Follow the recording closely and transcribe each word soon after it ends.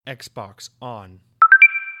Xbox On.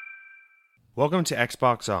 Welcome to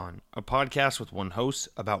Xbox On, a podcast with one host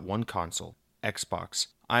about one console, Xbox.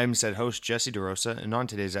 I am said host Jesse DeRosa, and on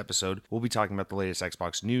today's episode, we'll be talking about the latest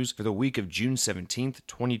Xbox news for the week of June 17th,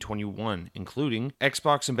 2021, including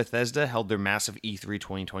Xbox and Bethesda held their massive E3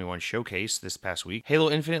 2021 showcase this past week. Halo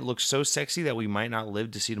Infinite looks so sexy that we might not live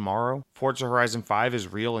to see tomorrow. Forza Horizon 5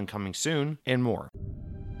 is real and coming soon, and more.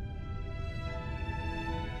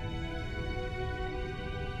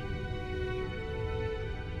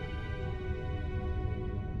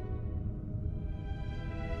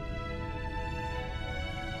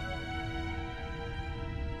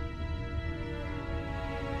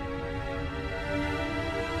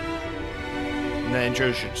 The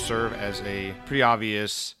intro should serve as a pretty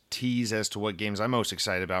obvious tease as to what games I'm most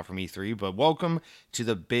excited about from E3, but welcome to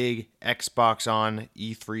the big Xbox On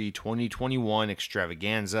E3 2021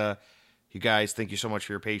 extravaganza. You guys, thank you so much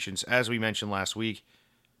for your patience. As we mentioned last week,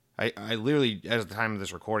 I literally, at the time of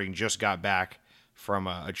this recording, just got back from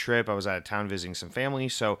a trip. I was out of town visiting some family,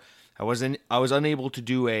 so I was unable to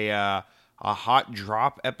do a hot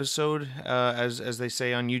drop episode, as they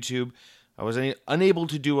say on YouTube. I was unable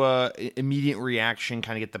to do a immediate reaction,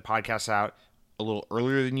 kind of get the podcast out a little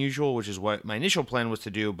earlier than usual, which is what my initial plan was to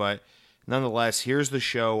do. But nonetheless, here's the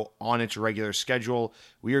show on its regular schedule.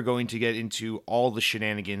 We are going to get into all the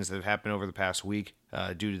shenanigans that have happened over the past week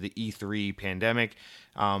due to the E3 pandemic.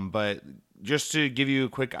 But just to give you a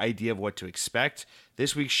quick idea of what to expect,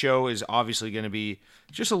 this week's show is obviously going to be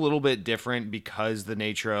just a little bit different because the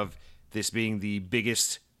nature of this being the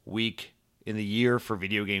biggest week in the year for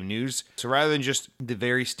video game news. So rather than just the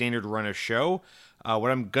very standard run of show, what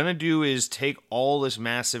I'm going to do is take all this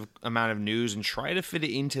massive amount of news and try to fit it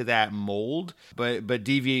into that mold, but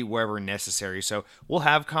deviate wherever necessary. So we'll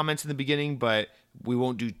have comments in the beginning, but we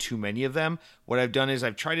won't do too many of them. What I've done is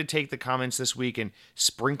I've tried to take the comments this week and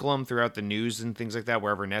sprinkle them throughout the news and things like that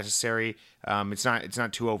wherever necessary. It's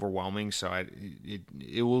not too overwhelming, so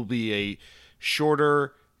it will be a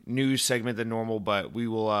shorter news segment than normal, but we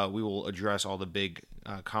will address all the big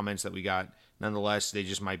comments that we got. Nonetheless, they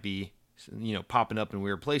just might be popping up in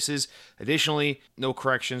weird places. Additionally, no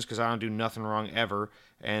corrections because I don't do nothing wrong ever.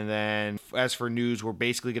 And then as for news, we're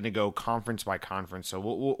basically going to go conference by conference, so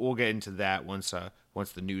we'll get into that once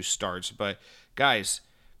the news starts. But guys,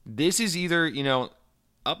 this is either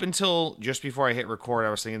up until just before I hit record,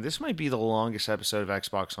 I was thinking this might be the longest episode of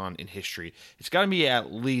Xbox On in history. It's got to be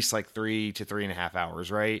at least like 3 to 3.5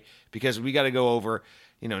 hours, right? Because we got to go over,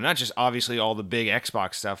 not just obviously all the big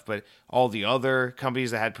Xbox stuff, but all the other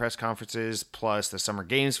companies that had press conferences, plus the Summer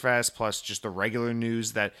Games Fest, plus just the regular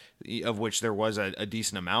news of which there was a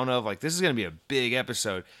decent amount of. Like, this is going to be a big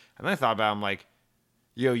episode. And then I thought about it, I'm like,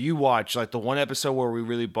 you watch like the one episode where we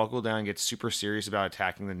really buckle down and get super serious about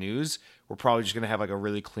attacking the news. We're probably just going to have like a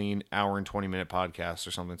really clean hour and 20-minute podcast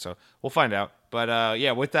or something. So we'll find out. But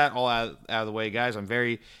with that all out of the way, guys, I'm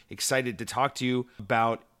very excited to talk to you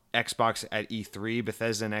about Xbox at E3,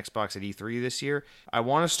 Bethesda and Xbox at E3 this year. I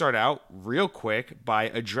want to start out real quick by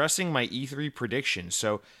addressing my E3 predictions.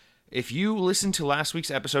 So if you listened to last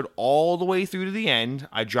week's episode all the way through to the end,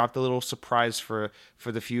 I dropped a little surprise for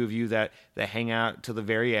the few of you that hang out to the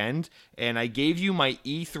very end, and I gave you my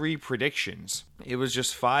E3 predictions. It was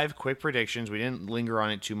just 5 quick predictions. We didn't linger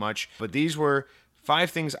on it too much, but these were 5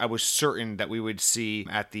 things I was certain that we would see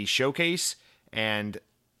at the showcase, and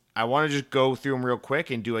I want to just go through them real quick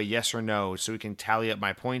and do a yes or no so we can tally up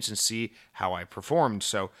my points and see how I performed.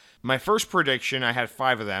 So my first prediction, I had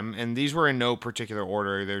 5 of them, and these were in no particular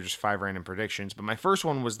order. They're just 5 random predictions. But my first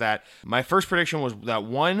prediction was that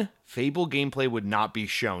one, Fable gameplay would not be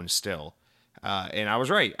shown still. And I was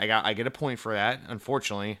right. I get a point for that.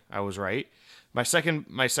 Unfortunately, I was right. My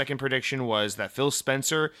second prediction was that Phil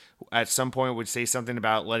Spencer at some point would say something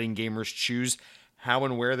about letting gamers choose how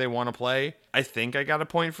and where they want to play. I think I got a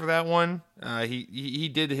point for that one.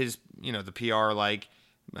 He did his, the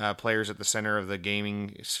PR players at the center of the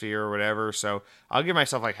gaming sphere or whatever. So I'll give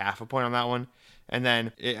myself like half a point on that one. And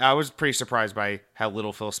then I was pretty surprised by how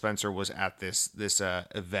little Phil Spencer was at this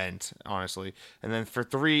event, honestly. And then for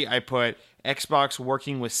 3, I put Xbox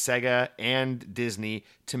working with Sega and Disney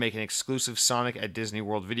to make an exclusive Sonic at Disney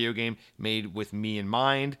World video game made with me in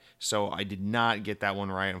mind. So I did not get that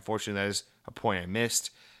one right. Unfortunately, that is a point I missed.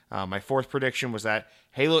 My 4th prediction was that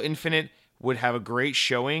Halo Infinite would have a great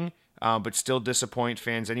showing, but still disappoint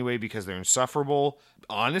fans anyway because they're insufferable.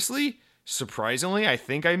 Honestly, surprisingly, I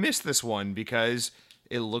think I missed this one because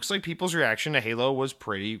it looks like people's reaction to Halo was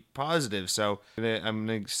pretty positive. So I'm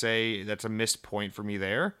going to say that's a missed point for me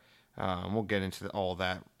there. We'll get into all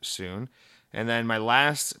that soon. And then my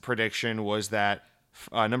last prediction was that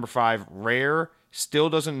Number 5, Rare still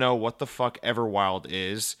doesn't know what the fuck Everwild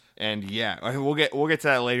is. And yeah, we'll get to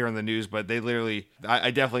that later in the news, but they literally,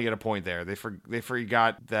 I definitely get a point there. They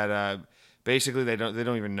forgot that basically they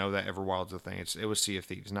don't even know that Everwild's a thing. It was Sea of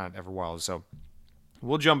Thieves, not Everwild. So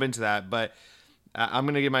we'll jump into that, but I'm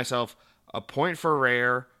gonna give myself a point for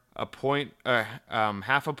Rare, a point,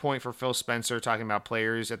 half a point for Phil Spencer talking about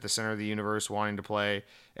players at the center of the universe wanting to play,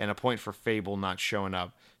 and a point for Fable not showing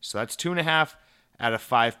up. So that's 2.5 out of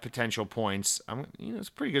 5 potential points. It's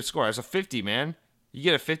a pretty good score. That's a 50, man. You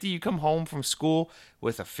get a 50, you come home from school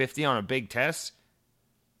with a 50 on a big test.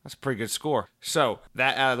 That's a pretty good score. So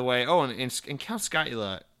that out of the way. Oh, and Count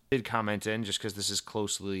Skyla did comment in, just because this is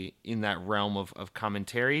closely in that realm of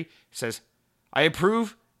commentary. It says, I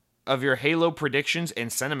approve of your Halo predictions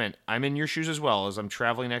and sentiment. I'm in your shoes as well, as I'm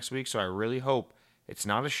traveling next week, so I really hope it's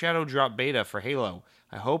not a shadow drop beta for Halo.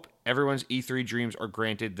 I hope everyone's E3 dreams are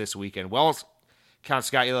granted this weekend. Well, Count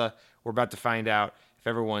Skyla, we're about to find out if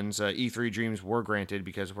everyone's E3 dreams were granted,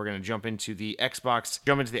 because we're going to jump into the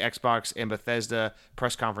Xbox and Bethesda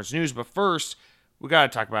press conference news. But first, we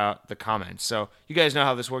got to talk about the comments. So you guys know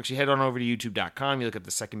how this works. You head on over to youtube.com. You look at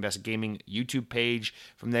the Second Best Gaming YouTube page.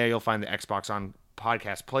 From there, you'll find the Xbox On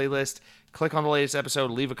podcast playlist. Click on the latest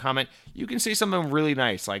episode, leave a comment. You can say something really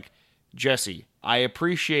nice like, Jesse, I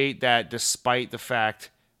appreciate that despite the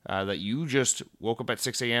fact that you just woke up at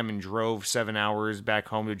 6 a.m. and drove 7 hours back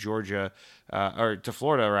home to Georgia, or to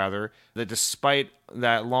Florida rather, that despite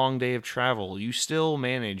that long day of travel, you still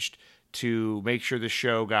managed to make sure the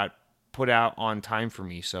show got put out on time for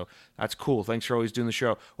me. So that's cool. Thanks for always doing the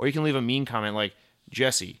show. Or you can leave a mean comment like,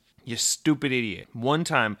 Jesse, you stupid idiot. One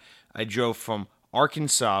time I drove from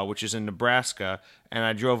Arkansas, which is in Nebraska, and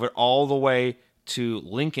I drove it all the way to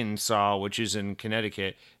Lincolnsaw, which is in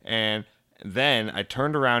Connecticut, and then I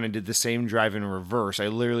turned around and did the same drive in reverse. I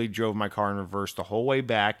literally drove my car in reverse the whole way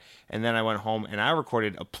back, and then I went home and I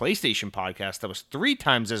recorded a PlayStation podcast that was 3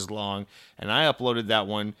 times as long, and I uploaded that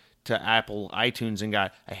one to Apple iTunes and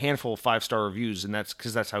got a handful of 5-star reviews, and that's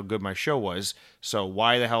because that's how good my show was. So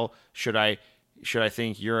why the hell should I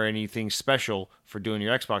think you're anything special for doing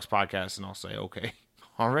your Xbox podcast? And I'll say, okay,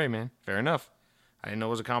 all right, man, fair enough. I didn't know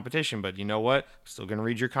it was a competition, but you know what? I'm still gonna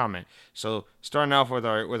read your comment. So starting off with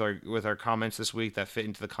our comments this week that fit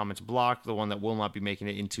into the comments block, the one that will not be making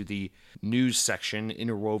it into the news section,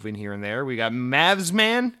 interwoven here and there. We got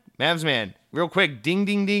Mavsman. Real quick, ding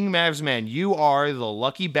ding ding, Mavsman. You are the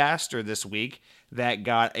lucky bastard this week that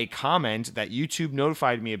got a comment that YouTube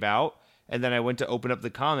notified me about, and then I went to open up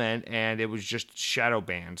the comment and it was just shadow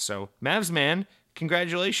banned. So Mavsman,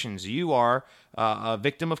 congratulations. You are a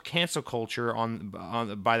victim of cancel culture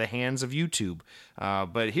by the hands of YouTube.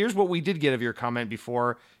 But here's what we did get of your comment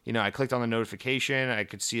before. I clicked on the notification. I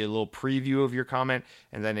could see a little preview of your comment,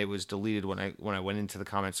 and then it was deleted when I went into the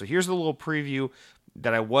comment. So here's the little preview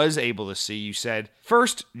that I was able to see. You said,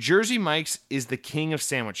 first, Jersey Mike's is the king of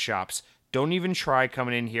sandwich shops. Don't even try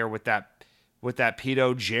coming in here with that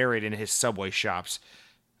pedo Jared in his Subway shops.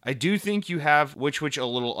 I do think you have Witch a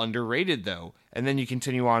little underrated, though. And then you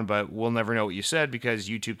continue on, but we'll never know what you said because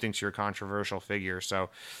YouTube thinks you're a controversial figure. So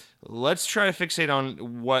let's try to fixate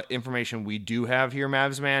on what information we do have here,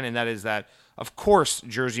 Mavsman, and that is that, of course,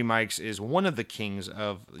 Jersey Mike's is one of the kings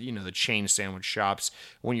of, the chain sandwich shops.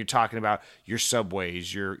 When you're talking about your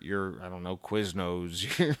Subways, your I don't know,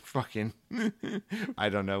 Quiznos, your fucking, I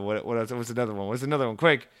don't know, what else? What's another one? What's another one?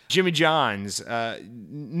 Quick. Jimmy John's.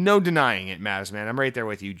 No denying it, Mavsman. I'm right there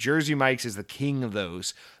with you. Jersey Mike's is the king of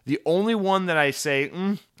those. The only one that I say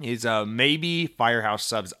is maybe Firehouse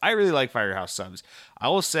Subs. I really like Firehouse Subs. I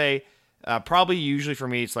will say, probably usually for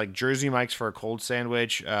me, it's like Jersey Mike's for a cold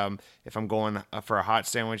sandwich. If I'm going for a hot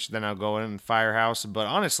sandwich, then I'll go in Firehouse. But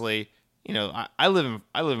honestly, I live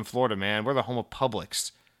in Florida, man. We're the home of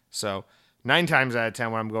Publix. So 9 times out of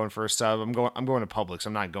 10 when I'm going for a sub, I'm going to Publix.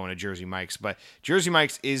 I'm not going to Jersey Mike's. But Jersey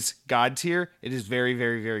Mike's is God tier. It is very,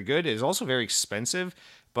 very, very good. It is also very expensive.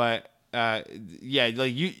 But yeah,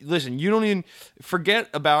 like you don't even forget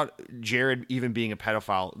about Jared even being a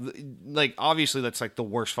pedophile. Like, obviously that's like the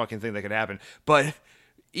worst fucking thing that could happen. But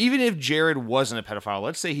even if Jared wasn't a pedophile,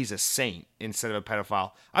 let's say he's a saint instead of a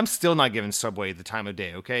pedophile, I'm still not giving Subway the time of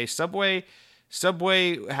day. Okay, Subway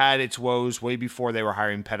had its woes way before they were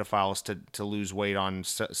hiring pedophiles to lose weight on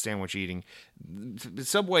sandwich eating.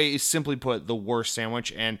 Subway is, simply put, the worst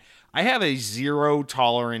sandwich, and I have a 0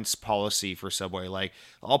 tolerance policy for Subway. Like,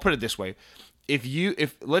 I'll put it this way: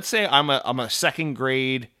 if let's say I'm a second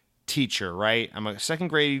grade teacher, right? I'm a second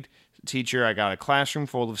grade teacher. I got a classroom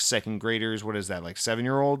full of second graders. What is that, like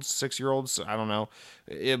 7-year-olds, 6-year-olds? I don't know.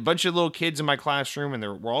 A bunch of little kids in my classroom,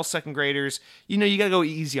 and we're all second graders. You know, you got to go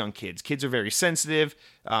easy on kids. Kids are very sensitive.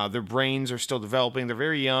 Their brains are still developing. They're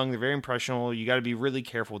very young. They're very impressionable. You got to be really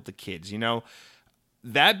careful with the kids, you know?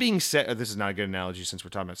 That being said, this is not a good analogy since we're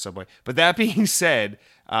talking about Subway, but that being said,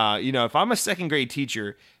 if I'm a second grade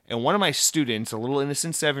teacher and one of my students, a little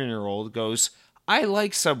innocent 7-year-old, goes, I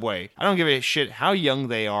like Subway. I don't give a shit how young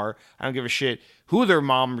they are. I don't give a shit who their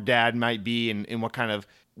mom or dad might be and what kind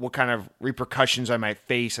of repercussions I might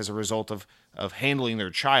face as a result of handling their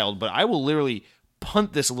child. But I will literally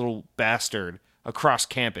punt this little bastard across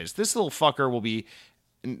campus. This little fucker will be,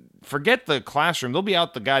 forget the classroom, they'll be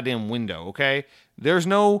out the goddamn window, okay? There's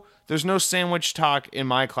no sandwich talk in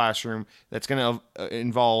my classroom that's going to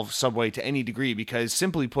involve Subway to any degree because,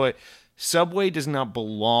 simply put, Subway does not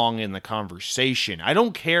belong in the conversation. I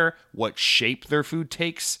don't care what shape their food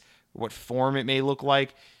takes, what form it may look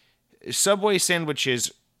like. Subway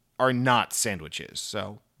sandwiches are not sandwiches.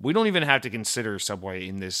 So we don't even have to consider Subway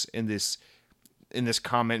in this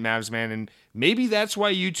comment, Mavs man. And maybe that's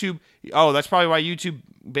why that's probably why YouTube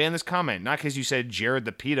banned this comment. Not because you said Jared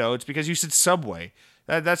the pedo, it's because you said Subway.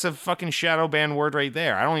 That's a fucking shadow ban word right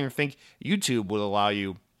there. I don't even think YouTube would allow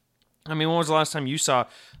you. I mean, when was the last time you saw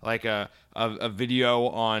like a video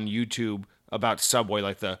on YouTube about Subway,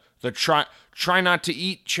 like the try not to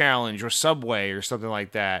eat challenge or Subway or something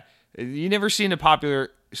like that? You never seen a popular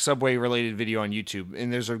Subway related video on YouTube,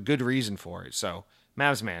 and there's a good reason for it. So,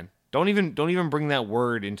 Mavs man, don't even bring that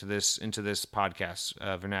word into this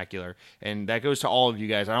podcast vernacular, and that goes to all of you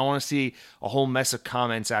guys. I don't want to see a whole mess of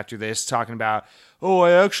comments after this talking about, oh,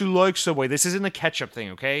 I actually like Subway. This isn't a ketchup thing,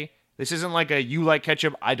 okay? This isn't like a you like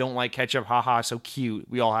ketchup, I don't like ketchup, haha, so cute.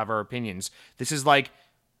 We all have our opinions. This is like,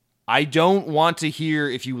 I don't want to hear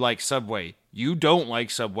if you like Subway. You don't like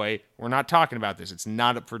Subway. We're not talking about this. It's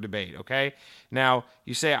not up for debate, okay? Now,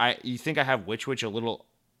 you say you think I have Which Wich a little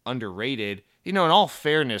underrated. You know, in all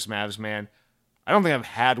fairness, Mavs, man, I don't think I've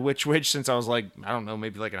had Which Wich since I was like, I don't know,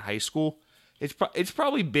 maybe like in high school. It's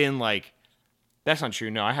probably been like, that's not true.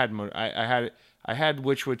 No, I had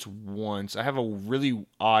Which Wich once. I have a really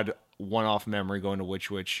odd one-off memory going to Which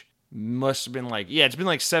Wich. Must have been like, it's been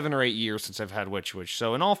like 7 or 8 years since I've had Which Wich.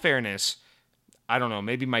 So in all fairness, I don't know,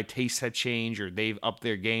 maybe my tastes had changed or they've upped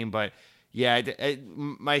their game, but yeah,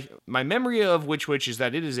 my memory of Which Wich is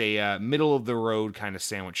that it is a middle of the road kind of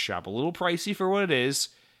sandwich shop. A little pricey for what it is.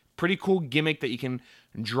 Pretty cool gimmick that you can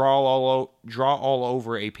draw all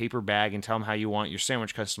over a paper bag and tell them how you want your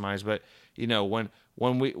sandwich customized. But you know,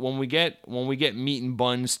 when we get meat and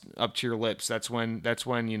buns up to your lips, that's when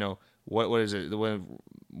you know what is it,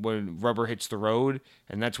 when rubber hits the road,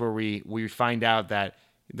 and that's where we find out that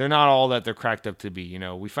they're not all that they're cracked up to be. You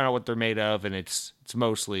know, we find out what they're made of, and it's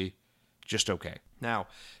mostly just okay. Now,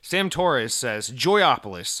 Sam Torres says,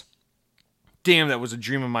 Joyopolis. Damn, that was a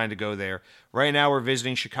dream of mine to go there. Right now, we're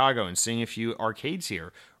visiting Chicago and seeing a few arcades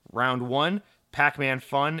here. Round 1, Pac-Man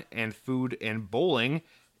fun and food and bowling,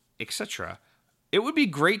 etc. It would be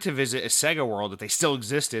great to visit a Sega World if they still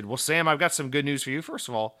existed. Well, Sam, I've got some good news for you. First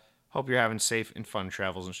of all, hope you're having safe and fun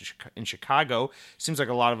travels in Chicago. Seems like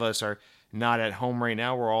a lot of us are not at home right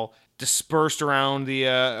now. We're all dispersed around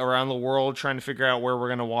the world trying to figure out where we're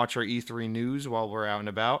going to watch our E3 news while we're out and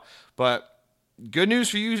about. But good news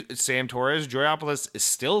for you, Sam Torres. Joyopolis is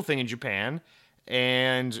still a thing in Japan.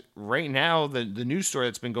 And right now, the news story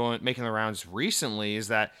that's been making the rounds recently is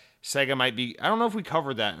that Sega might be, I don't know if we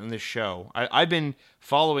covered that in this show. I've been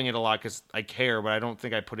following it a lot because I care, but I don't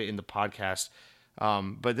think I put it in the podcast.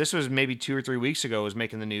 But this was maybe 2 or 3 weeks ago, was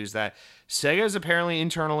making the news that Sega is apparently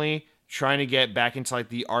internally trying to get back into like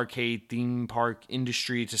the arcade theme park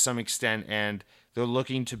industry to some extent, and they're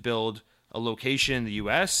looking to build a location in the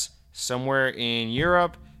US, somewhere in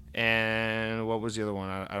Europe, and what was the other one?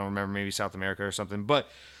 I don't remember, maybe South America or something, but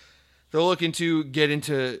they're looking to get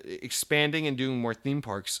into expanding and doing more theme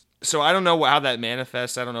parks. So I don't know how that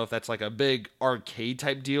manifests. I don't know if that's like a big arcade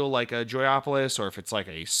type deal like a Joyopolis, or if it's like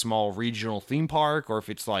a small regional theme park, or if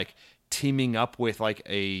it's like teaming up with like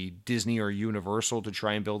a Disney or Universal to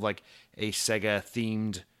try and build like a Sega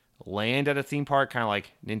themed land at a theme park, kind of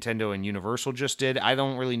like Nintendo and Universal just did. I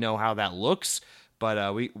don't really know how that looks,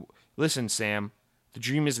 but listen, Sam, the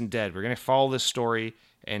dream isn't dead. We're going to follow this story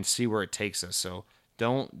and see where it takes us. So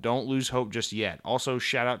don't lose hope just yet. Also,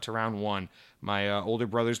 shout out to Round 1. My older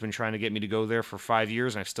brother's been trying to get me to go there for 5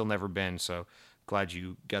 years, and I've still never been, so glad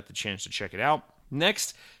you got the chance to check it out.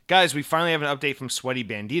 Next, guys, we finally have an update from Sweaty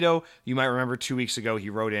Bandito. You might remember 2 weeks ago he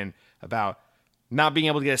wrote in about not being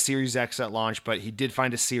able to get a Series X at launch, but he did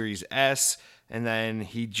find a Series S, and then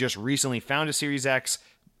he just recently found a Series X,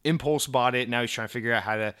 impulse bought it. Now he's trying to figure out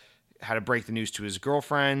how to break the news to his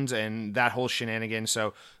girlfriend and that whole shenanigan.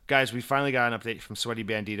 So, guys, we finally got an update from Sweaty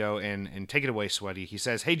Bandito, and take it away, Sweaty. He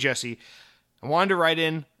says, "Hey, Jesse, I wanted to write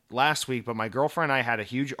in last week, but my girlfriend and I had a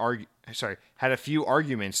few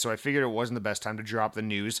arguments, so I figured it wasn't the best time to drop the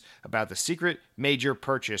news about the secret major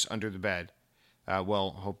purchase under the bed. Well,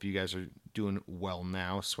 hope you guys are doing well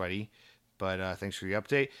now, Sweaty. But thanks for the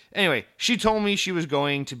update. Anyway, she told me she was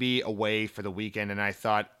going to be away for the weekend, and I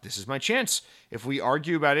thought, this is my chance. If we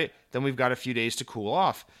argue about it, then we've got a few days to cool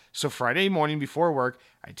off. So Friday morning before work,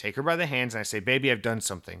 I take her by the hands and I say, baby, I've done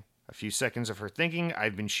something. A few seconds of her thinking,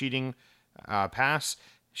 I've been cheating, pass.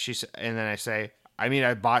 And then I say,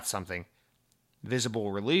 I bought something.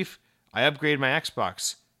 Visible relief. I upgraded my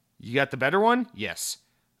Xbox. You got the better one? Yes.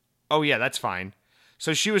 Oh yeah, that's fine.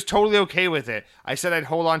 So she was totally okay with it. I said I'd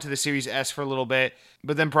hold on to the Series S for a little bit,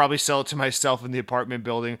 but then probably sell it to myself in the apartment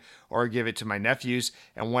building or give it to my nephews.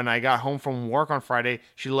 And when I got home from work on Friday,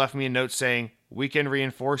 she left me a note saying, weekend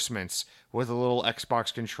reinforcements, with a little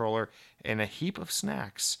Xbox controller and a heap of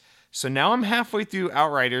snacks. So now I'm halfway through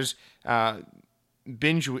Outriders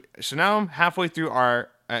binge. So now I'm halfway through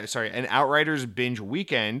an Outriders binge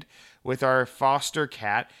weekend with our foster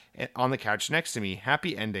cat on the couch next to me.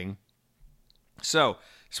 Happy ending. So,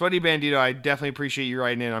 Sweaty Bandito, I definitely appreciate you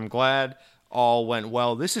writing in. I'm glad all went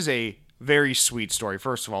well. This is a very sweet story,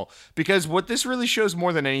 first of all, because what this really shows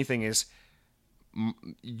more than anything is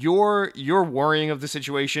your worrying of the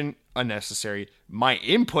situation, unnecessary. My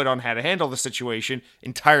input on how to handle the situation,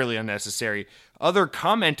 entirely unnecessary. Other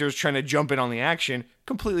commenters trying to jump in on the action,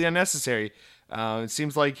 completely unnecessary. It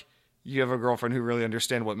seems like you have a girlfriend who really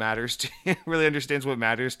understands what matters to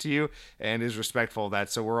you and is respectful of that.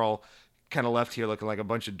 So we're all kind of left here looking like a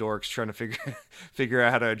bunch of dorks trying to figure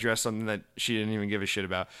out how to address something that she didn't even give a shit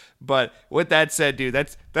about. But with that said, dude,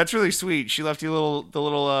 that's really sweet. She left you the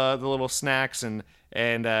little snacks and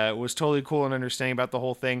was totally cool and understanding about the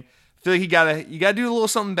whole thing. I feel like you gotta do a little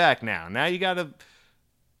something back now. Now you gotta,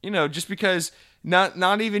 just because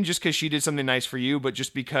not even just because she did something nice for you, but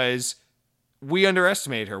just because we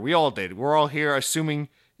underestimated her. We all did. We're all here assuming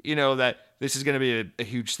that this is going to be a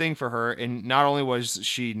huge thing for her. And not only was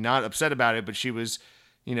she not upset about it, but she was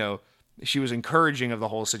encouraging of the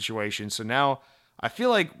whole situation. So now I feel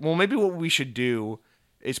like, well, maybe what we should do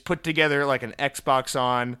is put together like an Xbox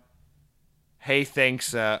on, hey,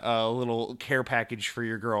 thanks, a little care package for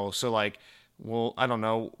your girl. So like, well, I don't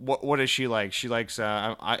know. What does she like? She likes,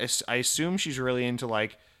 I assume she's really into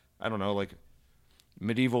like, I don't know, like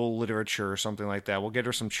medieval literature or something like that. We'll get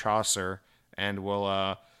her some Chaucer and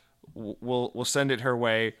we'll send it her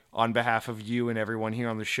way on behalf of you and everyone here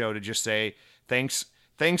on the show to just say thanks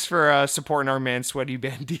for supporting our man Sweaty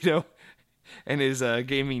Bandito and his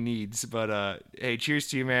gaming needs. But hey, cheers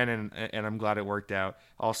to you, man, and I'm glad it worked out.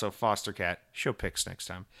 Also, Foster Cat, show pics next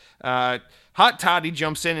time. Hot Toddy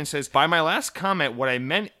jumps in and says, by my last comment, what I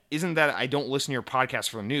meant isn't that I don't listen to your podcast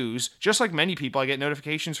for the news. Just like many people, I get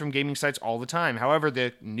notifications from gaming sites all the time. However,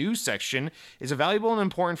 the news section is a valuable and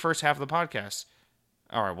important first half of the podcast.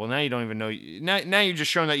 All right, well, now you don't even know. Now you're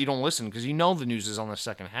just showing that you don't listen because you know the news is on the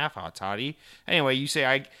second half, Hot Toddy. Anyway, you say,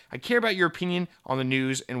 I care about your opinion on the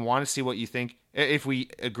news and want to see what you think, if we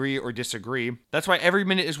agree or disagree. That's why every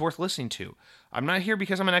minute is worth listening to. I'm not here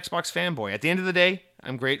because I'm an Xbox fanboy. At the end of the day,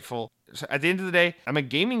 I'm grateful. At the end of the day, I'm a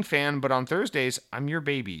gaming fan, but on Thursdays, I'm your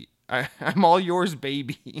baby. I'm all yours,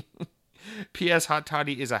 baby. P.S. Hot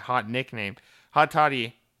Toddy is a hot nickname. Hot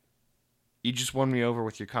Toddy, you just won me over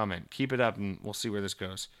with your comment. Keep it up and we'll see where this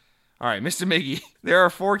goes. All right, Mr. Miggy. There are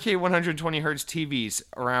 4K 120Hz TVs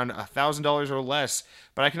around $1,000 or less,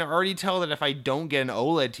 but I can already tell that if I don't get an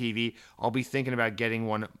OLED TV, I'll be thinking about getting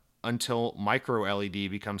one until micro LED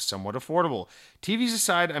becomes somewhat affordable. TVs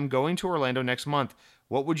aside, I'm going to Orlando next month.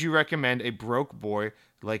 What would you recommend a broke boy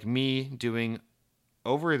like me doing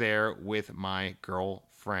over there with my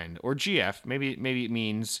girlfriend? Or GF. Maybe it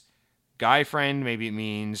means guy friend. Maybe it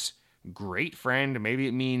means great friend. Maybe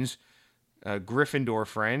it means Gryffindor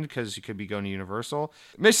friend, because you could be going to Universal.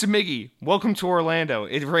 Mr. Miggy, welcome to Orlando.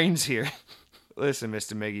 It rains here. Listen,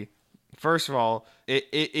 Mr. Miggy. First of all,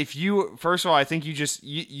 I think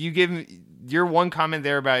you give your one comment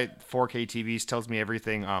there about 4K TVs tells me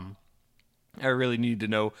everything. I really needed to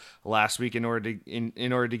know last week in order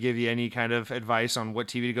to give you any kind of advice on what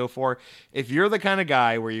TV to go for. If you're the kind of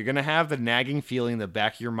guy where you're gonna have the nagging feeling in the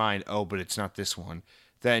back of your mind, oh, but it's not this one,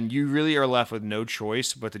 then you really are left with no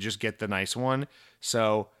choice but to just get the nice one.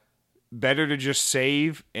 So better to just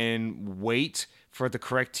save and wait for the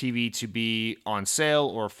correct TV to be on sale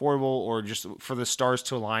or affordable, or just for the stars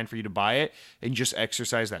to align for you to buy it and just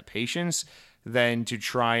exercise that patience, than to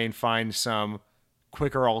try and find some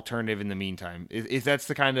quicker alternative in the meantime. If that's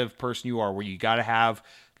the kind of person you are, where you got to have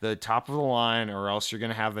the top of the line, or else you're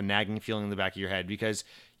going to have the nagging feeling in the back of your head, because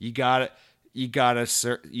you gotta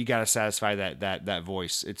satisfy that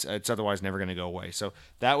voice. It's otherwise never going to go away. So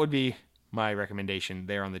that would be my recommendation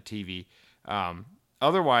there on the TV.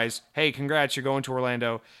 Otherwise, hey, congrats, you're going to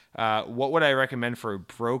Orlando. What would I recommend for a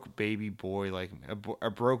broke baby boy, like a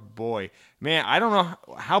broke boy? Man, I don't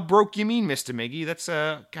know how broke you mean, Mr. Miggy. That's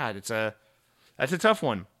that's a tough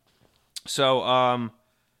one. So, I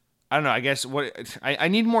don't know. I guess I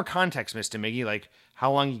need more context, Mr. Miggy. Like,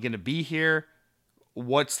 how long are you going to be here?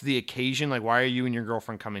 What's the occasion? Like, why are you and your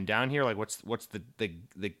girlfriend coming down here? Like, what's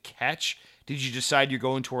the catch? Did you decide you're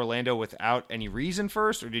going to Orlando without any reason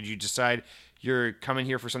first, or did you decide you're coming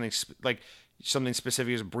here for something something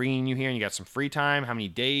specific is bringing you here and you got some free time? How many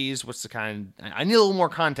days? What's the kind? I need a little more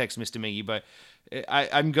context, Mr. Miggy, but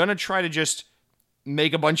I'm gonna try to just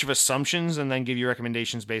make a bunch of assumptions and then give you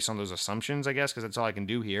recommendations based on those assumptions, I guess, because that's all I can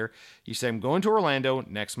do here. You say I'm going to Orlando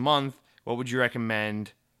next month. What would you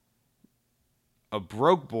recommend a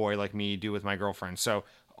broke boy like me do with my girlfriend? So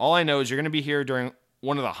all I know is you're going to be here during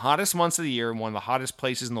one of the hottest months of the year, one of the hottest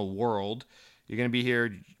places in the world. You're going to be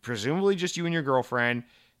here, presumably just you and your girlfriend,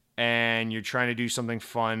 and you're trying to do something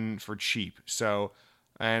fun for cheap. So,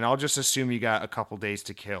 and I'll just assume you got a couple days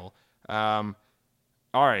to kill.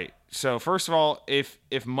 All right. So first of all, if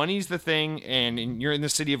money's the thing and you're in the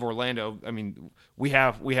city of Orlando, I mean, we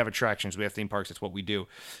have attractions, we have theme parks. That's what we do.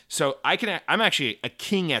 So I'm actually a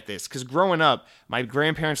king at this, because growing up, my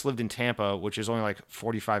grandparents lived in Tampa, which is only like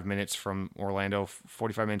 45 minutes from Orlando,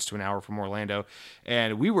 45 minutes to an hour from Orlando.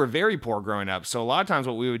 And we were very poor growing up. So a lot of times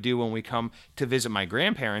what we would do when we come to visit my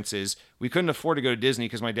grandparents is we couldn't afford to go to Disney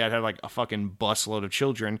because my dad had like a fucking busload of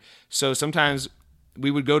children. So sometimes we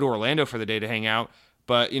would go to Orlando for the day to hang out.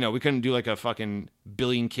 But, we couldn't do like a fucking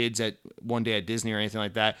billion kids at one day at Disney or anything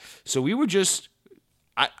like that. So we would just,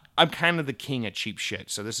 I'm kind of the king at cheap shit.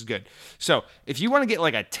 So this is good. So if you want to get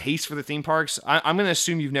like a taste for the theme parks, I'm going to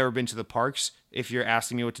assume you've never been to the parks if you're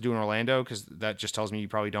asking me what to do in Orlando, because that just tells me you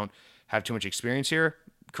probably don't have too much experience here.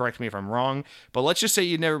 Correct me if I'm wrong. But let's just say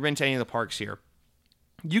you've never been to any of the parks here.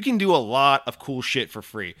 You can do a lot of cool shit for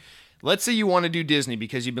free. Let's say you want to do Disney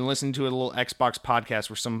because you've been listening to a little Xbox podcast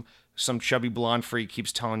where some chubby blonde freak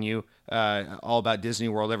keeps telling you all about Disney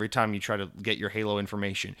World every time you try to get your Halo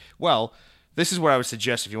information. Well, this is what I would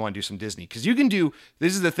suggest if you want to do some Disney, because you can do.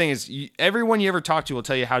 This is the thing: is everyone you ever talk to will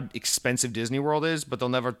tell you how expensive Disney World is, but they'll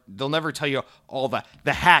never tell you all the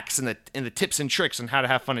hacks and the tips and tricks on how to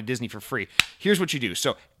have fun at Disney for free. Here's what you do.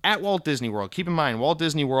 So at Walt Disney World, keep in mind, Walt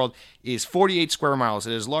Disney World is 48 square miles.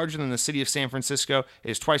 It is larger than the city of San Francisco.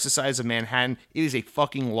 It is twice the size of Manhattan. It is a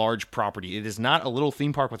fucking large property. It is not a little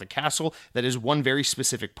theme park with a castle. That is one very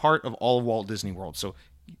specific part of all of Walt Disney World. So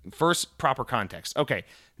first, proper context. Okay,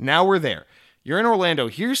 now we're there. You're in Orlando.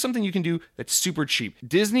 Here's something you can do that's super cheap.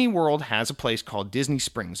 Disney World has a place called Disney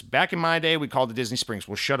Springs. Back in my day, we called it Disney Springs.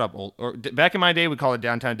 Well, shut up, old. Or back in my day, we called it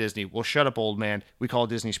Downtown Disney. Well, shut up, old man. We call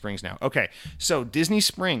it Disney Springs now. Okay, so Disney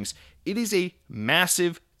Springs. It is a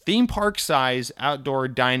massive theme park size outdoor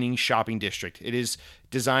dining shopping district. It is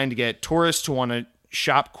designed to get tourists to want to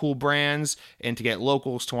shop cool brands and to get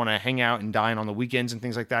locals to want to hang out and dine on the weekends and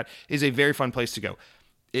things like that. It is a very fun place to go.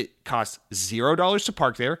 It costs $0 to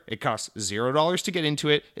park there. It costs $0 to get into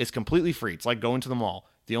it. It's completely free. It's like going to the mall.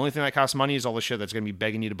 The only thing that costs money is all the shit that's going to be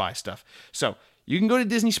begging you to buy stuff. So you can go to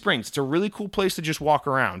Disney Springs. It's a really cool place to just walk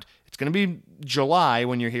around. It's going to be July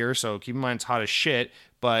when you're here, so keep in mind it's hot as shit,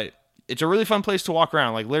 but it's a really fun place to walk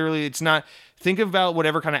around. Like, literally, it's not... Think about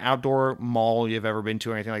whatever kind of outdoor mall you've ever been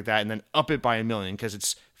to or anything like that, and then up it by a million, because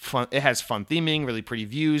it's fun. It has fun theming, really pretty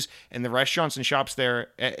views, and the restaurants and shops there,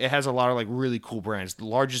 it has a lot of like really cool brands. The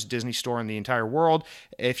largest Disney store in the entire world.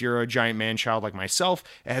 If you're a giant man-child like myself,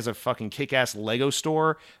 it has a fucking kick-ass Lego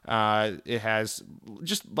store. It has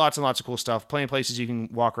just lots and lots of cool stuff. Plenty of places you can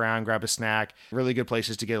walk around, grab a snack. Really good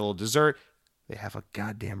places to get a little dessert. They have a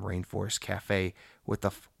goddamn rainforest cafe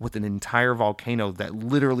with an entire volcano that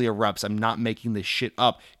literally erupts. I'm not making this shit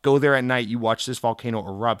up. Go there at night. You watch this volcano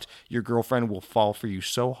erupt. Your girlfriend will fall for you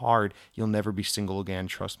so hard you'll never be single again.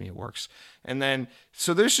 Trust me, it works. And then,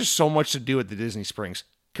 so there's just so much to do at the Disney Springs.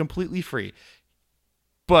 Completely free.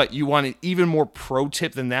 But you want an even more pro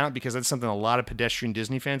tip than that, because that's something a lot of pedestrian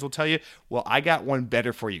Disney fans will tell you. Well, I got one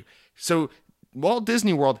better for you. So Walt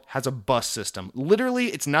Disney World has a bus system. Literally,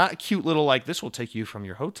 it's not a cute little, like, this will take you from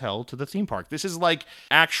your hotel to the theme park. This is like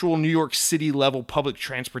actual New York City level public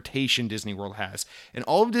transportation Disney World has. And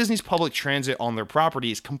all of Disney's public transit on their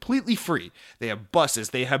property is completely free. They have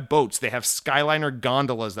buses, they have boats, they have Skyliner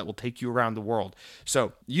gondolas that will take you around the world.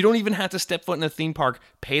 So you don't even have to step foot in a theme park,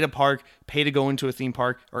 pay to park, pay to go into a theme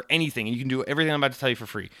park or anything. And you can do everything I'm about to tell you for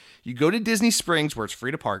free. You go to Disney Springs where it's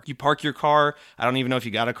free to park. You park your car. I don't even know if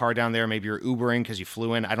you got a car down there. Maybe you're Ubering because you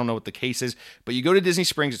flew in. I don't know what the case is. But you go to Disney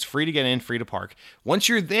Springs. It's free to get in, free to park. Once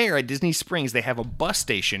you're there at Disney Springs, they have a bus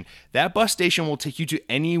station. That bus station will take you to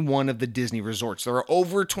any one of the Disney resorts. There are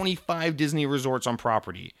over 25 Disney resorts on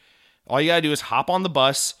property. All you got to do is hop on the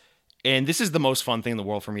bus. And this is the most fun thing in the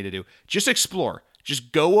world for me to do. Just explore.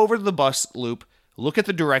 Just go over to the bus loop. Look at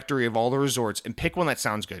the directory of all the resorts and pick one that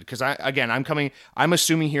sounds good. Because I'm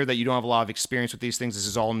assuming here that you don't have a lot of experience with these things. This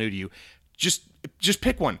is all new to you. Just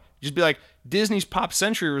pick one. Just be like, Disney's Pop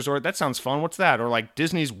Century Resort. That sounds fun. What's that? Or like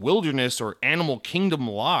Disney's Wilderness or Animal Kingdom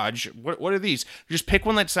Lodge. What are these? Just pick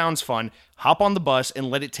one that sounds fun. Hop on the bus and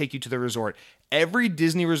let it take you to the resort. Every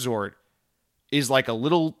Disney resort is like a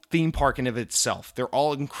little theme park in of itself. They're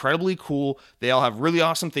all incredibly cool. They all have really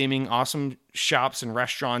awesome theming, awesome shops and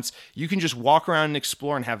restaurants. You can just walk around and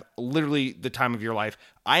explore and have literally the time of your life.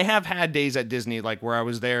 I have had days at Disney, like where I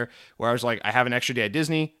was there, where I was like, I have an extra day at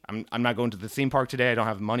Disney. I'm not going to the theme park today. I don't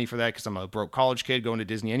have money for that because I'm a broke college kid going to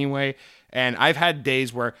Disney anyway. And I've had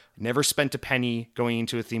days where never spent a penny going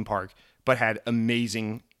into a theme park, but had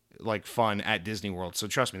amazing like fun at Disney World. So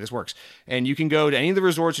trust me, this works. And you can go to any of the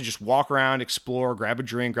resorts and just walk around, explore, grab a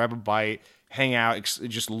drink, grab a bite, hang out,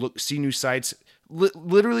 just look, see new sights.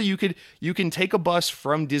 Literally, you can take a bus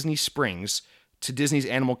from Disney Springs to Disney's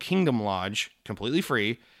Animal Kingdom Lodge completely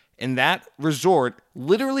free. And that resort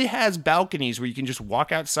literally has balconies where you can just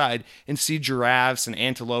walk outside and see giraffes and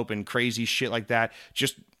antelope and crazy shit like that,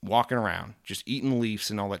 just walking around, just eating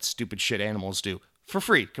leaves and all that stupid shit animals do for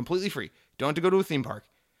free, completely free. Don't have to go to a theme park.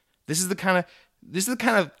 This is the kind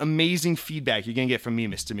of amazing feedback you're going to get from me,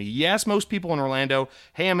 Mr. Miggy. You ask most people in Orlando,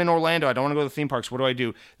 hey, I'm in Orlando. I don't want to go to the theme parks. What do I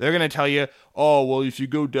do? They're going to tell you, oh, well, if you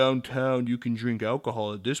go downtown, you can drink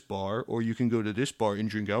alcohol at this bar, or you can go to this bar and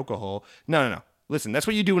drink alcohol. No. Listen, that's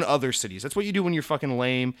what you do in other cities. That's what you do when you're fucking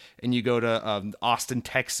lame and you go to Austin,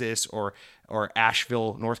 Texas, or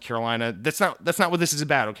Asheville, North Carolina. That's not what this is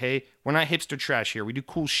about, okay? We're not hipster trash here. We do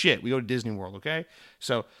cool shit. We go to Disney World, okay?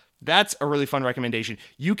 So that's a really fun recommendation.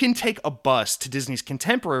 You can take a bus to Disney's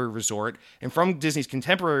Contemporary Resort, and from Disney's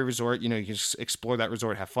Contemporary Resort, you can just explore that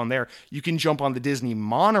resort, have fun there. You can jump on the Disney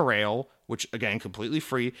monorail, which, again, completely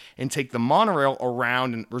free, and take the monorail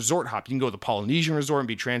around and resort hop. You can go to the Polynesian Resort and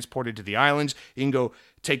be transported to the islands. You can go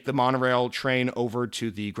take the monorail train over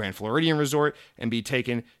to the Grand Floridian Resort and be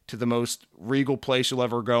taken to the most regal place you'll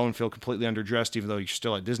ever go and feel completely underdressed, even though you're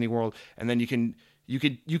still at Disney World. And then you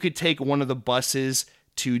could take one of the buses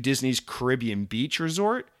to Disney's Caribbean Beach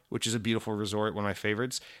Resort, which is a beautiful resort, one of my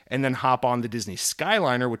favorites, and then hop on the Disney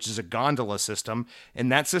Skyliner, which is a gondola system,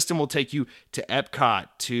 and that system will take you to Epcot,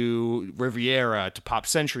 to Riviera, to Pop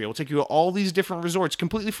Century. It will take you to all these different resorts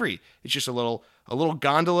completely free. It's just a little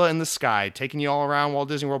gondola in the sky, taking you all around Walt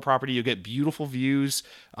Disney World property. You'll get beautiful views.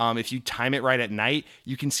 If you time it right at night,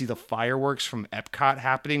 you can see the fireworks from Epcot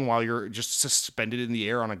happening while you're just suspended in the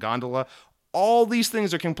air on a gondola. All these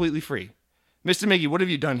things are completely free. Mr. Miggy, what have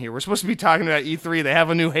you done here? We're supposed to be talking about E3. They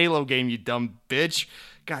have a new Halo game, you dumb bitch.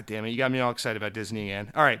 God damn it, you got me all excited about Disney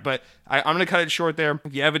again. All right, but I'm going to cut it short there.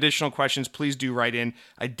 If you have additional questions, please do write in.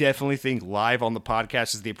 I definitely think live on the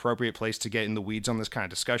podcast is the appropriate place to get in the weeds on this kind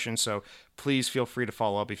of discussion, so please feel free to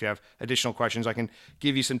follow up if you have additional questions. I can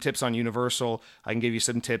give you some tips on Universal. I can give you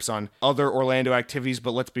some tips on other Orlando activities,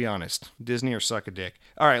 but let's be honest, Disney or suck a dick.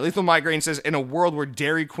 All right, Lethal Migraine says, in a world where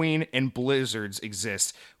Dairy Queen and Blizzards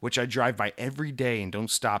exist, which I drive by every day and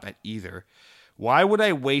don't stop at either, why would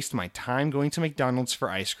I waste my time going to McDonald's for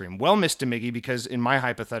ice cream? Well, Mr. Miggy, because in my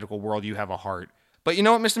hypothetical world, you have a heart. But you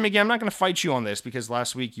know what, Mr. Miggy, I'm not going to fight you on this because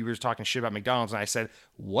last week you were talking shit about McDonald's and I said,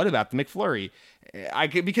 what about the McFlurry?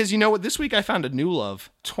 Because you know what, this week I found a new love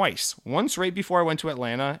twice. Once right before I went to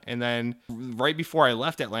Atlanta, and then right before I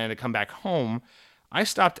left Atlanta to come back home, I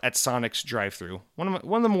stopped at Sonic's drive-thru, one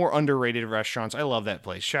of the more underrated restaurants. I love that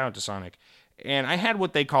place. Shout out to Sonic. And I had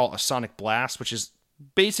what they call a Sonic Blast, which is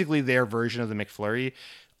basically their version of the McFlurry.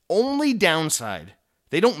 Only downside,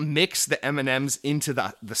 they don't mix the M&Ms into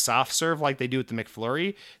the soft serve like they do with the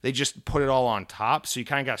McFlurry. They just put it all on top, so you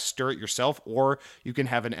kind of got to stir it yourself, or you can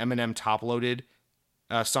have an M&M top-loaded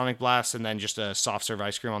Sonic Blast and then just a soft serve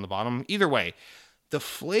ice cream on the bottom. Either way, the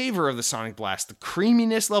flavor of the Sonic Blast, the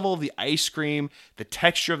creaminess level of the ice cream, the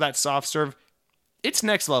texture of that soft serve, it's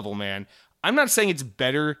next level, man. I'm not saying it's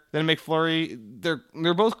better than a McFlurry.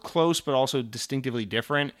 They're both close, but also distinctively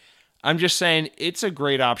different. I'm just saying it's a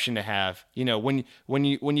great option to have. You know, when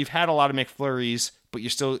you've had a lot of McFlurries, but you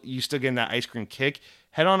still getting that ice cream kick.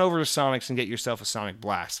 head on over to Sonic's and get yourself a Sonic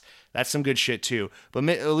Blast. That's some good shit too. But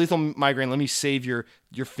Lethal Migraine, let me save your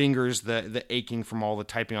fingers the aching from all the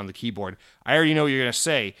typing on the keyboard. I already know what you're going to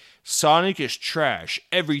say. Sonic is trash.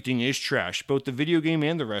 Everything is trash. Both the video game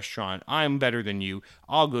and the restaurant. I'm better than you.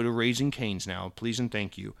 I'll go to Raising Cane's now. Please and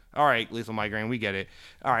thank you. All right, Lethal Migraine, we get it.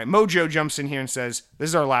 All right, Mojo jumps in here and says, this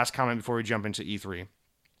is our last comment before we jump into E3.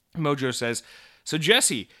 Mojo says, so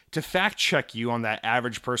Jesse, to fact check you on that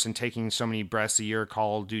average person taking so many breaths a year,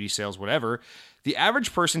 Call of Duty sales, whatever, the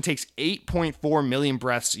average person takes 8.4 million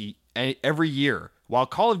breaths every year. While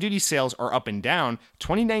Call of Duty sales are up and down,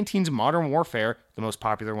 2019's Modern Warfare, the most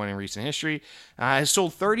popular one in recent history, has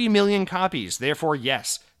sold 30 million copies. Therefore,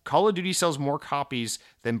 yes, Call of Duty sells more copies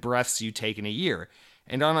than breaths you take in a year.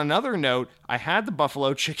 And on another note, I had the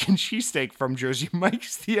buffalo chicken cheesesteak from Jersey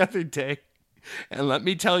Mike's the other day. And let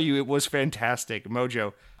me tell you, it was fantastic.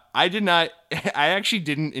 Mojo, I actually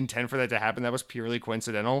didn't intend for that to happen. That was purely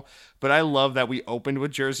coincidental. But I love that we opened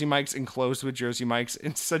with Jersey Mike's and closed with Jersey Mike's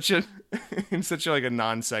in such a like a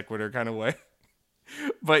non sequitur kind of way.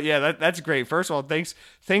 But yeah, that's great. First of all, thanks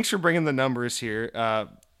for bringing the numbers here.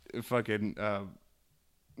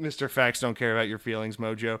 Mr. Facts don't care about your feelings,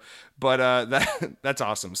 Mojo. But that's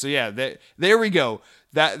awesome. So yeah, there we go.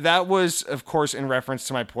 That was, of course, in reference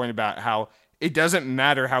to my point about how it doesn't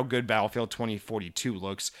matter how good Battlefield 2042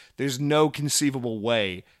 looks. There's no conceivable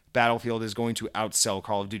way Battlefield is going to outsell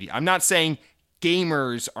Call of Duty. I'm not saying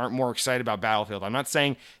gamers aren't more excited about Battlefield. I'm not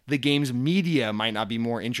saying the game's media might not be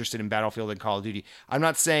more interested in Battlefield than Call of Duty. I'm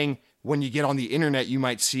not saying when you get on the internet, you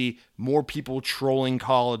might see more people trolling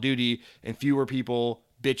Call of Duty and fewer people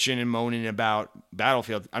bitching and moaning about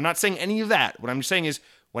Battlefield. I'm not saying any of that. What I'm saying is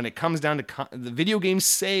when it comes down to the video game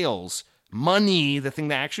sales, money, the thing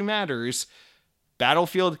that actually matters,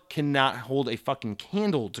 Battlefield cannot hold a fucking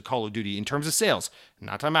candle to Call of Duty in terms of sales.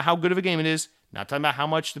 Not talking about how good of a game it is. Not talking about how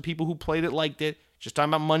much the people who played it liked it. Just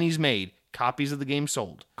talking about money's made. Copies of the game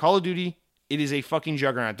sold. Call of Duty, it is a fucking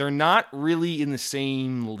juggernaut. They're not really in the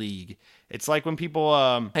same league. It's like when people,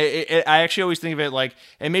 I actually always think of it like,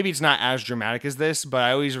 and maybe it's not as dramatic as this, but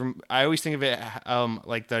I always think of it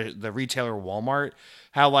like the retailer Walmart,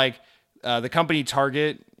 how like the company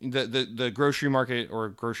Target, the grocery market or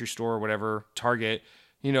grocery store or whatever, Target,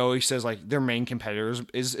 you know, he says like their main competitor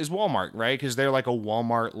is Walmart, right? Because they're like a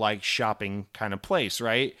Walmart-like shopping kind of place,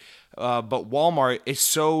 right? But Walmart is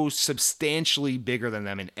so substantially bigger than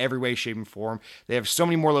them in every way, shape, and form. They have so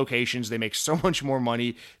many more locations. They make so much more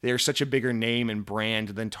money. They're such a bigger name and brand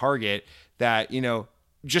than Target that, you know,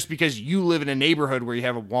 just because you live in a neighborhood where you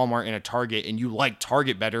have a Walmart and a Target and you like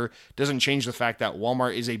Target better doesn't change the fact that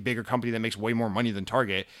Walmart is a bigger company that makes way more money than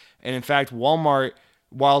Target. And in fact, Walmart,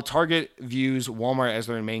 while Target views Walmart as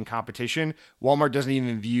their main competition, Walmart doesn't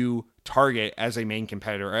even view Target as a main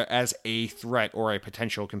competitor, as a threat or a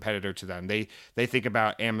potential competitor to them. They think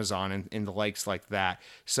about Amazon and the likes like that.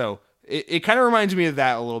 So it kind of reminds me of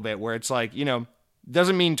that a little bit, where it's like, you know,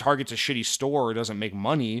 doesn't mean Target's a shitty store or doesn't make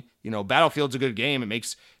money. You know, Battlefield's a good game. It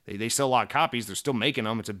makes they sell a lot of copies. They're still making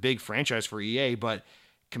them. It's a big franchise for EA, but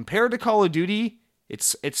compared to Call of Duty,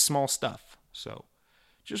 it's small stuff. So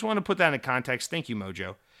just want to put that in context. Thank you,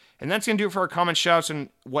 Mojo. And that's going to do it for our comments, shouts, and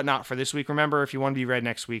whatnot for this week. Remember, if you want to be read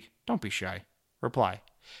next week, don't be shy. Reply.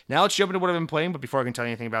 Now let's jump into what I've been playing, but before I can tell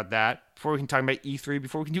you anything about that, before we can talk about E3,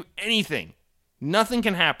 before we can do anything, nothing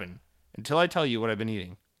can happen until I tell you what I've been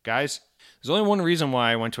eating. Guys, there's only one reason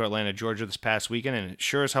why I went to Atlanta, Georgia this past weekend, and it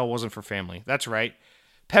sure as hell wasn't for family. That's right.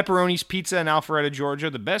 Pepperoni's Pizza in Alpharetta, Georgia,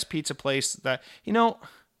 the best pizza place that, you know,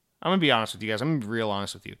 I'm going to be honest with you guys. I'm going to be real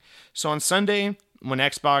honest with you. So on Sunday, when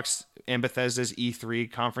Xbox and Bethesda's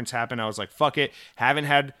E3 conference happened, I was like, fuck it. Haven't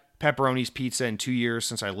had Pepperoni's Pizza in 2 years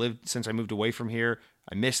since I moved away from here.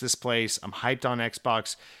 I miss this place. I'm hyped on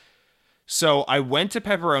Xbox. So I went to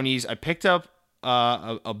Pepperoni's. I picked up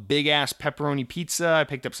a big ass pepperoni pizza. I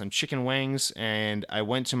picked up some chicken wings, and I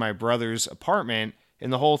went to my brother's apartment.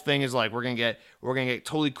 And the whole thing is like, we're gonna get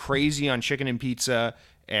totally crazy on chicken and pizza,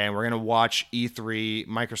 and we're gonna watch E3,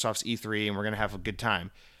 Microsoft's E3, and we're gonna have a good time.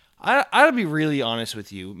 I'll be really honest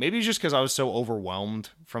with you. Maybe it's just because I was so overwhelmed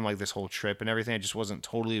from like this whole trip and everything. I just wasn't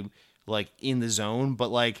totally like in the zone.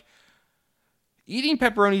 But like eating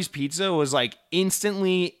Pepperoni's Pizza was like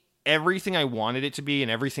instantly everything I wanted it to be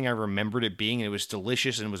and everything I remembered it being. And it was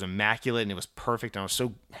delicious and it was immaculate and it was perfect. And I was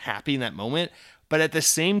so happy in that moment. But at the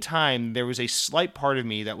same time, there was a slight part of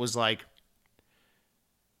me that was like,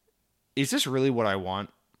 is this really what I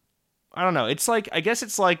want? I don't know. It's like, I guess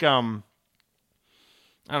it's like,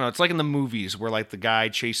 I don't know. It's like in the movies where like the guy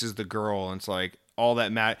chases the girl and it's like all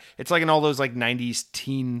that it's like in all those like 90s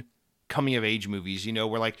teen coming of age movies, you know,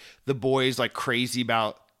 where like the boy's like crazy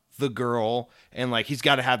about the girl, and like he's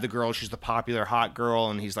got to have the girl. She's the popular hot girl,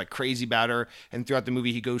 and he's like crazy about her. And throughout the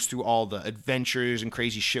movie, he goes through all the adventures and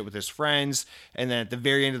crazy shit with his friends. And then at the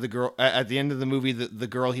very end of the movie, the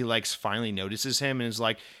girl he likes finally notices him and is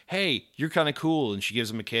like, "Hey, you're kind of cool." And she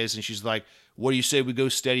gives him a kiss, and she's like, "What do you say we go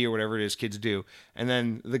steady," or whatever it is kids do. And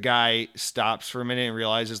then the guy stops for a minute and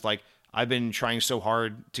realizes, like, I've been trying so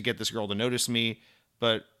hard to get this girl to notice me,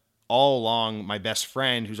 but all along, my best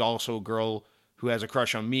friend, who's also a girl who has a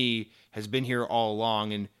crush on me, has been here all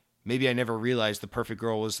along, and maybe I never realized the perfect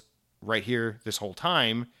girl was right here this whole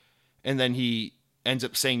time. And then he ends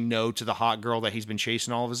up saying no to the hot girl that he's been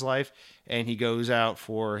chasing all of his life, and he goes out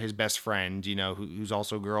for his best friend, who's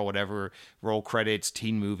also a girl, whatever, roll credits,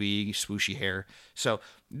 teen movie, swooshy hair. So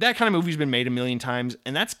that kind of movie's been made a million times,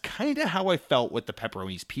 and that's kind of how I felt with the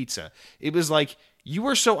Pepperoni's Pizza. It was like, you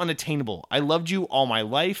are so unattainable. I loved you all my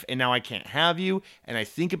life, and now I can't have you, and I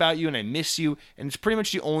think about you, and I miss you, and it's pretty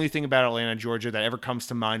much the only thing about Atlanta, Georgia that ever comes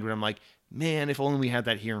to mind when I'm like, man, if only we had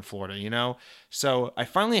that here in Florida, So I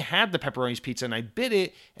finally had the Pepperoni's Pizza, and I bit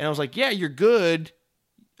it, and I was like, yeah, you're good.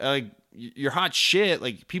 Like, you're hot shit.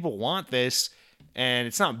 Like, people want this, and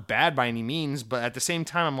it's not bad by any means, but at the same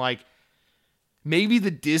time, I'm like, maybe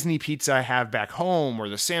the Disney pizza I have back home, or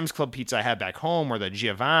the Sam's Club pizza I have back home, or the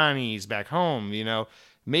Giovanni's back home,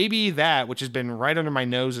 maybe that, which has been right under my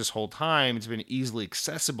nose this whole time, it's been easily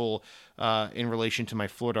accessible in relation to my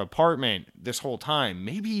Florida apartment this whole time.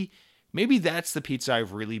 Maybe that's the pizza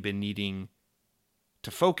I've really been needing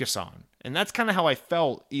to focus on. And that's kind of how I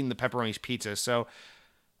felt eating the Pepperoni's Pizza. So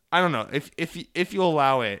I don't know if you'll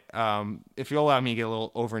allow it. If you'll allow me to get a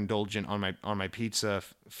little overindulgent on my pizza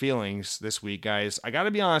feelings this week, guys, I got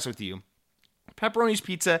to be honest with you. Pepperoni's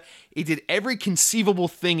Pizza, it did every conceivable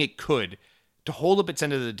thing it could to hold up its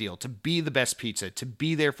end of the deal, to be the best pizza, to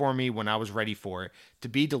be there for me when I was ready for it, to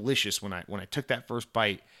be delicious when I took that first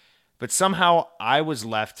bite. But somehow I was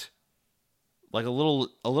left like a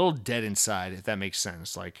little dead inside, if that makes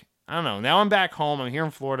sense. Like, I don't know. Now I'm back home. I'm here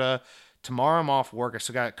in Florida. Tomorrow I'm off work. I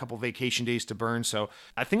still got a couple vacation days to burn. So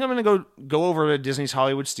I think I'm going to go over to Disney's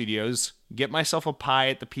Hollywood Studios, get myself a pie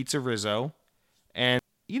at the Pizza Rizzo, and,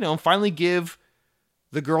 finally give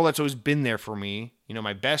the girl that's always been there for me,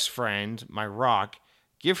 my best friend, my rock,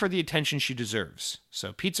 give her the attention she deserves.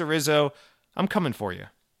 So Pizza Rizzo, I'm coming for you.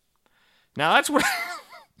 Now that's what...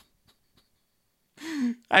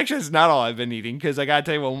 Actually, that's not all I've been eating, because I gotta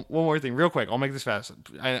tell you one more thing real quick. I'll make this fast.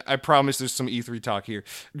 I promise there's some E3 talk here.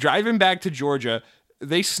 Driving back to Georgia,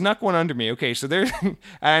 they snuck one under me. Okay, so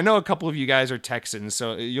I know a couple of you guys are Texans,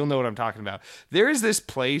 so you'll know what I'm talking about. There is this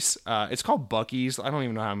place, it's called Buc-ee's. I don't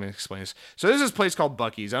even know how I'm going to explain this. So there's this place called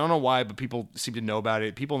Buc-ee's. I don't know why, but people seem to know about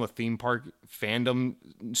it. People in the theme park fandom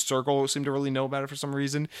circle seem to really know about it for some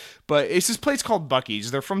reason. But it's this place called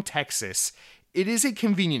Buc-ee's. They're from Texas. It is a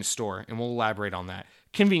convenience store, and we'll elaborate on that.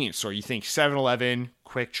 Convenience store. You think 7-Eleven,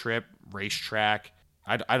 Quick Trip, Racetrack,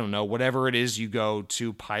 I don't know, whatever it is you go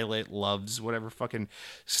to, Pilot, Loves, whatever fucking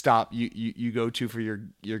stop you go to for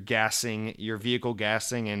your gassing, your vehicle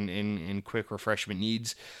gassing and quick refreshment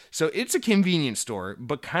needs. So it's a convenience store,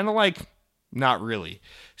 but kind of like not really.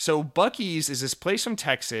 So Buc-ee's is this place from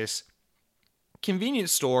Texas,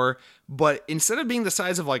 convenience store, but instead of being the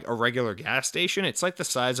size of like a regular gas station, it's like the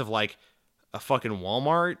size of like a fucking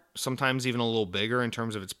Walmart, sometimes even a little bigger in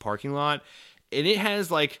terms of its parking lot. And it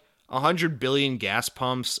has like 100 billion gas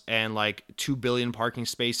pumps and like 2 billion parking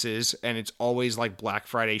spaces. And it's always like Black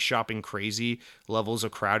Friday shopping crazy levels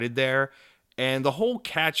of crowded there. And the whole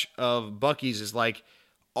catch of Buc-ee's is like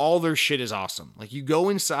all their shit is awesome. Like you go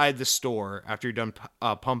inside the store after you're done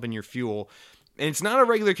pumping your fuel, and it's not a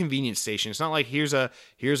regular convenience station. It's not like here's a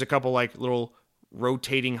couple like little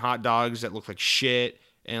rotating hot dogs that look like shit,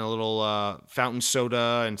 and a little fountain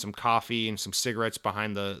soda and some coffee and some cigarettes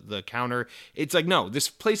behind the counter. It's like, no, this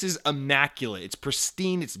place is immaculate. It's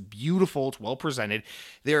pristine. It's beautiful. It's well presented.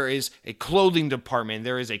 There is a clothing department.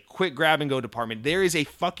 There is a quick grab and go department. There is a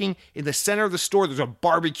fucking, in the center of the store, there's a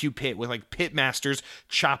barbecue pit with like pit masters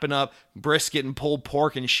chopping up brisket and pulled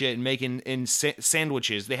pork and shit and making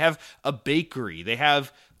sandwiches. They have a bakery. They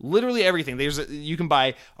have literally everything. You can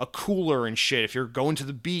buy a cooler and shit if you're going to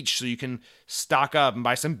the beach, so you can stock up and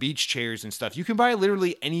buy some beach chairs and stuff. You can buy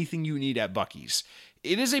literally anything you need at Buc-ee's.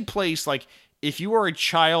 It is a place, like, if you are a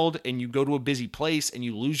child and you go to a busy place and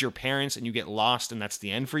you lose your parents and you get lost and that's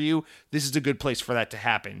the end for you, this is a good place for that to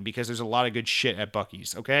happen, because there's a lot of good shit at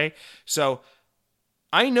Buc-ee's, okay? So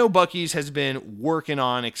I know Buc-ee's has been working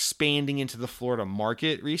on expanding into the Florida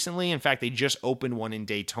market recently. In fact, they just opened one in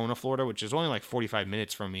Daytona, Florida, which is only like 45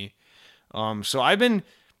 minutes from me. So I've been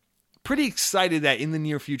pretty excited that in the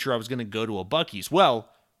near future I was going to go to a Buc-ee's. Well,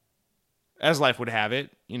 as life would have it,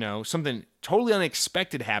 something totally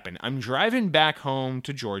unexpected happened. I'm driving back home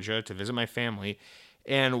to Georgia to visit my family.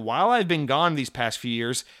 And while I've been gone these past few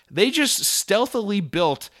years, they just stealthily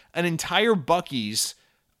built an entire Buc-ee's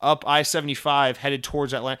up I-75 headed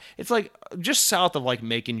towards Atlanta. It's like just south of like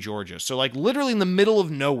Macon, Georgia. So like literally in the middle of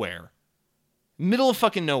nowhere. Middle of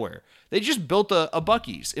fucking nowhere. They just built a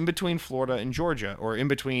Buc-ee's in between Florida and Georgia, or in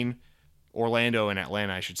between Orlando and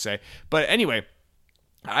Atlanta, I should say. But anyway,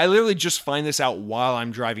 I literally just find this out while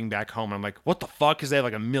I'm driving back home. I'm like, what the fuck? Because they have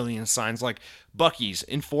like a million signs like Buc-ee's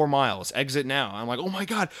in 4 miles, exit now. I'm like, oh my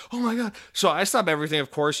God. So I stop everything,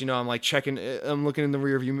 of course. I'm like checking, I'm looking in the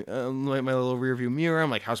rear view, like my little rear view mirror.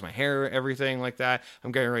 I'm like, how's my hair, everything like that.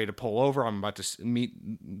 I'm getting ready to pull over. I'm about to meet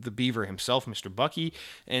the Beaver himself, Mr. Buc-ee.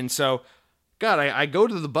 And so, God, I go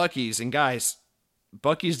to the Buc-ee's, and guys,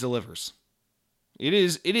 Buc-ee's delivers. It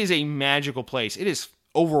is a magical place. It is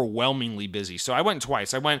overwhelmingly busy. So I went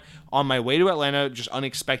twice. I went on my way to Atlanta just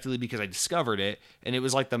unexpectedly because I discovered it, and it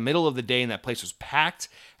was like the middle of the day and that place was packed.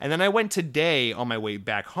 And then I went today on my way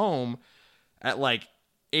back home at like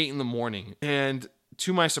 8 in the morning, and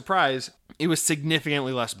to my surprise, it was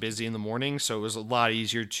significantly less busy in the morning, so it was a lot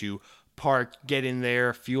easier to park, get in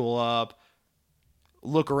there, fuel up,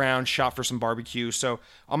 look around, shop for some barbecue. So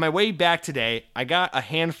on my way back today, I got a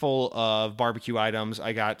handful of barbecue items.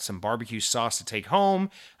 I got some barbecue sauce to take home.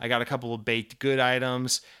 I got a couple of baked good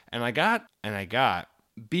items, and I got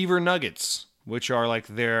Beaver Nuggets, which are like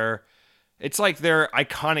it's like their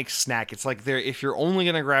iconic snack. It's like if you're only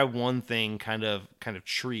gonna grab one thing, kind of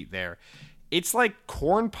treat there. It's like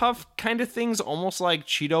corn puff kind of things, almost like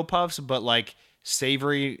Cheeto Puffs, but like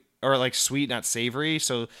savory, or like sweet, not savory.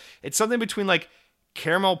 So it's something between like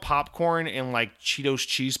caramel popcorn and like Cheetos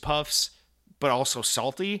cheese puffs, but also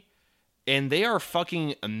salty, and they are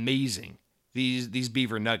fucking amazing. These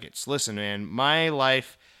Beaver Nuggets. Listen, man, my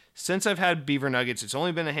life since I've had Beaver Nuggets, it's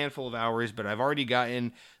only been a handful of hours, but I've already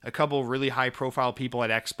gotten a couple really high profile people at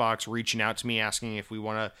Xbox reaching out to me asking if we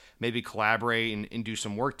want to maybe collaborate and do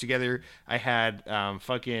some work together. I had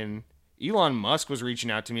fucking Elon Musk was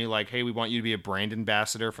reaching out to me like, hey, we want you to be a brand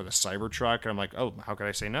ambassador for the Cybertruck. And I'm like, oh, how could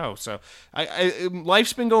I say no? So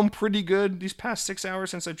life's been going pretty good these past 6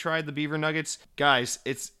 hours since I've tried the Beaver Nuggets. Guys,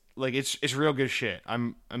 it's real good shit.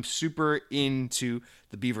 I'm super into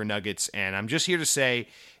the Beaver Nuggets, and I'm just here to say,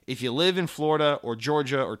 if you live in Florida or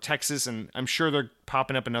Georgia or Texas, and I'm sure they're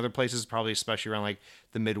popping up in other places, probably especially around like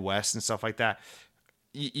the Midwest and stuff like that,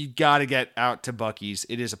 you got to get out to Buc-ee's.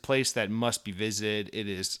 It is a place that must be visited. It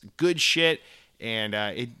is good shit, and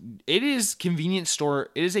it is convenience store.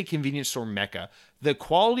 It is a convenience store mecca. The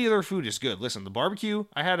quality of their food is good. Listen, the barbecue,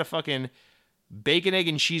 I had a fucking bacon, egg,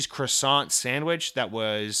 and cheese croissant sandwich that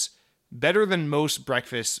was better than most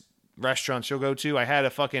breakfast restaurants you'll go to. I had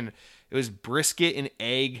it was brisket and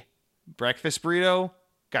egg breakfast burrito.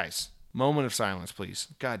 Guys, moment of silence, please.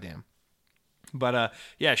 Goddamn. But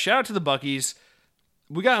yeah, shout out to the Buc-ee's.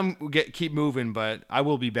 We got to keep moving, but I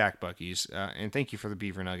will be back, Buc-ee's. And thank you for the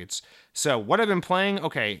Beaver Nuggets. So what I've been playing,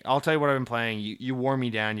 okay, I'll tell you what I've been playing. You wore me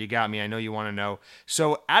down. You got me. I know you want to know.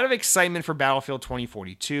 So out of excitement for Battlefield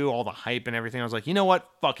 2042, all the hype and everything, I was like, you know what?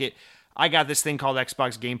 Fuck it. I got this thing called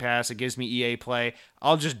Xbox Game Pass. It gives me EA Play.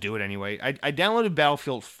 I'll just do it anyway. I downloaded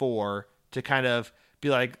Battlefield 4 to kind of be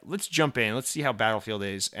like, let's jump in. Let's see how Battlefield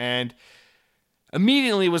is. And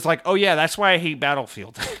immediately was like, oh yeah, that's why I hate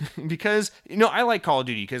Battlefield. Because, I like Call of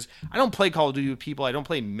Duty because I don't play Call of Duty with people. I don't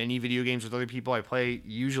play many video games with other people. I play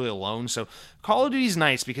usually alone. So Call of Duty is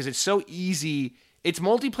nice because it's so easy. Its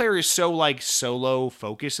multiplayer is so like solo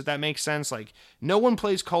focused, if that makes sense. Like no one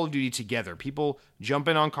plays Call of Duty together. People jump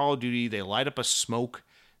in on Call of Duty. They light up a smoke.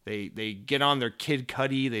 They get on their Kid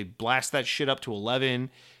Cudi. They blast that shit up to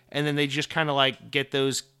 11. And then they just kind of like get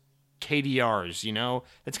those KDRs,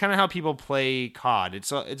 That's kind of how people play COD.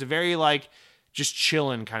 It's a very like just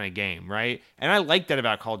chilling kind of game, right? And I like that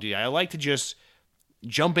about Call of Duty. I like to just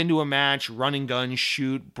jump into a match, run and gun,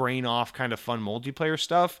 shoot, brain off kind of fun multiplayer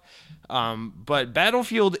stuff. But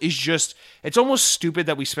Battlefield is just, it's almost stupid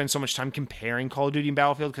that we spend so much time comparing Call of Duty and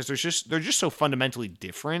Battlefield because they're just so fundamentally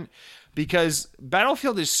different, because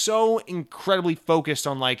Battlefield is so incredibly focused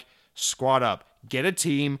on like squad up, get a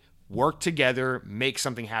team, work together, make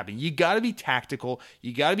something happen. You got to be tactical.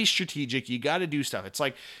 You got to be strategic. You got to do stuff. It's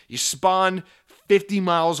like you spawn 50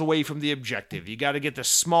 miles away from the objective. You got to get the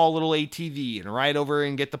small little ATV and ride over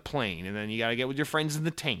and get the plane. And then you got to get with your friends in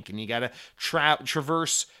the tank. And you got to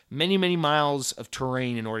traverse many, many miles of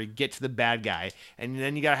terrain in order to get to the bad guy. And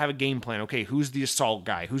then you got to have a game plan. Okay, who's the assault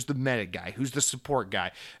guy? Who's the medic guy? Who's the support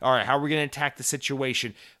guy? All right, how are we going to attack the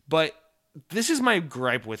situation? But this is my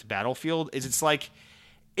gripe with Battlefield, is it's like,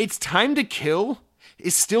 it's time to kill,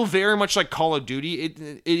 is still very much like Call of Duty.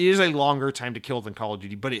 It is a longer time to kill than Call of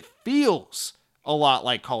Duty, but it feels a lot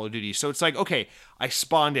like Call of Duty. So it's like, okay, I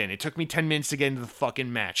spawned in. It took me 10 minutes to get into the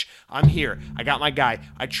fucking match. I'm here. I got my guy.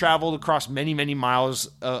 I traveled across many, many miles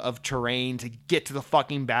of terrain to get to the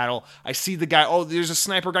fucking battle. I see the guy. Oh, there's a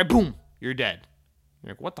sniper guy. Boom. You're dead.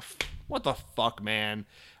 You're like, what the fuck, man?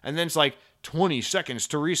 And then it's like 20 seconds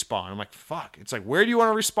to respawn. I'm like, fuck. It's like, where do you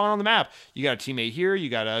want to respawn on the map? You got a teammate here. You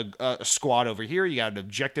got a squad over here. You got an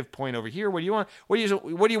objective point over here. What do you want? What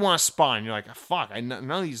do you want to spawn? And you're like, fuck.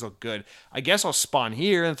 None of these look good. I guess I'll spawn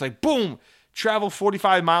here. And it's like, boom. Travel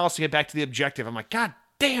 45 miles to get back to the objective. I'm like, God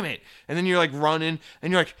damn it. And then you're like running,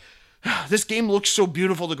 and you're like, this game looks so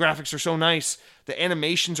beautiful. The graphics are so nice. The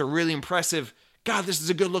animations are really impressive. God, this is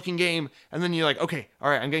a good looking game. And then you're like, okay, all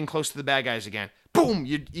right, I'm getting close to the bad guys again. Boom,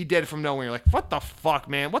 you dead from nowhere. You're like, what the fuck,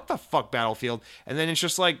 man? What the fuck, Battlefield? And then it's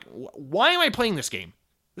just like, why am I playing this game?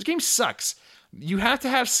 This game sucks. You have to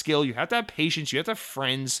have skill. You have to have patience. You have to have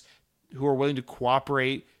friends who are willing to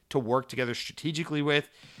cooperate, to work together strategically with.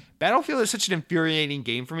 Battlefield is such an infuriating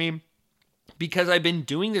game for me because I've been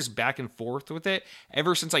doing this back and forth with it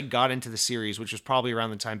ever since I got into the series, which was probably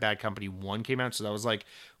around the time Bad Company 1 came out. So that was like,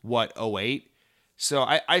 what, 08? So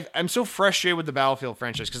I'm so frustrated with the Battlefield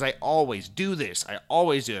franchise because I always do this.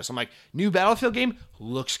 I'm like, new Battlefield game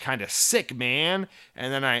looks kind of sick, man.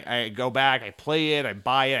 And then I go back, I play it, I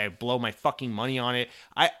buy it, I blow my fucking money on it.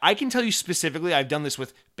 I can tell you specifically, I've done this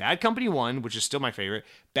with Bad Company 1, which is still my favorite,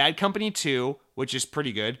 Bad Company 2, which is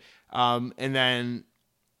pretty good, and then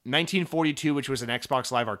 1942, which was an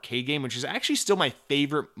Xbox Live Arcade game, which is actually still my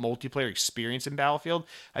favorite multiplayer experience in Battlefield.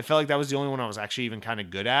 I felt like that was the only one I was actually even kind of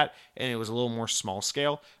good at, and it was a little more small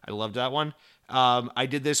scale. I loved that one. I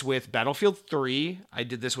did this with Battlefield 3. I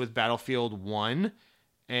did this with Battlefield 1.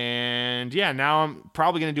 And yeah, now I'm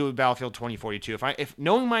probably going to do it with Battlefield 2042. If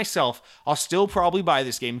knowing myself, I'll still probably buy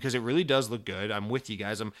this game because it really does look good. I'm with you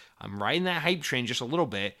guys. I'm riding that hype train just a little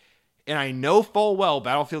bit. And I know full well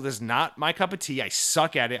Battlefield is not my cup of tea. I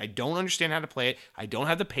suck at it. I don't understand how to play it. I don't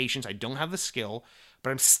have the patience. I don't have the skill. But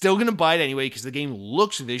I'm still going to buy it anyway because the game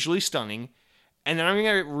looks visually stunning. And then I'm going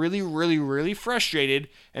to get really, really, really frustrated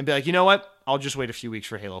and be like, you know what? I'll just wait a few weeks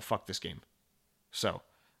for Halo. Fuck this game. So,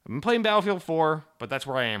 I've been playing Battlefield 4, but that's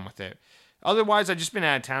where I am with it. Otherwise, I've just been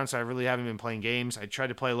out of town, so I really haven't been playing games. I tried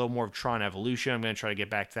to play a little more of Tron Evolution. I'm going to try to get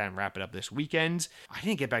back to that and wrap it up this weekend. I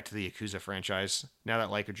didn't get back to the Yakuza franchise, now that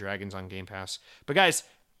Like a Dragon's on Game Pass. But guys,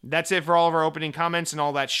 that's it for all of our opening comments and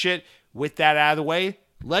all that shit. With that out of the way,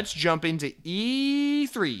 let's jump into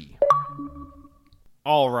E3.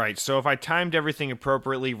 All right, so if I timed everything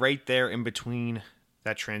appropriately, right there in between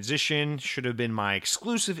that transition should have been my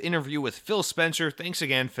exclusive interview with Phil Spencer. Thanks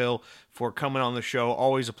again, Phil, for coming on the show.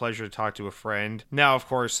 Always a pleasure to talk to a friend. Now, of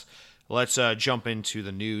course, let's jump into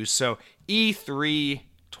the news. So, E3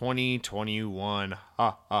 2021.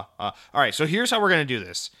 All right, so here's how we're going to do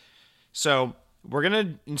this. So, we're going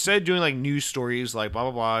to, instead of doing like news stories like blah,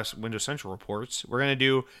 blah, blah, Windows Central reports, we're going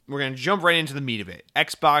to jump right into the meat of it.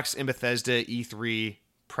 Xbox and Bethesda E3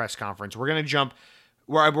 press conference. We're going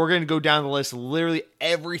to go down the list, literally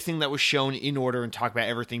everything that was shown in order and talk about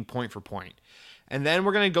everything point for point. And then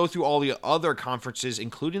we're going to go through all the other conferences,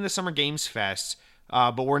 including the Summer Games Fest,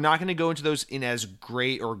 but we're not going to go into those in as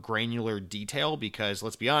great or granular detail because,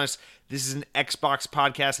 let's be honest, this is an Xbox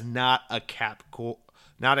podcast, not a Capcom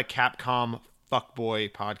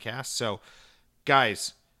fuckboy podcast. So,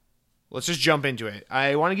 guys, let's just jump into it.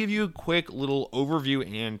 I want to give you a quick little overview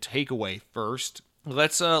and takeaway first.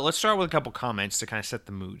 Let's start with a couple comments to kind of set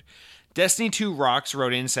the mood. Destiny 2 Rocks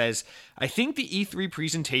wrote in, says, I think the E3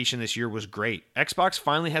 presentation this year was great. Xbox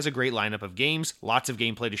finally has a great lineup of games, lots of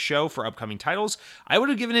gameplay to show for upcoming titles. I would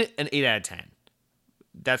have given it an 8 out of 10.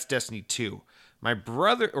 That's Destiny 2. My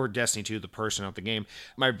brother, or Destiny 2, the person of the game,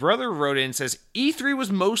 my brother wrote in, says, E3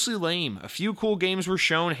 was mostly lame. A few cool games were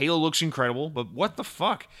shown. Halo looks incredible, but what the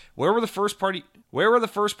fuck? Where were the first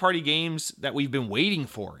party games that we've been waiting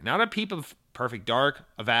for? Not a peep of Perfect Dark,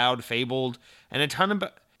 Avowed, Fabled, and a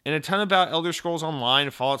ton about Elder Scrolls Online,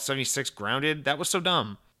 Fallout 76, Grounded. That was so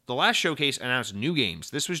dumb. The last showcase announced new games.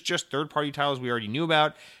 This was just third-party titles we already knew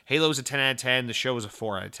about. Halo was a 10 out of 10. The show was a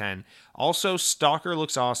 4 out of 10. Also, Stalker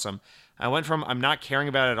looks awesome. I went from I'm not caring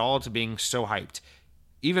about it at all to being so hyped.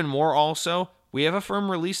 Even more also, we have a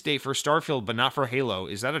firm release date for Starfield, but not for Halo.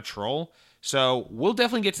 Is that a troll? So we'll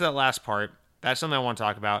definitely get to that last part. That's something I want to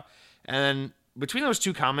talk about. And then between those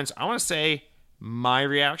two comments, I want to say my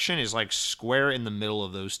reaction is like square in the middle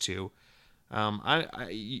of those two.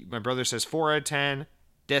 My brother says 4 out of 10.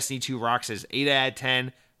 Destiny 2 Rock says 8 out of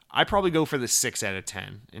 10. I probably go for the 6 out of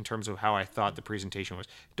 10 in terms of how I thought the presentation was.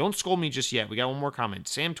 Don't scold me just yet. We got one more comment.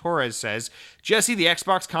 Sam Torres says, Jesse, the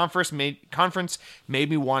Xbox conference made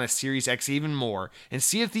me want a Series X even more. And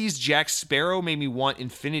see if these Jack Sparrow made me want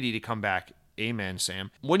Infinity to come back. Amen,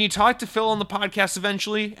 Sam. When you talk to Phil on the podcast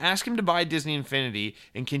eventually, ask him to buy Disney Infinity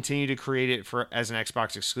and continue to create it as an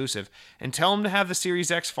Xbox exclusive, and tell him to have the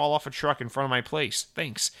Series X fall off a truck in front of my place.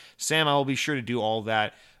 Thanks. Sam, I will be sure to do all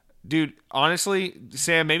that. Dude, honestly,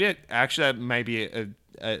 Sam, maybe that might be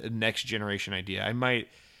a next generation idea. I might,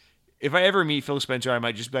 if I ever meet Phil Spencer, I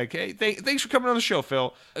might just be like, hey, thanks for coming on the show,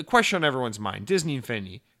 Phil. A question on everyone's mind: Disney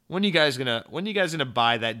Infinity. When are you guys gonna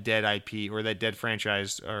buy that dead IP or that dead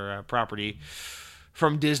franchise or property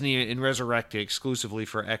from Disney and resurrect it exclusively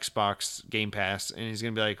for Xbox Game Pass? And he's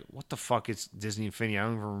gonna be like, what the fuck is Disney Infinity? I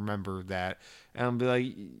don't even remember that. And I'll be like,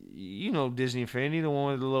 you know Disney Infinity, the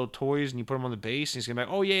one with the little toys and you put them on the base. And he's gonna be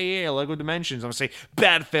like, oh yeah, Lego Dimensions. I'm gonna say,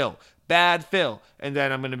 bad Phil. And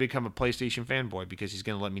then I'm gonna become a PlayStation fanboy because he's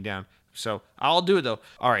gonna let me down. So I'll do it though.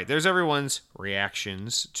 All right, there's everyone's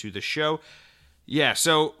reactions to the show. Yeah,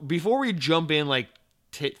 so before we jump in like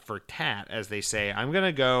tit for tat, as they say, I'm going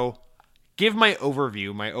to go give my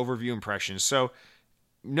overview impressions. So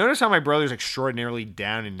notice how my brother's extraordinarily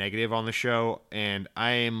down and negative on the show, and I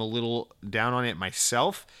am a little down on it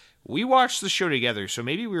myself. We watched the show together, so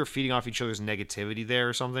maybe we were feeding off each other's negativity there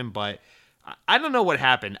or something, but I don't know what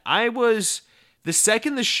happened. The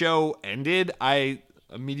second the show ended, I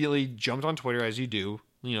immediately jumped on Twitter, as you do.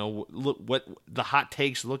 You know, what the hot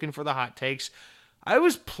takes, looking for the hot takes. I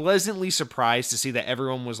was pleasantly surprised to see that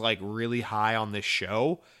everyone was like really high on this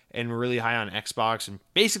show and really high on Xbox and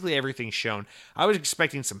basically everything shown. I was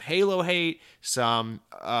expecting some Halo hate, some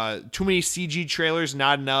too many CG trailers,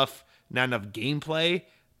 not enough gameplay.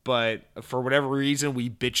 But for whatever reason, we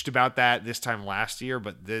bitched about that this time last year.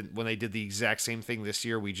 But then when they did the exact same thing this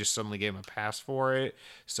year, we just suddenly gave them a pass for it.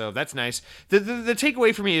 So that's nice. The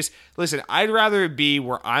takeaway for me is, listen, I'd rather it be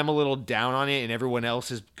where I'm a little down on it and everyone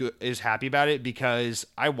else is happy about it, because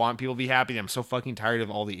I want people to be happy. I'm so fucking tired of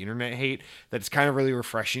all the internet hate that it's kind of really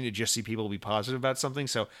refreshing to just see people be positive about something.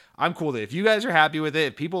 So I'm cool with it. If you guys are happy with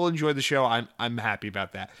it, if people enjoy the show, I'm happy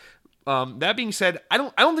about that. That being said, I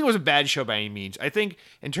don't think it was a bad show by any means. I think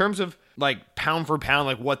in terms of like pound for pound,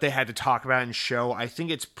 like what they had to talk about and show, I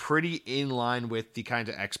think it's pretty in line with the kinds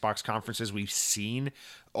of Xbox conferences we've seen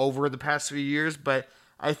over the past few years. But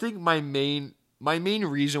I think my main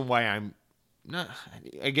reason why I'm not,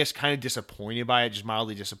 I guess, kind of disappointed by it, just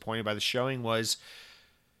mildly disappointed by the showing, was,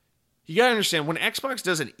 you gotta understand, when Xbox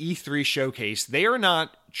does an E3 showcase, they are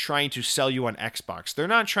not trying to sell you on Xbox. They're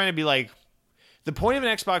not trying to be like, the point of an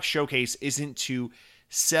Xbox showcase isn't to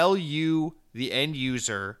sell you, the end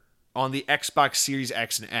user, on the Xbox Series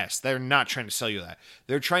X and S. They're not trying to sell you that.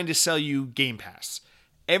 They're trying to sell you Game Pass.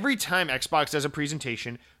 Every time Xbox does a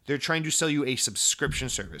presentation, they're trying to sell you a subscription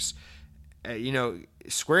service.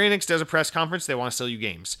 Square Enix does a press conference, they want to sell you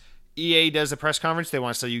games. EA does a press conference, they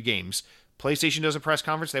want to sell you games. PlayStation does a press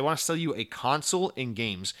conference, they want to sell you a console and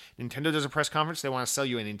games. Nintendo does a press conference, they want to sell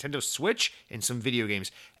you a Nintendo Switch and some video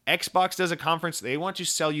games. Xbox does a conference, they want to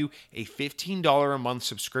sell you a $15 a month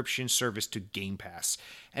subscription service to Game Pass.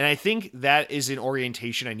 And I think that is an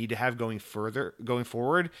orientation I need to have going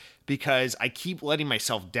forward, because I keep letting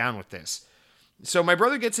myself down with this. So my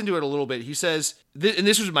brother gets into it a little bit. He says, and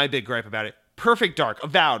this was my big gripe about it: Perfect Dark,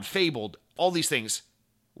 Avowed, Fabled, all these things.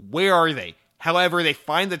 Where are they? However, they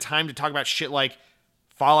find the time to talk about shit like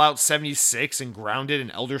Fallout 76 and Grounded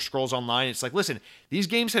and Elder Scrolls Online. It's like, listen, these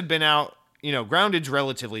games have been out. Grounded's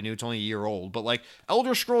relatively new. It's only a year old. But, like,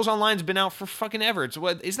 Elder Scrolls Online's been out for fucking ever.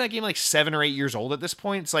 Isn't that game, like, 7 or 8 years old at this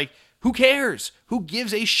point? It's like, who cares? Who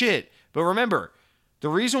gives a shit? But remember, the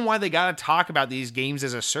reason why they gotta talk about these games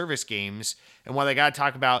as a service games, and why they gotta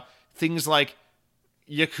talk about things like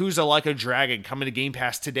Yakuza Like a Dragon coming to Game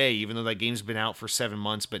Pass today, even though that game's been out for 7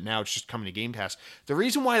 months, but now it's just coming to Game Pass. The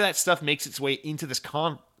reason why that stuff makes its way into this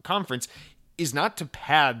conference is not to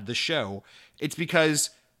pad the show. It's because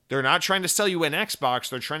they're not trying to sell you an Xbox.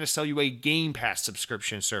 They're trying to sell you a Game Pass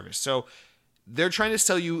subscription service. So they're trying to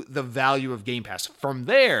sell you the value of Game Pass. From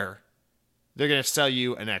there, they're going to sell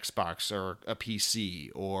you an Xbox or a PC,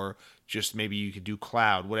 or just maybe you could do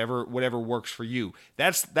cloud, whatever works for you.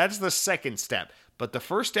 That's the second step. But the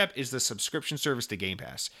first step is the subscription service to Game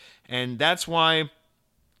Pass. And that's why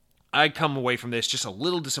I come away from this just a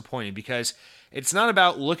little disappointed, because it's not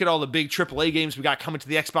about look at all the big AAA games we got coming to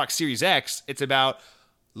the Xbox Series X. It's about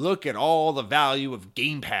look at all the value of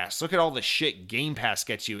Game Pass. Look at all the shit Game Pass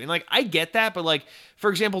gets you. And, like, I get that, but, like,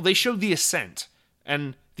 for example, they showed The Ascent.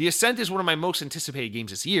 And The Ascent is one of my most anticipated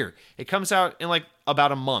games this year. It comes out in, like,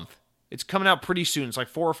 about a month. It's coming out pretty soon. It's like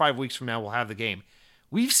 4 or 5 weeks from now we'll have the game.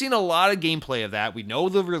 We've seen a lot of gameplay of that. We know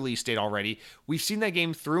the release date already. We've seen that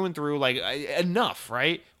game through and through, like, enough,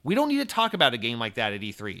 right? We don't need to talk about a game like that at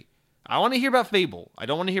E3. I want to hear about Fable. I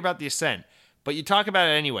don't want to hear about The Ascent. But you talk about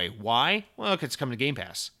it anyway. Why? Well, because it's coming to Game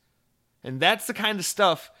Pass. And that's the kind of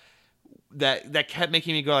stuff that kept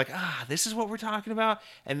making me go like, this is what we're talking about?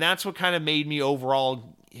 And that's what kind of made me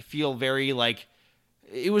overall feel very like,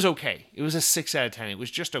 it was okay. It was a 6 out of 10. It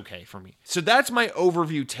was just okay for me. So that's my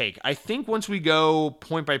overview take. I think once we go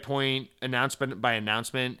point by point, announcement by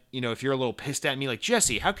announcement, if you're a little pissed at me, like,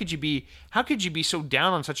 Jesse, how could you be so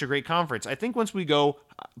down on such a great conference? I think once we go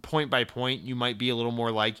point by point, you might be a little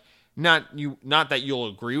more like, not that you'll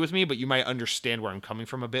agree with me, but you might understand where I'm coming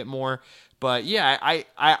from a bit more. But yeah,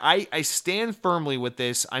 I stand firmly with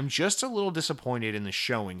this. I'm just a little disappointed in the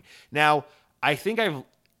showing. Now, I think I've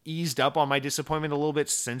eased up on my disappointment a little bit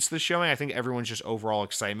since the showing. I think everyone's just overall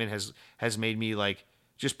excitement has made me like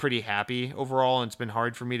just pretty happy overall, and it's been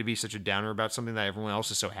hard for me to be such a downer about something that everyone else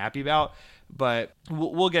is so happy about. But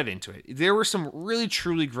we'll get into it. There were some really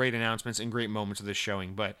truly great announcements and great moments of this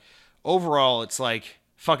showing, but overall, it's like,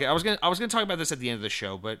 fuck it. I was gonna talk about this at the end of the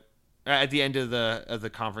show, but at the end of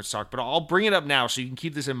the conference talk. But I'll bring it up now so you can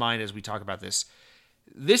keep this in mind as we talk about this.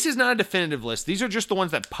 This is not a definitive list. These are just the ones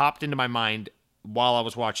that popped into my mind while I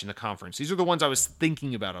was watching the conference. These are the ones I was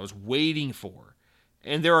thinking about, I was waiting for.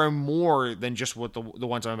 And there are more than just what the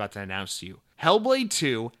ones I'm about to announce to you. Hellblade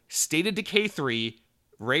 2, State of Decay 3,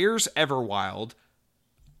 Rare's Everwild,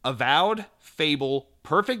 Avowed, Fable,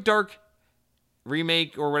 Perfect Dark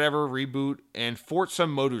remake or whatever, reboot, and Forza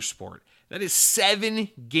Motorsport. That is 7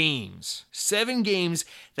 games. 7 games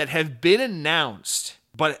that have been announced,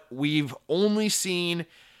 but we've only seen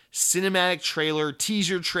cinematic trailer,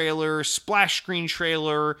 teaser trailer, splash screen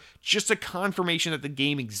trailer, just a confirmation that the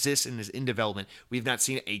game exists and is in development. We've not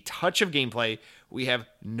seen a touch of gameplay. We have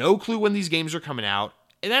no clue when these games are coming out,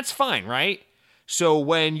 and that's fine, right? So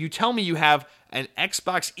when you tell me you have an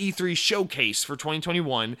Xbox E3 showcase for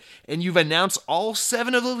 2021, and you've announced all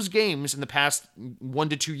 7 of those games in the past 1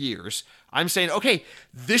 to 2 years, I'm saying, okay,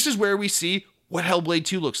 this is where we see what Hellblade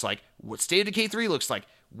 2 looks like, what State of Decay 3 looks like,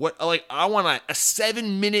 I want a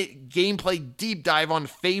 7-minute gameplay deep dive on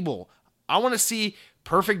Fable. I want to see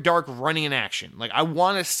Perfect Dark running in action. I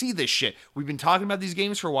want to see this shit. We've been talking about these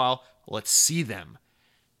games for a while. Let's see them.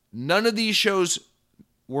 None of these shows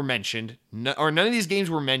were mentioned, none of these games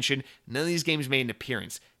were mentioned. None of these games made an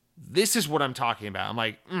appearance. This is what I'm talking about. I'm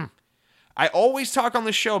like, I always talk on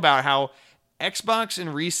the show about how Xbox in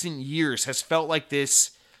recent years has felt like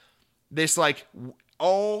this like,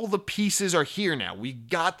 all the pieces are here now. We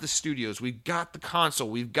got the studios. We got the console.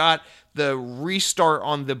 We've got the restart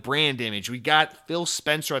on the brand image. We got Phil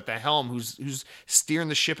Spencer at the helm who's steering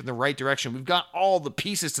the ship in the right direction. We've got all the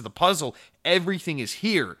pieces to the puzzle. Everything is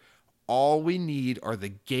here. All we need are the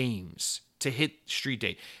games to hit street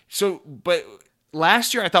date. So, but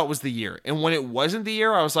last year I thought was the year. And when it wasn't the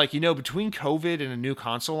year, I was like, between COVID and a new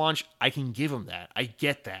console launch, I can give them that. I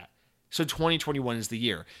get that. So 2021 is the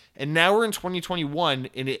year. And now we're in 2021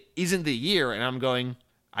 and it isn't the year. And I'm going,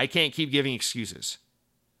 I can't keep giving excuses.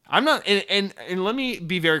 I'm not, and let me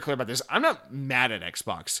be very clear about this. I'm not mad at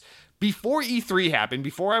Xbox. Before E3 happened,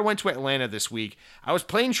 before I went to Atlanta this week, I was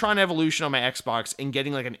playing Tron Evolution on my Xbox and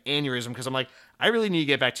getting like an aneurysm because I'm like, I really need to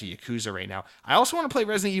get back to Yakuza right now. I also want to play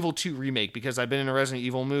Resident Evil 2 Remake because I've been in a Resident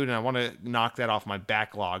Evil mood and I want to knock that off my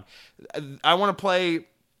backlog. I want to play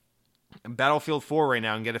Battlefield 4 right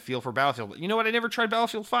now and get a feel for Battlefield. You know what? I never tried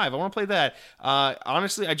Battlefield 5. I want to play that.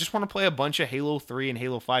 Honestly, I just want to play a bunch of Halo 3 and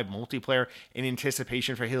Halo 5 multiplayer in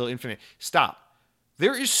anticipation for Halo Infinite. Stop.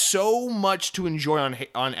 There is so much to enjoy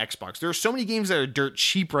on Xbox. There are so many games that are dirt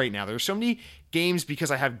cheap right now. There are so many games because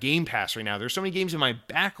I have Game Pass right now. There's so many games in my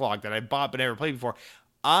backlog that I bought but never played before.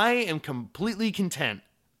 I am completely content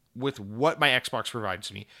with what my Xbox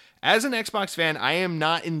provides me. As an Xbox fan, I am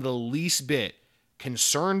not in the least bit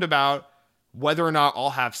concerned about whether or not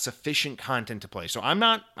I'll have sufficient content to play. So I'm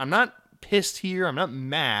not pissed here. I'm not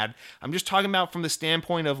mad. I'm just talking about from the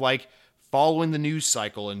standpoint of like following the news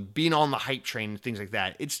cycle and being on the hype train and things like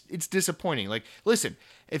that. It's disappointing. Like, listen,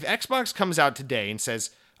 if Xbox comes out today and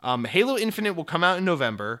says Halo Infinite will come out in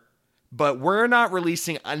November, but we're not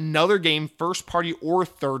releasing another game, first party or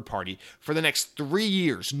third party, for the next 3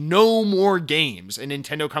 years. No more games. And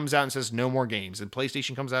Nintendo comes out and says no more games. And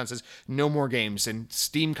PlayStation comes out and says no more games. And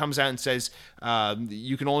Steam comes out and says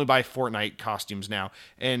you can only buy Fortnite costumes now.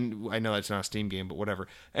 And I know that's not a Steam game, but whatever.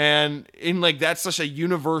 And that's such a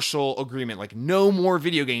universal agreement. Like, no more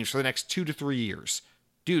video games for the next 2 to 3 years.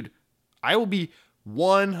 Dude, I will be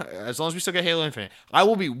as long as we still get Halo Infinite, I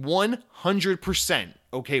will be 100%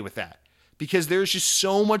 okay with that. because there's just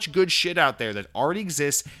so much good shit out there that already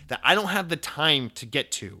exists that I don't have the time to get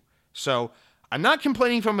to. So I'm not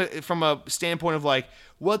complaining from a standpoint of like,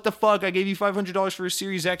 what the fuck? I gave you $500 for a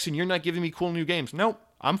Series X and you're not giving me cool new games. Nope,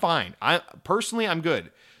 I'm fine. I'm good.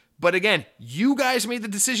 But again, you guys made the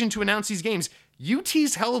decision to announce these games. You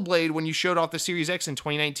teased Hellblade when you showed off the Series X in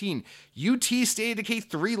 2019. You teased State of Decay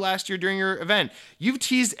 3 last year during your event. You've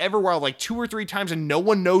teased Everwild like 2 or 3 times and no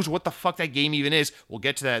one knows what the fuck that game even is. We'll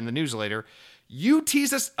get to that in the news later. You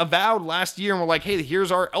teased us Avowed last year and we're like, hey,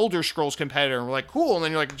 here's our Elder Scrolls competitor. And we're like, cool. And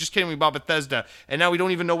then you're like, just kidding, we bought Bethesda. And now we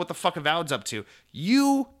don't even know what the fuck Avowed's up to.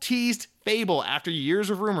 You teased Fable after years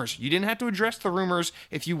of rumors. You didn't have to address the rumors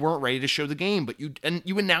if you weren't ready to show the game, but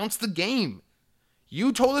you announced the game.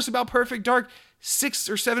 You told us about Perfect Dark 6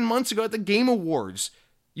 or 7 months ago at the Game Awards.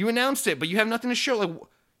 You announced it, but you have nothing to show. Like,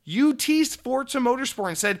 you teased Forza Motorsport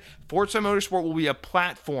and said Forza Motorsport will be a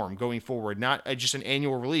platform going forward, not just an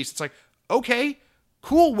annual release. It's like, okay,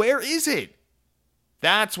 cool, where is it?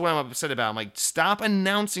 That's what I'm upset about. I'm like, stop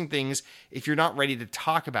announcing things if you're not ready to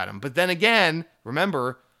talk about them. But then again,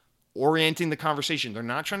 remember, orienting the conversation. They're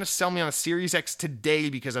not trying to sell me on a Series X today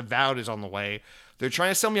because Avowed is on the way. They're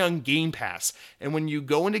trying to sell me on Game Pass. And when you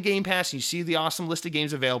go into Game Pass and you see the awesome list of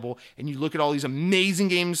games available and you look at all these amazing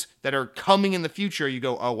games that are coming in the future, you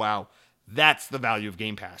go, oh, wow, that's the value of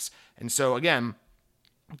Game Pass. And so, again,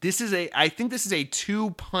 I think this is a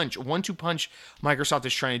 1-2 punch Microsoft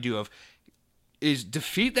is trying to do is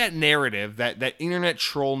defeat that narrative, that internet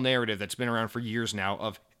troll narrative that's been around for years now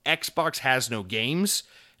of Xbox has no games,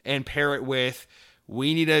 and pair it with,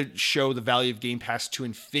 we need to show the value of Game Pass to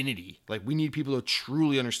infinity. Like, we need people to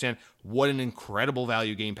truly understand what an incredible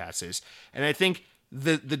value Game Pass is. And I think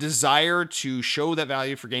the desire to show that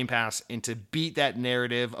value for Game Pass and to beat that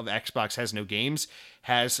narrative of Xbox has no games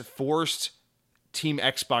has forced Team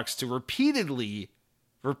Xbox to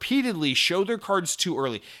repeatedly show their cards too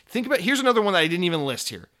early. Think about, here's another one that I didn't even list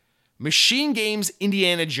here. Machine Games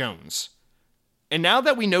Indiana Jones. And now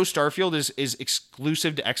that we know Starfield is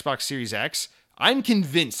exclusive to Xbox Series X, I'm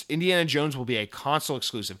convinced Indiana Jones will be a console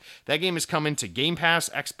exclusive. That game is coming to Game Pass,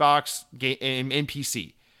 Xbox, and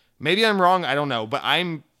PC. Maybe I'm wrong, I don't know, but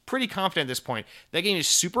I'm pretty confident at this point. That game is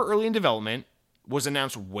super early in development, was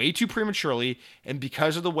announced way too prematurely, and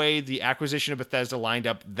because of the way the acquisition of Bethesda lined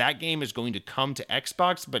up, that game is going to come to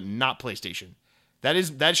Xbox, but not PlayStation.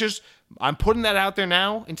 That's just, I'm putting that out there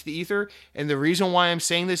now into the ether, and the reason why I'm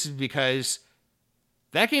saying this is because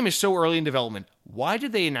that game is so early in development. Why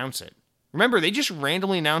did they announce it? Remember, they just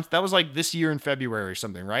randomly announced, that was like this year in February or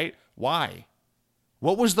something, right? Why?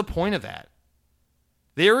 What was the point of that?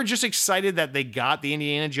 They were just excited that they got the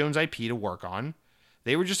Indiana Jones IP to work on.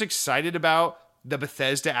 They were just excited about the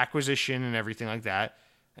Bethesda acquisition and everything like that.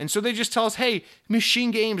 And so they just tell us, hey,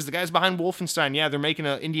 Machine Games, the guys behind Wolfenstein, yeah, they're making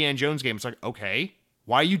an Indiana Jones game. It's like, okay,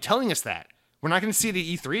 why are you telling us that? We're not going to see it at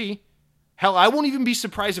E3. Hell, I won't even be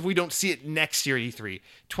surprised if we don't see it next year at E3.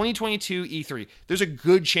 2022 E3. There's a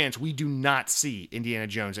good chance we do not see Indiana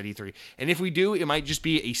Jones at E3. And if we do, it might just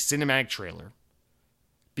be a cinematic trailer.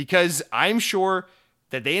 Because I'm sure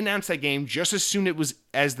that they announced that game just as soon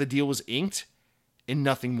as the deal was inked and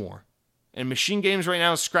nothing more. And Machine Games right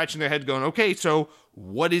now is scratching their head going, okay, so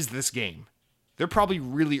what is this game? They're probably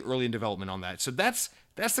really early in development on that. So that's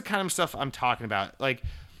the kind of stuff I'm talking about. Like,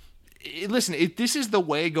 listen, if this is the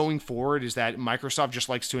way going forward, is that Microsoft just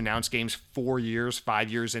likes to announce games 4 years, 5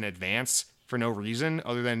 years in advance for no reason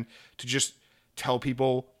other than to just tell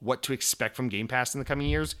people what to expect from Game Pass in the coming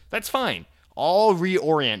years, that's fine. I'll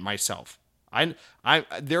reorient myself.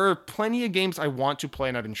 There are plenty of games I want to play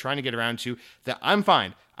and I've been trying to get around to that I'm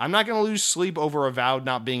fine. I'm not going to lose sleep over Avowed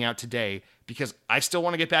not being out today because I still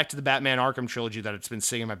want to get back to the Batman Arkham trilogy that it's been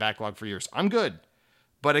sitting in my backlog for years. I'm good.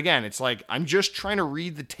 But again, it's like, I'm just trying to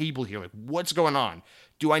read the table here. Like, what's going on?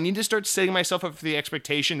 Do I need to start setting myself up for the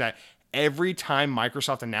expectation that every time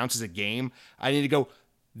Microsoft announces a game, I need to go,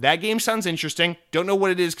 that game sounds interesting. Don't know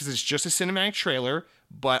what it is because it's just a cinematic trailer,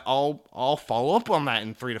 but I'll follow up on that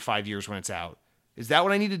in 3 to 5 years when it's out. Is that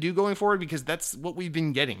what I need to do going forward? Because that's what we've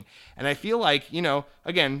been getting. And I feel like,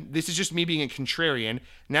 again, this is just me being a contrarian.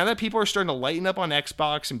 Now that people are starting to lighten up on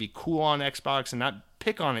Xbox and be cool on Xbox and not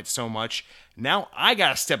pick on it so much, now I got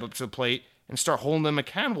to step up to the plate and start holding them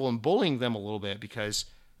accountable and bullying them a little bit because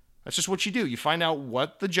that's just what you do. You find out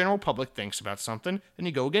what the general public thinks about something and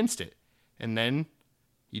you go against it. And then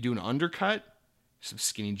you do an undercut, some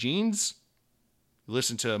skinny jeans, you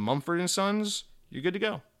listen to Mumford & Sons, you're good to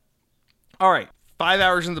go. All right. 5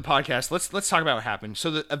 hours into the podcast, let's talk about what happened.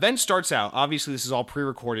 So the event starts out, obviously this is all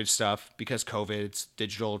pre-recorded stuff because COVID, it's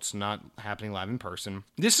digital, it's not happening live in person.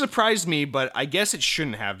 This surprised me, but I guess it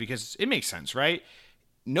shouldn't have because it makes sense, right?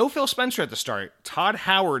 No Phil Spencer at the start. Todd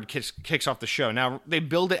Howard kicks off the show. Now, they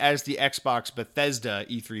build it as the Xbox Bethesda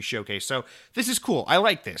E3 showcase. So this is cool. I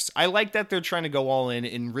like this. I like that they're trying to go all in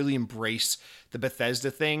and really embrace the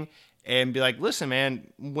Bethesda thing and be like, listen,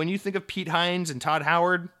 man, when you think of Pete Hines and Todd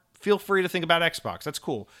Howard, feel free to think about Xbox. That's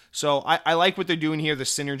cool. So I like what they're doing here, the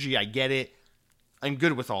synergy. I get it. I'm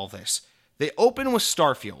good with all this. They open with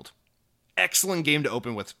Starfield. Excellent game to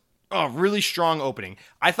open with. Oh, really strong opening.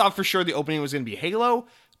 I thought for sure the opening was going to be Halo,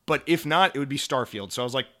 but if not, it would be Starfield. So I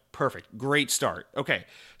was like, perfect. Great start. Okay,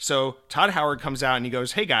 so Todd Howard comes out and he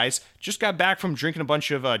goes, hey guys, just got back from drinking a bunch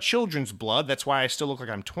of children's blood. That's why I still look like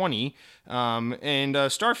I'm 20. And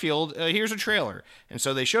Starfield, here's a trailer. And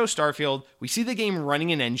so they show Starfield. We see the game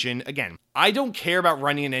running an engine. Again, I don't care about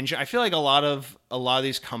running an engine. I feel like a lot of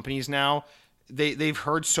these companies now, they've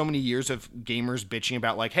heard so many years of gamers bitching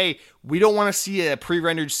about like, hey, we don't want to see a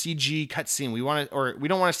pre-rendered CG cutscene. We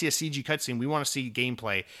don't want to see a CG cutscene. We want to see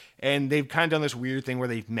gameplay. And they've kind of done this weird thing where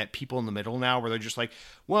they've met people in the middle now, where they're just like,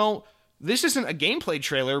 well, this isn't a gameplay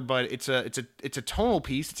trailer, but it's a tonal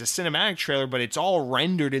piece. It's a cinematic trailer, but it's all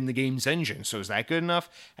rendered in the game's engine. So is that good enough?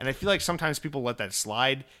 And I feel like sometimes people let that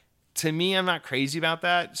slide. To me, I'm not crazy about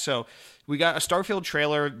that. So we got a Starfield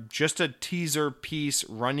trailer, just a teaser piece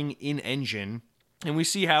running in engine. And we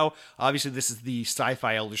see how, obviously, this is the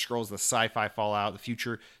sci-fi Elder Scrolls, the sci-fi Fallout, the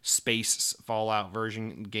future space Fallout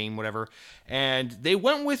version game, whatever. And they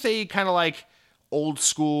went with a kind of like old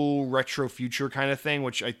school retro future kind of thing,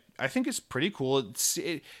 which I think is pretty cool.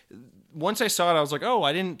 Once I saw it, I was like, oh,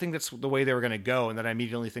 I didn't think that's the way they were going to go. And then I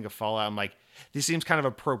immediately think of Fallout. I'm like, this seems kind of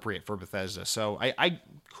appropriate for Bethesda. So I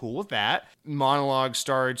cool with that. Monologue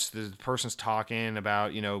starts. The person's talking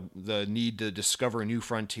about, the need to discover new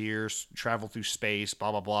frontiers, travel through space,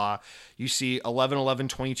 blah, blah, blah. You see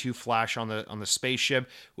 11/11/22 flash on the spaceship,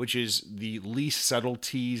 which is the least subtle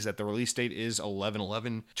tease that the release date is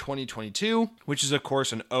 11/11/2022, which is, of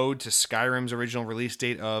course, an ode to Skyrim's original release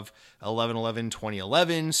date of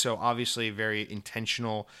 11/11/2011. So obviously a very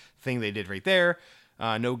intentional thing they did right there.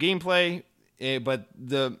 No gameplay. But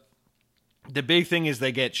the big thing is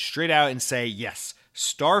they get straight out and say, yes,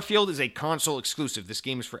 Starfield is a console exclusive. This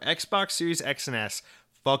game is for Xbox Series X and S.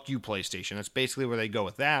 Fuck you, PlayStation. That's basically where they go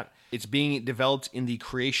with that. It's being developed in the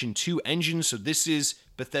Creation 2 engine. So this is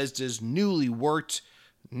Bethesda's newly worked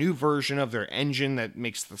new version of their engine that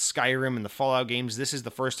makes the Skyrim and the Fallout games. This is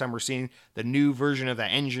the first time we're seeing the new version of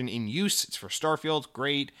that engine in use. It's for Starfield.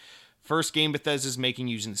 Great. First game Bethesda's making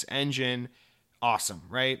using this engine. Awesome,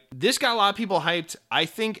 right? This got a lot of people hyped. I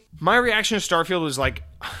think my reaction to Starfield was like,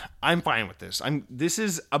 I'm fine with this. This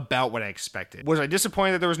is about what I expected. Was I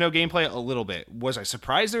disappointed that there was no gameplay? A little bit. Was I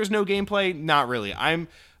surprised there was no gameplay? Not really. I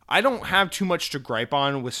don't have too much to gripe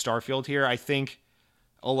on with Starfield here. I think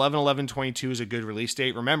 11/11/22 is a good release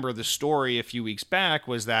date. Remember, the story a few weeks back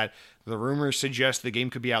was that the rumors suggest the game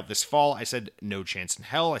could be out this fall. I said no chance in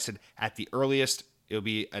hell. I said at the earliest it'll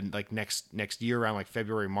be like next year around like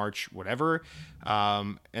February, March, whatever.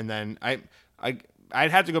 And then I'd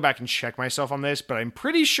have to go back and check myself on this, but I'm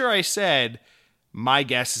pretty sure I said my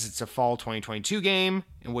guess is it's a fall 2022 game,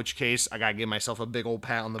 in which case I got to give myself a big old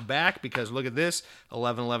pat on the back because look at this,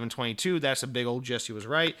 11/11/22. That's a big old Jesse was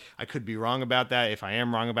right. I could be wrong about that. If I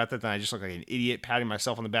am wrong about that, then I just look like an idiot patting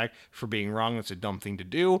myself on the back for being wrong. That's a dumb thing to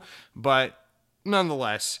do. But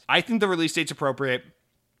nonetheless, I think the release date's appropriate.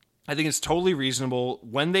 I think it's totally reasonable.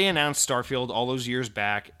 When they announced Starfield all those years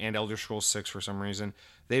back and Elder Scrolls 6 for some reason,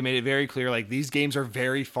 they made it very clear, like, these games are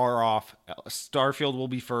very far off. Starfield will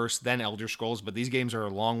be first, then Elder Scrolls, but these games are a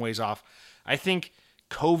long ways off. I think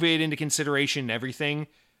COVID into consideration and everything,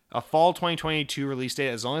 a fall 2022 release date,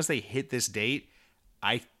 as long as they hit this date,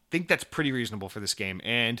 I think that's pretty reasonable for this game.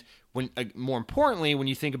 And when, more importantly, when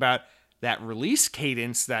you think about that release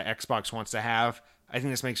cadence that Xbox wants to have, I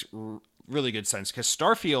think this makes really good sense because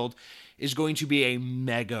Starfield is going to be a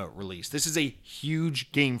mega release. This is a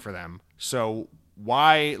huge game for them. So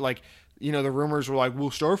why, the rumors were like,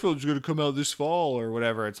 well, Starfield's going to come out this fall or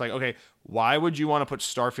whatever. It's like, okay, why would you want to put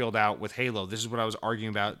Starfield out with Halo? This is what I was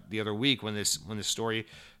arguing about the other week when this story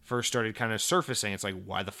first started kind of surfacing. It's like,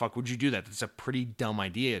 why the fuck would you do that? That's a pretty dumb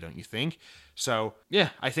idea, don't you think? So, yeah,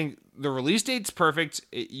 I think the release date's perfect.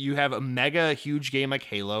 You have a mega huge game like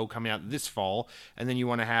Halo coming out this fall, and then you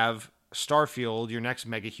want to have Starfield, your next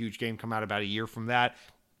mega huge game, come out about a year from that.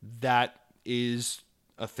 That is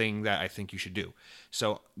a thing that I think you should do.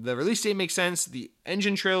 So the release date makes sense. The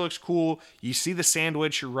engine trailer looks cool. You see the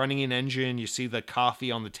sandwich running an engine. You see the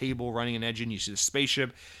coffee on the table running an engine. You see the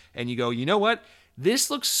spaceship, and you go, you know what? This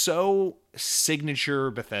looks so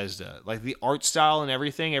signature Bethesda. Like the art style and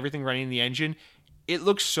everything running in the engine, it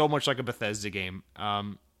looks so much like a Bethesda game.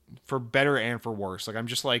 for better and for worse. Like I'm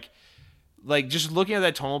just like just looking at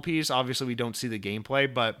that tonal piece. Obviously, we don't see the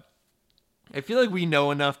gameplay, but I feel like we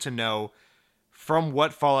know enough to know from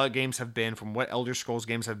what Fallout games have been, from what Elder Scrolls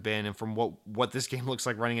games have been, and from what this game looks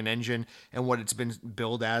like running an engine and what it's been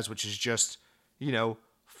billed as, which is just,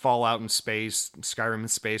 Fallout in space, Skyrim in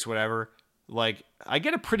space, whatever. Like, I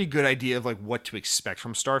get a pretty good idea of like what to expect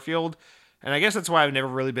from Starfield. And I guess that's why I've never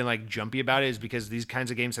really been like jumpy about it, is because these kinds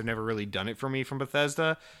of games have never really done it for me from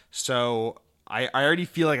Bethesda. So I already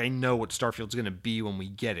feel like I know what Starfield's gonna be when we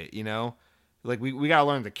get it, Like we gotta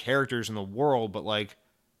learn the characters in the world, but like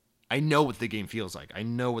I know what the game feels like. I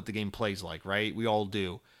know what the game plays like, right? We all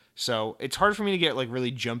do. So it's hard for me to get like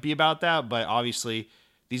really jumpy about that, but obviously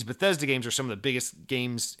these Bethesda games are some of the biggest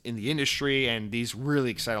games in the industry, and these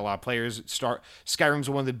really excite a lot of players. Skyrim's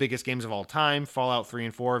one of the biggest games of all time. Fallout 3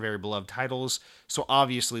 and 4 are very beloved titles. So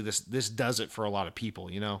obviously this does it for a lot of people,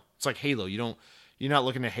 It's like Halo. You're not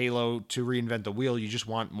looking at Halo to reinvent the wheel. You just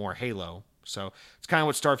want more Halo. So it's kind of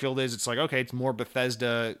what Starfield is. It's like, okay, it's more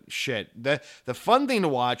Bethesda shit. The fun thing to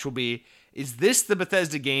watch will be, is this the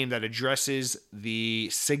Bethesda game that addresses the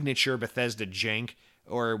signature Bethesda jank?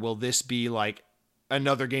 Or will this be like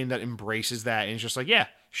another game that embraces that and is just like, yeah,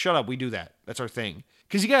 shut up, we do that. That's our thing.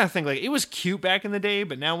 Because you got to think, like, it was cute back in the day,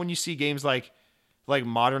 but now when you see games like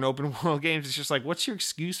modern open world games, it's just like, what's your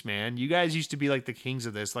excuse, man? You guys used to be like the kings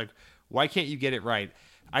of this. Like, why can't you get it right?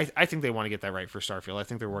 I think they want to get that right for Starfield. I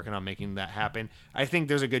think they're working on making that happen. I think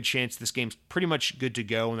there's a good chance this game's pretty much good to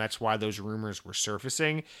go, and that's why those rumors were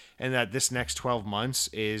surfacing, and that this next 12 months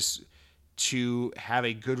is to have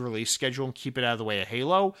a good release schedule and keep it out of the way of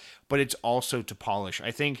Halo, but it's also to polish.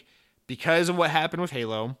 I think because of what happened with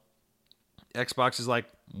Halo, Xbox is like,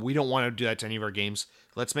 we don't want to do that to any of our games.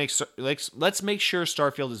 Let's make sure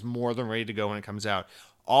Starfield is more than ready to go when it comes out.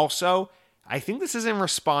 Also, I think this is in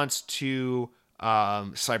response to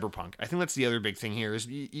Cyberpunk. I think that's the other big thing here is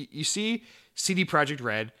you see CD Projekt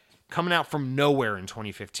Red coming out from nowhere in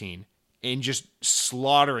 2015 and just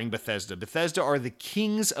slaughtering Bethesda. Bethesda are the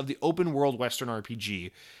kings of the open world Western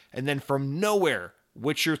RPG. And then from nowhere,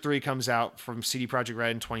 Witcher 3 comes out from CD Projekt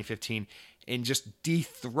Red in 2015 and just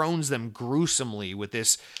dethrones them gruesomely with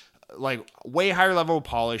this like way higher level of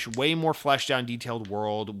polish, way more fleshed out, detailed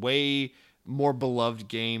world, way more beloved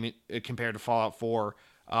game compared to Fallout 4.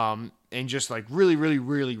 And just like really, really,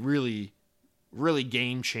 really, really, really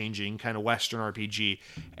game-changing kind of Western RPG.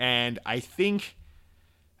 And I think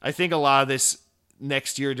a lot of this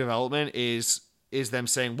next year development is them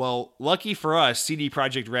saying, well, lucky for us, CD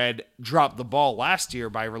Projekt Red dropped the ball last year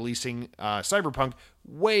by releasing Cyberpunk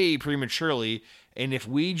way prematurely. And if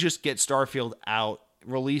we just get Starfield out,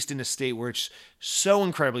 released in a state where it's so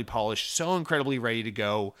incredibly polished, so incredibly ready to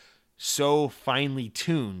go, so finely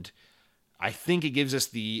tuned, I think it gives us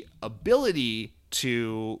the ability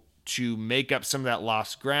to make up some of that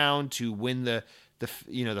lost ground, to win the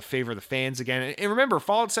favor of the fans again. And remember,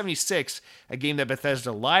 Fallout 76, a game that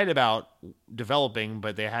Bethesda lied about developing,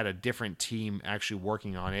 but they had a different team actually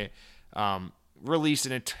working on it, released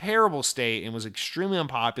in a terrible state and was extremely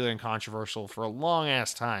unpopular and controversial for a long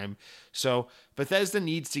ass time. So Bethesda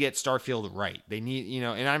needs to get Starfield right. They need,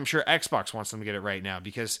 and I'm sure Xbox wants them to get it right now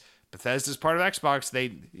because Bethesda's part of Xbox.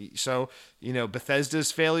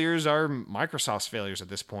 Bethesda's failures are Microsoft's failures at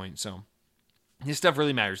this point. So this stuff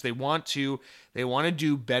really matters. They want to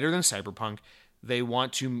do better than Cyberpunk. They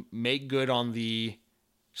want to make good on the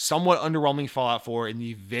somewhat underwhelming Fallout 4 and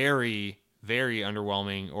the very, very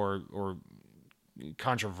underwhelming or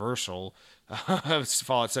controversial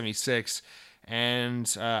Fallout 76.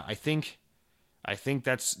 And I think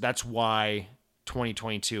that's why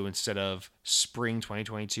 2022 instead of spring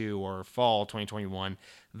 2022 or fall 2021.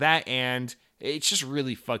 That, and it's just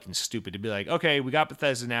really fucking stupid to be like, okay, we got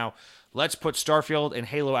Bethesda now. Let's put Starfield and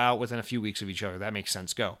Halo out within a few weeks of each other. That makes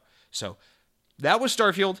sense. Go. So that was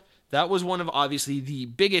Starfield. That was one of obviously the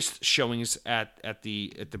biggest showings at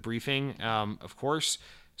the briefing, of course.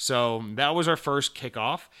 So that was our first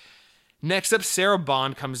kickoff. Next up, Sarah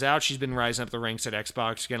Bond comes out. She's been rising up the ranks at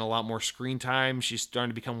Xbox, getting a lot more screen time. She's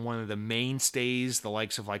starting to become one of the mainstays, the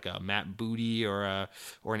likes of like a Matt Booty or an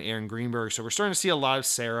Aaron Greenberg. So we're starting to see a lot of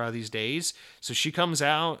Sarah these days. So she comes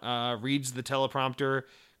out, reads the teleprompter.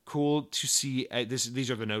 Cool to see.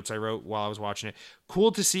 These are the notes I wrote while I was watching it.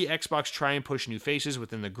 Cool to see Xbox try and push new faces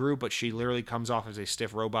within the group, but she literally comes off as a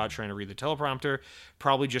stiff robot trying to read the teleprompter.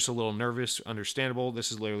 Probably just a little nervous, understandable. This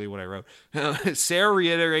is literally what I wrote. Sarah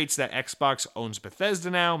reiterates that Xbox owns Bethesda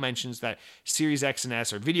now, mentions that Series X and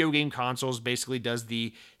S are video game consoles, basically does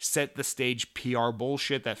the set the stage PR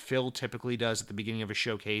bullshit that Phil typically does at the beginning of a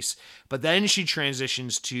showcase. But then she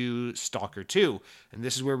transitions to Stalker 2, and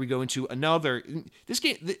this is where we go into another.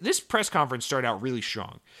 This press conference started out really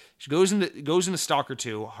strong. She goes into Stalker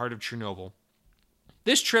 2, Heart of Chernobyl.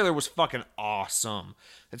 This trailer was fucking awesome.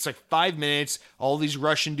 It's like 5 minutes, all these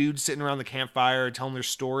Russian dudes sitting around the campfire telling their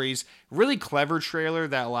stories. Really clever trailer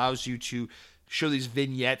that allows you to show these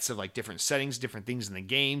vignettes of like different settings, different things in the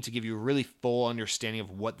game to give you a really full understanding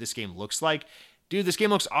of what this game looks like. Dude, this game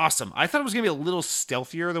looks awesome. I thought it was going to be a little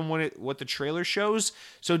stealthier than what the trailer shows,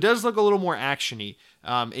 so it does look a little more action-y.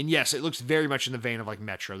 And yes, it looks very much in the vein of like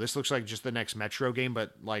Metro. This looks like just the next Metro game,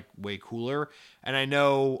 but like way cooler. And I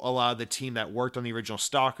know a lot of the team that worked on the original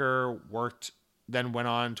Stalker then went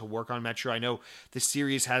on to work on Metro. I know the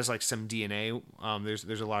series has like some DNA.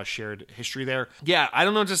 There's a lot of shared history there. Yeah, I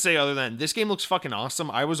don't know what to say other than this game looks fucking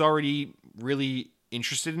awesome. I was already really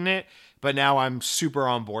interested in it, but now I'm super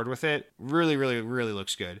on board with it. Really, really, really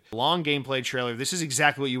looks good. Long gameplay trailer. This is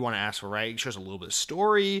exactly what you want to ask for, right? It shows a little bit of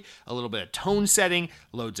story, a little bit of tone setting,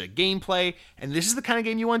 loads of gameplay, and this is the kind of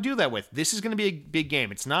game you want to do that with. This is going to be a big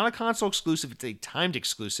game. It's not a console exclusive. It's a timed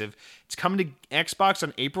exclusive. It's coming to Xbox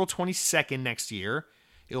on April 22nd next year.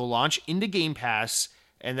 It will launch into Game Pass,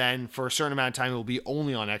 and then for a certain amount of time, it will be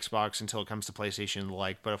only on Xbox until it comes to PlayStation and the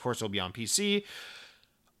like, but of course, it'll be on PC.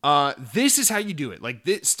 This is how you do it. Like,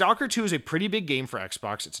 Stalker 2 is a pretty big game for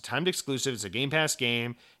Xbox. It's a timed exclusive. It's a Game Pass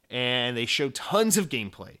game, and they show tons of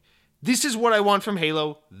gameplay. This is what I want from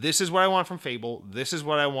Halo. This is what I want from Fable. This is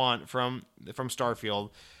what I want from Starfield.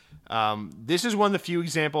 This is one of the few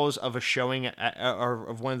examples of a showing or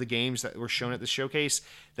of one of the games that were shown at the showcase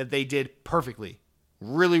that they did perfectly.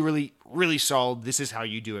 Really, really, really solid. This is how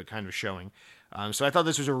you do it kind of showing. So I thought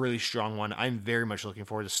this was a really strong one. I'm very much looking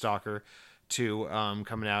forward to Stalker 2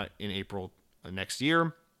 coming out in April next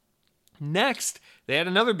year. Next, they had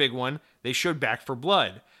another big one. They showed Back 4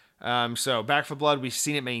 Blood. So Back 4 Blood, we've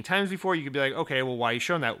seen it many times before. You could be like, okay, well, why are you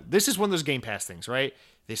showing that? This is one of those Game Pass things, right?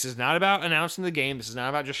 This is not about announcing the game. This is not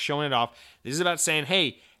about just showing it off. This is about saying,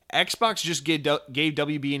 hey, Xbox just gave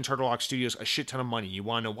WB and Turtle Rock Studios a shit ton of money. You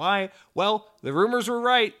want to know why? Well, the rumors were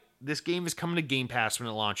right. This game is coming to Game Pass when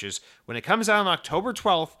it launches. When it comes out on October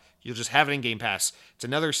 12th, you'll just have it in Game Pass. It's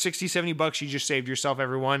another $60-$70 you just saved yourself,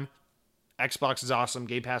 everyone. Xbox is awesome.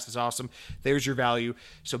 Game Pass is awesome. There's your value.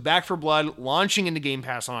 So Back 4 Blood launching into Game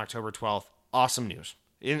Pass on October 12th. Awesome news.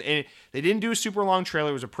 And they didn't do a super long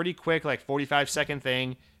trailer. It was a pretty quick, like 45-second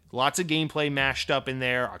thing. Lots of gameplay mashed up in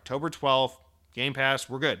there. October 12th, Game Pass,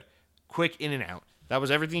 we're good. Quick in and out. That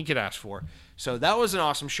was everything you could ask for. So that was an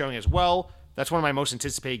awesome showing as well. That's one of my most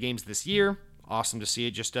anticipated games this year. Awesome to see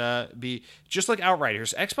it just be just like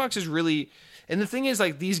Outriders. Xbox is really, and the thing is,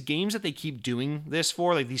 like, these games that they keep doing this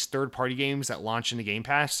for, like these third-party games that launch into Game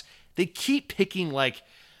Pass, they keep picking like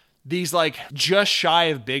these like just shy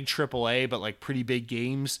of big AAA, but like pretty big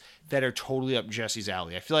games that are totally up Jesse's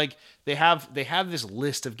alley. I feel like they have this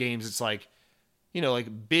list of games. It's like, you know,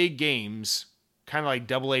 like big games, kind of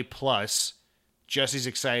like AA plus. Jesse's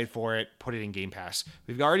excited for it. Put it in Game Pass.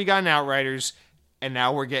 We've already gotten Outriders, and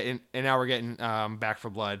now we're getting Back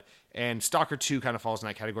 4 Blood, and Stalker 2 kind of falls in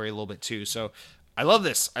that category a little bit too. So I love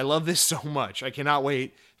this. I love this so much. I cannot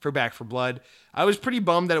wait for Back 4 Blood. I was pretty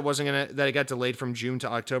bummed that it got delayed from June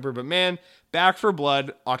to October, but man, Back 4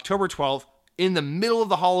 Blood, October 12th, in the middle of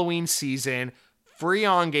the Halloween season, free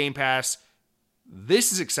on Game Pass.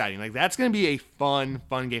 This is exciting. Like, that's going to be a fun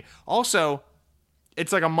game. Also,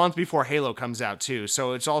 it's like a month before Halo comes out too,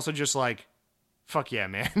 so it's also just like, fuck yeah,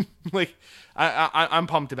 man. Like, I'm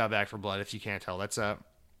pumped about Back 4 Blood. If you can't tell, that's a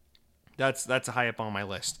high up on my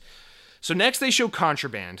list. So next they show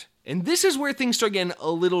Contraband, and this is where things start getting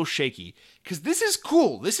a little shaky, because this is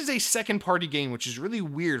cool. This is a second-party game, which is really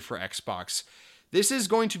weird for Xbox. This is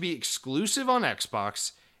going to be exclusive on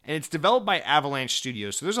Xbox, and it's developed by Avalanche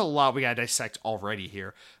Studios, so there's a lot we gotta dissect already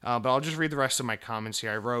here. But I'll just read the rest of my comments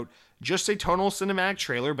here. I wrote, just a tonal cinematic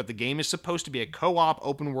trailer, but the game is supposed to be a co-op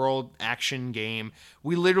open-world action game.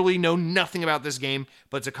 We literally know nothing about this game,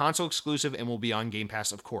 but it's a console exclusive and will be on Game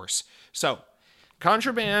Pass, of course. So,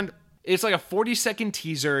 Contraband, it's like a 40-second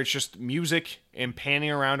teaser. It's just music and panning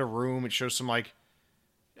around a room. It shows some, like,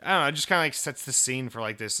 I don't know, it just kind of like sets the scene for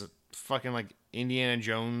like this fucking like Indiana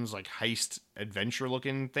Jones like heist adventure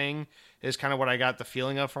looking thing is kind of what I got the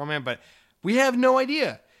feeling of from it, but we have no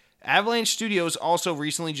idea. Avalanche Studios also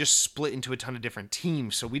recently just split into a ton of different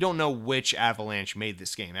teams, so we don't know which Avalanche made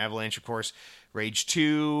this game. Avalanche, of course, Rage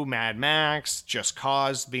 2, Mad Max, Just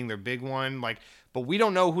Cause being their big one, but we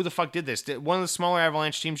don't know who the fuck did this. One of the smaller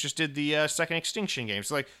Avalanche teams just did the second Extinction game,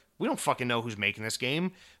 so we don't fucking know who's making this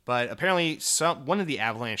game, but apparently one of the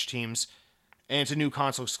Avalanche teams, and it's a new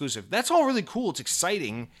console exclusive. That's all really cool. It's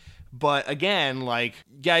exciting. But again,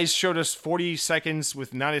 guys showed us 40 seconds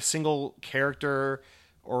with not a single character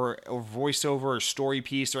or voiceover or story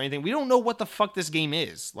piece or anything. We don't know what the fuck this game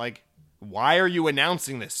is. Why are you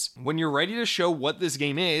announcing this? When you're ready to show what this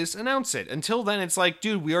game is, announce it. Until then, it's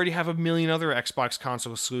dude, we already have a million other Xbox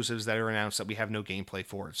console exclusives that are announced that we have no gameplay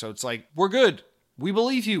for. So it's we're good. We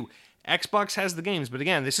believe you. Xbox has the games, but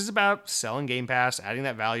again, this is about selling Game Pass, adding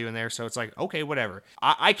that value in there, so it's okay, whatever.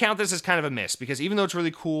 I count this as kind of a miss, because even though it's really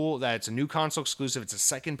cool that it's a new console exclusive, it's a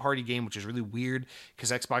second-party game, which is really weird,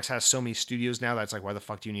 because Xbox has so many studios now that's why the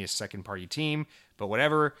fuck do you need a second-party team? But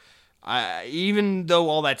whatever. Even though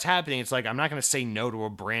all that's happening, it's I'm not going to say no to a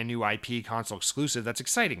brand new IP console exclusive. That's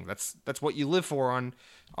exciting. That's what you live for on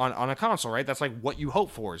a console, right? That's what you hope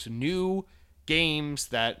for, is new games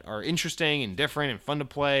that are interesting and different and fun to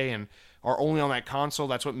play and are only on that console.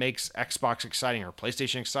 That's what makes Xbox exciting or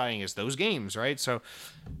PlayStation exciting, is those games, right? So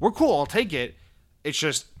we're cool. I'll take it. It's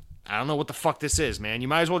just, I don't know what the fuck this is, man. You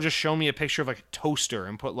might as well just show me a picture of a toaster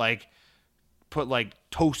and put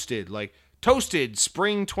toasted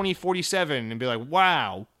spring 2047 and be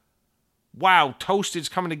wow, Toasted's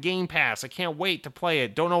coming to Game Pass. I can't wait to play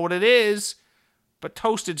it. Don't know what it is, but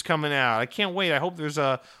Toasted's coming out. I can't wait. I hope there's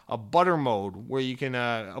a butter mode where you can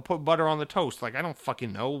put butter on the toast. I don't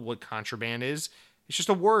fucking know what contraband is. It's just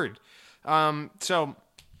a word. So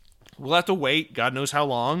we'll have to wait, God knows how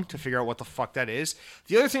long, to figure out what the fuck that is.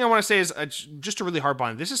 The other thing I want to say is, just to really harp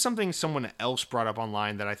on, this is something someone else brought up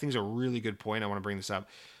online that I think is a really good point. I want to bring this up.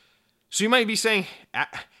 So you might be saying,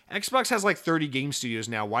 Xbox has 30 game studios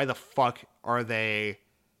now. Why the fuck are they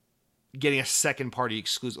getting a second party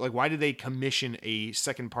exclusive? Why did they commission a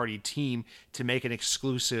second party team to make an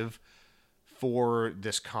exclusive for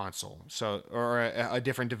this console? So, or a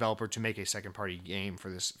different developer to make a second party game for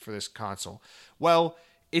this console? Well,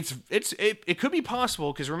 it could be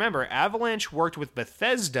possible, because remember, Avalanche worked with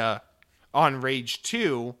Bethesda on Rage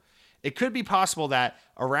 2. It could be possible that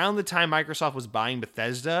around the time Microsoft was buying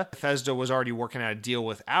Bethesda was already working out a deal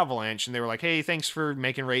with Avalanche, and they were like, hey, thanks for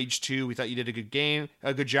making Rage 2. We thought you did a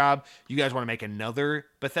good job. You guys want to make another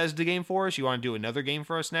Bethesda game for us? You want to do another game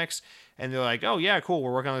for us next? And they're like, oh, yeah, cool.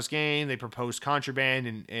 We're working on this game. They proposed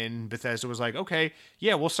Contraband, and Bethesda was like, okay,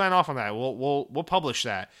 yeah, we'll sign off on that. We'll publish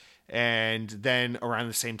that. And then around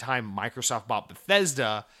the same time, Microsoft bought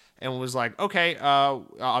Bethesda, and was like, okay,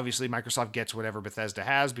 obviously Microsoft gets whatever Bethesda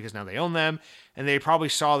has because now they own them. And they probably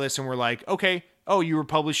saw this and were like, okay, oh, you were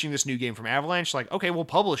publishing this new game from Avalanche? Okay, we'll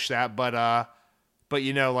publish that, but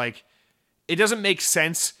it doesn't make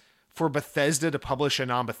sense for Bethesda to publish a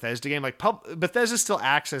non-Bethesda game. Bethesda still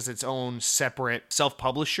acts as its own separate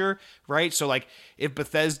self-publisher, right? So if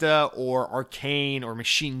Bethesda or Arcane or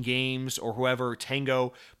Machine Games or whoever,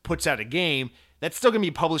 Tango, puts out a game, that's still going to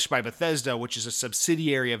be published by Bethesda, which is a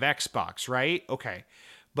subsidiary of Xbox, right? Okay.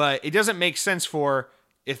 But it doesn't make sense for,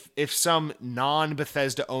 if some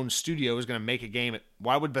non-Bethesda owned studio is going to make a game,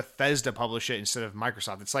 why would Bethesda publish it instead of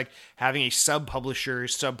Microsoft? It's like having a sub-publisher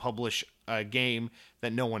sub-publish a game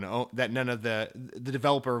that none of the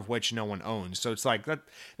developer of which no one owns. So it's that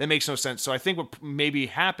makes no sense. So I think what maybe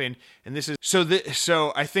happened, and this is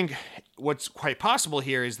so I think what's quite possible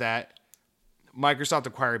here is that Microsoft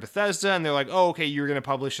acquired Bethesda, and they're like, oh, okay, you're going to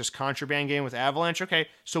publish this Contraband game with Avalanche? Okay,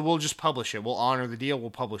 so we'll just publish it. We'll honor the deal. We'll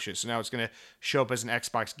publish it. So now it's going to show up as an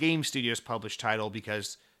Xbox Game Studios published title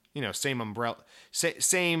because, same umbrella,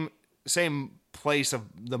 same place of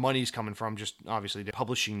the money's coming from, just obviously the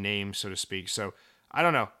publishing name, so to speak. So I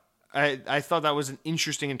don't know. I thought that was an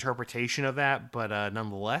interesting interpretation of that, but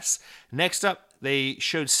nonetheless. Next up, they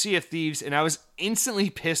showed Sea of Thieves, and I was instantly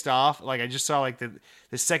pissed off. I just saw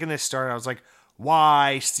the second this started, I was like,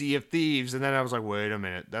 why Sea of Thieves? And then I was like, wait a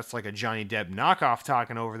minute, that's a Johnny Depp knockoff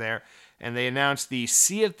talking over there. And they announced the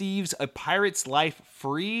Sea of Thieves: A Pirate's Life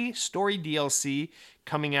free story DLC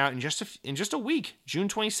coming out in just a week, June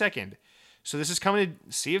 22nd. So this is coming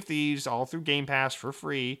to Sea of Thieves all through Game Pass for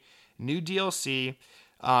free. New DLC.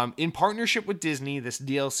 In partnership with Disney, this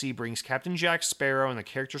DLC brings Captain Jack Sparrow and the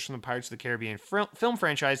characters from the Pirates of the Caribbean film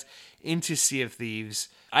franchise into Sea of Thieves.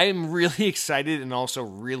 I am really excited and also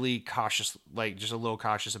really cautious, just a little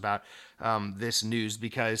cautious about this news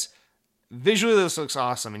because visually this looks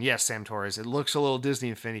awesome. And yes, Sam Torres, it looks a little Disney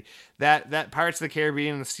Infinity. That Pirates of the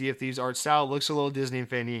Caribbean and the Sea of Thieves art style looks a little Disney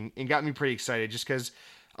Infinity and got me pretty excited just because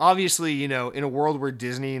obviously, you know, in a world where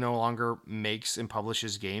Disney no longer makes and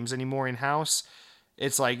publishes games anymore in-house,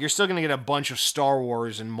 it's like you're still gonna get a bunch of Star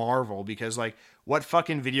Wars and Marvel because like what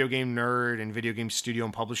fucking video game nerd and video game studio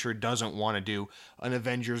and publisher doesn't want to do an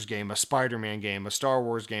Avengers game, a Spider-Man game, a Star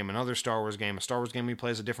Wars game, another Star Wars game, a Star Wars game he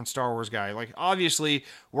plays a different Star Wars guy. Like obviously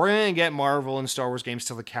we're gonna get Marvel and Star Wars games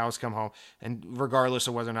till the cows come home, and regardless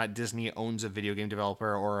of whether or not Disney owns a video game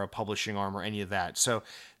developer or a publishing arm or any of that. So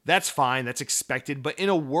that's fine, that's expected. But in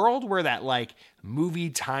a world where that like movie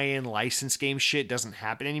tie-in license game shit doesn't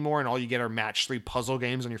happen anymore and all you get are match 3 puzzle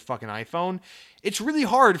games on your fucking iPhone, it's really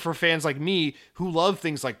hard for fans like me who love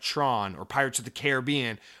things like Tron or Pirates of the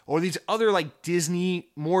Caribbean or these other like Disney,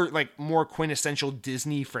 more quintessential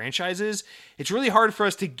Disney franchises. It's really hard for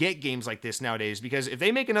us to get games like this nowadays because if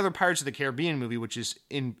they make another Pirates of the Caribbean movie, which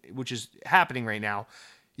is happening right now,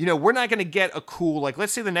 you know, we're not going to get a cool, like,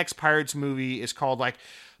 let's say the next Pirates movie is called like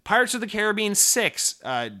Pirates of the Caribbean 6,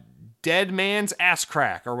 Dead Man's Ass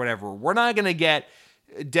Crack or whatever. We're not going to get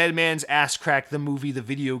Dead Man's Ass Crack, the movie, the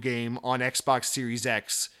video game on Xbox Series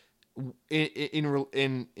X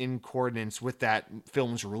in coordinates with that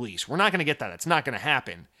film's release. We're not going to get that. It's not going to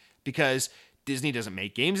happen because Disney doesn't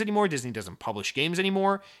make games anymore. Disney doesn't publish games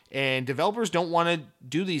anymore. And developers don't want to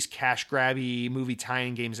do these cash grabby movie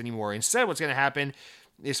tie-in games anymore. Instead, what's going to happen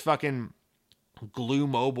is fucking Glue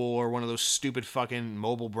Mobile or one of those stupid fucking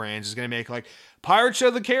mobile brands is going to make like Pirates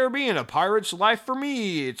of the Caribbean, A Pirate's Life for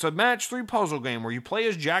Me. It's a match 3 puzzle game where you play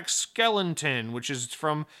as Jack Skellington, which is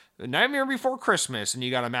from Nightmare Before Christmas, and you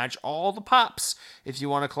got to match all the pops if you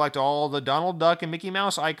want to collect all the Donald Duck and Mickey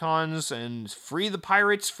Mouse icons and free the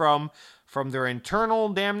pirates from their internal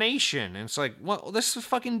damnation. And it's like, well, this is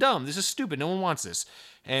fucking dumb. This is stupid. No one wants this.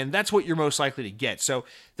 And that's what you're most likely to get. So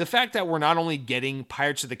the fact that we're not only getting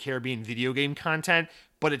Pirates of the Caribbean video game content,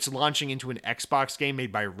 but it's launching into an Xbox game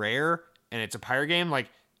made by Rare, and it's a pirate game,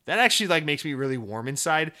 like, that actually like makes me really warm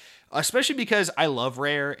inside, especially because I love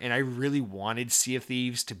Rare and I really wanted Sea of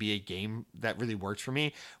Thieves to be a game that really worked for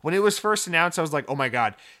me. When it was first announced, I was like, oh my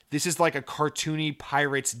God, this is like a cartoony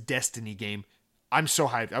Pirates Destiny game. I'm so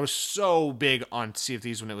hyped. I was so big on Sea of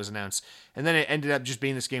Thieves when it was announced. And then it ended up just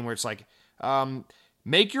being this game where it's like,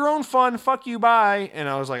 make your own fun, fuck you, bye. And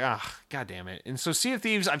I was like, God damn it. And so Sea of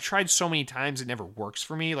Thieves, I've tried so many times, it never works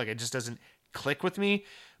for me. Like, it just doesn't click with me.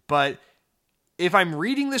 But if I'm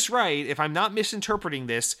reading this right, if I'm not misinterpreting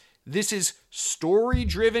this, this is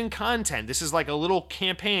story-driven content. This is like a little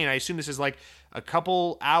campaign. I assume this is like a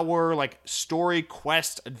couple hour like story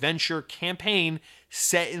quest adventure campaign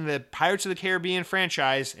set in the Pirates of the Caribbean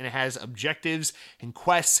franchise, and it has objectives and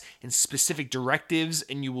quests and specific directives,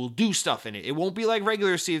 and you will do stuff in it. It won't be like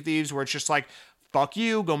regular Sea of Thieves where it's just like, fuck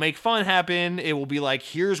you, go make fun happen. It will be like,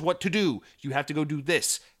 here's what to do. You have to go do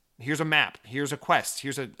this. Here's a map. Here's a quest.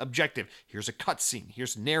 Here's an objective. Here's a cutscene.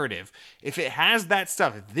 Here's a narrative. If it has that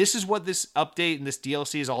stuff, if this is what this update and this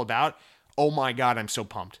DLC is all about, oh my God, I'm so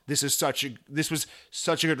pumped. This was such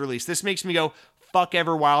a good release. This makes me go, fuck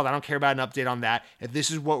Everwild. I don't care about an update on that. If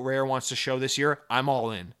this is what Rare wants to show this year, I'm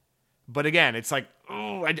all in. But again, it's like,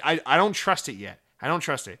 I don't trust it yet. I don't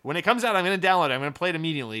trust it. When it comes out, I'm going to download it. I'm going to play it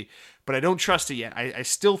immediately, but I don't trust it yet. I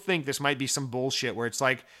still think this might be some bullshit where it's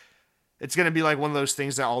like, it's going to be like one of those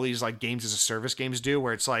things that all these like games as a service games do,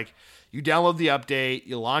 where it's like you download the update,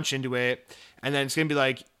 you launch into it, and then it's going to be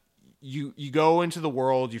like you go into the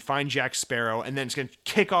world, you find Jack Sparrow, and then it's going to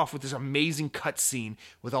kick off with this amazing cutscene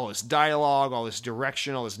with all this dialogue, all this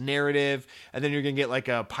direction, all this narrative, and then you're going to get like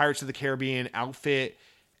a Pirates of the Caribbean outfit,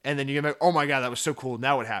 and then you're going to be like, oh my God, that was so cool.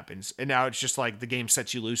 Now what happens? And now it's just like the game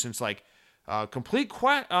sets you loose, and it's like complete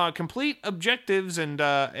objectives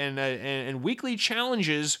and weekly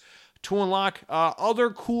challenges to unlock other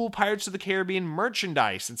cool Pirates of the Caribbean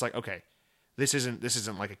merchandise. It's like, okay, this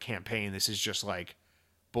isn't like a campaign. This is just like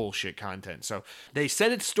bullshit content. So they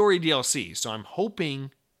said it's story DLC. So I'm hoping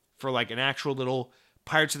for like an actual little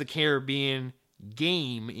Pirates of the Caribbean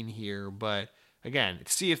game in here. But again,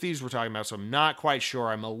 it's Sea of Thieves we're talking about, so I'm not quite sure.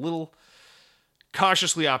 I'm a little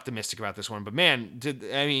cautiously optimistic about this one. But man,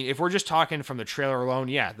 if we're just talking from the trailer alone,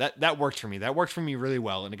 yeah, that worked for me. That worked for me really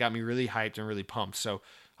well, and it got me really hyped and really pumped. So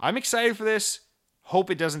I'm excited for this. Hope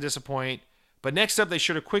it doesn't disappoint. But next up, they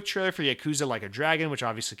showed a quick trailer for Yakuza Like a Dragon, which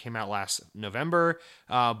obviously came out last November.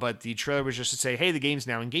 But the trailer was just to say, hey, the game's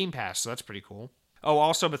now in Game Pass, so that's pretty cool. Oh,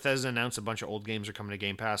 also, Bethesda announced a bunch of old games are coming to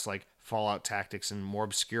Game Pass, like Fallout Tactics and more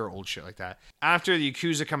obscure old shit like that. After the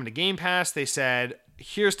Yakuza coming to Game Pass, they said,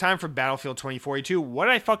 here's time for Battlefield 2042. What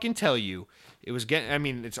did I fucking tell you? It was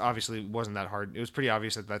it's obviously wasn't that hard. It was pretty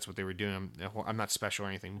obvious that that's what they were doing. I'm not special or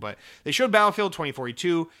anything, but they showed Battlefield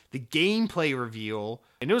 2042, the gameplay reveal,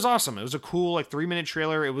 and it was awesome. It was a cool 3-minute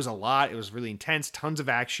trailer. It was a lot. It was really intense, tons of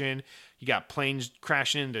action. You got planes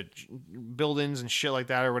crashing into buildings and shit like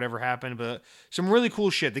that or whatever happened, but some really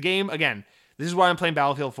cool shit. The game, again, this is why I'm playing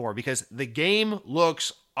Battlefield 4, because the game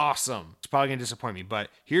looks awesome. It's probably going to disappoint me, but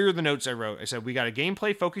here are the notes I wrote. I said, we got a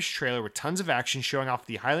gameplay-focused trailer with tons of action showing off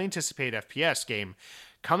the highly anticipated FPS game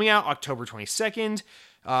coming out October 22nd.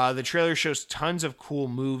 The trailer shows tons of cool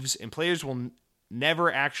moves, and players will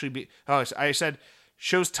never actually be... I said,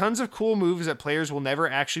 shows tons of cool moves that players will never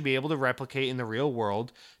actually be able to replicate in the real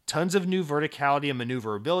world. Tons of new verticality and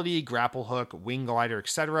maneuverability, grapple hook, wing glider,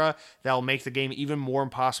 etc. that will make the game even more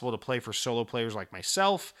impossible to play for solo players like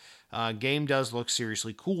myself. Game does look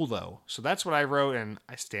seriously cool, though. So that's what I wrote, and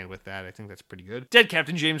I stand with that. I think that's pretty good. Dead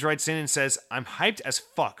Captain James writes in and says, I'm hyped as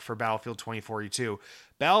fuck for Battlefield 2042.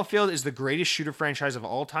 Battlefield is the greatest shooter franchise of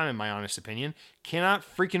all time, in my honest opinion. Cannot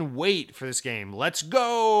freaking wait for this game. Let's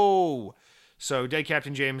go! So, Dead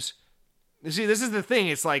Captain James... See, this is the thing.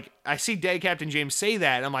 It's like, I see Dead Captain James say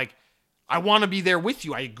that, and I'm like, I want to be there with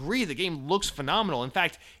you. I agree. The game looks phenomenal. In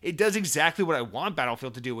fact, it does exactly what I want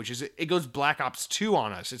Battlefield to do, which is it goes Black Ops 2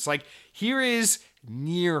 on us. It's like, here is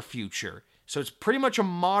near future. So it's pretty much a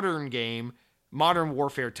modern game, modern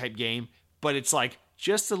warfare type game, but it's like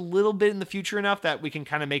just a little bit in the future enough that we can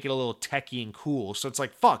kind of make it a little techie and cool. So it's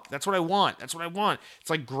like, fuck, that's what I want. That's what I want. It's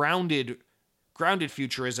like grounded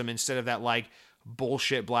futurism instead of that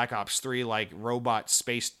bullshit Black Ops 3 robot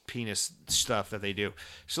space penis stuff that they do.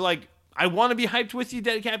 So I want to be hyped with you,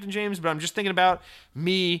 Dead Captain James, but I'm just thinking about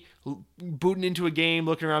me booting into a game,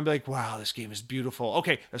 looking around, be like, wow, this game is beautiful.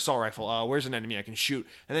 Okay, assault rifle. Where's an enemy I can shoot?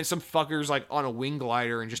 And then some fucker's on a wing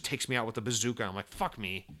glider and just takes me out with a bazooka. I'm like, fuck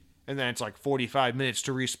me. And then it's 45 minutes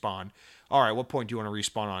to respawn. All right, what point do you want to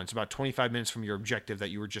respawn on? It's about 25 minutes from your objective that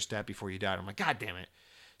you were just at before you died. I'm like, God damn it.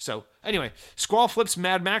 So, anyway, Squall Flips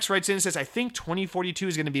Mad Max writes in and says, I think 2042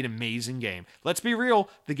 is going to be an amazing game. Let's be real,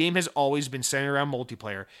 the game has always been centered around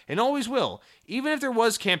multiplayer, and always will. Even if there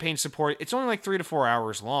was campaign support, it's only 3 to 4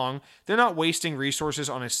 hours long. They're not wasting resources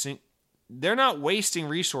on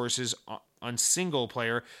single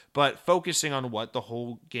player, but focusing on what the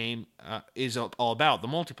whole game is all about, the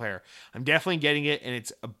multiplayer. I'm definitely getting it, and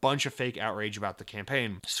it's a bunch of fake outrage about the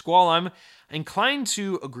campaign. Squall, I'm inclined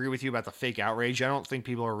to agree with you about the fake outrage. I don't think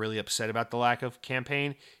people are really upset about the lack of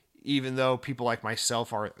campaign, even though people like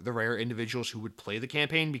myself are the rare individuals who would play the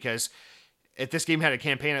campaign, because if this game had a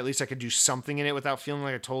campaign, at least I could do something in it without feeling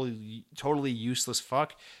like a totally useless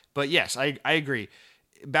fuck. But yes, I agree.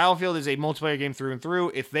 Battlefield is a multiplayer game through and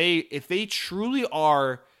through. If they truly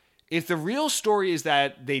are, if the real story is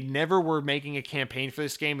that they never were making a campaign for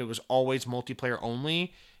this game, it was always multiplayer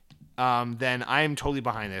only, then I am totally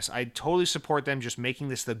behind this. I totally support them just making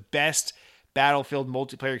this the best Battlefield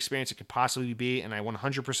multiplayer experience it could possibly be, and I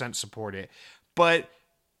 100% support it. But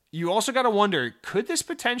you also got to wonder, could this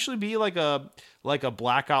potentially be like a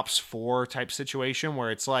Black Ops 4 type situation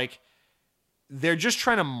where it's they're just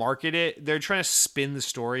trying to market it. They're trying to spin the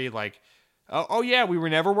story oh yeah, we were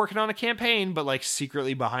never working on a campaign, but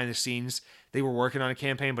secretly behind the scenes, they were working on a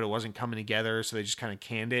campaign, but it wasn't coming together, so they just kind of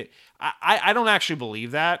canned it. I don't actually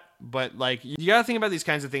believe that, but you got to think about these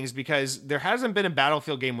kinds of things because there hasn't been a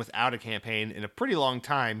Battlefield game without a campaign in a pretty long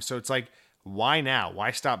time, so it's why now?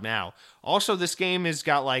 Why stop now? Also, this game has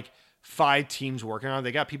got 5 teams working on it.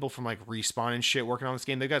 They got people from Respawn and shit working on this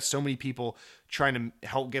game. They've got so many people trying to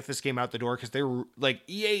help get this game out the door because they're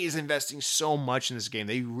EA is investing so much in this game.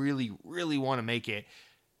 They really, really want to make it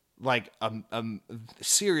a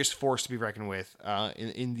serious force to be reckoned with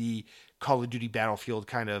in the Call of Duty Battlefield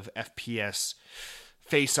kind of FPS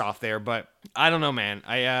face off there. But I don't know, man.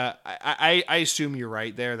 I assume you're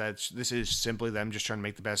right there. This is simply them just trying to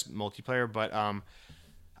make the best multiplayer. But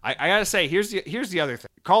I gotta say, here's the other thing.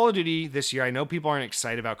 Call of Duty this year, I know people aren't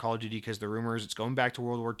excited about Call of Duty because the rumors, it's going back to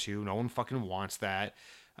World War II. No one fucking wants that.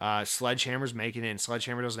 Sledgehammer's making it, and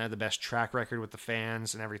Sledgehammer doesn't have the best track record with the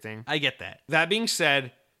fans and everything. I get that. That being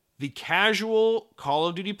said, the casual Call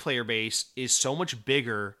of Duty player base is so much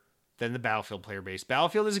bigger than the Battlefield player base.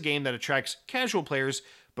 Battlefield is a game that attracts casual players,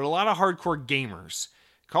 but a lot of hardcore gamers.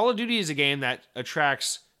 Call of Duty is a game that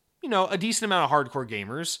attracts, a decent amount of hardcore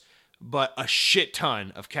gamers, but a shit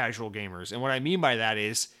ton of casual gamers. And what I mean by that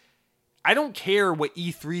is, I don't care what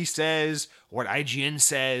E3 says, or what IGN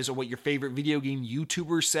says, or what your favorite video game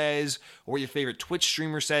YouTuber says, or what your favorite Twitch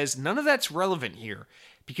streamer says. None of that's relevant here.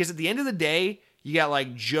 Because at the end of the day, You got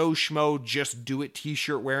like Joe Schmo just do it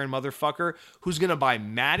t-shirt wearing motherfucker who's going to buy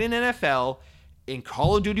Madden NFL and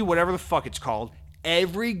Call of Duty, whatever the fuck it's called,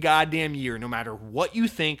 every goddamn year, no matter what you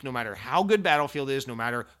think, no matter how good Battlefield is, no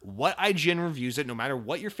matter what IGN reviews it, no matter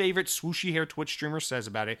what your favorite swooshy hair Twitch streamer says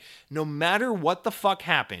about it, no matter what the fuck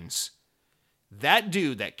happens, that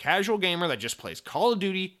dude, that casual gamer that just plays Call of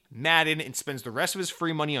Duty, Madden, and spends the rest of his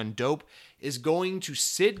free money on dope is going to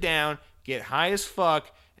sit down, get high as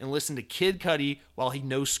fuck, and listen to Kid Cudi while he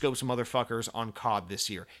no-scopes motherfuckers on COD this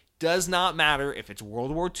year. Does not matter if it's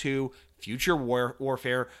World War II, Future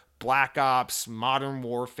Warfare, Black Ops, Modern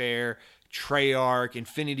Warfare, Treyarch,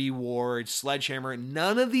 Infinity Ward, Sledgehammer.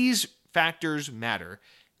 None of these factors matter.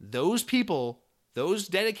 Those people, those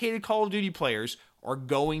dedicated Call of Duty players, are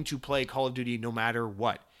going to play Call of Duty no matter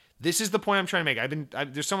what. This is the point I'm trying to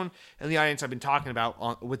make. There's someone in the audience I've been talking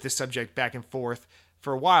about with this subject back and forth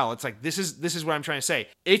for a while. It's like, this is what I'm trying to say.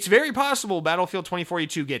 It's very possible Battlefield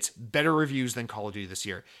 2042 gets better reviews than Call of Duty this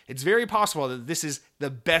year. It's very possible that this is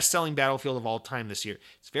the best-selling Battlefield of all time this year.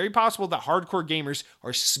 It's very possible that hardcore gamers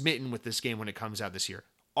are smitten with this game when it comes out this year.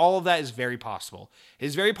 All of that is very possible. It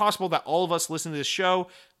is very possible that all of us listen to this show,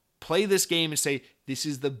 play this game, and say, this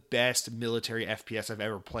is the best military FPS I've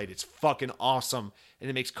ever played. It's fucking awesome, and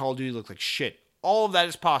it makes Call of Duty look like shit. All of that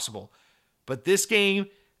is possible. But this game,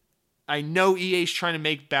 I know EA's trying to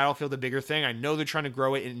make Battlefield a bigger thing. I know they're trying to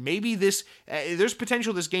grow it, and maybe there's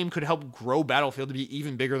potential this game could help grow Battlefield to be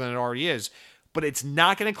even bigger than it already is. But it's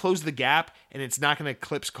not going to close the gap, and it's not going to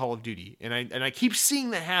eclipse Call of Duty. And I keep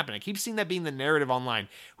seeing that happen. I keep seeing that being the narrative online,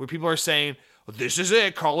 where people are saying, this is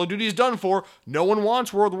it, Call of Duty is done for, no one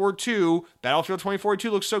wants World War II, Battlefield 2042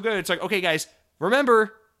 looks so good. It's like, okay guys,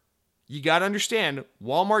 remember, you got to understand,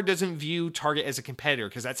 Walmart doesn't view Target as a competitor,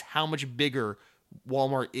 because that's how much bigger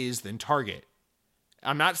Walmart is than Target.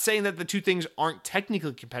 I'm not saying that the two things aren't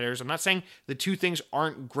technically competitors. I'm not saying the two things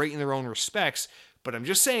aren't great in their own respects, but I'm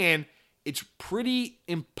just saying it's pretty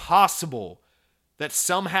impossible that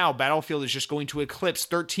somehow Battlefield is just going to eclipse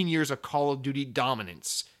 13 years of Call of Duty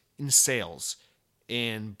dominance in sales,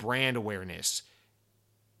 in brand awareness,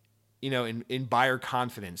 in buyer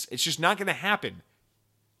confidence. It's just not going to happen.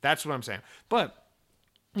 That's what I'm saying. But,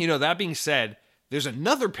 that being said, there's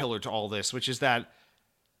another pillar to all this, which is that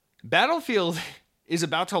Battlefield is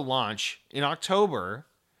about to launch in October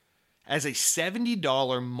as a $70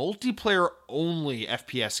 multiplayer-only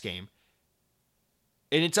FPS game.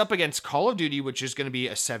 And it's up against Call of Duty, which is going to be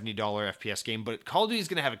a $70 FPS game, but Call of Duty is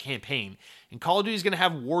going to have a campaign. And Call of Duty is going to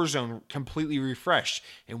have Warzone completely refreshed.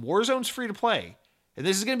 And Warzone's free to play. And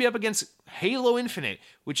this is going to be up against Halo Infinite,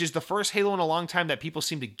 which is the first Halo in a long time that people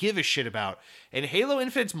seem to give a shit about. And Halo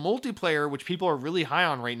Infinite's multiplayer, which people are really high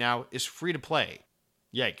on right now, is free to play.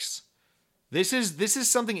 Yikes. This is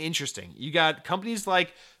something interesting. You got companies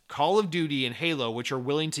like Call of Duty and Halo, which are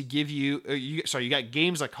willing to give you... you got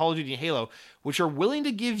games like Call of Duty and Halo, which are willing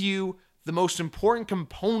to give you the most important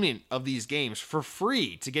component of these games for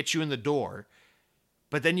free to get you in the door.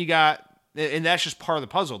 But then you got... And that's just part of the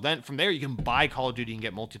puzzle. Then from there, you can buy Call of Duty and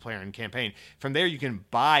get multiplayer and campaign. From there, you can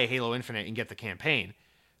buy Halo Infinite and get the campaign.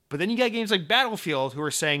 But then you got games like Battlefield who are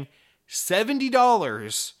saying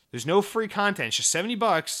 $70. There's no free content. It's just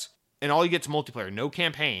 $70. And all you get is multiplayer. No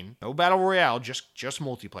campaign. No battle royale. Just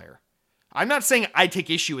multiplayer. I'm not saying I take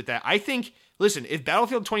issue with that. I think, listen, if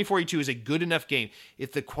Battlefield 2042 is a good enough game,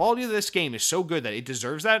 if the quality of this game is so good that it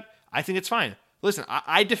deserves that, I think it's fine. Listen,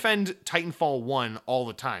 I defend Titanfall 1 all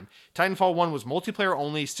the time. Titanfall 1 was multiplayer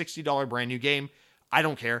only, $60 brand new game. I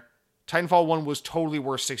don't care. Titanfall 1 was totally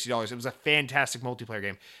worth $60. It was a fantastic multiplayer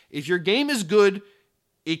game. If your game is good,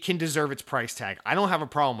 it can deserve its price tag. I don't have a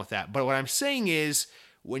problem with that. But what I'm saying is,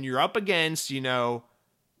 when you're up against, Joe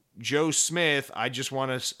Smith, I just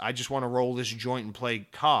want to roll this joint and play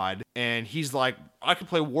COD, and he's like, I can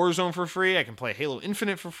play Warzone for free, I can play Halo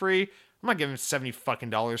Infinite for free. I'm not giving $70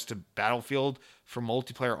 fucking to Battlefield for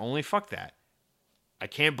multiplayer only. Fuck that. I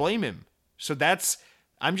can't blame him. So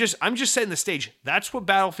I'm just setting the stage. That's what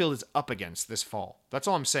Battlefield is up against this fall. That's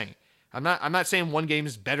all I'm saying. I'm not saying one game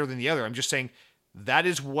is better than the other. I'm just saying that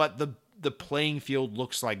is what the playing field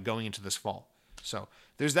looks like going into this fall. So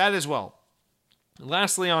there's that as well.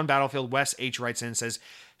 Lastly, on Battlefield, Wes H. writes in and says,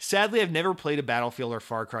 sadly, I've never played a Battlefield or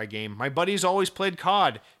Far Cry game. My buddies always played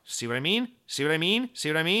COD. See what I mean? See what I mean? See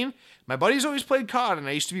what I mean? My buddies always played COD, and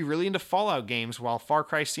I used to be really into Fallout games, while Far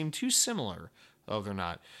Cry seemed too similar. Oh, they're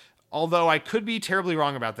not. Although I could be terribly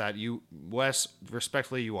wrong about that. You, Wes,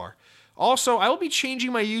 respectfully, you are. Also, I will be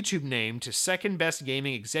changing my YouTube name to Second Best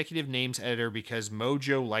Gaming Executive Names Editor because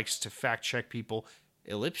Mojo likes to fact check people.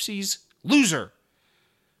 Ellipses. Loser.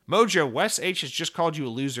 Mojo, Wes H has just called you a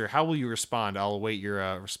loser. How will you respond? I'll await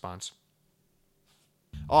your response.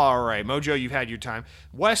 All right, Mojo, you've had your time.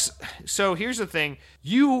 Wes, so here's the thing.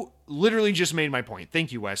 You literally just made my point.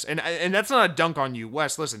 Thank you, Wes. And that's not a dunk on you.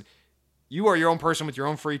 Wes, listen. You are your own person with your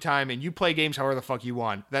own free time, and you play games however the fuck you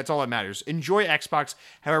want. That's all that matters. Enjoy Xbox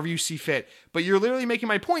however you see fit. But you're literally making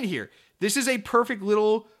my point here. This is a perfect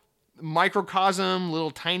little microcosm,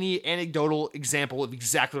 little tiny anecdotal example of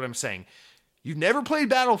exactly what I'm saying. You've never played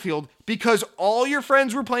Battlefield because all your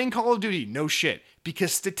friends were playing Call of Duty. No shit.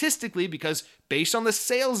 Because statistically, because based on the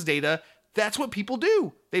sales data, that's what people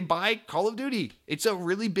do. They buy Call of Duty. It's a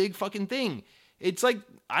really big fucking thing. It's like,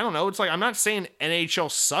 I don't know. It's like, I'm not saying NHL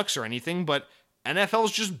sucks or anything, but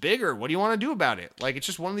NFL's just bigger. What do you want to do about it? Like, it's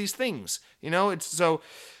just one of these things, it's so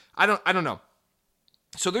I don't know.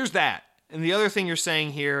 So there's that. And the other thing you're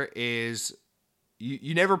saying here is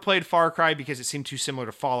you never played Far Cry because it seemed too similar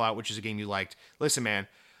to Fallout, which is a game you liked. Listen, man,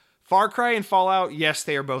 Far Cry and Fallout, yes,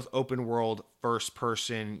 they are both open world first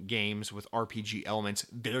person games with RPG elements.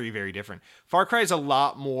 Very, very different. Far Cry is a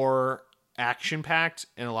lot more action packed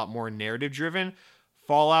and a lot more narrative driven.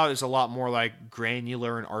 Fallout is a lot more like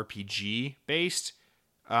granular and RPG based.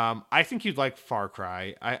 I think you'd like Far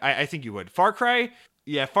Cry. I think you would. Far Cry,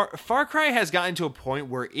 yeah, Far Cry has gotten to a point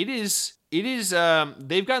where it is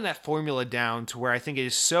they've gotten that formula down to where I think it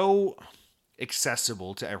is so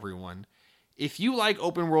accessible to everyone. If you like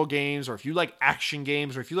open world games, or if you like action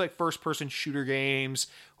games, or if you like first person shooter games,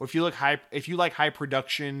 or if you like high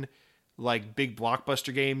production, like big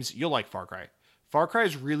blockbuster games, you'll like Far Cry. Far Cry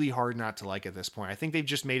is really hard not to like at this point. I think they've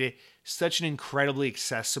just made it such an incredibly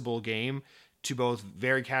accessible game to both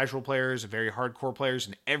very casual players, very hardcore players,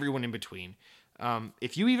 and everyone in between.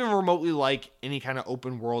 If you even remotely like any kind of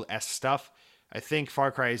open world-esque stuff, I think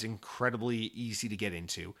Far Cry is incredibly easy to get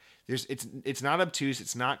into. It's not obtuse,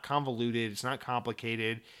 it's not convoluted, it's not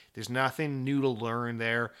complicated. There's nothing new to learn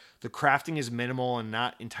there. The crafting is minimal and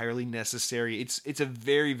not entirely necessary. It's a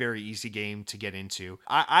very, very easy game to get into.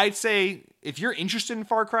 I'd say if you're interested in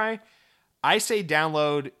Far Cry, I say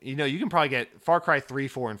download, you can probably get Far Cry 3,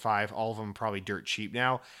 4, and 5, all of them probably dirt cheap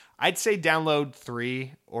now. I'd say download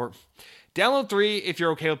 3 if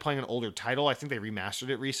you're okay with playing an older title. I think they remastered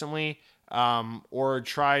it recently. Or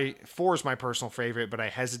try 4 is my personal favorite, but I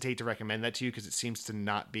hesitate to recommend that to you because it seems to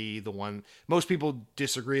not be the one. Most people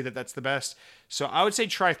disagree that that's the best. So I would say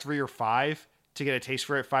try 3 or 5 to get a taste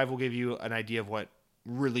for it. 5 will give you an idea of what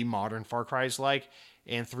really modern Far Cry is like,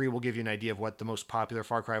 and 3 will give you an idea of what the most popular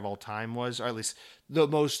Far Cry of all time was, or at least the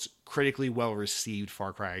most critically well-received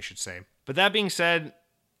Far Cry, I should say. But that being said,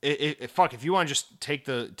 if you want to just take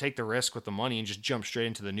the risk with the money and just jump straight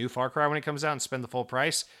into the new Far Cry when it comes out and spend the full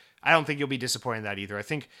price, I don't think you'll be disappointed in that either. I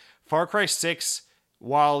think Far Cry 6,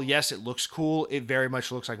 while yes, it looks cool, it very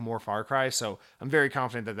much looks like more Far Cry. So I'm very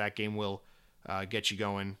confident that game will get you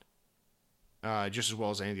going just as well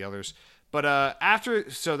as any of the others. But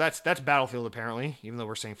that's Battlefield apparently, even though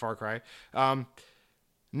we're saying Far Cry.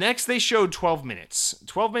 Next, they showed 12 Minutes.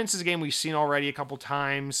 12 Minutes is a game we've seen already a couple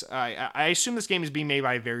times. I assume this game is being made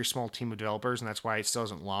by a very small team of developers, and that's why it still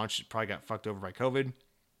hasn't launched. It probably got fucked over by COVID.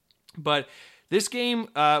 But this game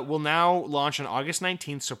will now launch on August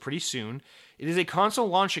 19th, so pretty soon. It is a console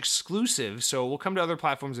launch exclusive, so it will come to other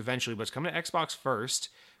platforms eventually, but it's coming to Xbox first,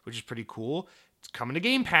 which is pretty cool. It's coming to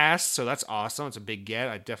Game Pass, so that's awesome. It's a big get.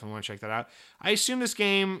 I definitely want to check that out. I assume this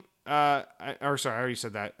game... I already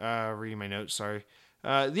said that. Reading my notes, sorry.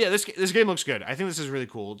 This game looks good. I think this is really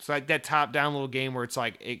cool. It's like that top-down little game where it's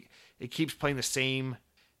like it keeps playing the same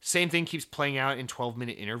thing keeps playing out in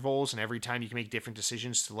 12-minute intervals, and every time you can make different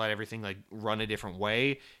decisions to let everything like run a different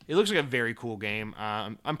way. It looks like a very cool game.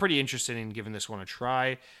 I'm pretty interested in giving this one a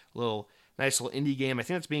try. Nice little indie game. I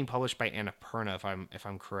think it's being published by Annapurna, if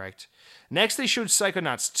I'm correct. Next, they showed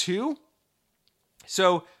Psychonauts 2.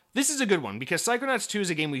 So this is a good one because Psychonauts 2 is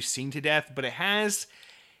a game we've seen to death, but it has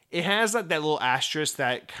like that little asterisk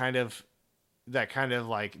that kind of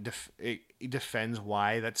like it defends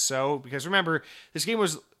why that's so. Because remember, this game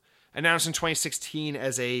was announced in 2016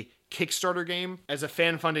 as a Kickstarter game, as a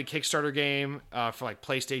fan-funded Kickstarter game for like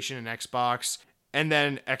PlayStation and Xbox. And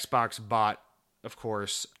then Xbox bought, of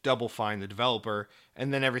course, Double Fine, the developer.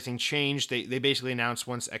 And then everything changed. They basically announced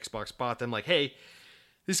once Xbox bought them, like, hey,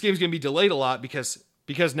 this game's going to be delayed a lot because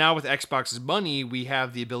now with Xbox's money, we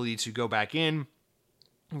have the ability to go back in,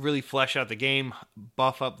 really flesh out the game,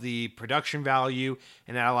 buff up the production value,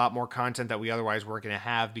 and add a lot more content that we otherwise weren't going to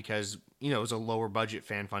have because, it was a lower budget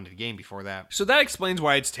fan-funded game before that. So that explains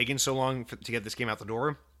why it's taken so long to get this game out the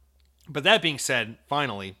door. But that being said,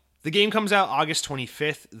 finally, the game comes out August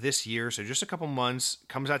 25th this year, so just a couple months.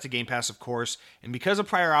 Comes out to Game Pass, of course. And because of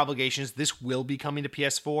prior obligations, this will be coming to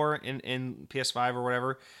PS4 and PS5 or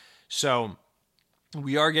whatever. So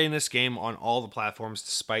We are getting this game on all the platforms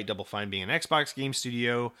despite Double Fine being an Xbox game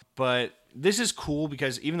studio, but this is cool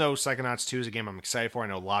because even though Psychonauts 2 is a game I'm excited for, I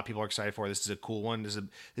know a lot of people are excited for, this is a cool one. This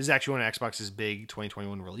is actually one of Xbox's big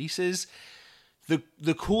 2021 releases.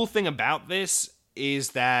 The cool thing about this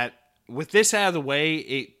is that with this out of the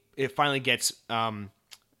way, it finally gets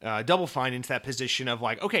Double Fine into that position of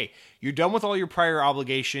like, okay, you're done with all your prior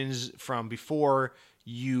obligations from before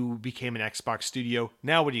you became an Xbox studio.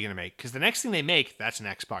 Now what are you going to make? Because the next thing they make, that's an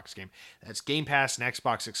Xbox game. That's Game Pass, an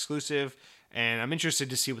Xbox exclusive. And I'm interested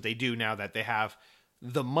to see what they do now that they have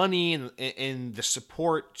the money and the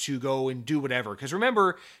support to go and do whatever. Because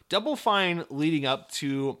remember, Double Fine leading up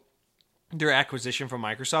to their acquisition from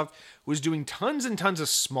Microsoft was doing tons and tons of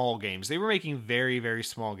small games. They were making very, very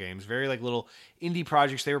small games, very like little indie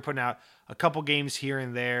projects. They were putting out a couple games here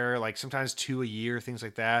and there, like sometimes 2 a year, things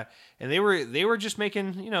like that. And they were just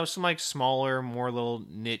making, some like smaller, more little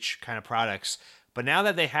niche kind of products. But now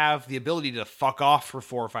that they have the ability to fuck off for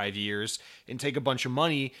 4 or 5 years and take a bunch of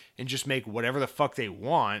money and just make whatever the fuck they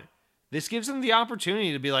want, this gives them the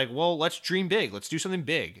opportunity to be like, well, let's dream big. Let's do something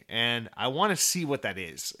big. And I want to see what that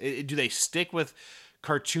is. Do they stick with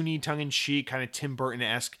cartoony, tongue-in-cheek, kind of Tim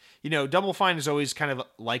Burton-esque? Double Fine is always kind of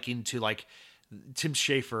likened to like Tim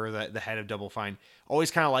Schafer, the head of Double Fine,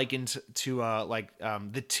 always kind of likened to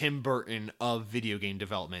the Tim Burton of video game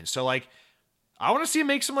development. So like, I want to see him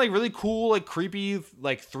make some like really cool, like creepy,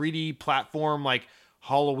 like 3D platform, like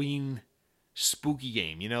Halloween spooky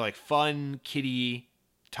game, like fun, kiddie,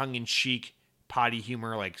 tongue-in-cheek, potty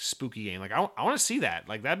humor, like spooky game. Like I want to see that.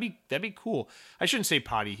 Like that'd be cool. I shouldn't say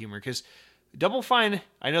potty humor because Double Fine,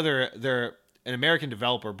 I know they're an American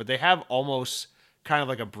developer, but they have almost kind of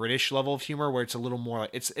like a British level of humor where it's a little more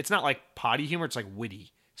like it's not like potty humor, it's like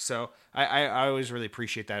witty. So I always really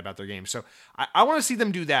appreciate that about their games. So I want to see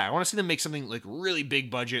them do that. I want to see them make something like really big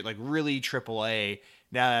budget, like really AAA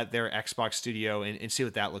now that they're Xbox Studio and see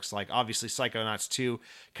what that looks like. Obviously, Psychonauts 2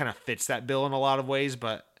 kind of fits that bill in a lot of ways,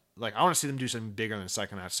 but like I want to see them do something bigger than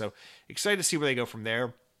Psychonauts. So excited to see where they go from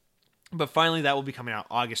there. But finally, that will be coming out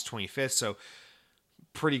August 25th. So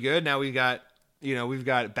pretty good. Now we've got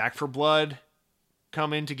Back 4 Blood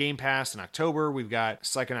coming to Game Pass in October. We've got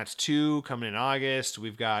Psychonauts 2 coming in August.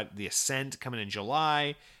 We've got The Ascent coming in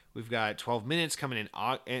July. We've got 12 Minutes coming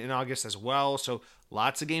in August as well. So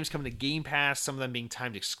lots of games coming to Game Pass, some of them being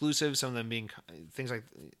timed exclusive, some of them being things like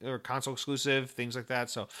or console exclusive, things like that.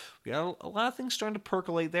 So we got a lot of things starting to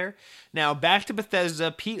percolate there. Now back to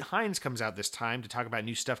Bethesda. Pete Hines comes out this time to talk about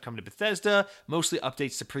new stuff coming to Bethesda, mostly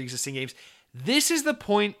updates to pre-existing games. This is the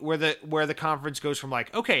point where the conference goes from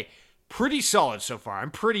like, okay, pretty solid so far.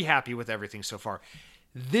 I'm pretty happy with everything so far.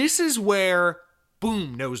 This is where,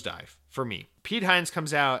 boom, nosedive for me. Pete Hines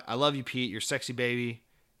comes out. I love you, Pete. You're sexy baby.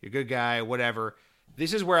 You're a good guy, whatever.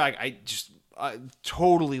 This is where I just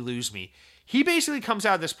totally lose me. He basically comes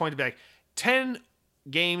out at this point to be like, 10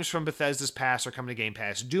 games from Bethesda's past are coming to Game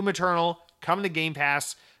Pass. Doom Eternal coming to Game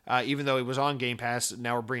Pass, even though it was on Game Pass.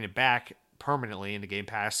 Now we're bringing it back permanently into Game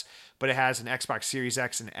Pass, but it has an Xbox Series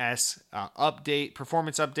X and S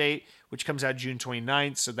performance update, which comes out June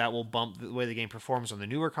 29th, so that will bump the way the game performs on the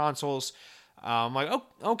newer consoles. I'm like, oh,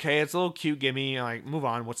 okay, it's a little cute, gimme. I'm like, move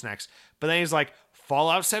on, what's next? But then he's like,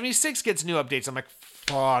 Fallout 76 gets new updates. I'm like,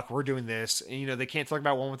 fuck, we're doing this. And, they can't talk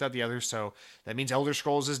about one without the other, so that means Elder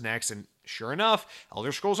Scrolls is next. And sure enough,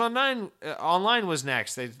 Elder Scrolls Online was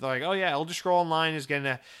next. They're like, oh yeah, Elder Scrolls Online is getting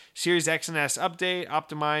a Series X and S update,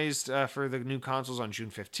 optimized for the new consoles on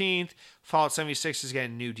June 15th. Fallout 76 is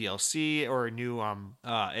getting new DLC, or a new,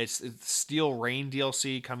 it's Steel Rain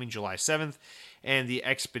DLC coming July 7th. And the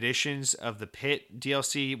Expeditions of the Pit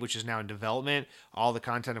DLC, which is now in development. All the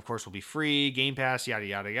content, of course, will be free. Game Pass, yada,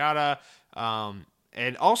 yada, yada.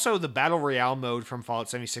 And also the Battle Royale mode from Fallout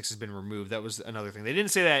 76 has been removed. That was another thing. They didn't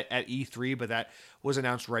say that at E3, but that was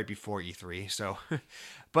announced right before E3. So,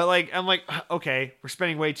 but like, I'm like, okay, we're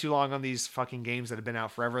spending way too long on these fucking games that have been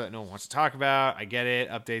out forever that no one wants to talk about. I get it.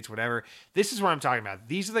 Updates, whatever. This is what I'm talking about.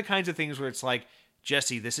 These are the kinds of things where it's like,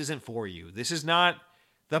 Jesse, this isn't for you. This is not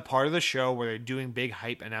the part of the show where they're doing big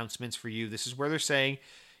hype announcements for you. This is where they're saying,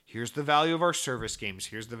 here's the value of our service games.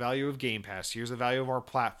 Here's the value of Game Pass. Here's the value of our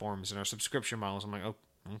platforms and our subscription models. I'm like, oh,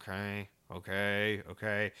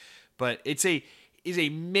 okay. But it's a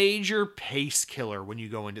major pace killer when you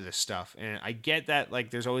go into this stuff. And I get that, like,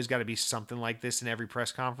 there's always got to be something like this in every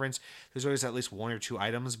press conference. There's always at least one or two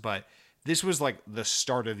items, but this was like the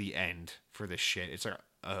start of the end for this shit. It's like,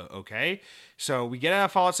 okay. So we get out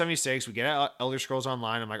of Fallout 76. We get out Elder Scrolls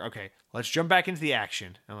Online. I'm like, okay, let's jump back into the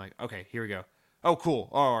action. I'm like, okay, here we go. Oh, cool.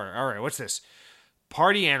 Oh, all right. What's this?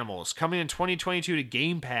 Party Animals coming in 2022 to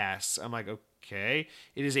Game Pass. I'm like, okay.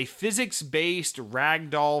 It is a physics-based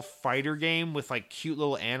ragdoll fighter game with like cute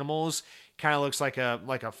little animals. Kind of looks like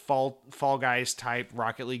a Fall Guys type,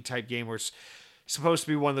 Rocket League type game where it's supposed to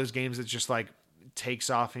be one of those games that just like takes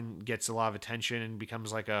off and gets a lot of attention and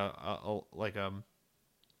becomes like a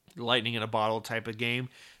lightning in a bottle type of game.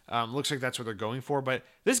 Looks like that's what they're going for, but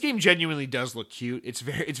this game genuinely does look cute. It's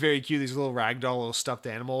very cute. These little ragdoll, little stuffed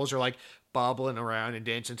animals are like bobbling around and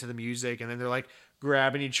dancing to the music, and then they're like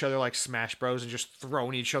grabbing each other like Smash Bros and just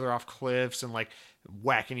throwing each other off cliffs and like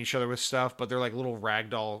whacking each other with stuff. But they're like little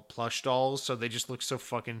ragdoll plush dolls, so they just look so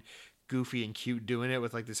fucking goofy and cute doing it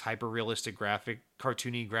with like this hyper realistic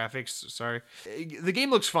cartoony graphics. Sorry, the game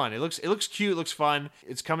looks fun. It looks cute. It looks fun.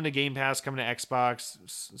 It's coming to Game Pass, coming to Xbox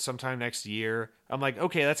sometime next year. I'm like,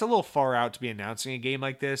 okay, that's a little far out to be announcing a game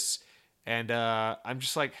like this, and I'm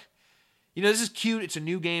just like, this is cute. It's a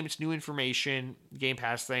new game. It's new information. Game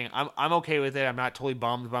Pass thing. I'm okay with it. I'm not totally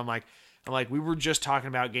bummed, but I'm like, we were just talking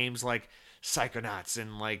about games like Psychonauts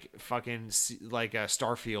and like fucking like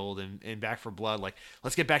Starfield and Back 4 Blood. Like,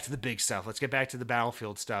 let's get back to the big stuff. Let's get back to the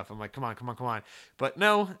Battlefield stuff. I'm like, come on. But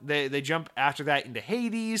no, they jump after that into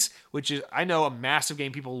Hades, which is, I know, a massive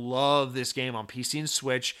game. People love this game on PC and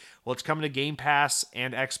Switch. Well, it's coming to Game Pass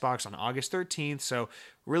and Xbox on August 13th. So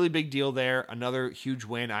really big deal there. Another huge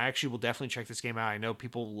win. I actually will definitely check this game out. I know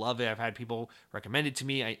people love it. I've had people recommend it to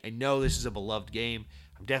me. I know this is a beloved game.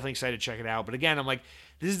 I'm definitely excited to check it out. But again, I'm like,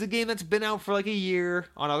 this is the game that's been out for like a year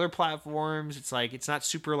on other platforms. It's like, it's not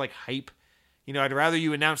super like hype. I'd rather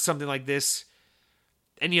you announce something like this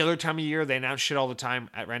any other time of year. They announce shit all the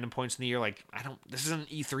time at random points in the year. Like, this isn't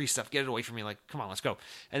E3 stuff. Get it away from me. Like, come on, let's go.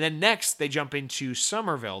 And then next, they jump into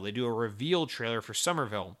Somerville. They do a reveal trailer for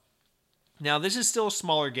Somerville. Now, this is still a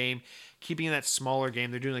smaller game. Keeping that smaller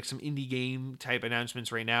game, they're doing like some indie game type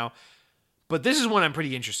announcements right now. But this is one I'm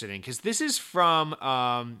pretty interested in because this is from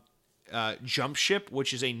Jumpship,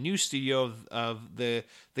 which is a new studio of the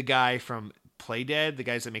guy from Playdead, the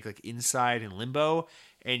guys that make like Inside and Limbo,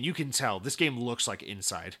 and you can tell this game looks like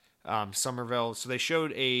Inside. Somerville. So they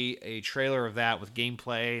showed a trailer of that with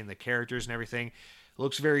gameplay and the characters and everything. It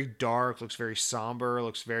looks very dark, looks very somber,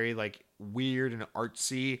 looks very like weird and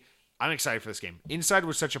artsy. I'm excited for this game. Inside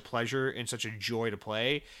was such a pleasure and such a joy to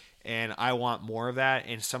play, and I want more of that,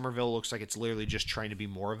 and Somerville looks like it's literally just trying to be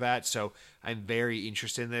more of that, so I'm very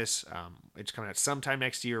interested in this. It's coming out sometime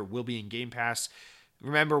next year, will be in Game Pass.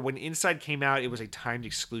 Remember, when Inside came out, it was a timed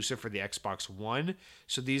exclusive for the Xbox One,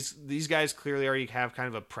 so these guys clearly already have kind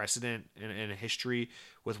of a precedent and a history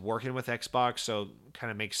with working with Xbox, so kind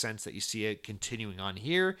of makes sense that you see it continuing on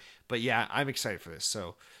here, but yeah, I'm excited for this,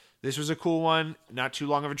 so this was a cool one, not too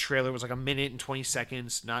long of a trailer, it was like a minute and 20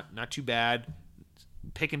 seconds, not too bad.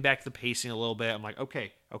 Picking back the pacing a little bit. I'm like,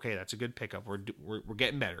 okay, that's a good pickup. We're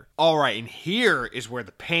getting better. All right, and here is where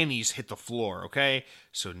the panties hit the floor, okay?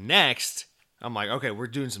 So next, I'm like, okay, we're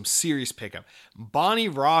doing some serious pickup. Bonnie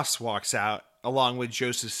Ross walks out along with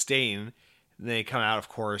Joseph Staten. They come out, of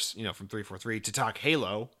course, from 343 to talk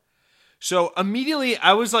Halo. So immediately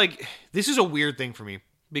I was like, this is a weird thing for me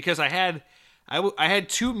because I had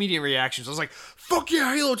two immediate reactions. I was like, fuck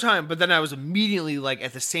yeah, Halo time. But then I was immediately like,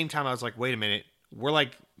 at the same time, I was like, wait a minute. We're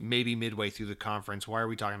like maybe midway through the conference. Why are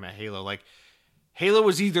we talking about Halo? Like, Halo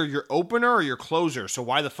was either your opener or your closer. So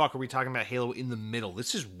why the fuck are we talking about Halo in the middle?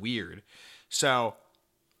 This is weird. So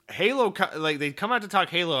Halo, like they come out to talk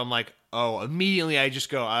Halo. I'm like, oh, immediately I just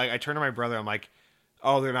go, I turn to my brother. I'm like,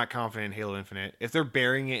 oh, they're not confident in Halo Infinite. If they're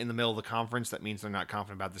burying it in the middle of the conference, that means they're not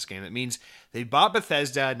confident about this game. That means they bought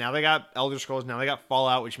Bethesda. Now they got Elder Scrolls. Now they got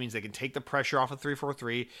Fallout, which means they can take the pressure off of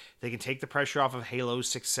 343. They can take the pressure off of Halo's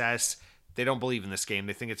success. They don't believe in this game.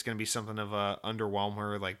 They think it's going to be something of a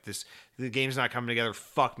underwhelmer. Like this, the game's not coming together.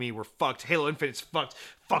 Fuck me. We're fucked. Halo Infinite's fucked.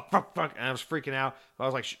 Fuck. And I was freaking out. I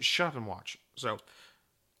was like, shut up and watch. So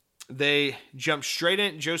they jump straight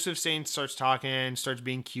in. Joseph Staten starts talking, starts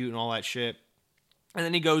being cute and all that shit. And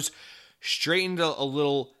then he goes straight into a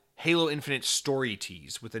little Halo Infinite story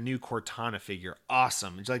tease with a new Cortana figure.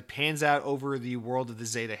 Awesome. It like pans out over the world of the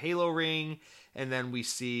Zeta Halo ring. And then we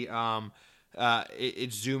see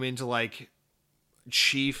it zoom into like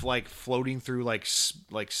Chief like floating through like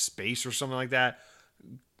space or something like that,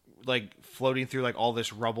 like floating through like all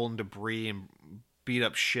this rubble and debris and beat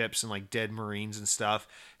up ships and like dead Marines and stuff,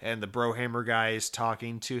 and the Brohammer guy is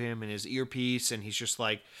talking to him in his earpiece, and he's just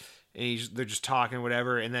like, they're just talking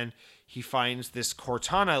whatever, and then he finds this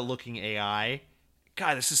Cortana looking AI.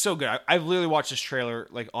 God, this is so good. I've literally watched this trailer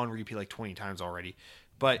like on repeat like 20 times already,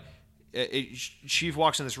 but Chief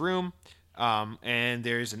walks in this room. And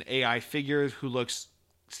there's an AI figure who looks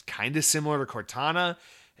kind of similar to Cortana,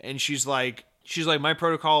 and she's she's like, my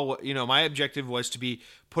protocol, my objective was to be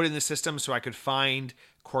put in the system so I could find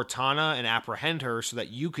Cortana and apprehend her so that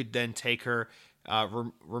you could then take her,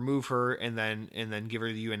 remove her, and then give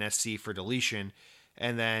her the UNSC for deletion.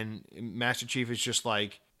 And then Master Chief is just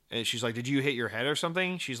like, and she's like, did you hit your head or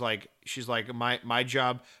something? She's like, my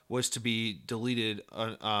job was to be deleted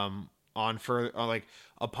upon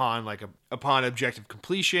objective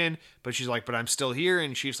completion. But she's like, but I'm still here.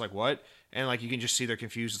 And she's like, what? And like, you can just see they're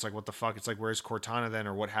confused. It's like, what the fuck? It's like, where's Cortana then?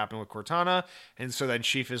 Or what happened with Cortana? And so then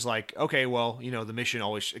Chief is like, okay, well, the mission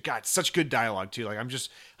always, God, such good dialogue too. Like, I'm just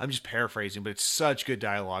paraphrasing, but it's such good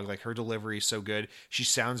dialogue. Like, her delivery is so good. She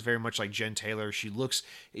sounds very much like Jen Taylor. She looks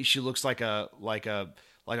like a Cortana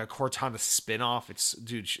spinoff. It's,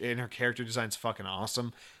 dude, and her character design's fucking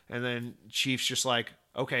awesome. And then Chief's just like,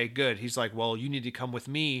 okay, good. He's like, well, you need to come with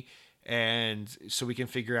me, and so we can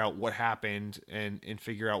figure out what happened and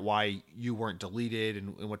figure out why you weren't deleted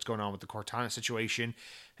and what's going on with the Cortana situation.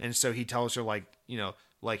 And so he tells her like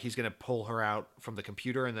he's going to pull her out from the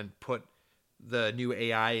computer and then put the new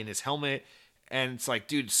AI in his helmet. And it's like,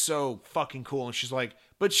 dude, so fucking cool. And she's like,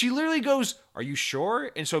 but she literally goes, are you sure?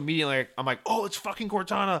 And so immediately I'm like, oh, it's fucking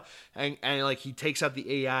Cortana. And like, he takes out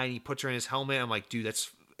the AI and he puts her in his helmet. I'm like, dude, it's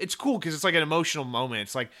cool. Cause it's like an emotional moment.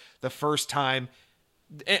 It's like the first time.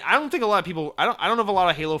 I don't think a lot of people, I don't know if a lot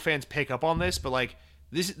of Halo fans pick up on this, but like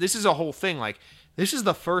this is a whole thing. Like, this is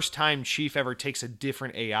the first time Chief ever takes a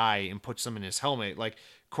different AI and puts them in his helmet. Like,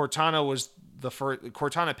 Cortana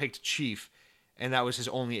picked Chief, and that was his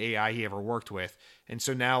only AI he ever worked with. And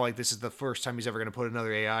so now, like, this is the first time he's ever going to put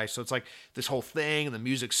another AI. So it's like this whole thing, and the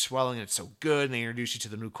music's swelling, and it's so good, and they introduce you to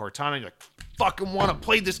the new Cortana, and you're like, fucking want to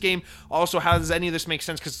play this game. Also, how does any of this make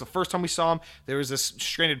sense? Because the first time we saw him, there was this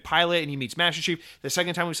stranded pilot, and he meets Master Chief. The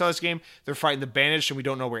second time we saw this game, they're fighting the Banished, and we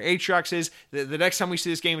don't know where Aatrox is. The next time we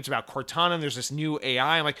see this game, it's about Cortana, and there's this new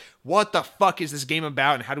AI. I'm like, what the fuck is this game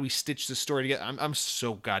about, and how do we stitch this story together? I'm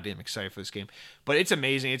so goddamn excited for this game. But it's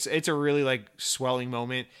amazing. It's a really, like, swelling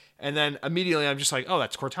moment. And then immediately I'm just like, oh,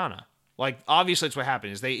 that's Cortana. Like, obviously that's what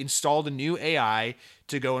happened, is they installed a new AI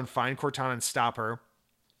to go and find Cortana and stop her.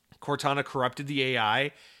 Cortana corrupted the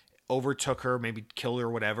AI, overtook her, maybe killed her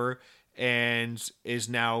or whatever, and is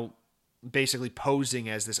now basically posing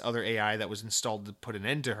as this other AI that was installed to put an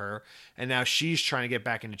end to her. And now she's trying to get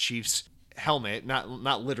back into Chief's helmet,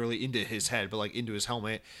 not literally into his head, but like into his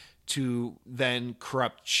helmet, to then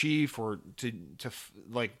corrupt Chief or to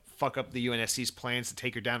like fuck up the UNSC's plans to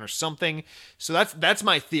take her down or something. So that's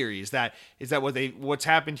my theory, is that what's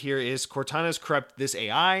happened here is Cortana's corrupt this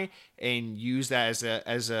AI and use that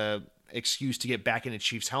as a excuse to get back into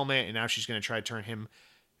Chief's helmet, and now she's going to try to turn him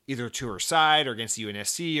either to her side or against the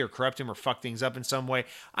UNSC or corrupt him or fuck things up in some way.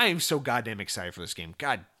 I am so goddamn excited for this game.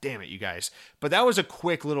 God damn it, you guys. But that was a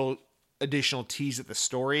quick little additional tease at the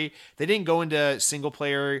story. They didn't go into single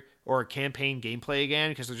player or campaign gameplay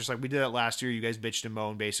again, because they're just like, we did that last year, you guys bitched and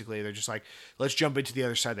moaned. Basically, they're just like, let's jump into the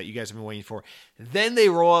other side that you guys have been waiting for. Then they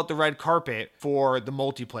roll out the red carpet for the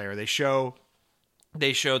multiplayer. They show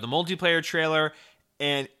the multiplayer trailer,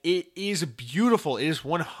 and it is beautiful. It is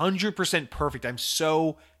 100% perfect. I'm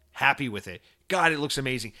so happy with it. God, it looks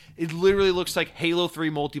amazing. It literally looks like Halo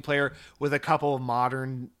 3 multiplayer with a couple of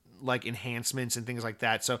modern like enhancements and things like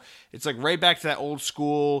that. So it's like right back to that old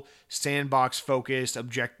school sandbox focused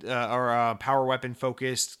power weapon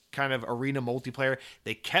focused kind of arena multiplayer.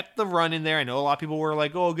 They kept the run in there. I know a lot of people were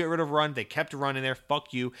like, oh, get rid of run. They kept run in there.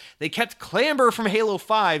 Fuck you. They kept clamber from Halo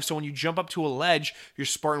 5. So when you jump up to a ledge, your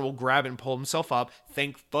Spartan will grab it and pull himself up.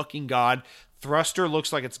 Thank fucking God. Thruster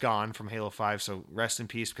looks like it's gone from Halo 5, so rest in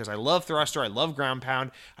peace, because I love Thruster, I love Ground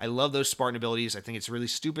Pound, I love those Spartan abilities. I think it's really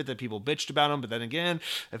stupid that people bitched about them, but then again,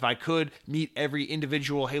 if I could meet every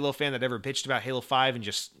individual Halo fan that ever bitched about Halo 5 and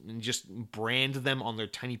just brand them on their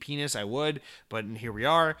tiny penis, I would, but here we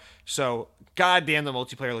are. So, goddamn, the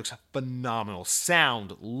multiplayer looks phenomenal.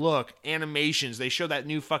 Sound, look, animations, they show that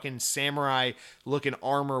new fucking samurai-looking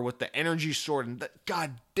armor with the energy sword, and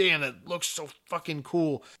god damn, it looks so fucking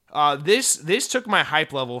cool. This took my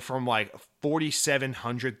hype level from like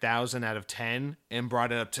 47,000 out of 10 and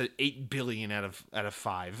brought it up to 8 billion out of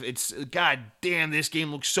 5. It's god damn, this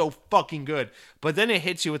game looks so fucking good. But then it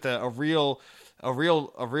hits you with a real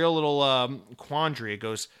little quandary. It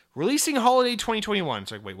goes, releasing holiday 2021.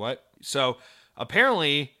 It's like, wait, what? So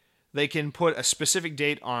apparently they can put a specific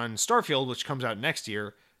date on Starfield, which comes out next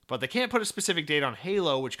year, but they can't put a specific date on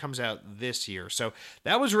Halo, which comes out this year. So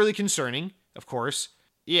that was really concerning, of course.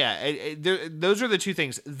 Yeah, those are the two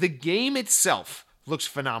things. The game itself looks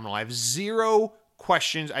phenomenal. I have zero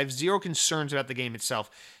questions. I have zero concerns about the game itself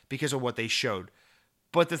because of what they showed.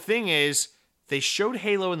 But the thing is, they showed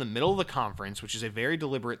Halo in the middle of the conference, which is a very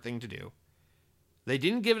deliberate thing to do. They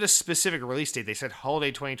didn't give it a specific release date. They said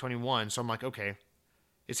holiday 2021. So I'm like, okay,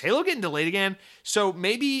 is Halo getting delayed again? So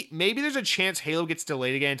maybe there's a chance Halo gets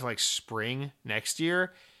delayed again to like spring next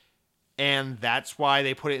year. And that's why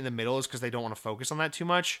they put it in the middle, is because they don't want to focus on that too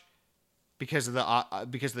much. Because of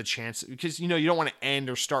the chance, because you don't want to end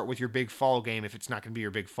or start with your big fall game if it's not going to be your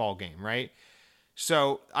big fall game, right?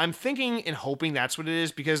 So I'm thinking and hoping that's what it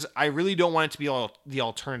is, because I really don't want it to be the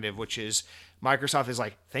alternative, which is Microsoft is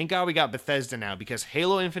like, thank God we got Bethesda now, because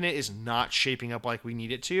Halo Infinite is not shaping up like we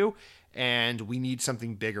need it to, and we need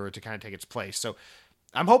something bigger to kind of take its place. So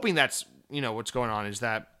I'm hoping that's what's going on, is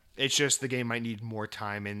that it's just the game might need more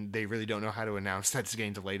time, and they really don't know how to announce that it's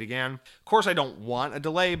getting delayed again. Of course, I don't want a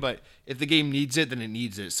delay, but if the game needs it, then it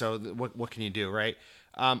needs it. So what can you do, right?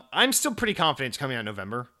 I'm still pretty confident it's coming out in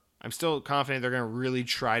November. I'm still confident they're going to really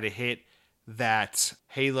try to hit that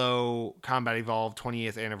Halo Combat Evolved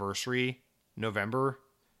 20th anniversary November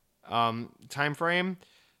time frame.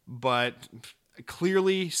 But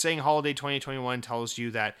clearly saying holiday 2021 tells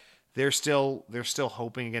you that they're still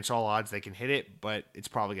hoping against all odds they can hit it, but it's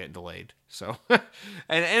probably getting delayed. So,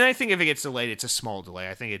 and I think if it gets delayed, it's a small delay.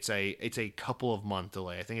 I think it's a couple of month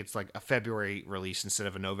delay. I think it's like a February release instead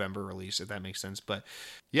of a November release, if that makes sense. But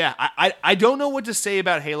yeah, I don't know what to say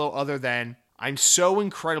about Halo other than I'm so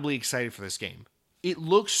incredibly excited for this game. It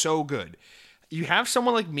looks so good. You have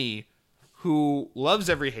someone like me who loves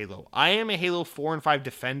every Halo. I am a Halo 4 and 5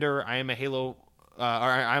 defender. I am a Halo,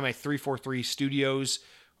 I'm a 343 Studios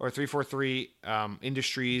or 343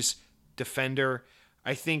 Industries defender.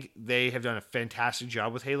 I think they have done a fantastic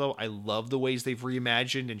job with Halo. I love the ways they've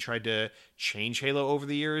reimagined and tried to change Halo over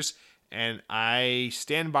the years, and I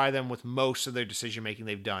stand by them with most of their decision making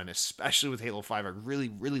they've done, especially with Halo 5. I really,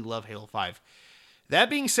 really love Halo 5. That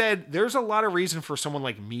being said, there's a lot of reason for someone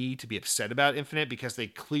like me to be upset about Infinite, because they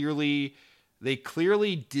clearly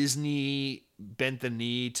Disney bent the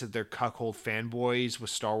knee to their cuckold fanboys with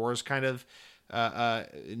Star Wars kind of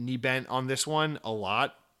knee bent on this one a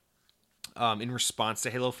lot in response to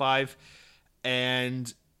Halo 5.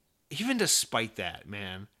 And even despite that,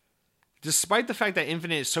 man, despite the fact that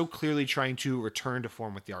Infinite is so clearly trying to return to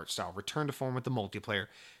form with the art style, return to form with the multiplayer,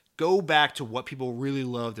 go back to what people really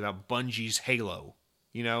loved about Bungie's Halo,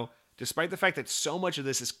 despite the fact that so much of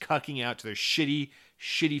this is cucking out to their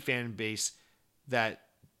shitty fan base that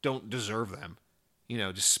don't deserve them,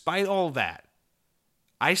 despite all that,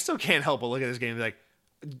 I still can't help but look at this game and be like,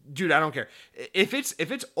 dude, I don't care. If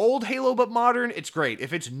it's old Halo but modern, it's great.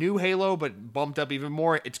 If it's new Halo but bumped up even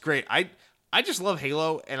more, it's great. I just love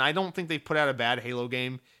Halo, and I don't think they've put out a bad Halo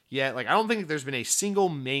game yet. Like, I don't think there's been a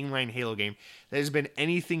single mainline Halo game that has been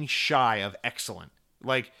anything shy of excellent.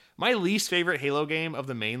 Like, my least favorite Halo game of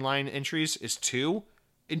the mainline entries is 2,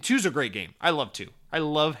 and 2's a great game. I love 2. I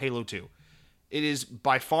love Halo 2. It is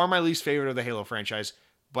by far my least favorite of the Halo franchise.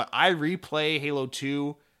 But I replay Halo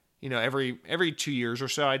 2, every 2 years or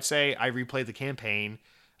so, I'd say. I replay the campaign.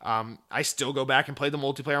 I still go back and play the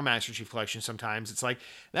multiplayer Master Chief Collection sometimes. It's like,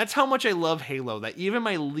 that's how much I love Halo, that even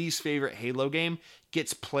my least favorite Halo game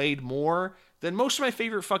gets played more than most of my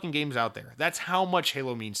favorite fucking games out there. That's how much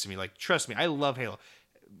Halo means to me. Like, trust me, I love Halo.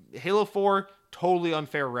 Halo 4, totally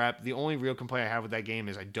unfair rep. The only real complaint I have with that game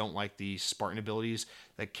is I don't like the Spartan abilities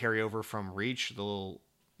that carry over from Reach, the little,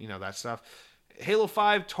 that stuff. Halo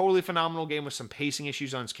 5, totally phenomenal game with some pacing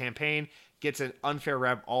issues on its campaign. Gets an unfair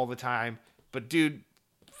rep all the time. But dude,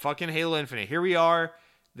 fucking Halo Infinite. Here we are.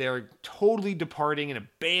 They're totally departing and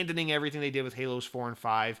abandoning everything they did with Halos 4 and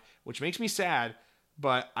 5, which makes me sad.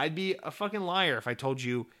 But I'd be a fucking liar if I told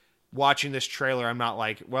you watching this trailer I'm not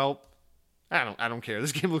like, well, I don't care.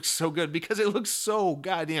 This game looks so good, because it looks so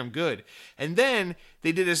goddamn good. And then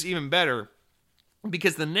they did this even better,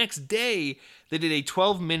 because the next day they did a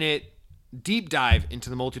 12-minute deep dive into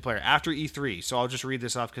the multiplayer after E3. So I'll just read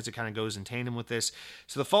this off because it kind of goes in tandem with this.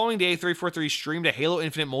 So the following day, 343 streamed a Halo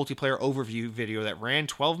Infinite multiplayer overview video that ran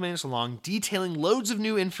 12 minutes long, detailing loads of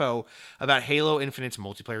new info about Halo Infinite's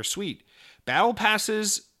multiplayer suite. Battle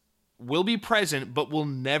passes will be present, but will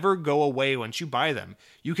never go away once you buy them.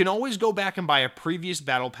 You can always go back and buy a previous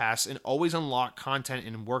battle pass and always unlock content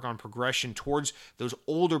and work on progression towards those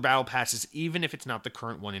older battle passes, even if it's not the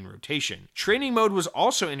current one in rotation. Training mode was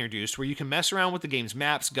also introduced, where you can mess around with the game's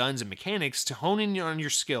maps, guns, and mechanics to hone in on your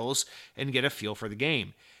skills and get a feel for the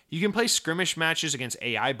game. You can play skirmish matches against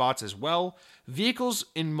AI bots as well. Vehicles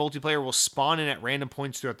in multiplayer will spawn in at random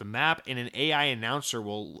points throughout the map, and an AI announcer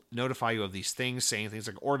will notify you of these things, saying things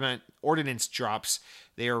like ordnance drops.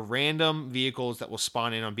 They are random vehicles that will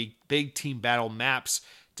spawn in on big team battle maps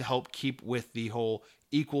to help keep with the whole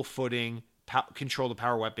equal footing, control the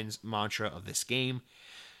power weapons mantra of this game.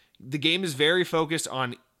 The game is very focused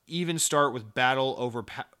on even start with a battle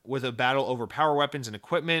over power weapons and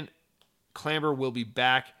equipment. Clamber will be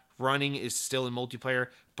back. Running is still in multiplayer,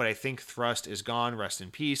 but I think thrust is gone. Rest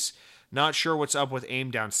in peace. Not sure what's up with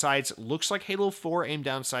aim down sights. Looks like Halo 4 aim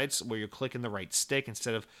down sights where you're clicking the right stick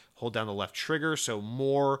instead of hold down the left trigger. So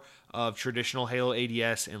more of traditional Halo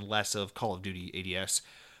ADS and less of Call of Duty ADS.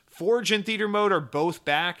 Forge and Theater mode are both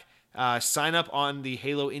back. Sign up on the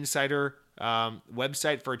Halo Insider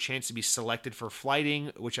website for a chance to be selected for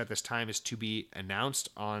flighting, which at this time is to be announced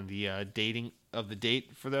on the dating of the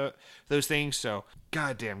date for those things. So,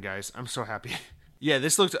 goddamn guys, I'm so happy. Yeah,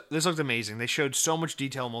 this looked amazing. They showed so much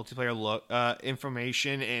detail multiplayer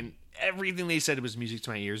information, and everything they said was music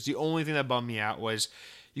to my ears. The only thing that bummed me out was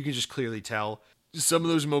you can just clearly tell some of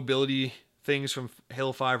those mobility things from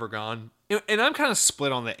Halo 5 are gone. And I'm kind of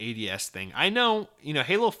split on the ADS thing. I know,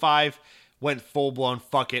 Halo 5 went full-blown,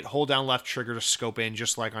 fuck it, hold down left trigger to scope in,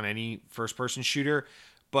 just like on any first-person shooter.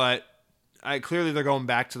 But clearly they're going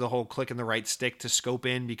back to the whole clicking the right stick to scope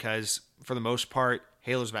in, because for the most part,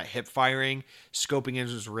 Halo's about hip firing. Scoping in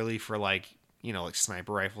was really for like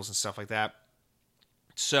sniper rifles and stuff like that.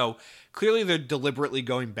 So clearly they're deliberately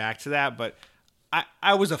going back to that, but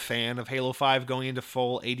I was a fan of Halo 5 going into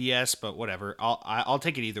full ADS, but whatever. I'll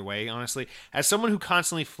take it either way, honestly. As someone who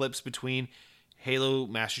constantly flips between Halo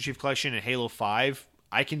Master Chief Collection and Halo 5,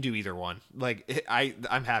 I can do either one. Like,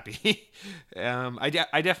 I'm happy. I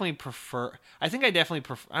definitely prefer... I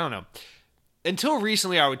don't know. Until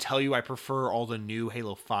recently, I would tell you I prefer all the new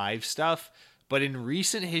Halo 5 stuff. But in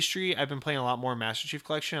recent history, I've been playing a lot more Master Chief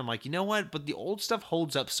Collection. I'm like, you know what? But the old stuff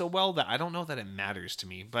holds up so well that I don't know that it matters to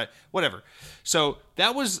me. But whatever. So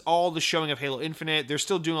that was all the showing of Halo Infinite. They're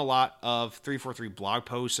still doing a lot of 343 blog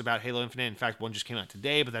posts about Halo Infinite. In fact, one just came out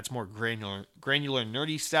today, but that's more granular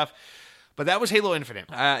nerdy stuff. But that was Halo Infinite.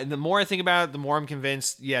 And the more I think about it, the more I'm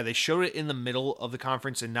convinced, yeah, they showed it in the middle of the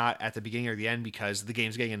conference and not at the beginning or the end, because the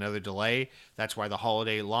game's getting another delay. That's why the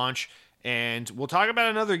holiday launch. And we'll talk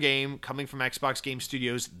about another game coming from Xbox Game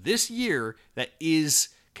Studios this year that is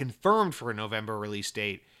confirmed for a November release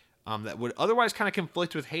date that would otherwise kind of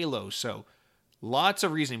conflict with Halo. So lots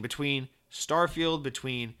of reasoning between Starfield,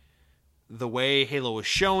 between the way Halo was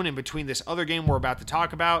shown, and between this other game we're about to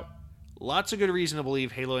talk about. Lots of good reason to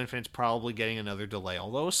believe Halo Infinite's probably getting another delay,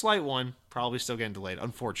 although a slight one, probably still getting delayed,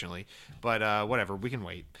 unfortunately. But whatever, we can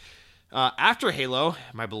wait. After Halo,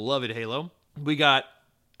 my beloved Halo, we got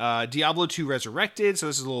Diablo 2 Resurrected, so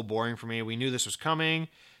this is a little boring for me. We knew this was coming,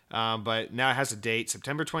 but now it has a date,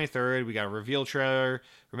 September 23rd. We got a reveal trailer.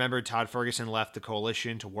 Remember, Todd Ferguson left the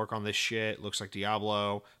Coalition to work on this shit. Looks like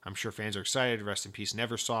Diablo. I'm sure fans are excited. Rest in peace,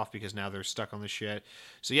 Neversoft, because now they're stuck on this shit.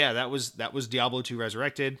 So yeah, that was Diablo 2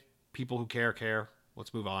 Resurrected. People who care.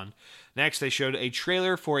 Let's move on. Next, they showed a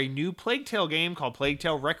trailer for a new Plague Tale game called Plague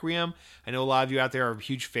Tale Requiem. I know a lot of you out there are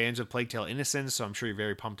huge fans of Plague Tale Innocence, so I'm sure you're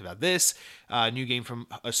very pumped about this. New game from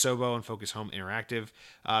Asobo and Focus Home Interactive.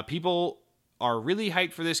 People are really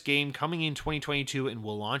hyped for this game coming in 2022 and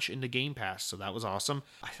will launch into Game Pass, so that was awesome.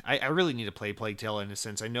 I really need to play Plague Tale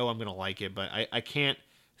Innocence. I know I'm going to like it, but I can't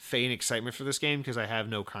feign excitement for this game because I have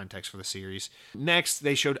no context for the series. Next,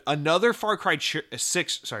 they showed another Far Cry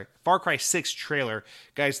 6 trailer.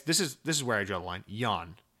 Guys, this is where I draw the line.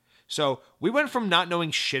 Yawn. So we went from not knowing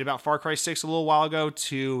shit about Far Cry 6 a little while ago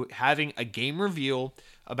to having a game reveal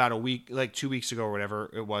about a week, like 2 weeks ago or whatever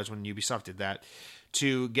it was when Ubisoft did that,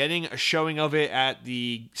 to getting a showing of it at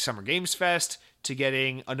the Summer Games Fest, to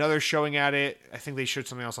getting another showing at it. I think they showed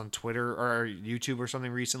something else on Twitter or YouTube or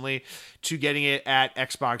something recently, to getting it at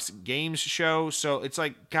Xbox Games Show. So it's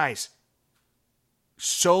like, guys,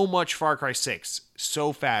 so much Far Cry 6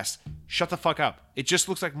 so fast. Shut the fuck up. It just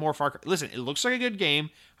looks like more Far Cry. Listen, it looks like a good game.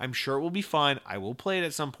 I'm sure it will be fun. I will play it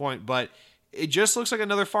at some point, but it just looks like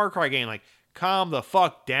another Far Cry game. Like, calm the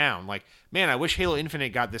fuck down. Like, man, I wish Halo Infinite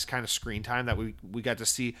got this kind of screen time, that we got to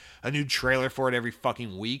see a new trailer for it every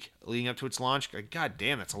fucking week leading up to its launch. God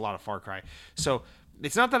damn, that's a lot of Far Cry. So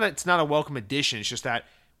it's not that it's not a welcome addition. It's just that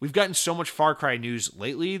we've gotten so much Far Cry news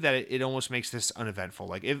lately that it almost makes this uneventful.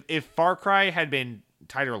 Like, if Far Cry had been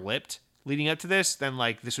tighter lipped leading up to this, then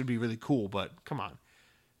like this would be really cool. But come on.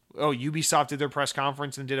 Oh, Ubisoft did their press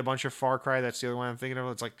conference and did a bunch of Far Cry. That's the other one I'm thinking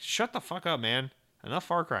of. It's like, shut the fuck up, man. Enough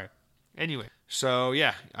Far Cry. Anyway, so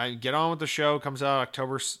yeah, I get on with the show. Comes out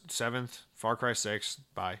October 7th. Far Cry 6.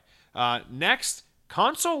 Bye. Next,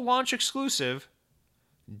 console launch exclusive.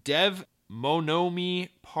 Dev Monomi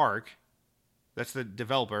Park. That's the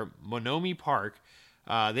developer. Monomi Park.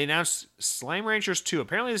 They announced Slime Ranchers 2.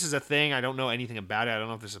 Apparently this is a thing. I don't know anything about it. I don't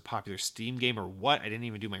know if this is a popular Steam game or what. I didn't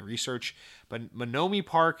even do my research. But Monomi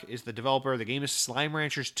Park is the developer. The game is Slime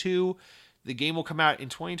Ranchers 2. The game will come out in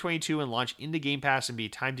 2022 and launch into Game Pass and be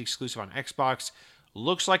timed exclusive on Xbox.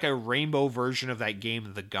 Looks like a rainbow version of that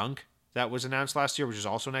game, The Gunk, that was announced last year, which is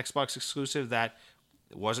also an Xbox exclusive that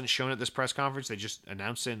wasn't shown at this press conference. They just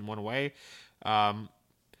announced it and went away.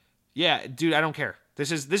 Yeah, dude, I don't care.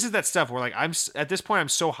 This is that stuff where like I'm at this point I'm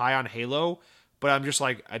so high on Halo, but I'm just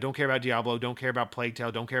like I don't care about Diablo, don't care about Plague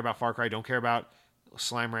Tale, don't care about Far Cry, don't care about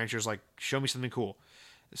Slime Ranchers. Like, show me something cool.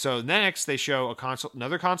 So next they show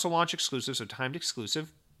another console launch exclusive, so timed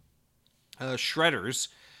exclusive, Shredders,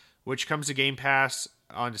 which comes to Game Pass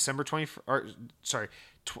on December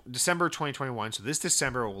 2021. So this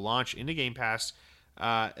December it will launch into Game Pass.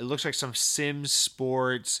 It looks like some Sims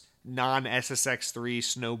sports, non-SSX3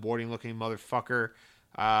 snowboarding looking motherfucker.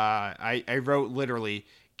 I wrote literally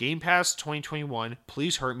Game Pass 2021.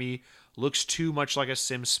 Please hurt me. Looks too much like a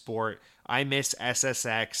Sim sport. I miss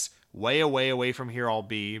SSX. Way away from here I'll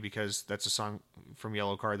be, because that's a song from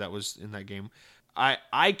Yellow Card that was in that game.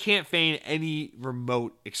 I can't feign any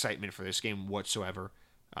remote excitement for this game whatsoever.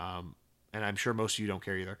 And I'm sure most of you don't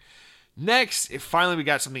care either. Next, finally we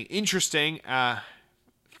got something interesting.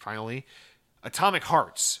 Finally, Atomic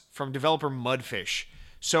Hearts from developer Mudfish.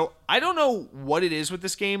 So I don't know what it is with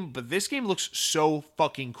this game, but this game looks so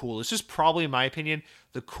fucking cool. This is probably, in my opinion,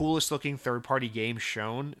 the coolest looking third-party game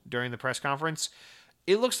shown during the press conference.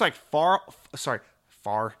 It looks like It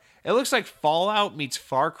looks like Fallout meets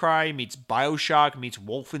Far Cry meets BioShock meets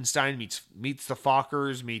Wolfenstein meets the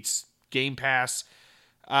Fockers meets Game Pass.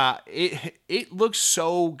 It looks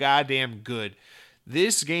so goddamn good.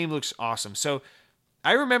 This game looks awesome. So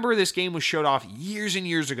I remember this game was showed off years and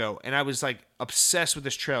years ago, and I was like obsessed with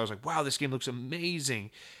this trailer. I was like, wow, this game looks amazing.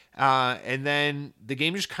 And then the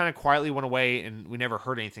game just kind of quietly went away, and we never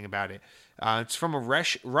heard anything about it. It's from a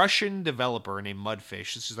Russian developer named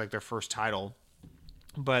Mudfish. This is like their first title,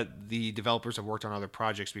 but the developers have worked on other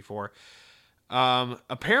projects before.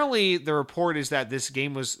 Apparently, the report is that this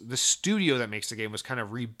game was the studio that makes the game was kind of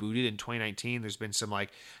rebooted in 2019. There's been some like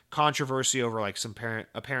controversy over like some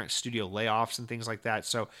apparent studio layoffs and things like that.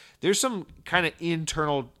 So there's some kind of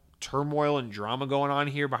internal turmoil and drama going on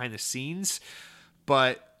here behind the scenes.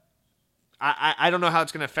 But I don't know how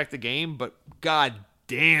it's going to affect the game. But god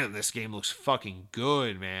damn, this game looks fucking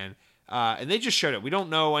good, man. And they just showed it. We don't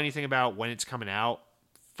know anything about when it's coming out.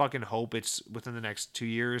 Fucking hope it's within the next 2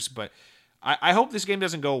 years, but I hope this game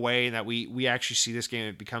doesn't go away and that we actually see this game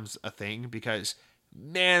and it becomes a thing, because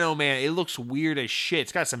man, oh man, it looks weird as shit.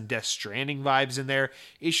 It's got some Death Stranding vibes in there.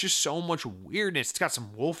 It's just so much weirdness. It's got some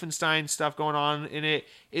Wolfenstein stuff going on in it.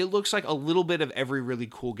 It looks like a little bit of every really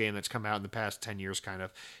cool game that's come out in the past 10 years, kind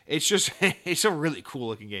of. It's just, it's a really cool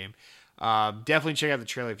looking game. Definitely check out the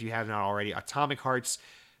trailer if you have not already. Atomic Hearts.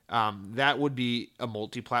 That would be a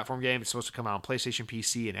multi-platform game. It's supposed to come out on PlayStation,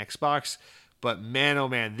 PC, and Xbox. But man, oh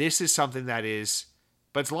man, this is something that is...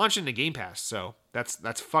 But it's launching the Game Pass, so that's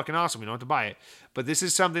fucking awesome. We don't have to buy it. But this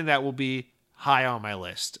is something that will be high on my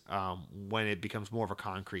list when it becomes more of a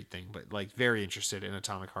concrete thing. But like, very interested in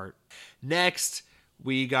Atomic Heart. Next,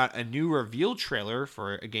 we got a new reveal trailer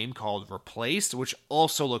for a game called Replaced, which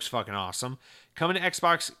also looks fucking awesome. Coming to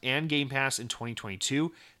Xbox and Game Pass in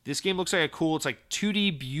 2022. This game looks like it's like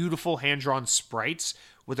 2D beautiful hand-drawn sprites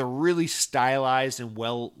with a really stylized and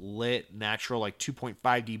well-lit natural like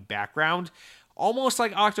 2.5D background. Almost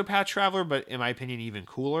like Octopath Traveler, but in my opinion, even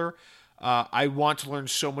cooler. I want to learn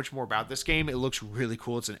so much more about this game. It looks really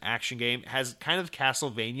cool. It's an action game. It has kind of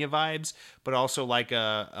Castlevania vibes, but also like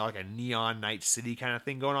a Neon Night City kind of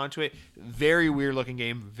thing going on to it. Very weird looking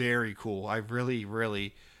game. Very cool. I really,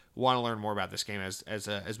 really want to learn more about this game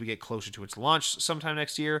as we get closer to its launch sometime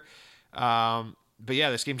next year. But yeah,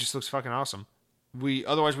 this game just looks fucking awesome.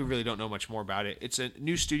 Otherwise we really don't know much more about it. It's a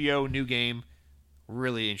new studio, new game.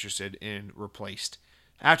 Really interested in Replaced.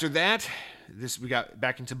 After that, we got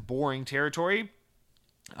back into boring territory.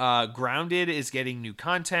 Grounded is getting new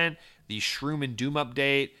content. The Shroom and Doom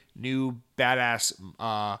update, new badass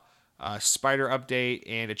spider update,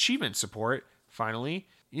 and achievement support. Finally,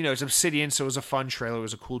 it's Obsidian, so it was a fun trailer. It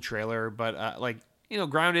was a cool trailer, but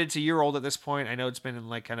Grounded, it's a year old at this point. I know it's been in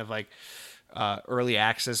like kind of like early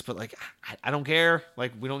access, but like I don't care.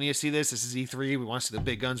 Like, we don't need to see this. This is E3. We want to see the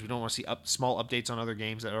big guns. We don't want to see small updates on other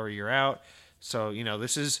games that are a year out. So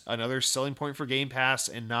this is another selling point for Game Pass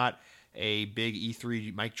and not a big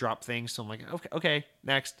E3 mic drop thing. So I'm like, okay,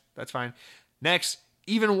 next, that's fine. Next,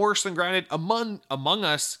 even worse than Grounded, Among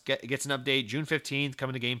Us gets an update June 15th,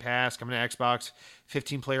 coming to Game Pass, coming to Xbox,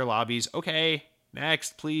 15-player lobbies. Okay,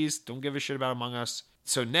 next, please don't give a shit about Among Us.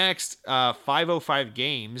 So next, 505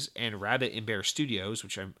 Games and Rabbit and Bear Studios,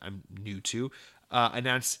 which I'm new to,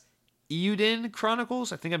 announced Eiyuden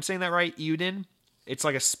Chronicles. I think I'm saying that right, Eiyuden. It's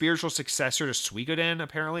like a spiritual successor to Suikoden,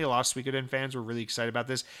 apparently. A lot of Suikoden fans were really excited about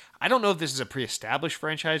this. I don't know if this is a pre-established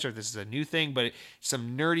franchise or if this is a new thing, but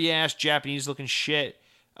some nerdy-ass Japanese-looking shit.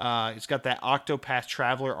 It's got that Octopath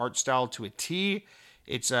Traveler art style to a T.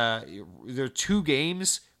 There are 2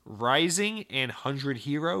 games, Rising and 100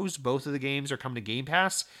 Heroes. Both of the games are coming to Game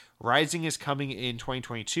Pass. Rising is coming in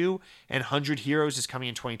 2022, and 100 Heroes is coming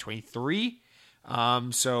in 2023.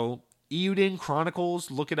 So Eiyuden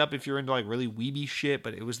Chronicles, look it up if you're into like really weeby shit,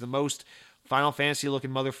 but it was the most Final Fantasy looking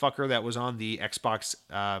motherfucker that was on the Xbox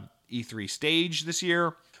E3 stage this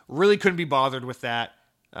year. Really couldn't be bothered with that.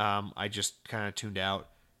 I just kind of tuned out.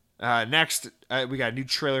 Next, we got a new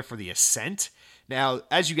trailer for The Ascent. Now,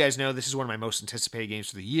 as you guys know, this is one of my most anticipated games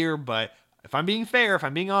for the year, but if I'm being fair, if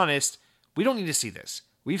I'm being honest, we don't need to see this.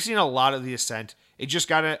 We've seen a lot of The Ascent. It just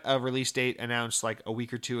got a release date announced like a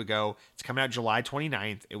week or 2 ago. It's coming out July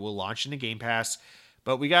 29th. It will launch into Game Pass.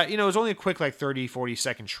 But we got, it was only a quick like 30, 40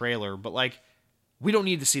 second trailer, but like, we don't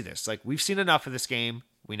need to see this. Like, we've seen enough of this game.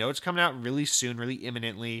 We know it's coming out really soon, really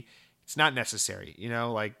imminently. It's not necessary,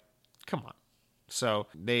 like, come on. So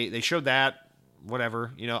they showed that.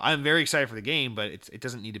 Whatever, I'm very excited for the game, but it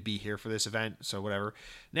doesn't need to be here for this event, so whatever.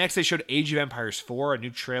 Next, they showed Age of Empires 4, a new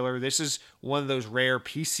trailer. This is one of those rare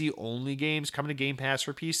PC-only games coming to Game Pass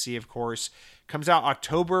for PC, of course. Comes out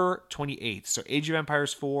October 28th, so Age of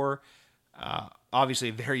Empires 4, obviously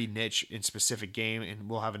a very niche and specific game, and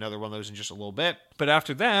we'll have another one of those in just a little bit. But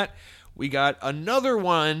after that, we got another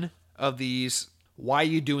one of these why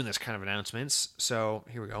you doing this kind of announcements. So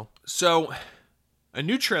here we go. So a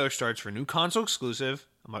new trailer starts for a new console exclusive.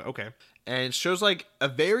 I'm like, okay. And it shows like a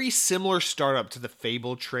very similar startup to the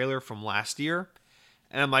Fable trailer from last year.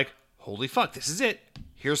 And I'm like, holy fuck, this is it.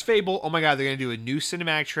 Here's Fable. Oh my God, they're going to do a new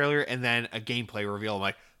cinematic trailer and then a gameplay reveal. I'm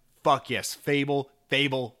like, fuck yes, Fable.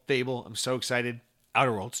 I'm so excited.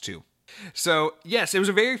 Outer Worlds 2. So yes, it was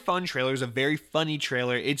a very fun trailer. It was a very funny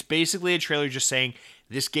trailer. It's basically a trailer just saying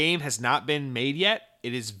this game has not been made yet.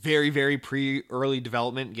 It is very, very early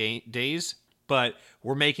development days. But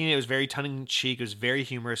we're making it. It was very tongue-in-cheek. It was very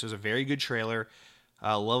humorous. It was a very good trailer.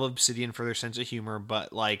 Love Obsidian for their sense of humor.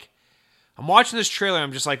 But, like, I'm watching this trailer and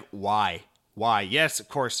I'm just like, why? Why? Yes, of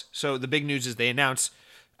course. So the big news is they announced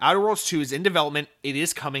Outer Worlds 2 is in development. It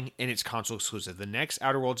is coming, and it's console exclusive. The next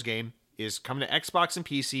Outer Worlds game is coming to Xbox and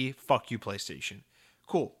PC. Fuck you, PlayStation.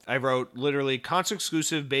 Cool. I wrote literally console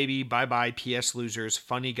exclusive, baby. Bye-bye, PS losers.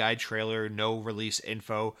 Funny guide trailer. No release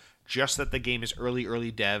info. Just that the game is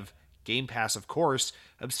early dev. Game Pass, of course.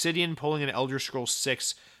 Obsidian pulling an Elder Scrolls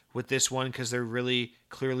 6 with this one because they're really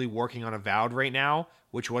clearly working on Avowed right now,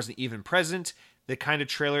 which wasn't even present. The kind of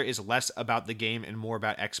trailer is less about the game and more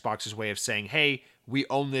about Xbox's way of saying, hey, we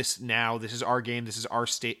own this now. This is our game. This is our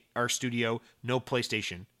studio. No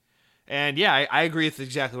PlayStation. And yeah, I agree with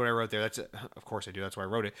exactly what I wrote there. Of course I do. That's why I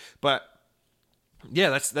wrote it. But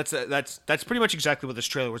yeah, that's pretty much exactly what this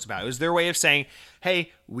trailer was about. It was their way of saying,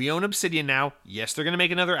 hey, we own Obsidian now. Yes, they're going to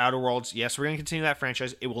make another Outer Worlds. Yes, we're going to continue that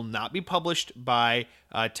franchise. It will not be published by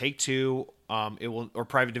Take-Two, or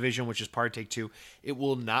Private Division, which is part of Take-Two. It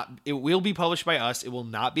will be published by us. It will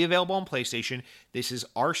not be available on PlayStation. This is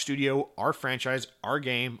our studio, our franchise, our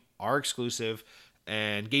game, our exclusive,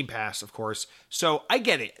 and Game Pass, of course. So I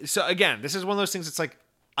get it. So again, this is one of those things that's like,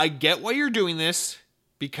 I get why you're doing this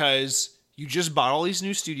because you just bought all these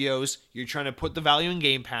new studios, you're trying to put the value in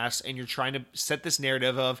Game Pass, and you're trying to set this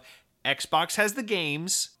narrative of Xbox has the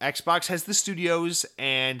games, Xbox has the studios,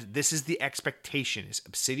 and this is the expectation.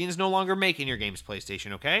 Obsidian's no longer making your games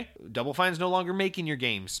PlayStation, okay? Double Fine's no longer making your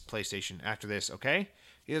games PlayStation after this, okay?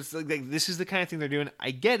 It's like, this is the kind of thing they're doing.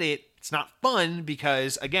 I get it. It's not fun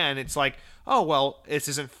because, again, it's like, oh, well, this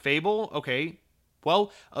isn't Fable. Okay,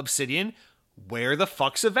 well, Obsidian, where the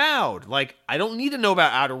fuck's Avowed? Like, I don't need to know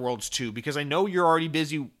about Outer Worlds 2 because I know you're already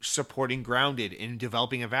busy supporting Grounded and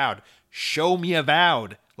developing Avowed. Show me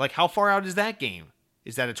Avowed. Like, how far out is that game?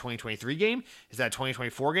 Is that a 2023 game? Is that a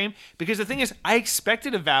 2024 game? Because the thing is, I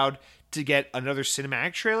expected Avowed to get another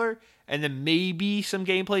cinematic trailer and then maybe some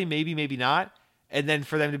gameplay, maybe not. And then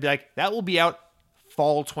for them to be like, that will be out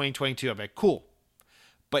fall 2022. I'm like, cool.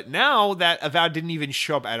 But now that Avowed didn't even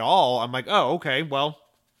show up at all, I'm like, oh, okay, well,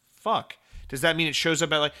 fuck. Does that mean it shows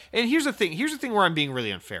up at like... And here's the thing where I'm being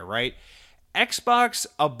really unfair, right? Xbox,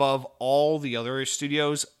 above all the other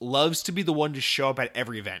studios, loves to be the one to show up at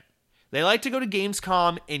every event. They like to go to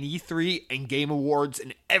Gamescom and E3 and Game Awards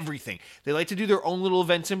and everything. They like to do their own little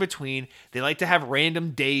events in between. They like to have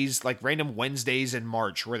random days, like random Wednesdays in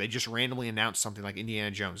March, where they just randomly announce something like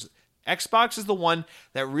Indiana Jones. Xbox is the one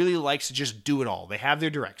that really likes to just do it all. They have their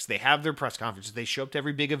directs, they have their press conferences, they show up to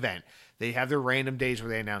every big event, they have their random days where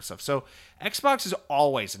they announce stuff. So Xbox is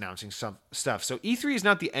always announcing some stuff. So E3 is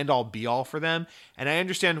not the end all be all for them. And I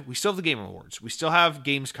understand we still have the Game Awards, we still have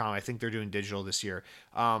Gamescom. I think they're doing digital this year.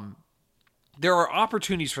 There are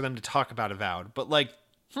opportunities for them to talk about Avowed, but like,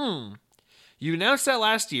 you announced that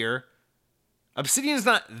last year. Obsidian's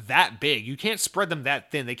not that big. You can't spread them that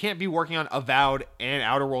thin. They can't be working on Avowed and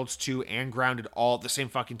Outer Worlds 2 and Grounded all at the same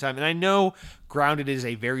fucking time. And I know Grounded is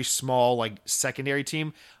a very small, like, secondary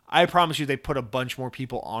team. I promise you they put a bunch more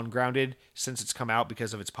people on Grounded since it's come out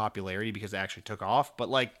because of its popularity, because it actually took off. But,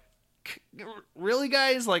 like, really,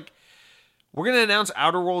 guys? Like, we're going to announce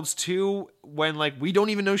Outer Worlds 2 when, like, we don't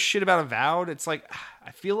even know shit about Avowed? It's like,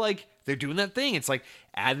 I feel like they're doing that thing. It's like,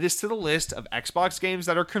 add this to the list of Xbox games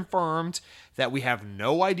that are confirmed that we have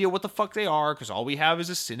no idea what the fuck they are, because all we have is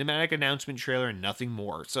a cinematic announcement trailer and nothing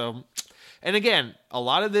more. So, and again, a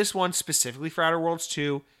lot of this one specifically for Outer Worlds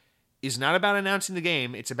 2 is not about announcing the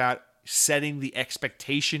game. It's about setting the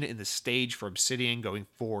expectation in the stage for Obsidian going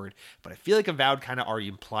forward. But I feel like Avowed kind of already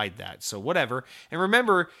implied that. So whatever. And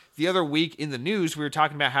remember, the other week in the news, we were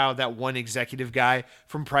talking about how that one executive guy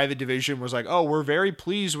from Private Division was like, oh, we're very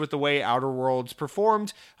pleased with the way Outer Worlds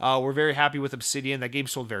performed. We're very happy with Obsidian. That game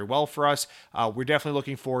sold very well for us. We're definitely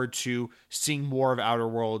looking forward to seeing more of Outer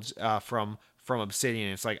Worlds from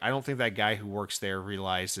Obsidian. It's like, I don't think that guy who works there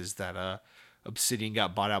realizes that Obsidian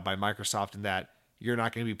got bought out by Microsoft and that you're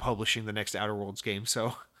not going to be publishing the next Outer Worlds game.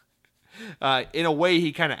 So in a way,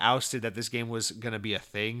 he kind of ousted that this game was going to be a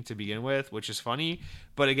thing to begin with, which is funny.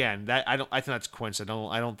 But again, I think that's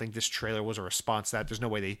coincidental. I don't think this trailer was a response to that. There's no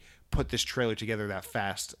way they put this trailer together that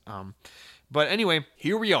fast. But anyway,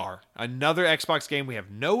 here we are. Another Xbox game we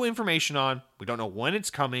have no information on. We don't know when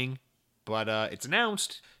it's coming, but it's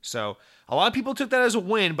announced. So a lot of people took that as a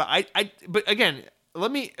win. But but again,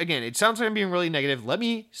 it sounds like I'm being really negative. Let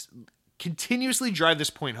me continuously drive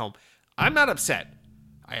this point home. I'm not upset.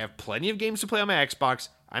 I have plenty of games to play on my Xbox.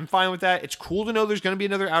 I'm fine with that. It's cool to know there's going to be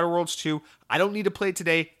another Outer Worlds 2. I don't need to play it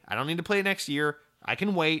today. I don't need to play it next year. I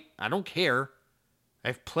can wait. I don't care. I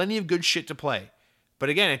have plenty of good shit to play. But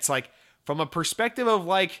again, it's like, from a perspective of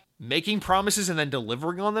like making promises and then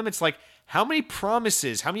delivering on them, it's like, how many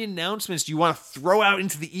promises, how many announcements do you want to throw out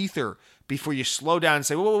into the ether before you slow down and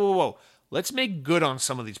say, whoa. Let's make good on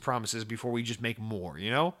some of these promises before we just make more,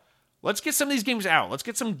 you know? Let's get some of these games out. Let's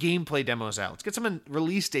get some gameplay demos out. Let's get some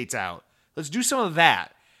release dates out. Let's do some of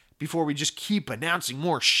that before we just keep announcing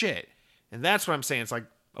more shit. And that's what I'm saying. It's like,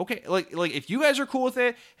 okay, like if you guys are cool with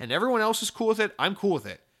it and everyone else is cool with it, I'm cool with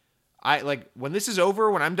it. When this is over,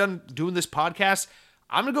 when I'm done doing this podcast,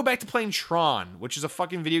 I'm going to go back to playing Tron, which is a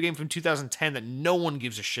fucking video game from 2010 that no one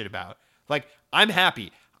gives a shit about. Like, I'm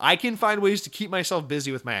happy. I can find ways to keep myself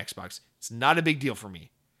busy with my Xbox. It's not a big deal for me.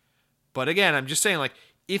 But again, I'm just saying, like,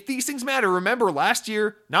 if these things matter, remember last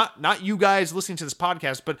year, not you guys listening to this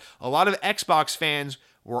podcast, but a lot of Xbox fans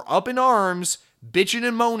were up in arms, bitching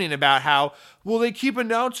and moaning about how, well, they keep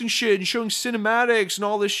announcing shit and showing cinematics and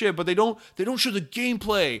all this shit, but they don't show the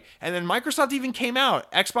gameplay. And then Microsoft even came out.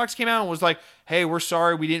 Xbox came out and was like, hey, we're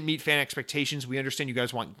sorry, we didn't meet fan expectations. We understand you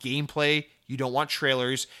guys want gameplay. You don't want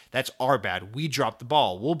trailers. That's our bad. We dropped the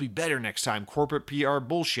ball. We'll be better next time. Corporate PR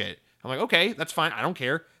bullshit. I'm like, okay, that's fine. I don't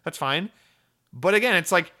care. That's fine. But again,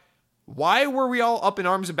 it's like, why were we all up in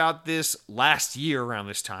arms about this last year around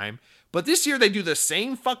this time? But this year they do the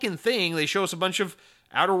same fucking thing. They show us a bunch of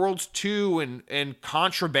Outer Worlds 2 and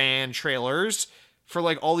Contraband trailers for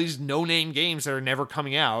like all these no-name games that are never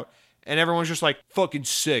coming out. And everyone's just like, fucking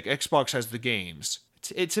sick. Xbox has the games.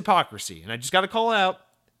 It's hypocrisy. And I just got to call it out.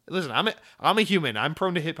 Listen, I'm a human. I'm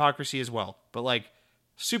prone to hypocrisy as well. But like,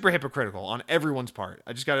 super hypocritical on everyone's part.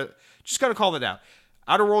 I just gotta call that out.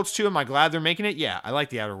 Outer Worlds 2, am I glad they're making it? Yeah, I like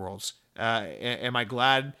the Outer Worlds. Am I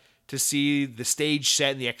glad to see the stage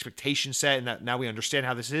set and the expectation set and that now we understand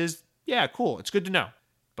how this is? Yeah, cool. It's good to know.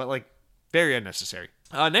 But like, very unnecessary.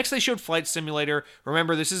 Next, they showed Flight Simulator.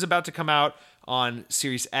 Remember, this is about to come out on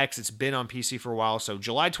Series X. It's been on PC for a while. So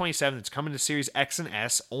July 27th, it's coming to Series X and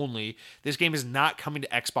S only. This game is not coming to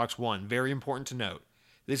Xbox One. Very important to note.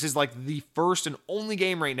 This is like the first and only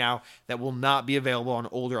game right now that will not be available on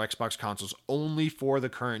older Xbox consoles, only for the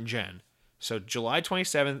current gen. So July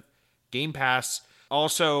 27th, Game Pass.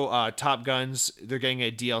 Also, Top Guns, they're getting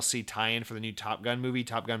a DLC tie-in for the new Top Gun movie,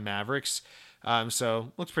 Top Gun Mavericks.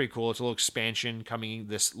 So looks pretty cool. It's a little expansion coming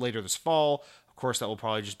later this fall. Of course, that will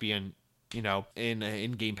probably just be in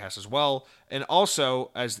Game Pass as well. And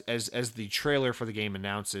also, as the trailer for the game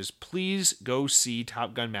announces, please go see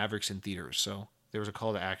Top Gun Mavericks in theaters. So there was a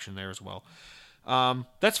call to action there as well.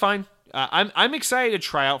 That's fine. I'm excited to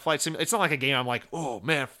try out Flight Simulator. It's not like a game I'm like, oh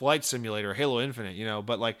man, Flight Simulator, Halo Infinite,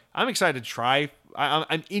 but like I'm excited to try.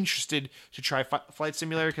 I'm interested to try Flight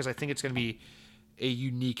Simulator because I think it's going to be a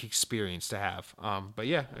unique experience to have. But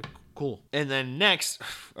yeah, cool. And then next,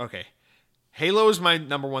 okay, Halo is my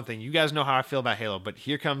number one thing. You guys know how I feel about Halo, but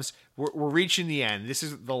here comes we're reaching the end. This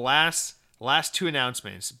is the last two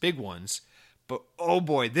announcements, big ones. But oh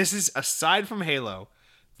boy, this is aside from Halo,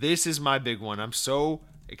 this is my big one. I'm so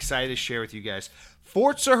excited to share with you guys.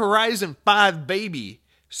 Forza Horizon 5, baby.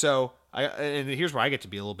 So and here's where I get to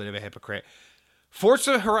be a little bit of a hypocrite.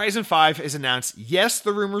 Forza Horizon 5 is announced. Yes,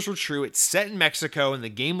 the rumors were true. It's set in Mexico, and the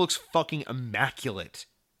game looks fucking immaculate.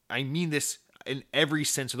 I mean this in every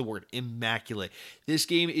sense of the word, immaculate. This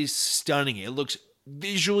game is stunning. It looks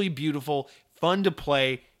visually beautiful, fun to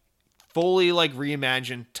play, fully like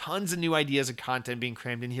reimagined, tons of new ideas and content being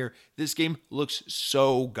crammed in here. This game looks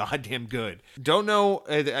so goddamn good. Don't know,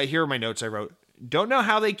 here are my notes I wrote. Don't know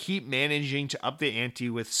how they keep managing to up the ante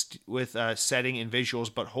with setting and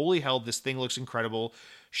visuals, but holy hell, this thing looks incredible.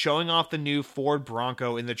 Showing off the new Ford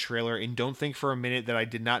Bronco in the trailer, and don't think for a minute that I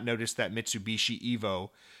did not notice that Mitsubishi Evo.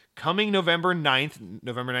 Coming November 9th,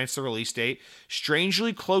 November 9th is the release date,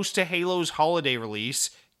 strangely close to Halo's holiday release.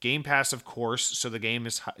 Game Pass, of course, so the game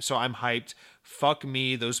is, so I'm hyped. Fuck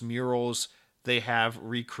me, those murals they have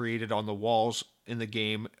recreated on the walls in the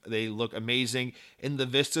game, they look amazing, and the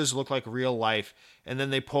vistas look like real life. And then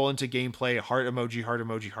they pull into gameplay, heart emoji, heart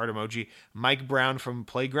emoji, heart emoji. Mike Brown from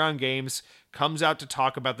Playground Games comes out to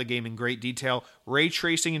talk about the game in great detail. Ray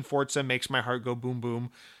tracing in Forza makes my heart go boom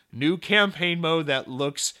boom. New campaign mode that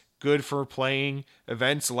looks good for playing.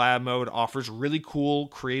 Events Lab mode offers really cool,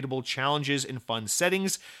 creatable challenges and fun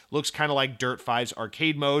settings. Looks kind of like Dirt 5's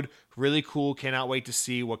arcade mode. Really cool. Cannot wait to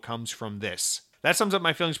see what comes from this. That sums up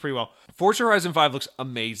my feelings pretty well. Forza Horizon 5 looks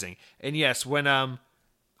amazing. And yes, when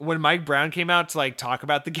Mike Brown came out to like talk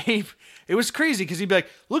about the game, it was crazy because he'd be like,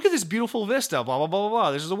 look at this beautiful vista, blah, blah, blah, blah,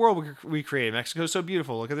 blah. This is the world we created. Mexico's so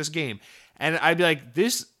beautiful. Look at this game. And I'd be like,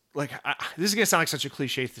 this is gonna sound like such a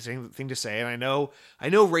cliche thing to say, and I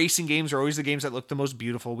know racing games are always the games that look the most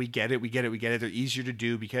beautiful. We get it. They're easier to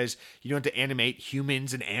do because you don't have to animate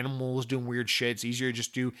humans and animals doing weird shit. It's easier to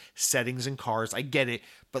just do settings and cars. I get it,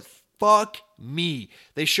 but fuck me,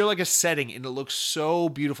 they show like a setting and it looks so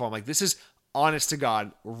beautiful. I'm like, this is honest to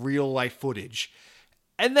God real life footage,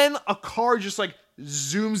 and then a car just like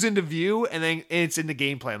zooms into view and then it's into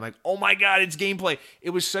gameplay. I'm like, oh my God, it's gameplay.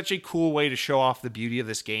 It was such a cool way to show off the beauty of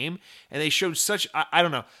this game. And they showed such, I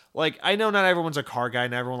don't know, like, I know not everyone's a car guy,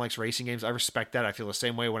 not everyone likes racing games. I respect that. I feel the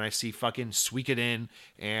same way when I see fucking Suikoden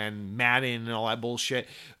and Madden and all that bullshit.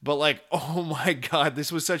 But like, oh my God,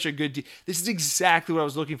 this was such a good, this is exactly what I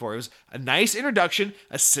was looking for. It was a nice introduction,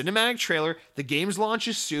 a cinematic trailer. The game's launch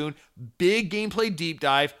is soon. Big gameplay deep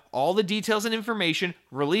dive, all the details and information,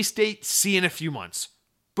 release date, see in a few months.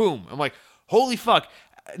 Boom. I'm like, holy fuck.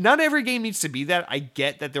 Not every game needs to be that. I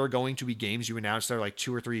get that there are going to be games you announce that are like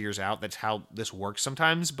 2 or 3 years out. That's how this works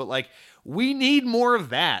sometimes. But like, we need more of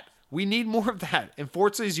that. We need more of that. And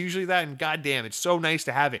Forza is usually that. And goddamn, it's so nice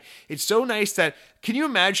to have it. It's so nice that, can you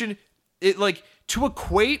imagine it, like, to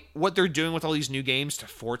equate what they're doing with all these new games to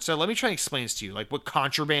Forza? Let me try and explain this to you. Like what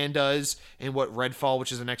Contraband does and what Redfall,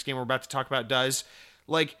 which is the next game we're about to talk about, does.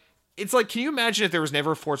 Like, it's like, can you imagine if there was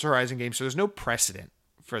never a Forza Horizon game? So there's no precedent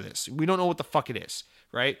for this. We don't know what the fuck it is,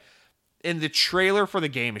 right? And the trailer for the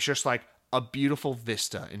game is just like a beautiful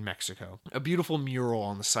vista in Mexico, a beautiful mural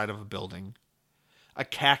on the side of a building, a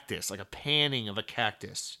cactus, like a panning of a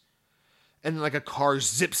cactus, and like a car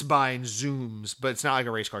zips by and zooms, but it's not like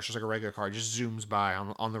a race car, it's just like a regular car, it just zooms by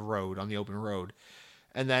on the road, on the open road.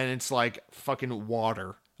 And then it's like fucking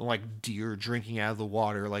water, like deer drinking out of the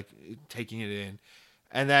water, like taking it in.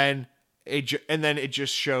 And then it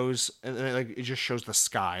just shows, and then like it just shows the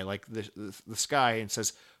sky, like the sky, and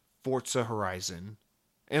says Forza Horizon.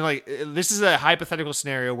 And like, this is a hypothetical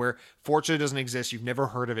scenario where Forza doesn't exist. You've never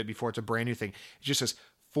heard of it before. It's a brand new thing. It just says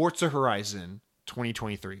Forza Horizon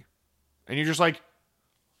 2023. And you're just like,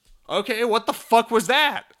 okay, what the fuck was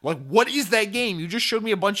that? Like, what is that game? You just showed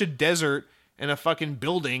me a bunch of desert and a fucking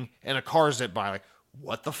building and a car zip by. Like,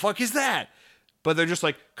 what the fuck is that? But they're just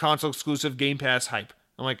like console exclusive Game Pass hype.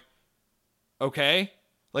 I'm like, okay,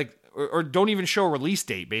 like, or don't even show a release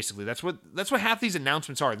date. Basically, that's what half these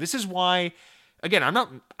announcements are. This is why, again,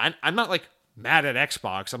 I'm not like mad at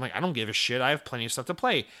Xbox. I'm like, I don't give a shit. I have plenty of stuff to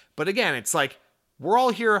play. But again, it's like, we're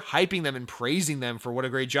all here hyping them and praising them for what a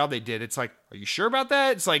great job they did. It's like, are you sure about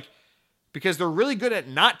that? It's like, because they're really good at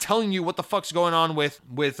not telling you what the fuck's going on with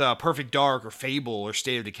Perfect Dark or Fable or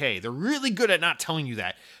State of Decay. They're really good at not telling you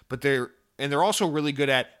that. But And they're also really good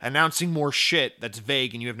at announcing more shit that's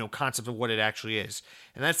vague and you have no concept of what it actually is.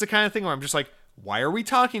 And that's the kind of thing where I'm just like, why are we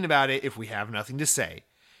talking about it if we have nothing to say?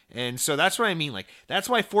 And so that's what I mean. Like, that's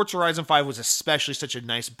why Forza Horizon 5 was especially such a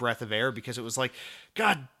nice breath of air, because it was like,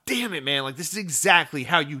 God damn it, man. Like, this is exactly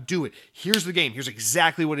how you do it. Here's the game. Here's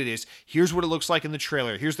exactly what it is. Here's what it looks like in the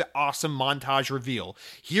trailer. Here's the awesome montage reveal.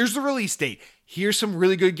 Here's the release date. Here's some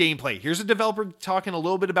really good gameplay. Here's a developer talking a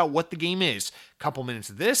little bit about what the game is. Couple minutes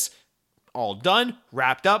of this. All done.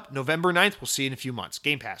 Wrapped up. November 9th. We'll see you in a few months.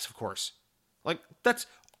 Game Pass, of course. Like, that's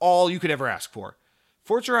all you could ever ask for.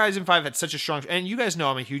 Forza Horizon 5 had such a strong... And you guys know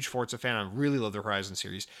I'm a huge Forza fan. I really love the Horizon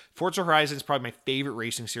series. Forza Horizon is probably my favorite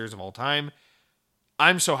racing series of all time.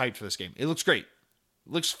 I'm so hyped for this game. It looks great.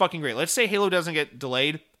 It looks fucking great. Let's say Halo doesn't get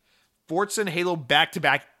delayed. Forza and Halo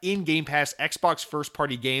back-to-back in Game Pass, Xbox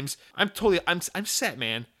first-party games. I'm set,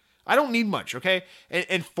 man. I don't need much, okay?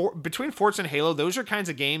 Between Forza and Halo, those are kinds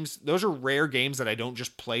of games, those are rare games that I don't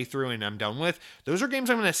just play through and I'm done with. Those are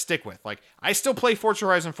games I'm going to stick with. Like, I still play Forza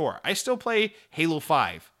Horizon 4. I still play Halo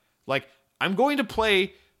 5. Like, I'm going to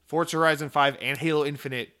play Forza Horizon 5 and Halo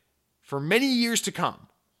Infinite for many years to come.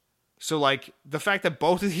 So, like, the fact that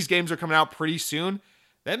both of these games are coming out pretty soon,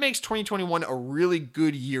 that makes 2021 a really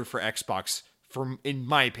good year for Xbox, in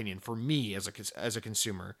my opinion, for me as a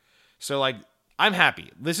consumer. So, like, I'm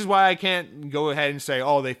happy. This is why I can't go ahead and say,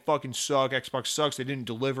 oh, they fucking suck. Xbox sucks. They didn't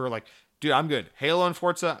deliver. Like, dude, I'm good. Halo and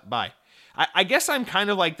Forza, bye. I guess I'm kind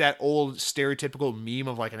of like that old stereotypical meme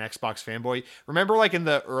of like an Xbox fanboy. Remember like in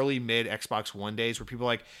the early mid Xbox One days where people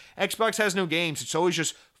are like, Xbox has no games. It's always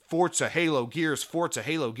just Forza, Halo, Gears, Forza,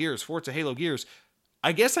 Halo, Gears, Forza, Halo, Gears.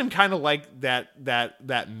 I guess I'm kind of like that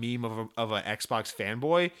meme of an Xbox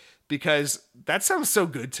fanboy, because that sounds so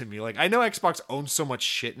good to me. Like, I know Xbox owns so much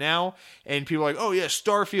shit now, and people are like, oh yeah,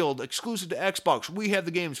 Starfield exclusive to Xbox. We have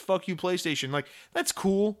the games. Fuck you, PlayStation. Like, that's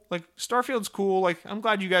cool. Like, Starfield's cool. Like, I'm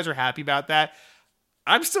glad you guys are happy about that.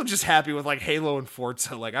 I'm still just happy with like Halo and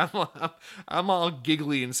Forza. Like, I'm all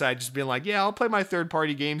giggly inside, just being like, yeah, I'll play my third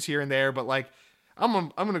party games here and there, but like,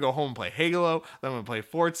 I'm gonna go home and play Halo, then I'm gonna play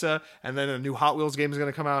Forza, and then a new Hot Wheels game is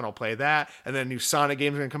gonna come out and I'll play that, and then a new Sonic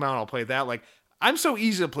game is gonna come out and I'll play that. Like, I'm so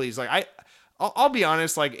easy to please. Like, I'll be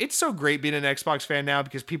honest, like, it's so great being an Xbox fan now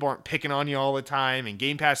because people aren't picking on you all the time, and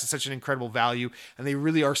Game Pass is such an incredible value, and they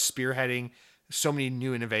really are spearheading so many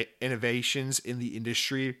new innovations in the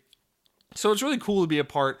industry. So it's really cool to be a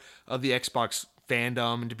part of the Xbox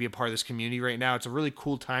fandom and to be a part of this community right now. It's a really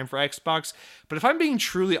cool time for Xbox. But if I'm being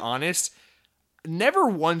truly honest, never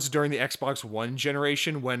once during the Xbox One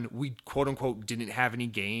generation, when we quote unquote didn't have any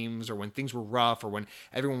games, or when things were rough, or when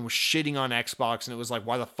everyone was shitting on Xbox and it was like,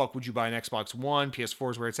 why the fuck would you buy an Xbox One?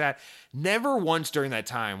 PS4 is where it's at. Never once during that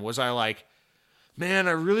time was I like, man,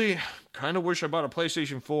 I really kind of wish I bought a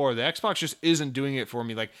PlayStation 4. The Xbox just isn't doing it for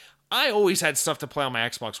me. Like, I always had stuff to play on my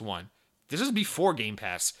Xbox One. This is before Game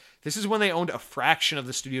Pass. This is when they owned a fraction of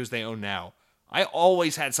the studios they own now. I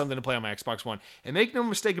always had something to play on my Xbox One. And make no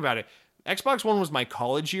mistake about it, Xbox One was my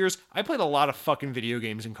college years. I played a lot of fucking video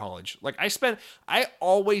games in college. Like, I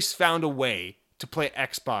always found a way to play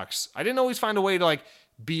Xbox. I didn't always find a way to, like,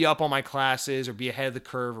 be up on my classes or be ahead of the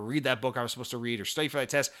curve or read that book I was supposed to read or study for that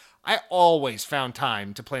test. I always found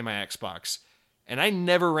time to play my Xbox. And I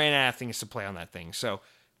never ran out of things to play on that thing. So,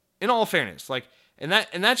 in all fairness, like, and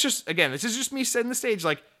that's just, again, this is just me setting the stage.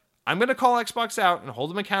 Like, I'm going to call Xbox out and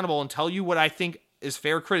hold them accountable and tell you what I think is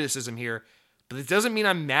fair criticism here. But it doesn't mean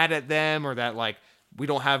I'm mad at them or that, like, we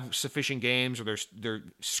don't have sufficient games or they're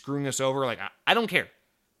screwing us over. Like, I don't care.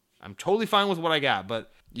 I'm totally fine with what I got.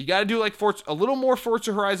 But you got to do, like, a little more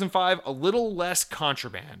Forza Horizon 5, a little less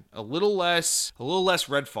Contraband, a little less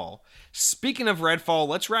Redfall. Speaking of Redfall,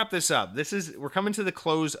 let's wrap this up. We're coming to the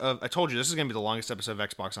close of, I told you, this is going to be the longest episode of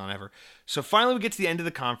Xbox On ever. So finally we get to the end of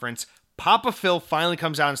the conference. Papa Phil finally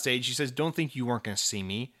comes out on stage. He says, don't think you weren't going to see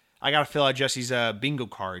me. I got to fill out Jesse's bingo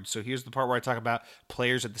card. So here's the part where I talk about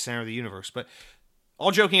players at the center of the universe. But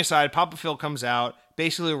all joking aside, Papa Phil comes out,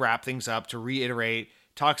 basically wrap things up, to reiterate,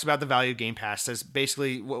 talks about the value of Game Pass. Says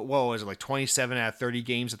basically, what was it, like 27 out of 30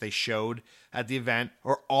 games that they showed at the event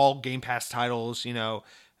are all Game Pass titles, you know,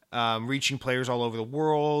 reaching players all over the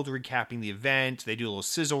world, recapping the event. They do a little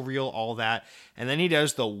sizzle reel, all that. And then he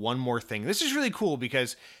does the one more thing. This is really cool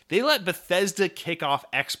because they let Bethesda kick off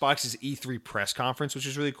Xbox's E3 press conference, which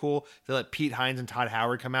is really cool. They let Pete Hines and Todd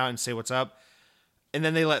Howard come out and say what's up. And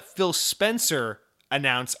then they let Phil Spencer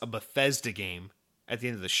announce a Bethesda game at the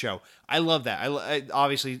end of the show. I love that. I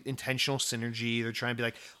obviously, intentional synergy. They're trying to be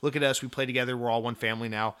like, look at us, we play together, we're all one family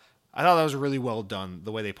now. I thought that was really well done,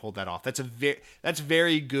 the way they pulled that off. That's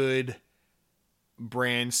very good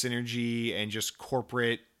brand synergy and just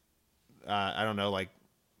corporate, I don't know, like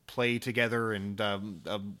play together and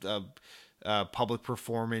public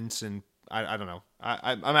performance, and I don't know.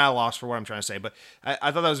 I'm at a loss for what I'm trying to say, but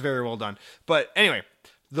I thought that was very well done. But anyway,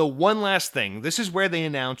 the one last thing. This is where they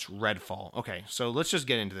announced Redfall. Okay, so let's just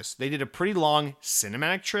get into this. They did a pretty long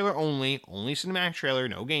cinematic trailer only cinematic trailer,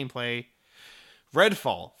 no gameplay.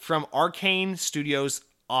 Redfall from Arcane Studios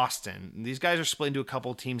Austin. These guys are split into a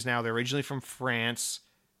couple teams now. They're originally from France.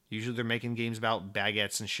 Usually they're making games about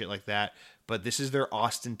baguettes and shit like that. But this is their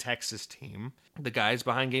Austin, Texas team. The guys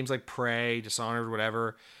behind games like Prey, Dishonored,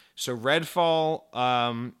 whatever. So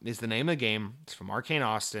Redfall is the name of the game. It's from Arcane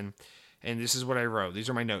Austin. And this is what I wrote. These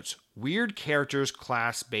are my notes. Weird characters,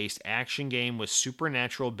 class-based action game with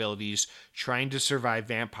supernatural abilities trying to survive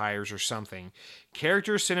vampires or something.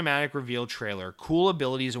 Character cinematic reveal trailer. Cool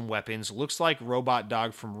abilities and weapons. Looks like Robot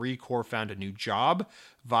Dog from ReCore found a new job.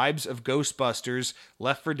 Vibes of Ghostbusters,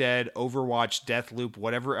 Left 4 Dead, Overwatch, Deathloop,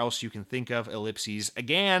 whatever else you can think of, ellipses.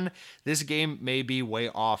 Again, this game may be way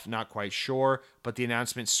off, not quite sure, but the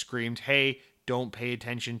announcement screamed, hey, don't pay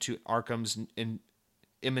attention to Arkham's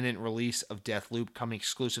imminent release of Deathloop coming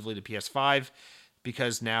exclusively to PS5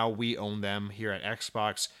 because now we own them here at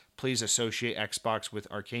Xbox. Please associate Xbox with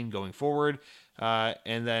Arcane going forward.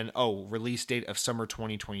 And then, release date of summer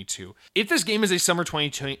 2022. If this game is a summer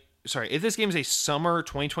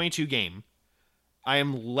 2022 game, I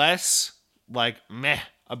am less meh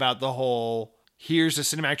about the whole here's a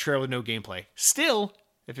cinematic trailer with no gameplay. Still,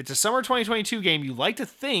 if it's a summer 2022 game, you like to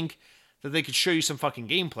think that they could show you some fucking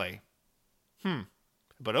gameplay.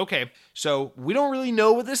 But okay, so we don't really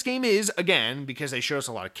know what this game is, again, because they show us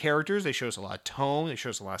a lot of characters, they show us a lot of tone, they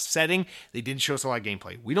show us a lot of setting, they didn't show us a lot of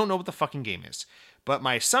gameplay. We don't know what the fucking game is. But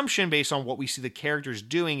my assumption, based on what we see the characters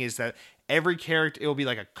doing, is that every character, it will be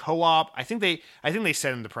like a co-op. I think they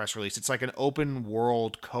said in the press release, it's like an open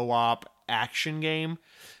world co-op action game.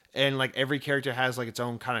 And every character has its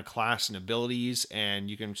own kind of class and abilities, and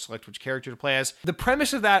you can select which character to play as. The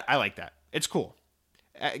premise of that, I like that. It's cool.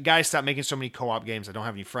 Guys, stop making so many co-op games. I don't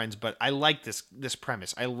have any friends, but I like this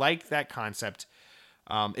premise. I like that concept.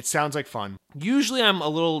 It sounds like fun. Usually I'm a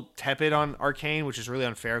little tepid on Arcane, which is really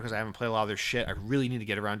unfair because I haven't played a lot of their shit. I really need to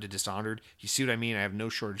get around to Dishonored. You see what I mean? I have no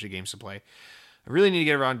shortage of games to play. I really need to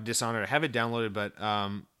get around to Dishonored. I have it downloaded, but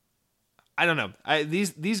I don't know.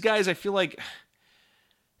 These guys, I feel like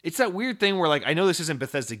it's that weird thing where I know this isn't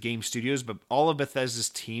Bethesda Game Studios, but all of Bethesda's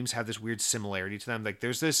teams have this weird similarity to them.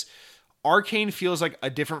 There's this Arcane feels like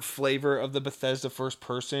a different flavor of the Bethesda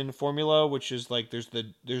first-person formula, which is there's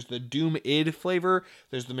the Doom id flavor,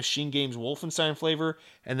 there's the Machine Games Wolfenstein flavor,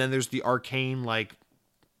 and then there's the Arcane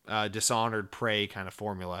Dishonored Prey kind of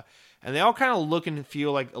formula, and they all kind of look and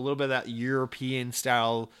feel like a little bit of that European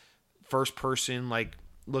style first-person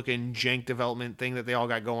looking jank development thing that they all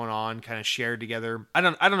got going on, kind of shared together. I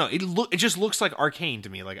don't know. It just looks like Arcane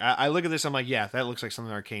to me. I look at this, I'm like, yeah, that looks like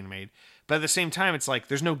something Arcane made. But at the same time, it's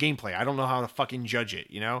there's no gameplay. I don't know how to fucking judge it,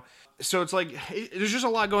 you know? So it's there's just a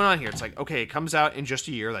lot going on here. It's okay, it comes out in just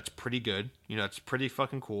a year. That's pretty good. It's pretty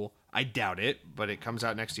fucking cool. I doubt it, but it comes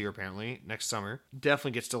out next year, apparently, next summer.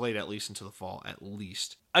 Definitely gets delayed at least until the fall, at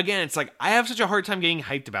least. Again, it's I have such a hard time getting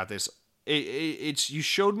hyped about this. It's you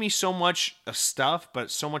showed me so much of stuff, but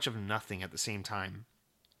so much of nothing at the same time.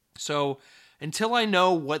 So until I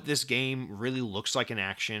know what this game really looks like in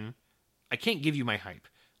action, I can't give you my hype.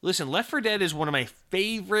 Listen, Left 4 Dead is one of my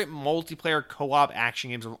favorite multiplayer co-op action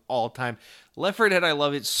games of all time. Left 4 Dead, I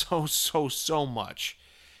love it so much.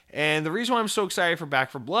 And the reason why I'm so excited for Back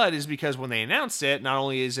 4 Blood is because when they announced it, not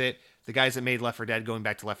only is it the guys that made Left 4 Dead going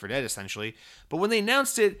back to Left 4 Dead, essentially, but when they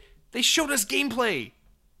announced it, they showed us gameplay.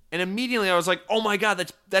 And immediately I was like, oh my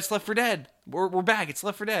god, that's Left 4 Dead. We're back, it's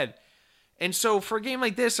Left 4 Dead. And so for a game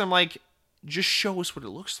like this, I'm like, just show us what it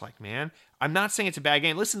looks like, man. I'm not saying it's a bad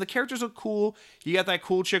game. Listen, the characters look cool. You got that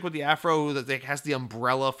cool chick with the afro that has the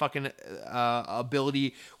umbrella fucking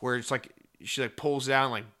ability where it's she pulls it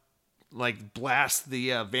out and blasts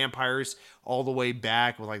the vampires all the way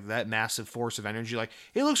back with that massive force of energy.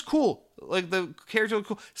 It looks cool. The characters look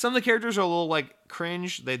cool. Some of the characters are a little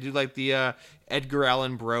cringe. They do the Edgar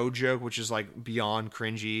Allan Bro joke, which is beyond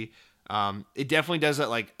cringy. It definitely does that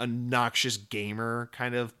obnoxious gamer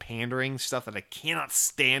kind of pandering stuff that I cannot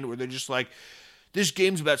stand, where they're just this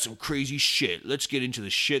game's about some crazy shit. Let's get into the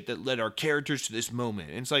shit that led our characters to this moment.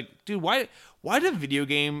 And it's dude, why do video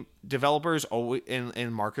game developers always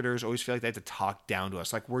and marketers always feel like they have to talk down to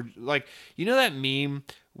us? We're you know that meme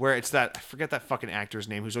where it's that, I forget that fucking actor's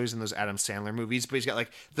name, who's always in those Adam Sandler movies, but he's got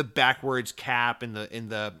the backwards cap and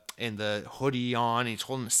the hoodie on, and he's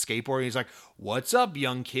holding a skateboard, and he's like, "What's up,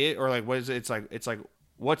 young kid?" Or what is it? It's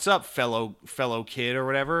what's up, fellow kid or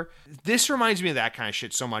whatever. This reminds me of that kind of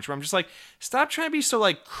shit so much where I'm just like, stop trying to be so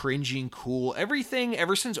like cringy and cool. Everything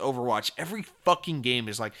ever since Overwatch, every fucking game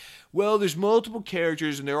is like, well, there's multiple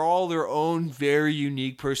characters and they're all their own very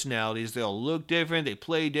unique personalities. They all look different, they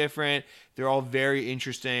play different, they're all very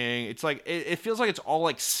interesting. It's like it feels like it's all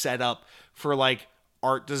like set up for like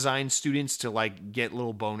art design students to like get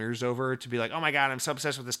little boners over, to be like, oh my god, I'm so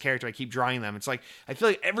obsessed with this character, I keep drawing them. It's like, I feel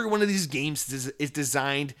like every one of these games is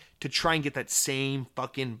designed to try and get that same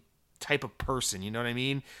fucking type of person, you know what I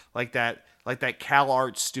mean? Like that Cal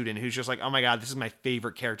Arts student who's just like, oh my god, this is my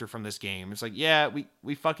favorite character from this game. It's like, yeah,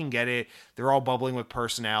 we fucking get it. They're all bubbling with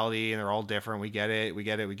personality and they're all different. We get it.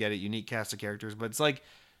 Unique cast of characters. But it's like,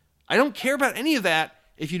 I don't care about any of that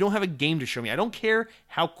if you don't have a game to show me. I don't care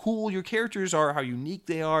how cool your characters are, how unique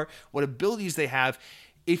they are, what abilities they have,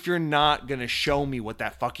 if you're not going to show me what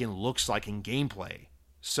that fucking looks like in gameplay.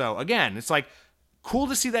 So again, it's like cool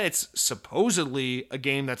to see that it's supposedly a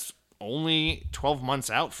game that's only 12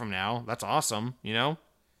 months out from now. That's awesome, you know?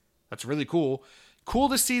 That's really cool. Cool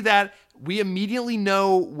to see that we immediately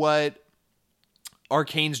know what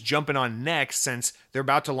Arcane's jumping on next, since they're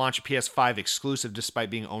about to launch a PS5 exclusive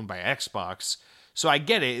despite being owned by Xbox. So I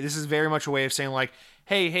get it. This is very much a way of saying like,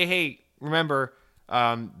 hey, remember,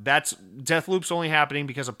 that's Deathloop's only happening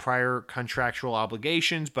because of prior contractual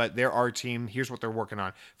obligations, but they're our team. Here's what they're working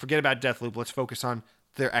on. Forget about Deathloop. Let's focus on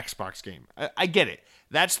their Xbox game. I get it.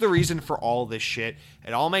 That's the reason for all this shit.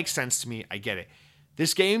 It all makes sense to me. I get it.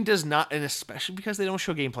 This game does not, and especially because they don't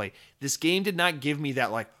show gameplay, this game did not give me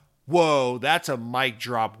that like, whoa, that's a mic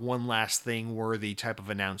drop, one last thing worthy type of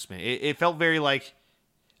announcement. It felt very like,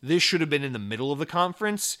 this should have been in the middle of the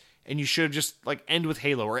conference, and you should have just like end with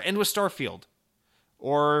Halo or end with Starfield.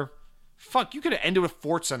 Or fuck, you could have ended with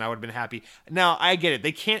Forza and I would have been happy. Now, I get it.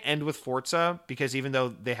 They can't end with Forza because even though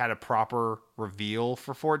they had a proper reveal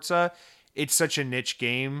for Forza, it's such a niche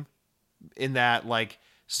game in that like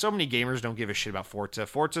so many gamers don't give a shit about Forza.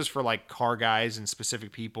 Forza's for like car guys and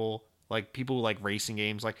specific people, like people who like racing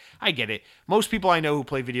games. Like, I get it. Most people I know who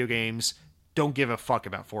play video games don't give a fuck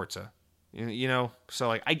about Forza. You know, so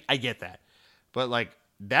like I get that, but like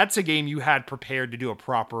that's a game you had prepared to do a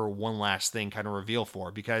proper one last thing kind of reveal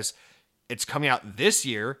for, because it's coming out this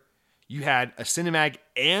year. You had a cinematic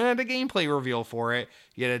and a gameplay reveal for it.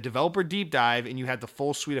 You had a developer deep dive, and you had the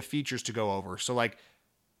full suite of features to go over. So like,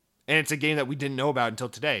 and it's a game that we didn't know about until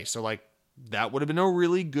today. So like, that would have been a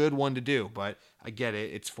really good one to do, but I get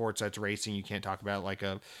it. It's Forza, it's racing. You can't talk about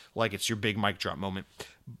it like it's your big mic drop moment.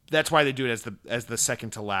 That's why they do it as the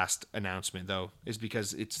second to last announcement, though, is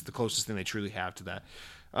because it's the closest thing they truly have to that.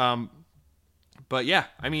 But yeah,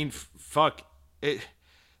 I mean, fuck it.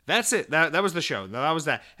 That's it. That was the show. That was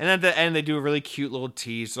that. And at the end, they do a really cute little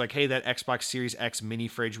tease, like, hey, that Xbox Series X mini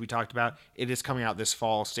fridge we talked about, it is coming out this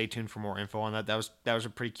fall. Stay tuned for more info on that. That was a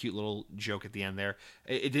pretty cute little joke at the end there.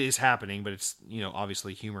 It is happening, but it's, you know,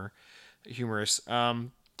 obviously humorous.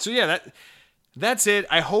 So yeah, that's it.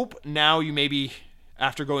 I hope now you maybe,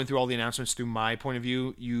 after going through all the announcements through my point of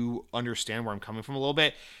view, you understand where I'm coming from a little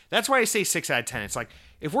bit. That's why I say 6 out of 10. It's like,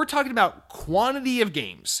 if we're talking about quantity of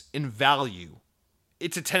games in value,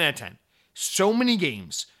 it's a 10 out of 10. So many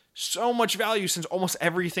games, so much value, since almost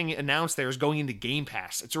everything announced there is going into Game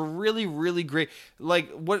Pass. It's a really, really great, like,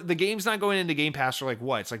 what the games not going into Game Pass are like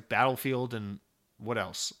what? It's like Battlefield and what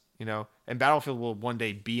else, you know? And Battlefield will one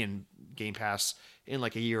day be in Game Pass in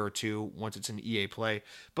like a year or two once it's in EA Play.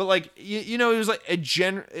 But like, you know, it was like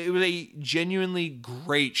it was a genuinely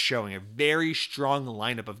great showing, a very strong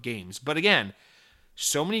lineup of games. But again,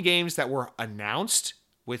 so many games that were announced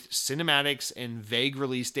with cinematics and vague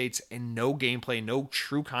release dates and no gameplay, no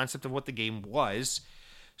true concept of what the game was.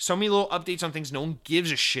 So many little updates on things no one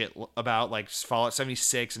gives a shit about, like Fallout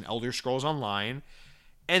 76 and Elder Scrolls Online.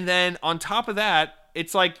 And then on top of that,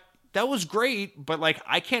 it's like, that was great, but like,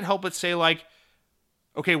 I can't help but say like,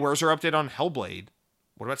 okay, where's our update on Hellblade?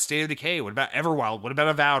 What about State of Decay? What about Everwild? What about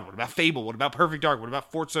Avowed? What about Fable? What about Perfect Dark? What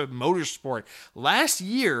about Forza Motorsport? Last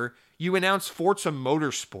year, you announced Forza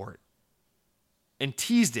Motorsport and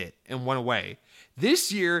teased it and went away.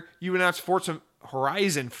 This year, you announced Forza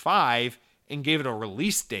Horizon 5 and gave it a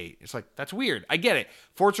release date. It's like, that's weird. I get it.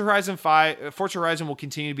 Forza Horizon will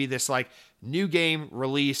continue to be this like new game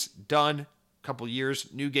release done, couple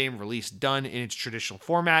years, new game release done in its traditional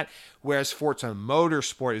format, whereas Forza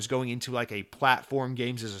Motorsport is going into like a platform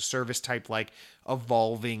games as a service type, like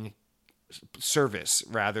evolving service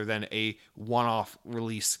rather than a one-off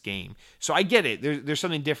release game. So I get it. There's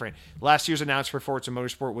something different. Last year's announcement for Forza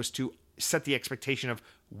Motorsport was to set the expectation of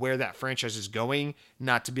where that franchise is going,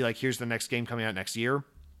 not to be like, here's the next game coming out next year.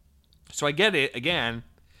 So I get it again,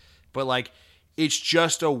 but like, it's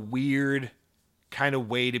just a weird kind of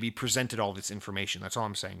way to be presented all this information. That's all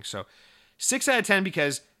I'm saying. So 6 out of 10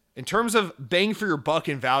 because in terms of bang for your buck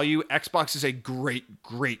and value, Xbox is a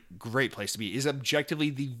great place to be. It is objectively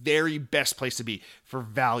the very best place to be for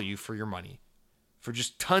value for your money. For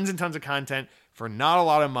just tons and tons of content, for not a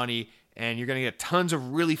lot of money, and you're going to get tons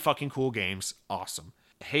of really fucking cool games. Awesome.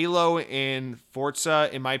 Halo and Forza,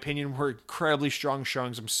 in my opinion, were incredibly strong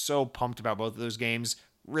showings. I'm so pumped about both of those games.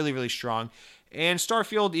 Really strong. And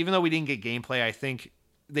Starfield, even though we didn't get gameplay, I think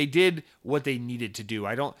they did what they needed to do.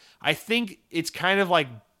 I think it's kind of like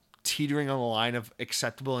teetering on the line of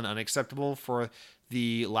acceptable and unacceptable for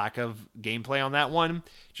the lack of gameplay on that one,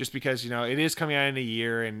 just because, it is coming out in a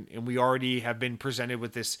year and we already have been presented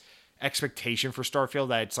with this expectation for Starfield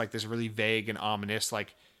that it's like this really vague and ominous,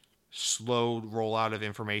 like slow rollout of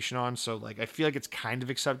information on. So like, I feel like it's kind of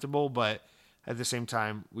acceptable, but at the same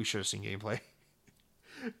time, we should have seen gameplay.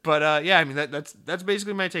 But yeah, I mean, that's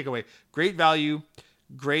basically my takeaway. Great value,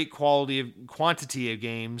 great quantity of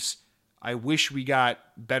games. I wish we got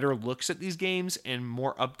better looks at these games and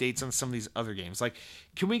more updates on some of these other games. Like,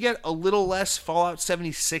 can we get a little less Fallout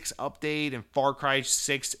 76 update and Far Cry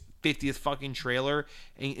 6 50th fucking trailer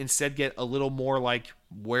and instead get a little more like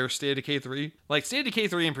where's State of Decay 3? Like, State of Decay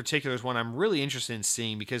 3 in particular is one I'm really interested in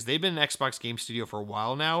seeing because they've been an Xbox Game Studio for a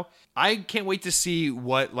while now. I can't wait to see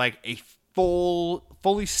what like a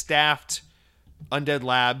fully staffed Undead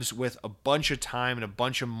Labs with a bunch of time and a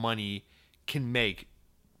bunch of money can make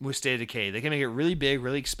with State of Decay. They can make it really big,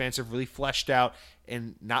 really expansive, really fleshed out,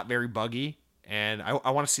 and not very buggy. And I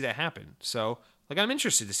want to see that happen. So, like, I'm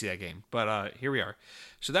interested to see that game. But here we are.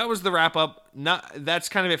 So that was the wrap up. That's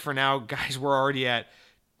kind of it for now, guys. We're already at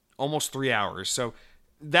almost 3 hours. So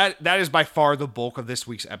that is by far the bulk of this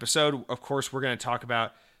week's episode. Of course, we're going to talk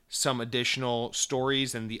about some additional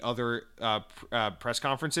stories and the other press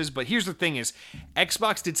conferences. But here's the thing is,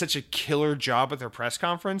 Xbox did such a killer job at their press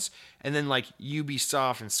conference, and then like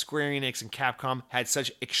Ubisoft and Square Enix and Capcom had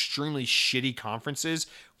such extremely shitty conferences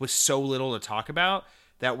with so little to talk about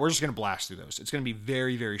that we're just going to blast through those. It's going to be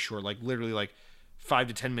very short, like literally like 5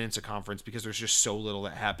 to 10 minutes of conference because there's just so little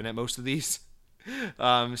that happened at most of these.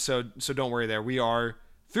 So don't worry there. We are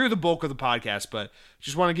through the bulk of the podcast, but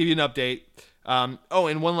just want to give you an update.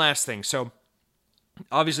 And one last thing. So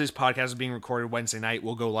obviously this podcast is being recorded Wednesday night.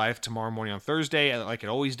 We'll go live tomorrow morning on Thursday, like it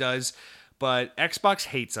always does. But Xbox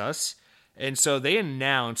hates us. And so they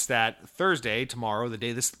announced that Thursday, tomorrow, the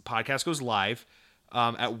day this podcast goes live,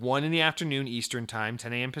 at 1 in the afternoon Eastern time,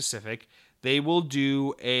 10 a.m. Pacific, they will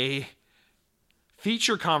do a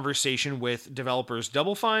feature conversation with developers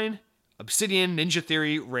Double Fine, Obsidian, Ninja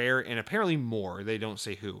Theory, Rare, and apparently more. They don't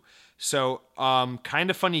say who. So,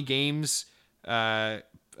 Kind of Funny Games,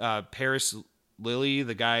 Paris Lilly,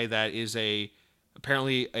 the guy that is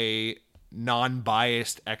apparently a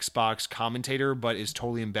non-biased Xbox commentator, but is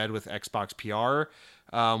totally in bed with Xbox PR,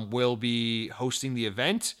 will be hosting the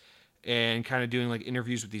event and kind of doing like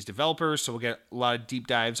interviews with these developers. So we'll get a lot of deep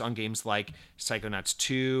dives on games like Psychonauts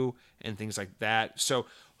 2 and things like that. So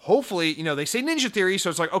hopefully, they say Ninja Theory, so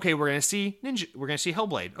it's like, okay, we're gonna see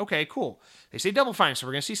Hellblade. Okay, cool. They say Double Fine, so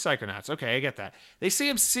we're gonna see Psychonauts. Okay, I get that. They say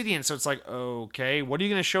Obsidian, so it's like, okay, what are you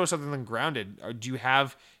gonna show us other than Grounded? Or do you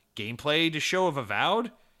have gameplay to show of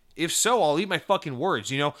Avowed? If so, I'll eat my fucking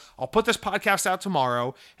words. I'll put this podcast out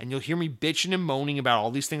tomorrow, and you'll hear me bitching and moaning about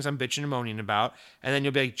all these things I'm bitching and moaning about, and then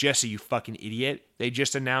you'll be like, Jesse, you fucking idiot. They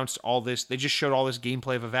just announced all this. They just showed all this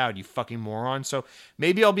gameplay of Avowed, you fucking moron. So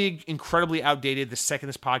maybe I'll be incredibly outdated the second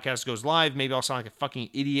this podcast goes live. Maybe I'll sound like a fucking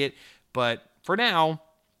idiot. But for now,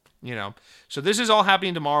 So this is all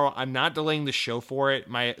happening tomorrow. I'm not delaying the show for it.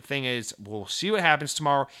 My thing is, we'll see what happens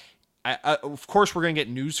tomorrow. Of course, we're going to get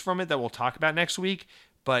news from it that we'll talk about next week.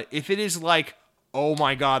 But if it is like, oh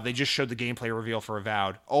my God, they just showed the gameplay reveal for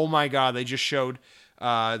Avowed. Oh my God, they just showed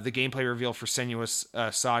the gameplay reveal for Senua's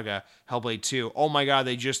Saga, Hellblade 2. Oh my God,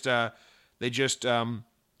 they just showed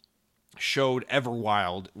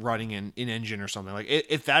Everwild running in engine or something. Like,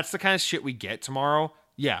 if that's the kind of shit we get tomorrow,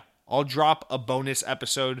 yeah, I'll drop a bonus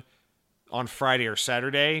episode on Friday or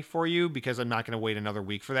Saturday for you because I'm not going to wait another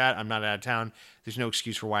week for that. I'm not out of town. There's no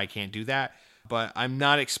excuse for why I can't do that. But I'm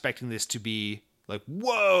not expecting this to be like,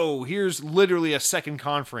 whoa, here's literally a second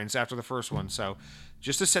conference after the first one. So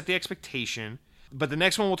just to set the expectation. But the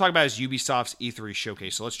next one we'll talk about is Ubisoft's E3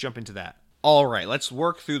 showcase. So let's jump into that. All right, let's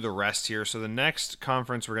work through the rest here. So the next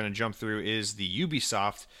conference we're going to jump through is the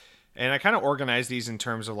Ubisoft. And I kind of organized these in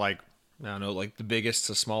terms of like, I don't know, like the biggest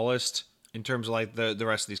to smallest in terms of like the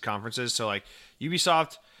rest of these conferences. So like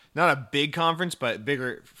Ubisoft, not a big conference, but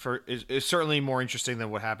bigger is certainly more interesting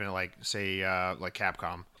than what happened at like, say, like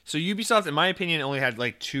Capcom. So Ubisoft, in my opinion, only had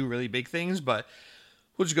like two really big things, but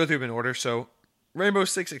we'll just go through them in order. So Rainbow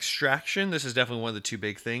Six Extraction, this is definitely one of the two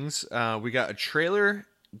big things. We got a trailer.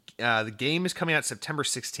 The game is coming out September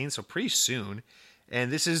 16th, so pretty soon. And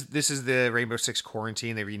this is the Rainbow Six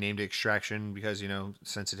Quarantine. They renamed it Extraction because,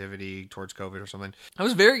 sensitivity towards COVID or something. I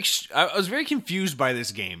was very confused by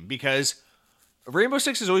this game because Rainbow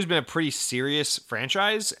Six has always been a pretty serious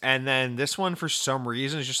franchise, and then this one for some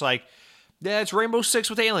reason is just like, yeah, it's Rainbow Six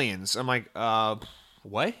with aliens. I'm like,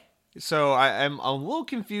 what? So I'm a little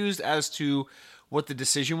confused as to what the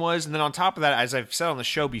decision was. And then on top of that, as I've said on the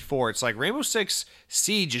show before, it's like Rainbow Six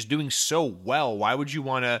Siege is doing so well. Why would you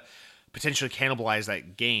want to potentially cannibalize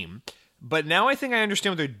that game? But now I think I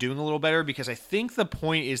understand what they're doing a little better, because I think the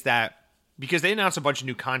point is that because they announced a bunch of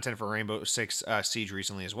new content for Rainbow Six Siege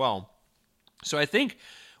recently as well. So I think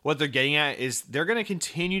what they're getting at is they're going to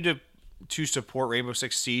continue to support Rainbow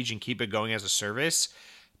Six Siege and keep it going as a service,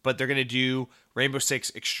 but they're going to do Rainbow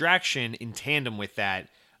Six Extraction in tandem with that.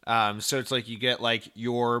 So it's like you get like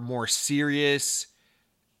your more serious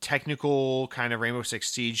technical kind of Rainbow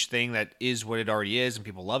Six Siege thing that is what it already is, and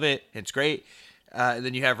people love it, and it's great. And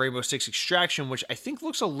then you have Rainbow Six Extraction, which I think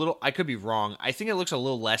looks a little, I could be wrong, I think it looks a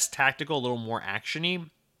little less tactical, a little more actiony, and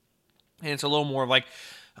it's a little more like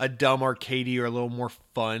a dumb arcadey or a little more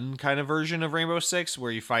fun kind of version of Rainbow Six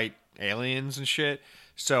where you fight aliens and shit.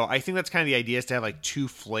 So I think that's kind of the idea, is to have like two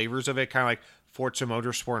flavors of it, kind of like Forza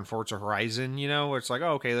Motorsport and Forza Horizon, where it's like,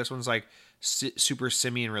 oh, okay, this one's like super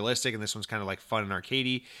simian realistic, and this one's kind of like fun and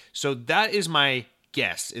arcadey. So that is my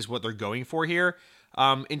guess, is what they're going for here.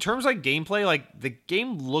 In terms of like gameplay, like the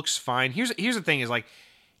game looks fine. Here's the thing is like,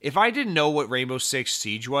 if I didn't know what Rainbow Six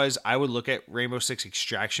Siege was, I would look at Rainbow Six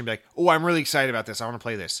Extraction and be like, oh, I'm really excited about this. I want to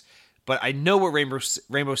play this. But I know what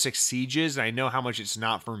Rainbow Six Siege is, and I know how much it's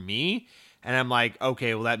not for me. And I'm like,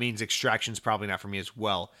 okay, well, that means Extraction's probably not for me as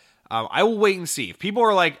well. I will wait and see. If people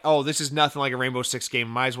are like, oh, this is nothing like a Rainbow Six game,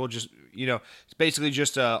 might as well just, it's basically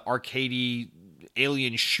just a arcadey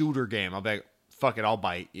alien shooter game, I'll be like, fuck it, I'll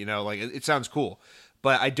bite. Like it sounds cool.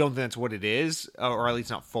 But I don't think that's what it is, or at least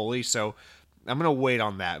not fully. So I'm going to wait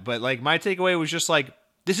on that. But like my takeaway was just like,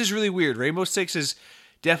 this is really weird. Rainbow Six is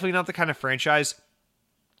definitely not the kind of franchise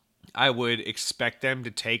I would expect them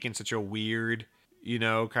to take in such a weird, kind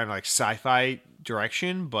of like sci-fi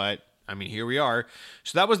direction. But I mean, here we are.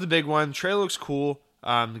 So that was the big one. Trailer looks cool.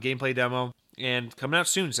 The gameplay demo, and coming out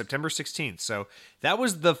soon, September 16th. So that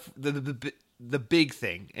was the big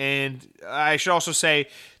thing. And I should also say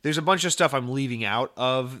there's a bunch of stuff I'm leaving out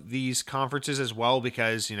of these conferences as well,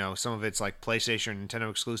 because, some of it's like PlayStation and Nintendo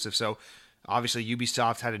exclusive. So obviously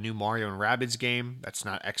Ubisoft had a new Mario and Rabbids game. That's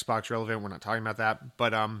not Xbox relevant. We're not talking about that.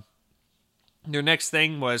 But their next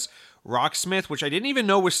thing was Rocksmith, which I didn't even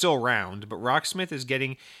know was still around, but Rocksmith is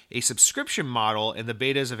getting a subscription model, and the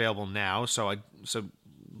beta is available now. So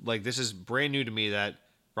this is brand new to me that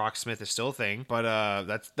Rocksmith is still a thing, but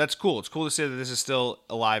that's cool. It's cool to say that this is still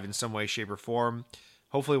alive in some way, shape, or form.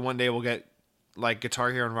 Hopefully one day we'll get like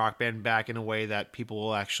Guitar Hero and Rock Band back in a way that people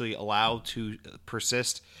will actually allow to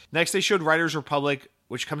persist. Next, they showed Riders Republic,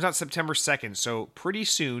 which comes out September 2nd, so pretty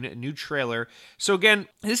soon, a new trailer. So again,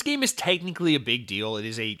 this game is technically a big deal. It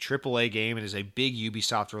is a AAA game. It is a big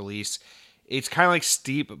Ubisoft release. It's kind of like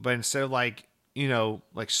Steep, but instead of like,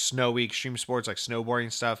 like snowy extreme sports, like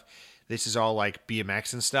snowboarding stuff, this is all like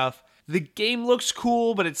BMX and stuff. The game looks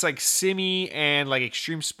cool, but it's like simmy and like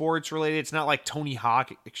extreme sports related. It's not like Tony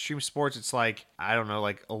Hawk extreme sports. It's like, I don't know,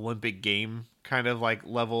 like Olympic game kind of like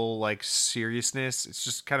level, like seriousness. It's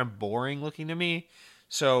just kind of boring looking to me.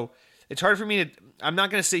 So it's hard for me to, I'm not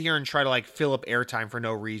going to sit here and try to like fill up airtime for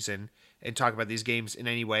no reason and talk about these games in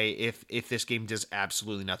any way if this game does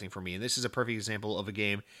absolutely nothing for me. And this is a perfect example of a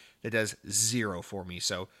game that does zero for me.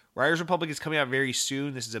 So Riders Republic is coming out very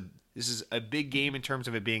soon. This is a big game in terms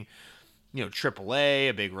of it being, AAA,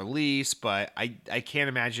 a big release, but I can't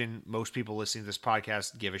imagine most people listening to this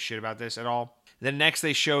podcast give a shit about this at all. Then next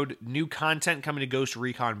they showed new content coming to Ghost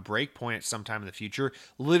Recon Breakpoint at some time in the future.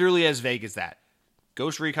 Literally as vague as that.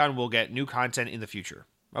 Ghost Recon will get new content in the future.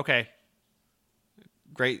 Okay.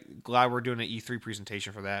 Great. Glad we're doing an E3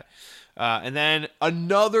 presentation for that. And then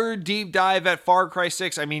another deep dive at Far Cry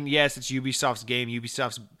 6. I mean, yes, it's Ubisoft's game.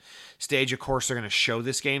 Ubisoft's stage, of course, they're going to show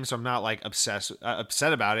this game, so I'm not like upset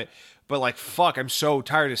about it. But like, fuck, I'm so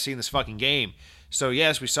tired of seeing this fucking game. So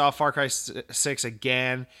yes, we saw Far Cry 6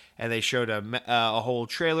 again, and they showed a whole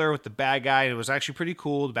trailer with the bad guy, and it was actually pretty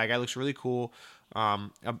cool. The bad guy looks really cool.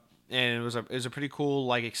 And it was a pretty cool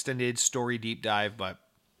like extended story deep dive, but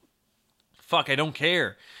fuck, I don't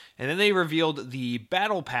care. And then they revealed the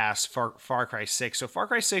Battle Pass for Far Cry 6. So Far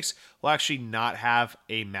Cry 6 will actually not have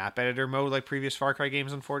a map editor mode like previous Far Cry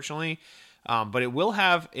games, unfortunately. But it will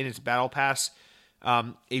have in its Battle Pass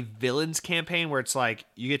a villains campaign where it's like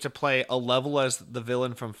you get to play a level as the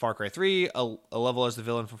villain from Far Cry 3, a level as the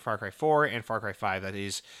villain from Far Cry 4, and Far Cry 5. That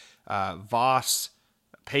is Voss,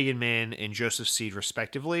 Pagan Min, and Joseph Seed,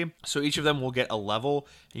 respectively. So each of them will get a level,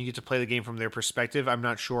 and you get to play the game from their perspective. I'm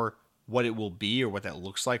not sure what it will be or what that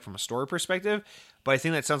looks like from a story perspective, but I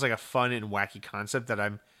think that sounds like a fun and wacky concept that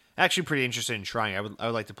I'm actually pretty interested in trying. I would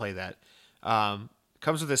like to play that.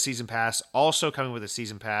 Comes with a season pass. Also coming with a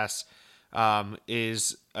season pass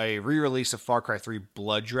is a re-release of Far Cry 3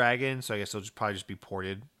 Blood Dragon. So I guess it'll probably just be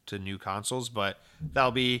ported to new consoles, but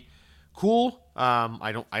that'll be cool.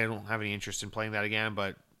 I don't have any interest in playing that again,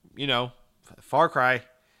 but Far Cry,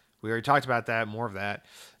 we already talked about that. More of that.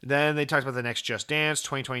 Then they talked about the next Just Dance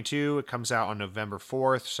 2022. It comes out on November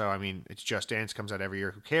 4th. So I mean, it's Just Dance, comes out every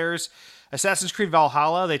year. Who cares? Assassin's Creed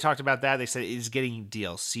Valhalla. They talked about that. They said it is getting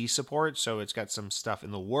DLC support, so it's got some stuff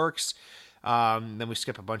in the works. Then we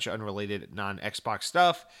skip a bunch of unrelated non-Xbox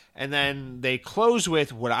stuff. And then they close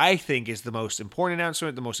with what I think is the most important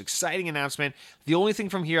announcement, the most exciting announcement. The only thing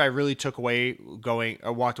from here I really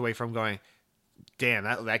walked away from going, damn,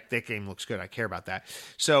 that game looks good. I care about that.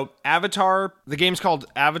 So Avatar, the game's called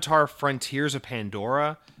Avatar Frontiers of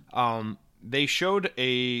Pandora. They showed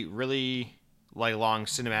a really long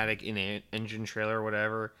cinematic in-engine trailer or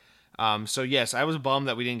whatever. So yes, I was bummed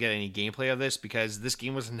that we didn't get any gameplay of this because this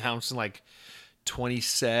game was announced in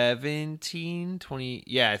 2017,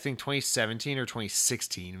 I think 2017 or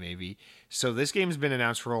 2016 maybe. So this game's been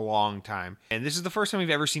announced for a long time, and this is the first time we've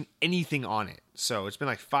ever seen anything on it. So it's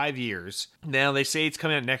been 5 years. Now they say it's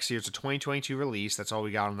coming out next year. It's a 2022 release. That's all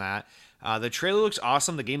we got on that. The trailer looks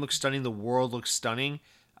awesome. The game looks stunning. The world looks stunning.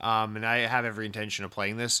 And I have every intention of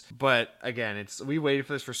playing this. But again, we waited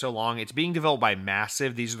for this for so long. It's being developed by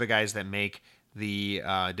Massive. These are the guys that make the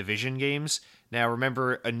Division games. Now,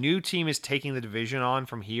 remember, a new team is taking the Division on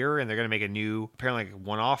from here, and they're going to make a new, apparently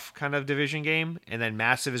one-off kind of Division game. And then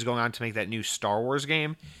Massive is going on to make that new Star Wars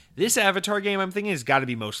game. This Avatar game, I'm thinking, has got to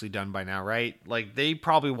be mostly done by now, right? They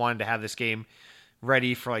probably wanted to have this game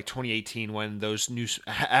ready for 2018 when those new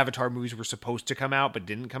Avatar movies were supposed to come out but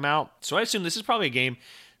didn't come out. So I assume this is probably a game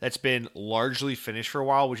that's been largely finished for a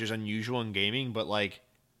while, which is unusual in gaming, but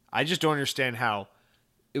I just don't understand how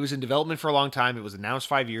it was in development for a long time. It was announced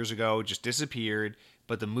 5 years ago, just disappeared,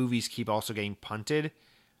 but the movies keep also getting punted.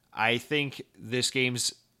 I think this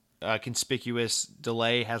game's conspicuous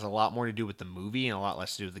delay has a lot more to do with the movie and a lot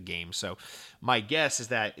less to do with the game. So my guess is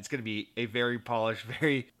that it's going to be a very polished,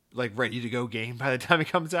 very ready to go game by the time it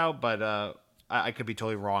comes out, but I could be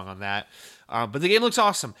totally wrong on that. But the game looks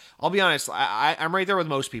awesome. I'll be honest, I'm right there with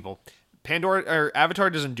most people. Avatar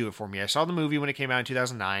doesn't do it for me. I saw the movie when it came out in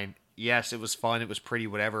 2009. Yes, it was fun. It was pretty,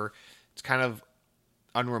 whatever. It's kind of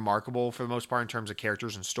unremarkable for the most part in terms of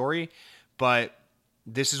characters and story. But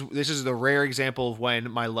this is the rare example of when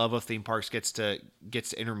my love of theme parks gets to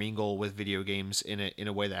intermingle with video games in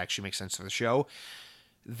a way that actually makes sense for the show.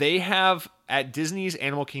 They have, at Disney's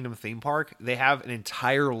Animal Kingdom theme park, they have an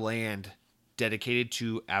entire land dedicated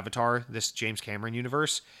to Avatar, this James Cameron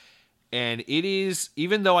universe. And it is,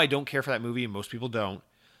 even though I don't care for that movie, and most people don't,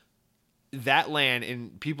 that land,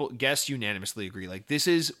 and guests unanimously agree, this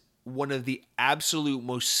is one of the absolute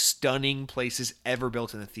most stunning places ever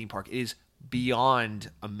built in the theme park. It is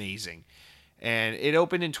beyond amazing. And it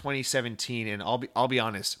opened in 2017, and I'll be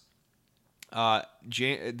honest, that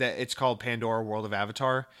it's called Pandora World of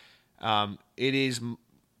Avatar. It is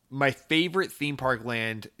my favorite theme park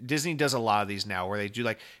land. Disney does a lot of these now where they do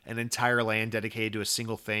an entire land dedicated to a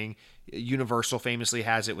single thing. Universal famously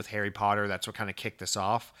has it with Harry Potter. That's what kind of kicked this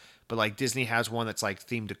off. But Disney has one that's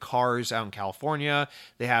themed to cars out in California.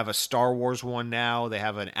 They have a Star Wars one now. They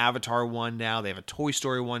have an Avatar one now. They have a Toy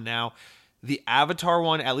Story one now. The Avatar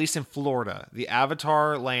one, at least in Florida, the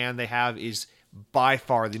Avatar land they have is by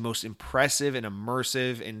far the most impressive and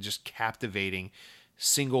immersive and just captivating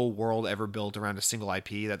single world ever built around a single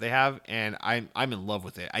IP that they have, and I'm in love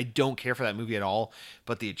with it. I don't care for that movie at all,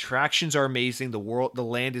 but the attractions are amazing. The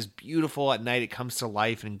land is beautiful. At night it comes to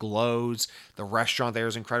life and glows. The restaurant there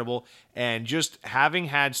is incredible, and just having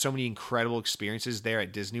had so many incredible experiences there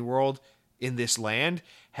at Disney World in this land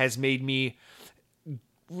has made me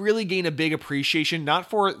really gain a big appreciation, not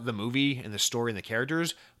for the movie and the story and the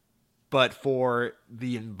characters, but for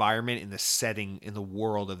the environment and the setting in the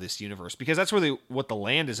world of this universe, because that's really what the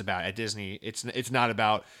land is about at Disney. It's not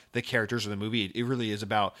about the characters of the movie. It really is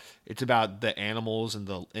about the animals and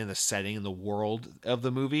the setting and the world of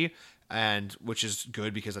the movie. and which is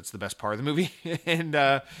good because that's the best part of the movie. And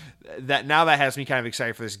that has me kind of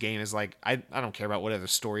excited for this game. Is like I don't care about whatever the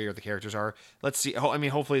story or the characters are. Let's see. I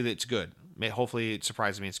mean, hopefully it's good. Hopefully it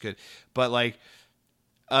surprises me. It's good, but like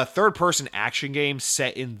a third-person action game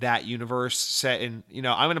set in that universe, set in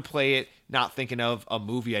I'm gonna play it not thinking of a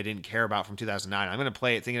movie I didn't care about from 2009. I'm gonna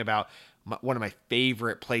play it thinking about one of my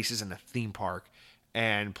favorite places in the theme park.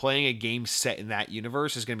 And playing a game set in that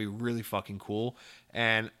universe is going to be really fucking cool.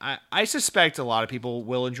 And I suspect a lot of people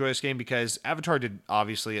will enjoy this game because Avatar did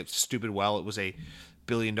obviously it stupid well. It was a $1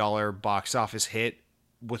 billion box office hit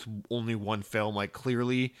with only one film. Like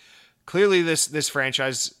clearly this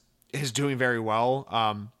franchise is doing very well.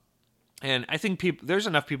 And I think there's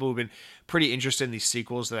enough people who've been pretty interested in these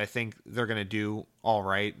sequels that I think they're going to do all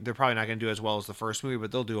right. They're probably not going to do as well as the first movie,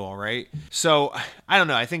 but they'll do all right. So I don't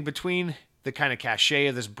know. I think between the kind of cachet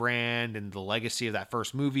of this brand and the legacy of that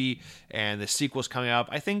first movie and the sequels coming up,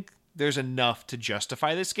 I think there's enough to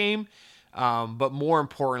justify this game. But more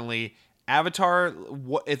importantly, Avatar,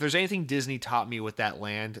 if there's anything Disney taught me with that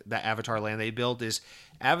Avatar land they built, is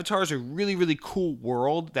Avatar is a really, really cool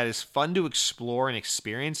world that is fun to explore and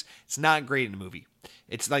experience. It's not great in a movie.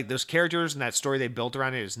 It's like those characters and that story they built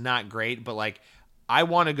around it is not great, but like I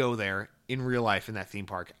want to go there in real life in that theme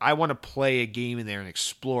park. I want to play a game in there and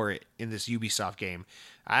explore it in this Ubisoft game.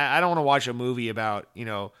 I don't want to watch a movie about,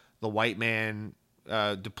 the white man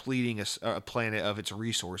depleting a planet of its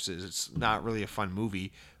resources. It's not really a fun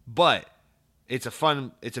movie, but it's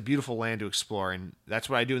a beautiful land to explore. And that's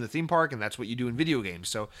what I do in the theme park. And that's what you do in video games.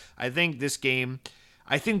 So I think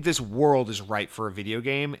this world is right for a video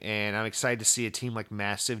game, and I'm excited to see a team like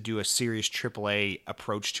Massive do a serious AAA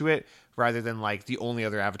approach to it, rather than like the only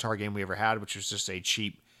other Avatar game we ever had, which was just a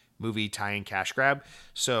cheap movie tie-in cash grab.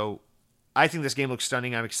 So I think this game looks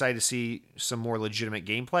stunning. I'm excited to see some more legitimate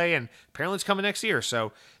gameplay, and apparently it's coming next year.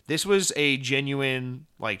 So this was a genuine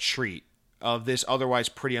treat of this otherwise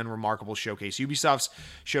pretty unremarkable showcase. Ubisoft's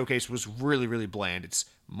showcase was really, really bland. It's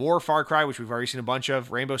more Far Cry, which we've already seen a bunch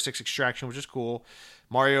of, Rainbow Six Extraction, which is cool,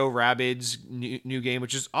 Mario Rabbids new game,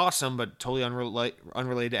 which is awesome, but totally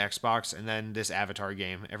unrelated to Xbox, and then this Avatar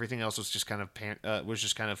game. Everything else was just kind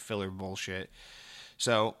of filler bullshit.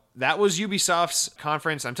 So that was Ubisoft's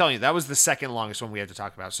conference. I'm telling you, that was the second longest one we had to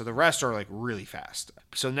talk about. So the rest are really fast.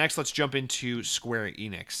 So next, let's jump into Square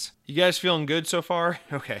Enix. You guys feeling good so far?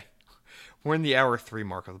 Okay. We're in the hour 3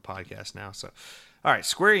 mark of the podcast now. So, all right,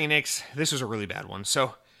 Square Enix, this was a really bad one.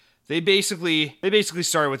 So they basically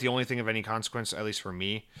started with the only thing of any consequence, at least for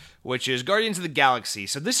me, which is Guardians of the Galaxy.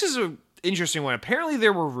 So this is an interesting one. Apparently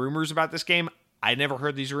there were rumors about this game. I never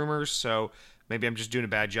heard these rumors, so maybe I'm just doing a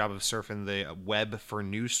bad job of surfing the web for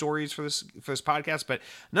news stories for this podcast. But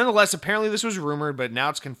nonetheless, apparently this was rumored, but now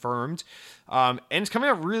it's confirmed. And it's coming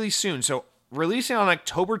out really soon. So releasing on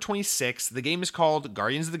October 26th, the game is called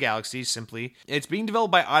Guardians of the Galaxy, simply. It's being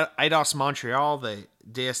developed by Eidos Montreal, the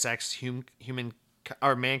Deus Ex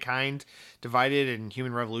Mankind Divided and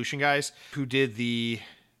Human Revolution guys, who did the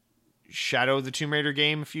Shadow of the Tomb Raider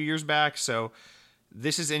game a few years back. So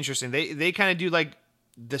this is interesting. They kind of do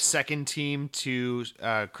the second team to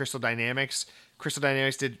Crystal Dynamics. Crystal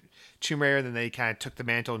Dynamics did Tomb Raider, then they kind of took the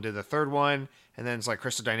mantle and did the third one. And then it's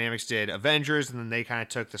Crystal Dynamics did Avengers, and then they kind of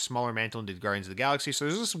took the smaller mantle and did Guardians of the Galaxy. So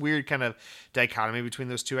there's this weird kind of dichotomy between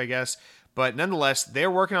those two, I guess. But nonetheless, they're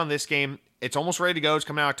working on this game. It's almost ready to go. It's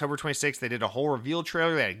coming out October 26th. They did a whole reveal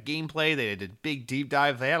trailer. They had gameplay. They did a big deep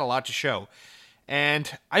dive. They had a lot to show. And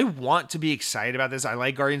I want to be excited about this. I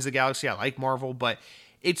like Guardians of the Galaxy. I like Marvel, but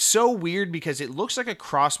it's so weird because it looks like a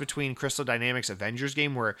cross between Crystal Dynamics' Avengers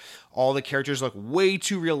game, where all the characters look way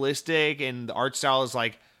too realistic and the art style is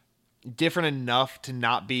different enough to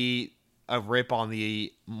not be a rip on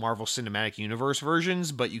the Marvel Cinematic Universe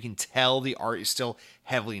versions, but you can tell the art is still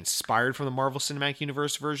heavily inspired from the Marvel Cinematic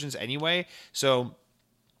Universe versions anyway. So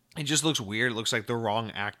it just looks weird. It looks like the wrong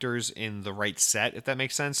actors in the right set, if that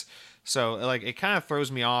makes sense. So it kind of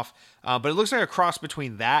throws me off. But it looks like a cross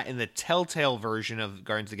between that and the Telltale version of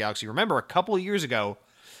Guardians of the Galaxy. Remember, a couple of years ago,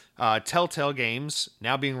 Telltale Games,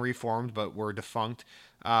 now being reformed but were defunct,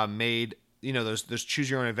 made those choose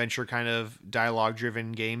your own adventure kind of dialogue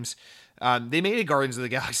driven games. They made a Guardians of the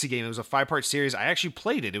Galaxy game. It was a 5-part series. I actually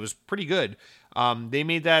played it. It was pretty good. They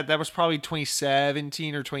made that was probably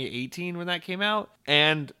 2017 or 2018 when that came out,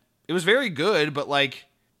 and it was very good. But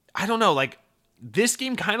I don't know, this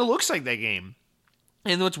game kind of looks like that game.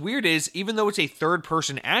 And what's weird is, even though it's a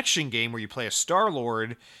third-person action game where you play a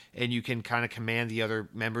Star-Lord and you can kind of command the other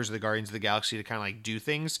members of the Guardians of the Galaxy to kind of do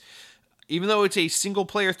things, even though it's a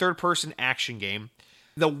single-player third-person action game,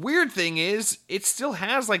 the weird thing is it still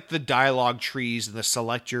has the dialogue trees and the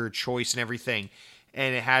select your choice and everything.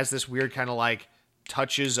 and it has this weird kind of like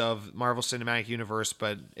touches of Marvel Cinematic Universe,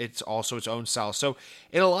 but it's also its own style. So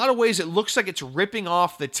in a lot of ways, it looks like it's ripping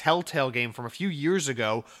off the Telltale game from a few years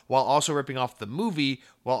ago, while also ripping off the movie,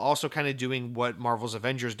 while also kind of doing what Marvel's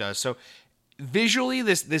Avengers does. So visually,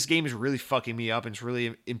 this game is really fucking me up, and it's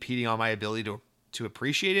really impeding on my ability to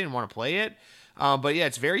appreciate it and want to play it. But yeah,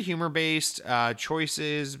 it's very humor based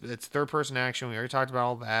choices. It's third person action. We already talked about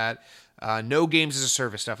all that. No games as a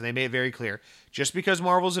service stuff, and they made it very clear. Just because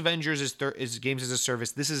Marvel's Avengers is games as a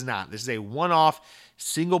service, this is not. This is a one-off,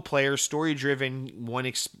 single-player, story-driven,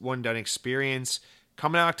 one-done experience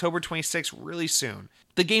coming out October 26th, really soon.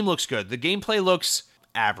 The game looks good. The gameplay looks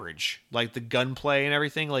average, like the gunplay and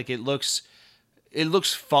everything. Like it looks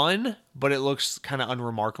fun, but it looks kind of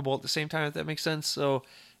unremarkable at the same time. If that makes sense. So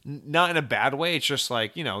not in a bad way. It's just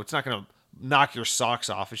like, it's not going to knock your socks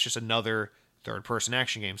off. It's just another third-person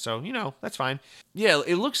action game. So, that's fine. Yeah,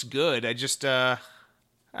 it looks good. I just, I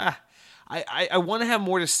want to have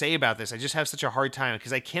more to say about this. I just have such a hard time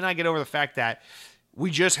because I cannot get over the fact that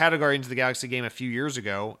we just had a Guardians of the Galaxy game a few years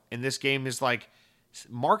ago, and this game is like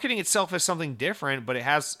marketing itself as something different, but it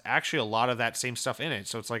has actually a lot of that same stuff in it.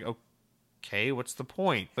 So it's like, okay, what's the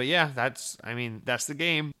point? But yeah, that's the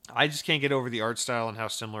game. I just can't get over the art style and how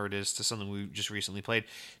similar it is to something we just recently played.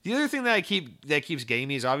 The other thing that keeps getting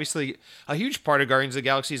me is obviously a huge part of Guardians of the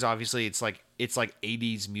Galaxy is obviously it's like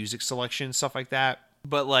 80s music selection, stuff like that.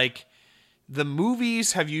 But like the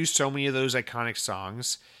movies have used so many of those iconic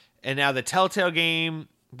songs, and now the Telltale game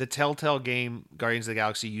Guardians of the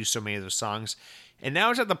Galaxy used so many of those songs. And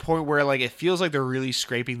now it's at the point where like it feels like they're really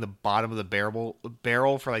scraping the bottom of the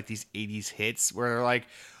barrel for like these 80s hits where they're like,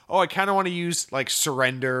 oh, I kind of want to use like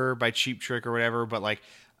Surrender by Cheap Trick or whatever, but like,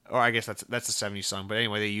 or I guess that's a 70s song, but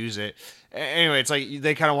anyway, they use it. Anyway, it's like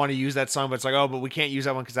they kind of want to use that song, but it's like, oh, but we can't use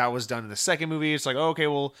that one because that was done in the second movie. It's like, oh, okay,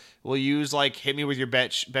 we'll use like Hit Me With Your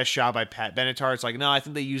Best Shot by Pat Benatar. It's like, no, I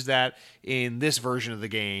think they use that in this version of the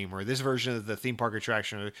game or this version of the theme park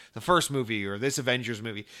attraction or the first movie or this Avengers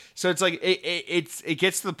movie. So it's like it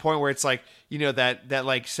gets to the point where it's like, that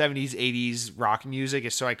like 70s 80s rock music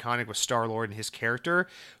is so iconic with Star-Lord and his character,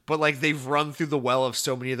 but like they've run through the well of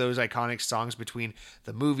so many of those iconic songs between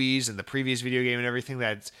the movies and the previous video game and everything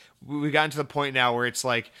that we gotten to the point now where it's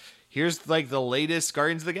like, here's like the latest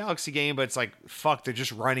Guardians of the Galaxy game, but it's like, fuck, they're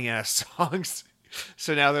just running out of songs.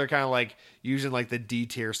 So now they're kind of like using like the D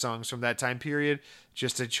tier songs from that time period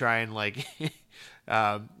just to try and like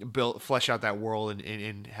flesh out that world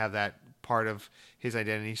and have that part of his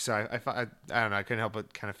identity. So I don't know, I couldn't help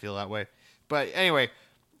but kind of feel that way. But anyway,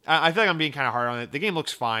 I feel like I'm being kind of hard on it. The game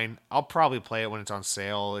looks fine. I'll probably play it when it's on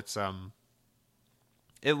sale.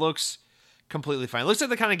 It looks completely fine. It looks like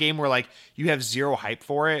the kind of game where like you have zero hype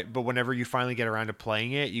for it, but whenever you finally get around to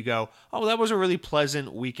playing it, you go, oh, that was a really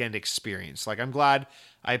pleasant weekend experience. Like, I'm glad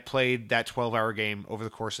I played that 12-hour game over the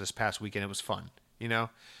course of this past weekend. It was fun.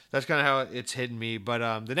 That's kind of how it's hidden me.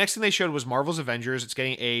 But the next thing they showed was Marvel's Avengers. It's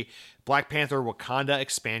getting a Black Panther Wakanda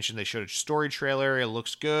expansion. They showed a story trailer. It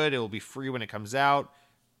looks good. It will be free when it comes out.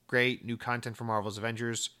 Great new content for Marvel's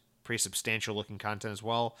Avengers. Pretty substantial looking content as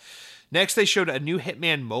well. Next, they showed a new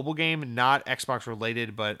Hitman mobile game, not Xbox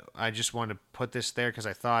related, but I just wanted to put this there because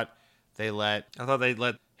I thought they'd let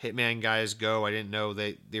Hitman guys go. I didn't know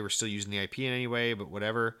they were still using the IP in any way, but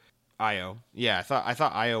whatever. IO. Yeah, I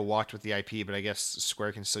thought IO walked with the IP, but I guess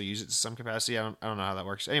Square can still use it to some capacity. I don't know how that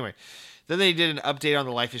works. Anyway, then they did an update on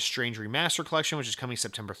the Life is Strange Remaster Collection, which is coming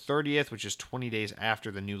September 30th, which is 20 days after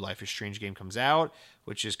the new Life is Strange game comes out,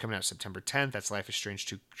 which is coming out September 10th. That's Life is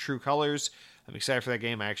Strange True Colors. I'm excited for that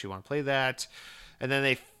game. I actually want to play that. And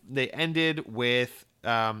then they ended with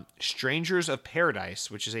Strangers of Paradise,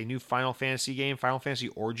 which is a new Final Fantasy game, Final Fantasy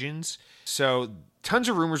Origins. So tons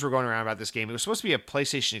of rumors were going around about this game. It was supposed to be a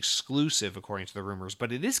PlayStation exclusive, according to the rumors,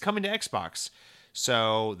 but it is coming to Xbox.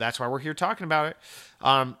 So that's why we're here talking about it.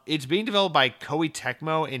 It's being developed by Koei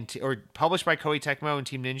Tecmo or published by Koei Tecmo and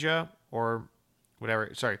Team Ninja or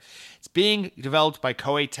whatever. Sorry. It's being developed by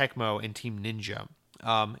Koei Tecmo and Team Ninja.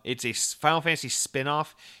 It's a Final Fantasy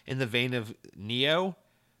spin-off in the vein of Neo.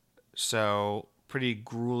 So pretty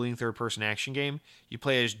grueling third-person action game. You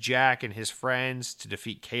play as Jack and his friends to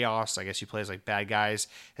defeat chaos. I guess you play as like bad guys.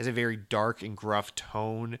 It has a very dark and gruff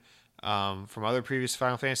tone from other previous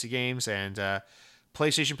Final Fantasy games, and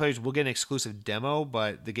PlayStation players will get an exclusive demo,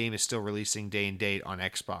 but the game is still releasing day and date on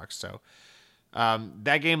Xbox. So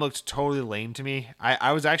that game looked totally lame to me.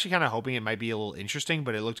 I was actually kind of hoping it might be a little interesting,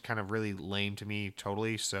 but it looked kind of really lame to me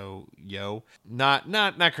totally. So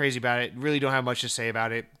not crazy about it. Really don't have much to say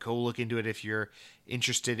about it. Go look into it if you're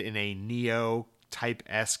interested in a Neo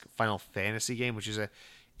type-esque Final Fantasy game, which is a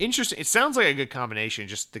interesting. It sounds like a good combination.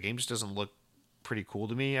 Just the game just doesn't look pretty cool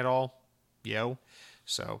to me at all.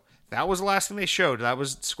 So that was the last thing they showed. That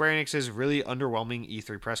was Square Enix's really underwhelming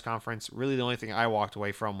E3 press conference. Really, the only thing I walked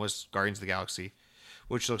away from was Guardians of the Galaxy,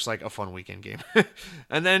 which looks like a fun weekend game.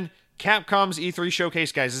 And then Capcom's E3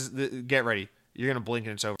 showcase, guys. Get ready. You're going to blink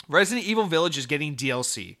and it's over. Resident Evil Village is getting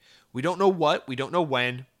DLC. We don't know what, we don't know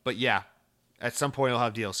when, but yeah, at some point it'll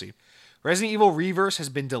have DLC. Resident Evil Reverse has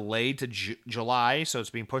been delayed to July, so it's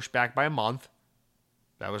being pushed back by a month.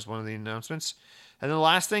 That was one of the announcements. And then the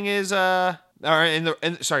last thing is, and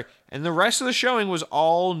the rest of the showing was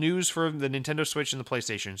all news for the Nintendo Switch and the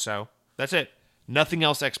PlayStation. So that's it. Nothing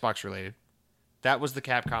else Xbox related. That was the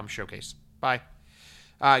Capcom showcase. Bye.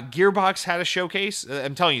 Gearbox had a showcase.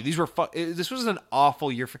 I'm telling you, this was an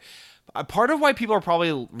awful year for. Part of why people are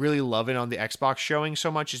probably really loving on the Xbox showing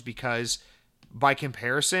so much is because, by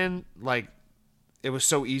comparison, like, it was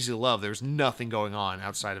so easy to love. There was nothing going on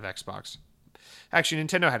outside of Xbox. Actually,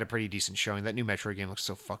 Nintendo had a pretty decent showing. That new Metroid game looks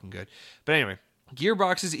so fucking good. But anyway,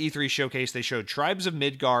 Gearbox's E3 showcase, they showed Tribes of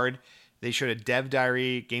Midgard. They showed a dev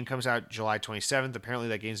diary. Game comes out July 27th. Apparently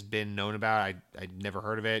that game's been known about. I never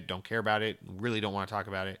heard of it. Don't care about it. Really don't want to talk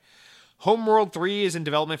about it. Homeworld 3 is in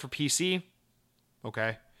development for PC.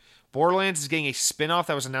 Okay. Borderlands is getting a spin-off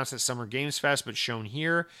that was announced at Summer Games Fest, but shown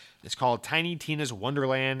here. It's called Tiny Tina's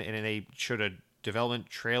Wonderland, and they showed a development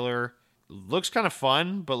trailer. Looks kind of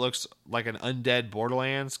fun, but looks like an undead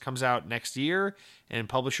Borderlands. Comes out next year, and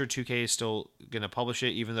publisher 2K is still going to publish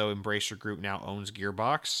it, even though Embracer Group now owns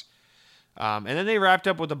Gearbox. And then they wrapped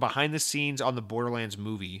up with the behind-the-scenes on the Borderlands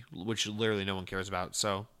movie, which literally no one cares about.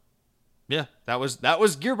 So, yeah, that was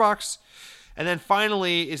Gearbox. And then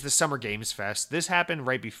finally is the Summer Games Fest. This happened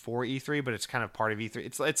right before E3, but it's kind of part of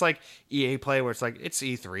E3. It's like EA Play, where it's like, it's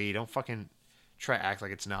E3. Don't fucking try to act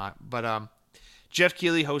like it's not. But Jeff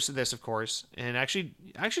Keighley hosted this, of course, and actually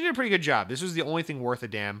did a pretty good job. This was the only thing worth a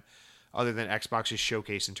damn other than Xbox's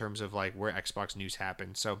showcase in terms of like where Xbox news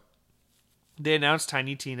happened. So they announced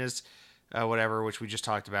Tiny Tina's whatever, which we just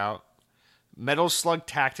talked about. Metal Slug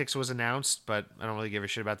Tactics was announced, but I don't really give a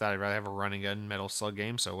shit about that. I'd rather have a run and gun Metal Slug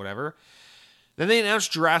game, so whatever. Then they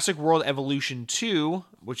announced Jurassic World Evolution 2,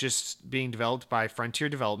 which is being developed by Frontier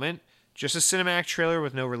Development. Just a cinematic trailer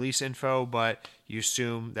with no release info, but you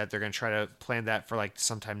assume that they're going to try to plan that for like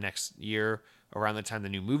sometime next year, around the time the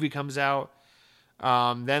new movie comes out.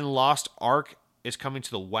 Then Lost Ark is coming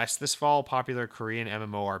to the West this fall, popular Korean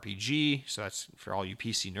MMORPG, so that's for all you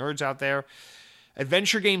PC nerds out there.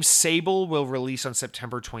 Adventure game Sable will release on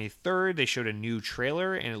September 23rd. They showed a new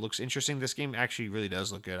trailer, and it looks interesting. This game actually really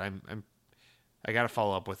does look good. I got to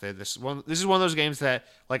follow up with it. This is one of those games that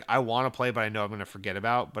like I want to play, but I know I'm going to forget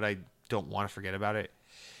about, but I don't want to forget about it.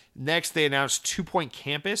 Next, they announced 2 Point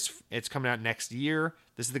Campus. It's coming out next year.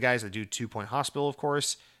 This is the guys that do 2 Point Hospital, of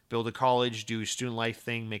course. Build a college, do a student life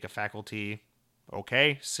thing, make a faculty.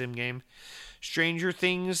 Okay, sim game. Stranger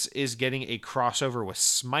Things is getting a crossover with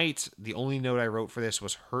Smite. The only note I wrote for this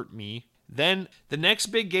was Hurt Me. Then the next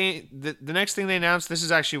big game, the next thing they announced, this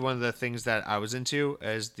is actually one of the things that I was into,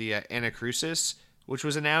 as the Anacrusis, which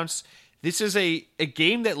was announced. This is a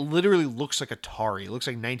game that literally looks like Atari. It looks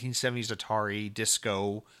like 1970s Atari,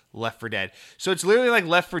 Disco, Left 4 Dead. So it's literally like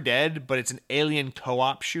Left 4 Dead, but it's an alien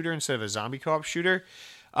co-op shooter instead of a zombie co-op shooter.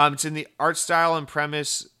 It's in the art style and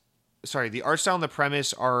premise. Sorry, the art style and the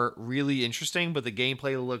premise are really interesting, but the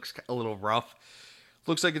gameplay looks a little rough.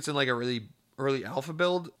 Looks like it's in like a really early alpha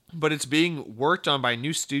build, but it's being worked on by a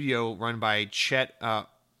new studio run by Chet I'm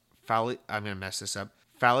gonna mess this up.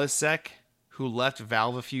 Falisek, who left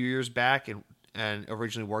Valve a few years back and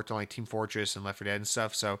originally worked on like Team Fortress and Left 4 Dead and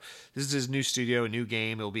stuff. So this is his new studio, a new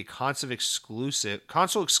game. It will be console exclusive to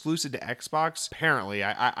Xbox. Apparently,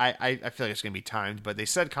 I feel like it's gonna be timed, but they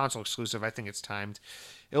said console exclusive. I think it's timed.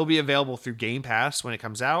 It'll be available through Game Pass when it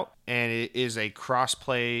comes out, and it is a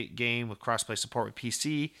cross-play game with cross-play support with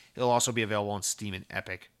PC. It'll also be available on Steam and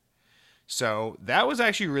Epic. So that was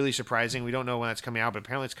actually really surprising. We don't know when that's coming out, but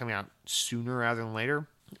apparently it's coming out sooner rather than later.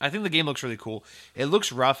 I think the game looks really cool. It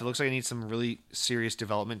looks rough. It looks like it needs some really serious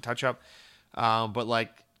development touch-up. But,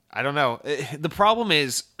 like, I don't know. The problem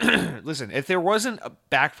is, listen, if there wasn't a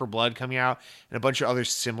Back 4 Blood coming out and a bunch of other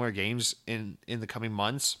similar games in the coming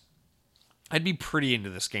months, I'd be pretty into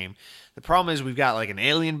this game. The problem is we've got like an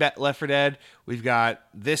Alien Left 4 Dead. We've got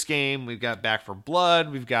this game. We've got Back 4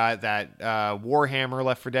 Blood. We've got that Warhammer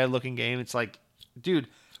Left 4 Dead looking game. It's like, dude,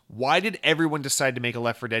 why did everyone decide to make a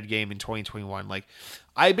Left 4 Dead game in 2021? Like,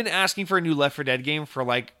 I've been asking for a new Left 4 Dead game for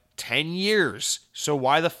like 10 years. So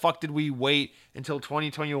why the fuck did we wait until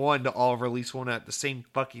 2021 to all release one at the same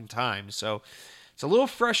fucking time? So it's a little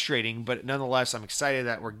frustrating, but nonetheless, I'm excited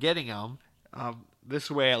that we're getting them.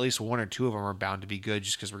 this way, at least one or two of them are bound to be good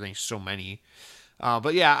just because we're getting so many.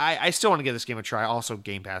 But yeah, I still want to give this game a try. Also,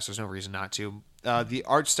 Game Pass. There's no reason not to. The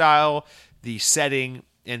art style, the setting,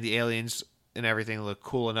 and the aliens and everything look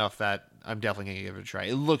cool enough that I'm definitely going to give it a try.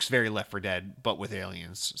 It looks very Left 4 Dead, but with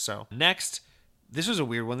aliens. So next, this was a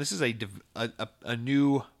weird one. This is a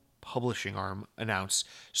new publishing arm announced.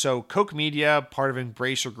 So Koch Media, part of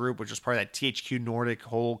Embracer Group, which is part of that THQ Nordic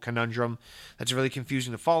whole conundrum that's really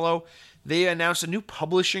confusing to follow. They announced a new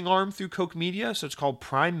publishing arm through Koch Media. So it's called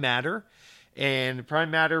Prime Matter. And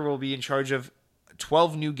Prime Matter will be in charge of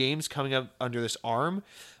 12 new games coming up under this arm,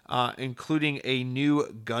 including a new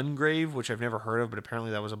Gungrave, which I've never heard of, but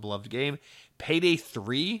apparently that was a beloved game. Payday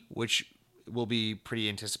 3, which will be a pretty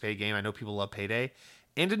anticipated game. I know people love Payday.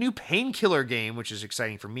 And a new Painkiller game, which is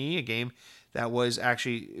exciting for me. A game that was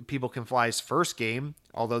actually People Can Fly's first game,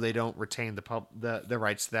 although they don't retain the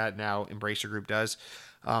rights to that. Now Embracer Group does.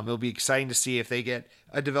 It'll be exciting to see if they get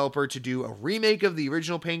a developer to do a remake of the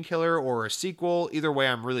original Painkiller or a sequel. Either way,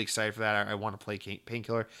 I'm really excited for that. I want to play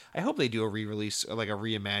Painkiller. I hope they do a re-release, like a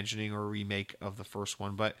reimagining or a remake of the first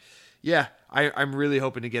one. But yeah, I'm really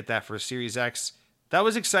hoping to get that for Series X. That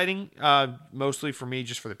was exciting, mostly for me,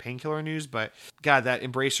 just for the Painkiller news. But God, that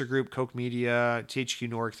Embracer Group, Koch Media, THQ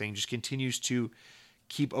Nordic thing just continues to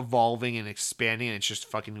keep evolving and expanding, and it's just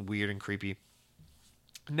fucking weird and creepy.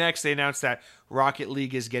 Next, they announced that Rocket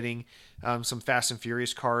League is getting some Fast and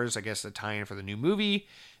Furious cars, I guess a tie-in for the new movie.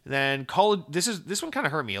 And then this one kind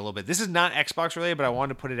of hurt me a little bit. This is not Xbox related, but I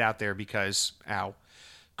wanted to put it out there because,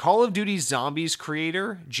 Call of Duty Zombies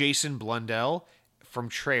creator Jason Blundell from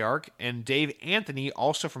Treyarch and Dave Anthony,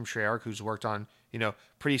 also from Treyarch, who's worked on,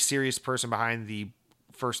 pretty serious person behind the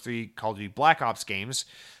first 3 Call of Duty Black Ops games,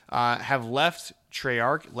 have left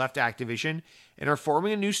Treyarch, left Activision, and are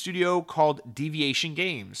forming a new studio called Deviation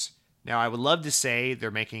Games. Now, I would love to say they're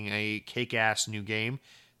making a kick-ass new game,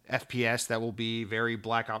 FPS, that will be very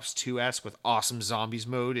Black Ops 2-esque with awesome zombies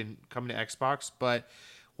mode and coming to Xbox, but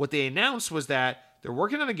what they announced was that they're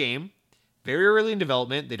working on a game, very early in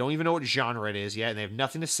development. They don't even know what genre it is yet, and they have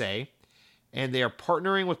nothing to say, and they are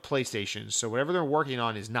partnering with PlayStation, so whatever they're working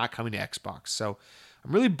on is not coming to Xbox. So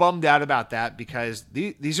I'm really bummed out about that because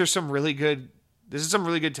these are some really good. This is some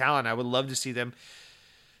really good talent. I would love to see them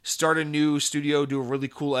start a new studio, do a really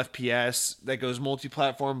cool FPS that goes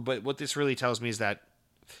multi-platform. But what this really tells me is that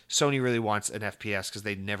Sony really wants an FPS because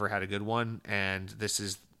they never had a good one, and this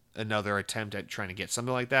is another attempt at trying to get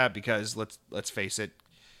something like that. Because let's face it,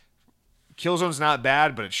 Killzone's not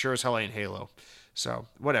bad, but it sure as hell ain't Halo. So,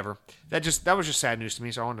 whatever. That was just sad news to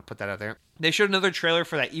me, so I wanted to put that out there. They showed another trailer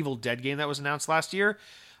for that Evil Dead game that was announced last year.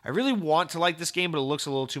 I really want to like this game, but it looks a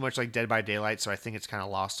little too much like Dead by Daylight, so I think it's kind of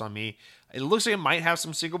lost on me. It looks like it might have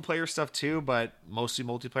some single-player stuff too, but mostly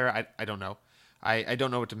multiplayer. I don't know. I don't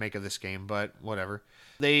know what to make of this game, but whatever.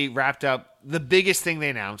 They wrapped up. The biggest thing they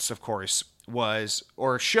announced, of course, was a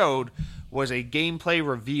gameplay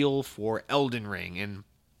reveal for Elden Ring, and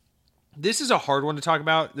this is a hard one to talk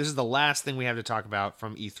about. This is the last thing we have to talk about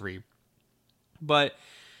from E3. But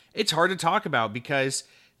it's hard to talk about because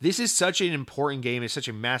this is such an important game. It's such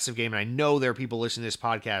a massive game. And I know there are people listening to this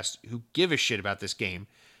podcast who give a shit about this game.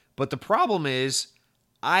 But the problem is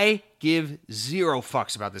I give zero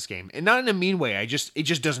fucks about this game. And not in a mean way. It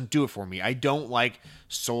just doesn't do it for me. I don't like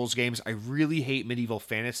Souls games. I really hate medieval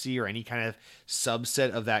fantasy or any kind of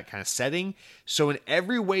subset of that kind of setting. So in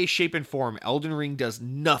every way, shape, and form, Elden Ring does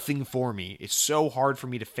nothing for me. It's so hard for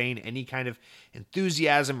me to feign any kind of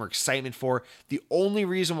enthusiasm or excitement for. The only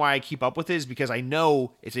reason why I keep up with it is because I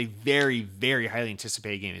know it's a very, very highly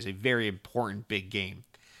anticipated game. It's a very important, big game.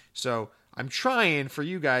 So I'm trying for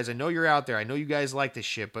you guys. I know you're out there. I know you guys like this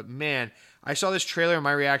shit, but man, I saw this trailer and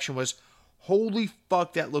my reaction was, holy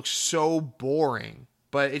fuck, that looks so boring.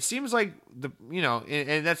 But it seems like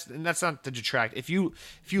and that's not to detract. If you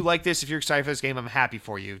like this, if you're excited for this game, I'm happy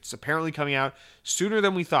for you. It's apparently coming out sooner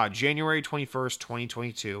than we thought, January 21st,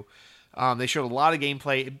 2022. They showed a lot of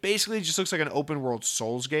gameplay. It basically just looks like an open world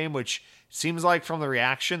Souls game, which seems like from the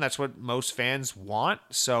reaction, that's what most fans want.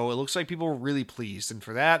 So it looks like people were really pleased. And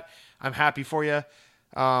for that, I'm happy for you.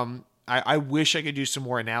 I wish I could do some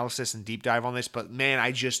more analysis and deep dive on this, but man,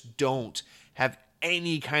 I just don't have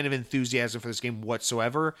any kind of enthusiasm for this game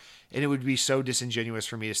whatsoever. And it would be so disingenuous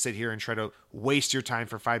for me to sit here and try to waste your time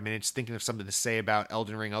for 5 minutes thinking of something to say about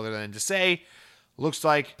Elden Ring other than to say, looks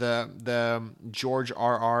like the George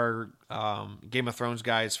R.R. Game of Thrones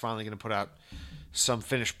guy is finally going to put out some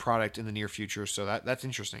finished product in the near future. So that's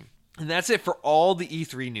interesting. And that's it for all the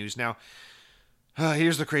E3 news. Now,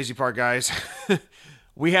 here's the crazy part, guys.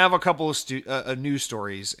 We have a couple of news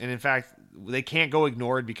stories. And in fact, they can't go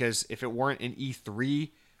ignored because if it weren't an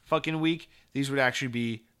E3 fucking week, these would actually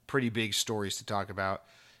be pretty big stories to talk about.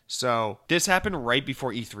 So this happened right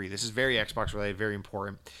before E3. This is very Xbox related, very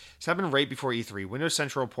important. This happened right before E3. Windows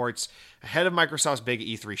Central reports ahead of Microsoft's big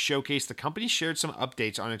E3 showcase, the company shared some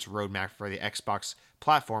updates on its roadmap for the Xbox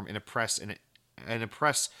platform in a press and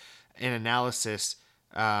analysis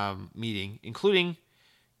meeting, including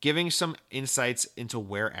giving some insights into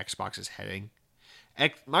where Xbox is heading.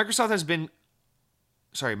 Microsoft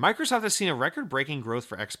has seen a record-breaking growth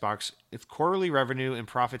for Xbox, with quarterly revenue and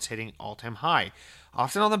profits hitting all-time high,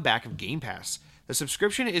 often on the back of Game Pass. The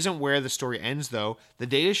subscription isn't where the story ends, though. The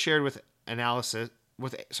data shared with analysts,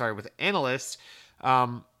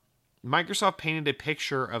 Microsoft painted a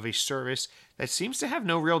picture of a service that seems to have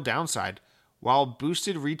no real downside, while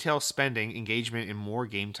boosted retail spending, engagement, and more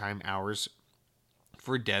game time hours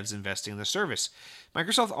for devs investing in the service.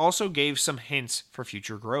 Microsoft also gave some hints for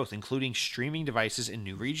future growth, including streaming devices in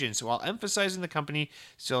new regions, while emphasizing the company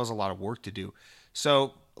still has a lot of work to do.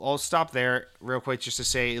 So I'll stop there real quick just to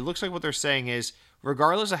say it looks like what they're saying is,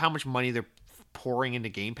 regardless of how much money they're pouring into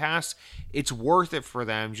Game Pass, it's worth it for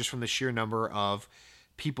them just from the sheer number of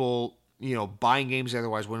people, buying games they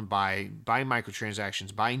otherwise wouldn't buy, buying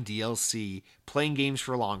microtransactions, buying DLC, playing games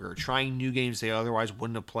for longer, trying new games they otherwise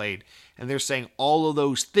wouldn't have played. And they're saying all of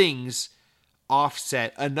those things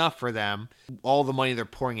offset enough for them, all the money they're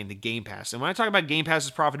pouring into Game Pass. And when I talk about Game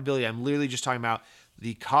Pass's profitability, I'm literally just talking about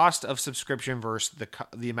the cost of subscription versus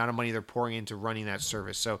the amount of money they're pouring into running that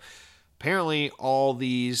service. So apparently all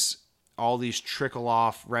these trickle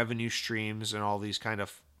off revenue streams and all these kind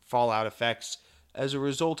of fallout effects as a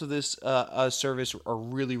result of this service are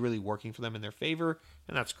really, really working for them in their favor,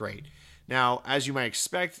 and that's great. Now, as you might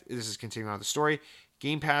expect, this is continuing on the story,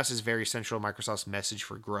 Game Pass is very central to Microsoft's message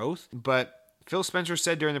for growth, but Phil Spencer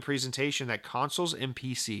said during the presentation that consoles and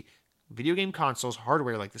PC, video game consoles,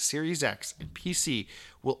 hardware like the Series X and PC,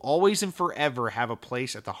 will always and forever have a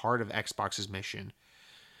place at the heart of Xbox's mission.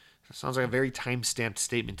 That sounds like a very time-stamped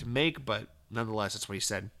statement to make, but nonetheless, that's what he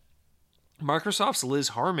said. Microsoft's Liz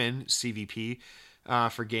Harman, CVP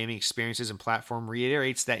for gaming experiences and platform,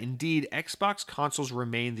 reiterates that indeed Xbox consoles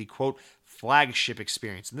remain the, quote, flagship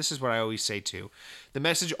experience. And this is what I always say too. The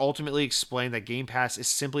message ultimately explained that Game Pass is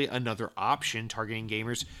simply another option targeting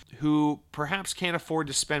gamers who perhaps can't afford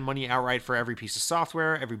to spend money outright for every piece of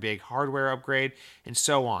software, every big hardware upgrade, and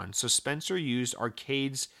so on. So Spencer used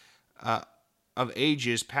arcades of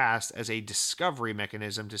ages past as a discovery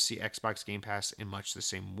mechanism to see Xbox Game Pass in much the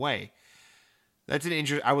same way. That's an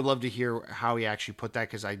interesting. I would love to hear how he actually put that,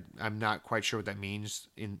 because I'm not quite sure what that means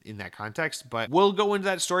in that context. But we'll go into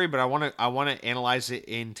that story. But I want to analyze it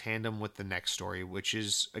in tandem with the next story, which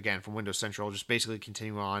is again from Windows Central, just basically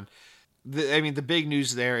continuing on. The big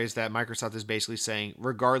news there is that Microsoft is basically saying,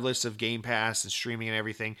 regardless of Game Pass and streaming and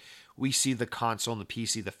everything, we see the console and the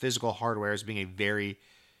PC, the physical hardware, as being a very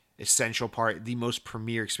essential part, the most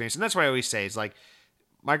premier experience. And that's what I always say. It's like,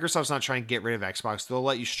 Microsoft's not trying to get rid of Xbox. They'll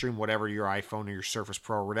let you stream whatever, your iPhone or your Surface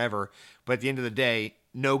Pro or whatever. But at the end of the day,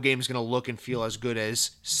 no game's going to look and feel as good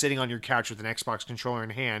as sitting on your couch with an Xbox controller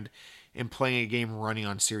in hand and playing a game running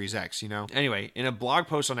on Series X, Anyway, in a blog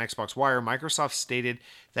post on Xbox Wire, Microsoft stated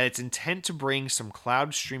that its intent to bring some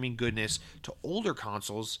cloud streaming goodness to older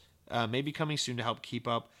consoles may be coming soon to help keep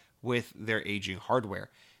up with their aging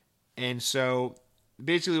hardware. And so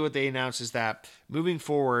basically what they announced is that moving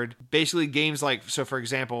forward, basically games like, so for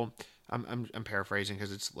example, I'm paraphrasing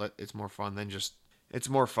because it's more fun than just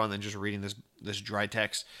reading this dry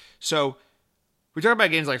text. So we talk about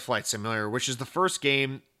games like Flight Simulator, which is the first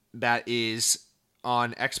game that is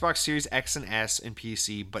on Xbox Series X and S and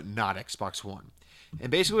PC, but not Xbox One. And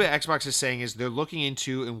basically what Xbox is saying is they're looking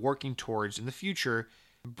into and working towards in the future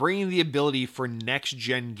bringing the ability for next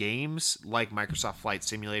gen games like Microsoft Flight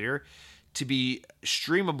Simulator to be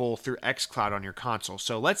streamable through xCloud on your console.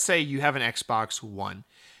 So let's say you have an Xbox One,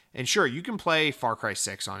 and sure, you can play Far Cry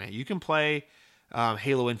 6 on it. You can play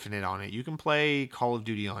Halo Infinite on it. You can play Call of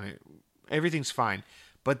Duty on it. Everything's fine.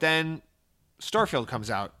 But then Starfield comes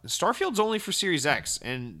out. Starfield's only for Series X,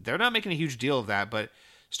 and they're not making a huge deal of that, but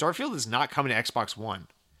Starfield is not coming to Xbox One.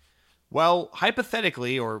 Well,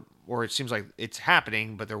 hypothetically, or it seems like it's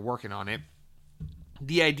happening, but they're working on it,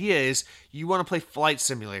 the idea is you want to play Flight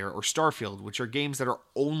Simulator or Starfield, which are games that are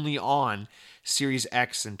only on Series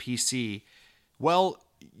X and PC. Well,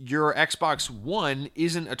 your Xbox One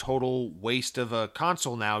isn't a total waste of a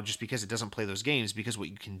console now just because it doesn't play those games, because what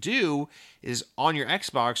you can do is on your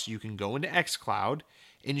Xbox, you can go into xCloud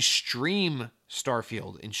and stream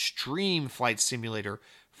Starfield and stream Flight Simulator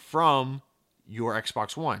from your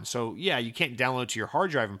Xbox One. So yeah, you can't download it to your hard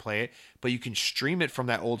drive and play it, but you can stream it from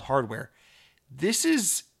that old hardware. This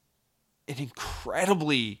is an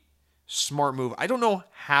incredibly smart move. I don't know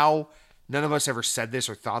how none of us ever said this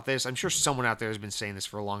or thought this. I'm sure someone out there has been saying this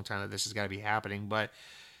for a long time that this has got to be happening, but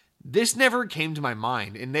this never came to my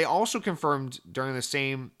mind. And they also confirmed during the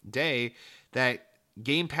same day that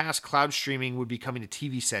Game Pass cloud streaming would be coming to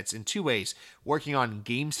TV sets in two ways: working on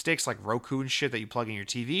game sticks like Roku and shit that you plug in your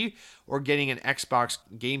TV, or getting an Xbox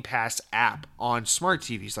Game Pass app on smart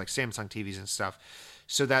TVs like Samsung TVs and stuff.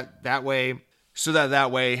 So that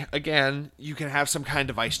way, again, you can have some kind of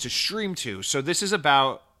device to stream to. So this is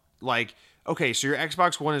about like, okay, so your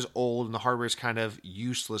Xbox One is old and the hardware is kind of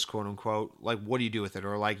useless, quote unquote. Like, what do you do with it?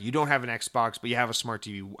 Or like, you don't have an Xbox, but you have a smart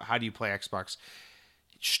TV. How do you play Xbox?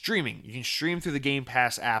 Streaming. You can stream through the Game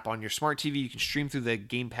Pass app on your smart TV. You can stream through the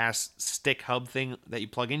Game Pass stick hub thing that you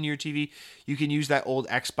plug into your TV. You can use that old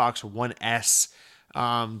Xbox One S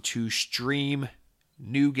to stream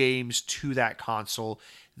new games to that console.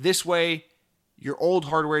 This way, your old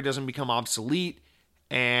hardware doesn't become obsolete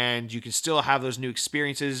and you can still have those new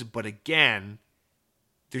experiences. But again,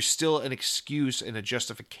 there's still an excuse and a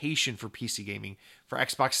justification for PC gaming, for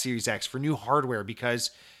Xbox Series X, for new hardware,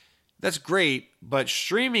 because that's great, but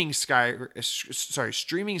streaming Starfield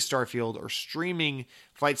or streaming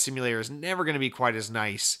Flight Simulator is never going to be quite as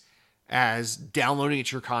nice as downloading it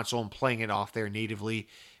to your console and playing it off there natively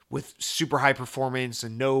with super high performance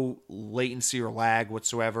and no latency or lag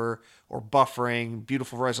whatsoever, or buffering,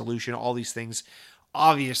 beautiful resolution, all these things,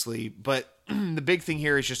 obviously. But the big thing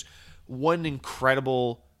here is just one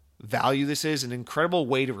incredible value this is, an incredible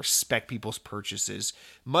way to respect people's purchases,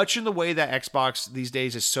 much in the way that Xbox these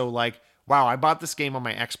days is so like, wow, I bought this game on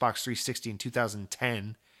my Xbox 360 in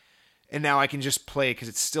 2010 and now I can just play it because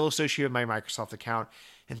it's still associated with my Microsoft account,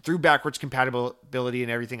 and through backwards compatibility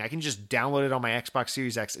and everything, I can just download it on my Xbox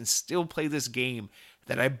Series X and still play this game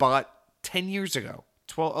that I bought 10 years ago,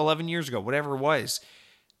 12, 11 years ago, whatever it was.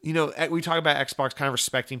 You know, we talk about Xbox kind of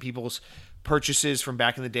respecting people's purchases from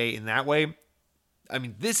back in the day in that way. I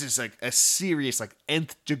mean, this is like a serious, like,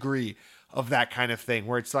 nth degree of that kind of thing,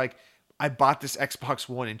 where it's like, I bought this Xbox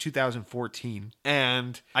One in 2014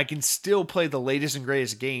 and I can still play the latest and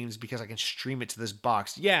greatest games because I can stream it to this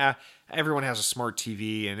box. Yeah, everyone has a smart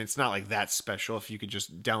TV and it's not like that special if you could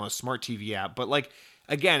just download a smart TV app. But like,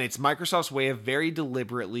 again, it's Microsoft's way of very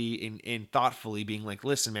deliberately and thoughtfully being like,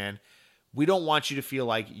 listen, man, we don't want you to feel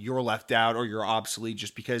like you're left out or you're obsolete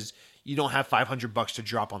just because you don't have $500 to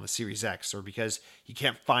drop on the Series X, or because you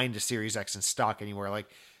can't find a Series X in stock anywhere. Like,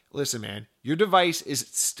 listen, man, your device is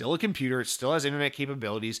still a computer. It still has internet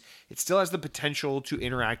capabilities. It still has the potential to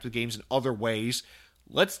interact with games in other ways.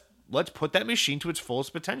 Let's put that machine to its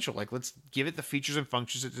fullest potential. Like, let's give it the features and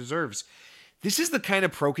functions it deserves. This is the kind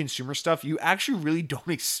of pro-consumer stuff you actually really don't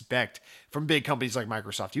expect from big companies like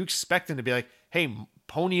Microsoft. You expect them to be like, hey,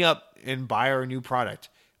 pony up and buy our new product.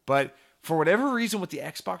 But for whatever reason with the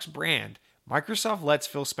Xbox brand, Microsoft lets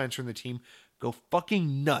Phil Spencer and the team go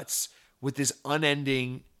fucking nuts with this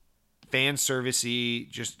unending fan servicey,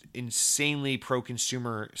 just insanely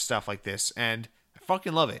pro-consumer stuff like this. And I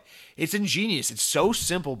fucking love it. It's ingenious. It's so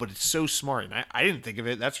simple, but it's so smart. And I didn't think of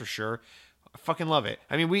it, that's for sure. I fucking love it.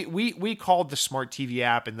 I mean, we called the smart TV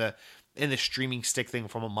app and the streaming stick thing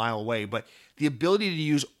from a mile away, but the ability to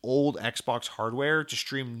use old Xbox hardware to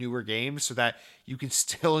stream newer games so that you can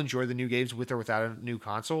still enjoy the new games with or without a new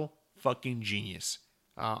console, fucking genius.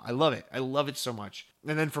 I love it. I love it so much.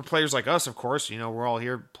 And then for players like us, of course, you know, we're all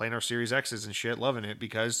here playing our Series X's and shit, loving it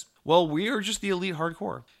because, well, we are just the elite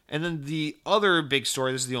hardcore. And then the other big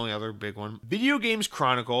story, this is the only other big one, Video Games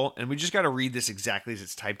Chronicle, and we just got to read this exactly as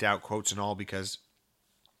it's typed out, quotes and all, because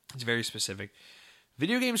it's very specific.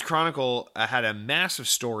 Video Games Chronicle had a massive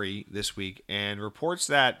story this week and reports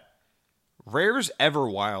that Rare's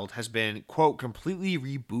Everwild has been, quote, completely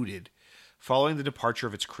rebooted following the departure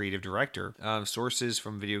of its creative director. Sources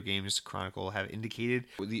from Video Games Chronicle have indicated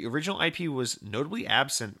the original IP was notably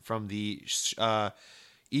absent from the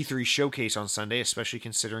E3 showcase on Sunday, especially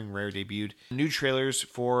considering Rare debuted new trailers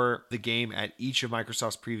for the game at each of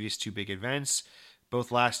Microsoft's previous two big events,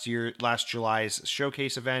 both last July's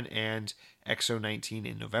showcase event and XO19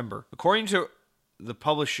 in November. According to the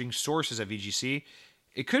publishing sources at VGC,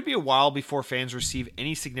 it could be a while before fans receive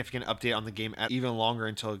any significant update on the game, even longer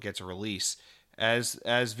until it gets a release. As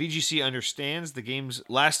VGC understands,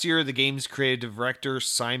 last year, the game's creative director,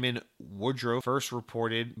 Simon Woodrow, first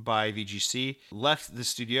reported by VGC, left the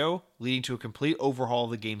studio, leading to a complete overhaul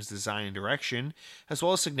of the game's design and direction, as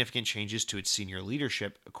well as significant changes to its senior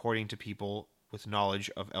leadership, according to people with knowledge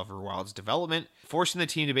of Everwild's development, forcing the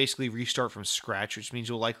team to basically restart from scratch, which means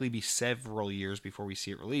it will likely be several years before we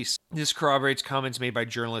see it released. This corroborates comments made by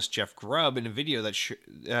journalist Jeff Grubb in a video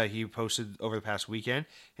that he posted over the past weekend,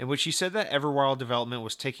 in which he said that Everwild development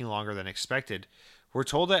was taking longer than expected. We're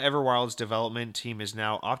told that Everwild's development team is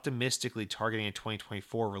now optimistically targeting a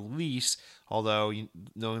 2024 release, although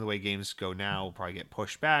knowing the way games go now, will probably get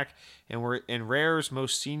pushed back. And Rare's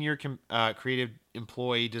most senior creative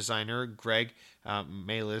employee designer, Greg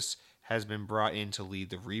Malis, has been brought in to lead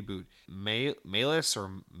the reboot. Malis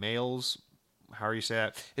or Males, however you say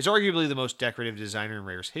that, is arguably the most decorative designer in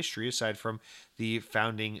Rare's history, aside from the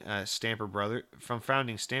founding Stamper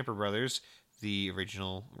Brothers, the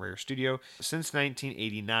original Rare studio. Since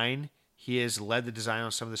 1989, he has led the design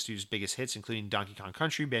on some of the studio's biggest hits, including Donkey Kong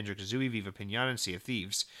Country, Banjo-Kazooie, Viva Pinata, and Sea of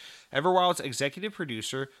Thieves. Everwild's executive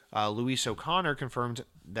producer, Luis O'Connor, confirmed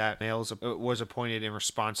that Mails was appointed in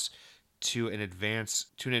response to an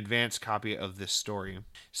advance copy of this story,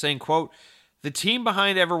 saying, quote, "The team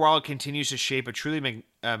behind Everwild continues to shape a truly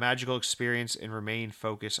magical experience and remain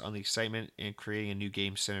focused on the excitement and creating a new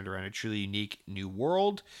game centered around a truly unique new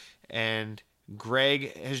world." And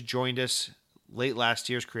Greg has joined us late last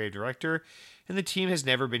year as creative director, and the team has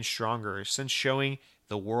never been stronger. Since showing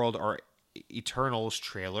the world our Eternals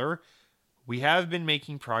trailer, we have been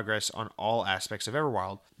making progress on all aspects of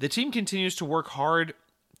Everwild. The team continues to work hard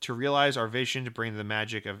to realize our vision to bring the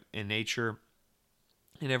magic of in nature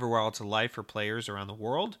in Everwild to life for players around the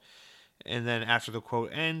world. And then after the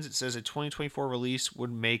quote ends, it says a 2024 release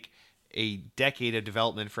would make a decade of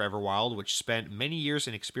development for Everwild, which spent many years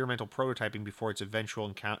in experimental prototyping before its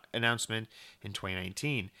eventual announcement in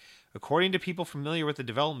 2019. According to people familiar with the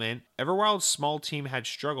development, Everwild's small team had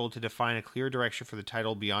struggled to define a clear direction for the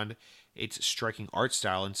title beyond its striking art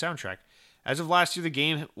style and soundtrack. As of last year, the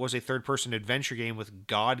game was a third-person adventure game with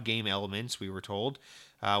god game elements, we were told.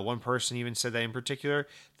 One person even said that in particular,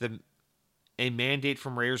 a mandate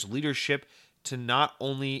from Rare's leadership to not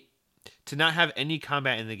have any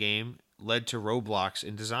combat in the game led to roadblocks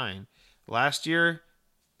in design. Last year,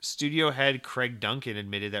 studio head Craig Duncan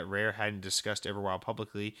admitted that Rare hadn't discussed Everwild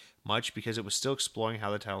publicly much because it was still exploring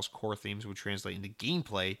how the title's core themes would translate into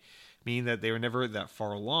gameplay, meaning that they were never that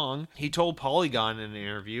far along. He told Polygon in an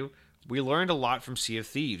interview, "We learned a lot from Sea of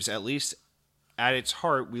Thieves. At least at its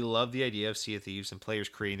heart, we love the idea of Sea of Thieves and players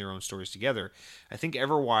creating their own stories together. I think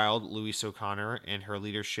Everwild, Luis O'Connor, and her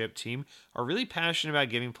leadership team are really passionate about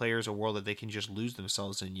giving players a world that they can just lose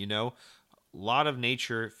themselves in, A lot of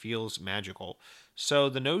nature feels magical." So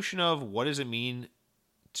the notion of what does it mean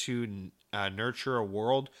to nurture a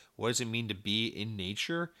world, what does it mean to be in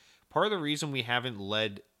nature? Part of the reason we haven't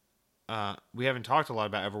talked a lot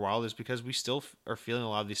about Everwild is because we still are feeling a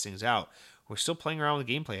lot of these things out. We're still playing around with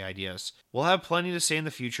gameplay ideas. We'll have plenty to say in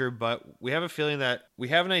the future, but we have a feeling that we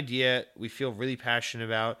have an idea we feel really passionate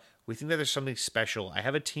about. We think that there's something special. I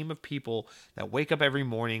have a team of people that wake up every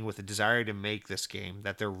morning with a desire to make this game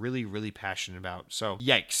that they're really, really passionate about. So,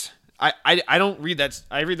 yikes. I don't read that.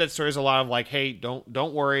 I read that story as a lot of like, hey, don't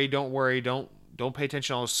worry, don't pay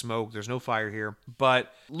attention to all the smoke. There's no fire here.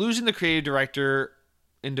 But losing the creative director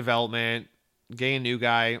in development, getting a new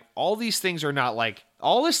guy, all these things are not like,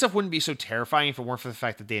 all this stuff wouldn't be so terrifying if it weren't for the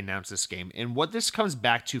fact that they announced this game. And what this comes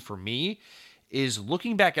back to for me is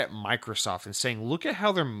looking back at Microsoft and saying, look at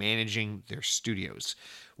how they're managing their studios.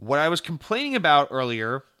 What I was complaining about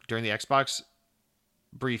earlier during the Xbox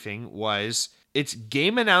briefing was it's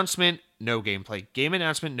game announcement, no gameplay. Game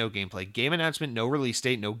announcement, no gameplay. Game announcement, no release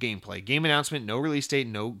date, no gameplay. Game announcement, no release date,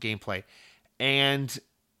 no gameplay. And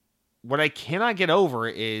what I cannot get over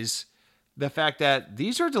is the fact that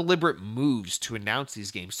these are deliberate moves to announce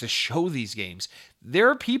these games, to show these games. There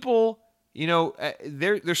are people,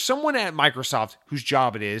 there's someone at Microsoft whose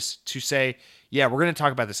job it is to say, yeah, we're going to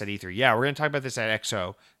talk about this at E3. Yeah, we're going to talk about this at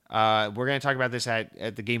XO. We're going to talk about this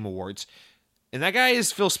at the Game Awards. And that guy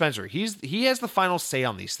is Phil Spencer. He has the final say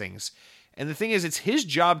on these things. And the thing is, it's his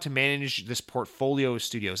job to manage this portfolio of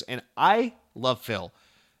studios. And I love Phil.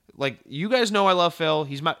 Like, you guys know I love Phil.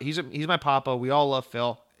 He's my papa. We all love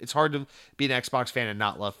Phil. It's hard to be an Xbox fan and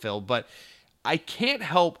not love Phil. But I can't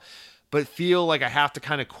help but feel like I have to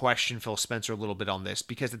kind of question Phil Spencer a little bit on this.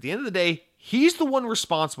 Because at the end of the day, he's the one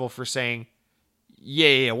responsible for saying,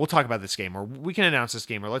 yeah, we'll talk about this game. Or we can announce this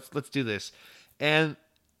game. Or let's do this. And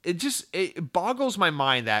it boggles my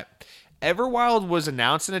mind that Everwild was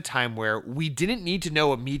announced in a time where we didn't need to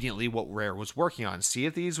know immediately what Rare was working on. Sea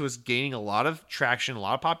of Thieves was gaining a lot of traction, a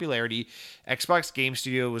lot of popularity. Xbox Game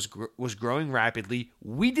Studio was growing rapidly.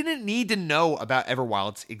 We didn't need to know about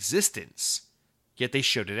Everwild's existence, yet they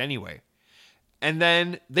showed it anyway. And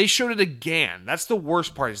then they showed it again. That's the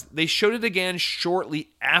worst part, is they showed it again shortly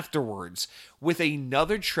afterwards with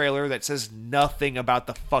another trailer that says nothing about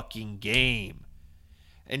the fucking game.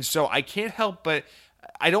 And so I can't help but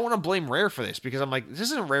I don't want to blame Rare for this, because I'm like, this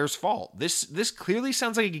isn't Rare's fault. This clearly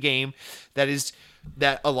sounds like a game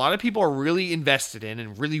that a lot of people are really invested in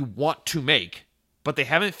and really want to make, but they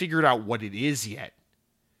haven't figured out what it is yet.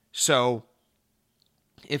 So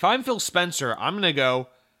if I'm Phil Spencer, I'm going to go,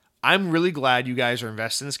 I'm really glad you guys are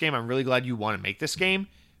invested in this game. I'm really glad you want to make this game.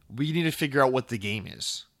 We need to figure out what the game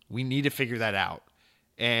is. We need to figure that out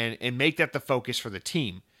and make that the focus for the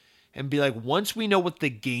team. And be like, once we know what the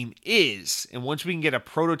game is, and once we can get a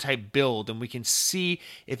prototype build and we can see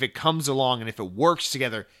if it comes along and if it works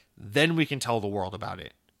together, then we can tell the world about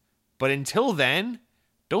it. But until then,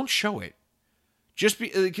 don't show it.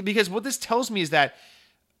 Because what this tells me is that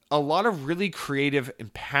a lot of really creative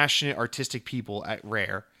and passionate artistic people at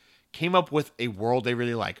Rare came up with a world they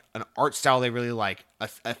really like, an art style they really like,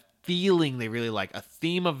 a feeling they really like, a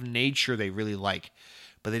theme of nature they really like.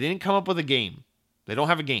 But they didn't come up with a game. They don't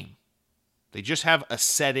have a game. They just have a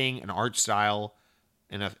setting, an art style,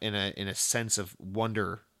 and in a sense of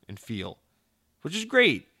wonder and feel, which is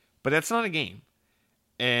great, but that's not a game.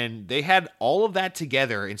 And they had all of that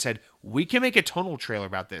together and said, we can make a tonal trailer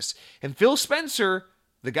about this. And Phil Spencer,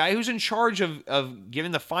 the guy who's in charge of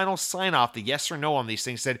giving the final sign-off, the yes or no on these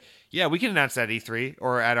things, said, yeah, we can announce that at E3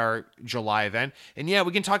 or at our July event. And yeah,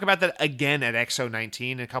 we can talk about that again at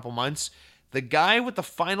XO19 in a couple months. The guy with the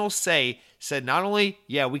final say said not only,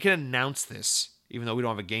 yeah, we can announce this, even though we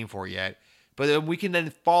don't have a game for it yet, but then we can then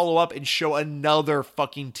follow up and show another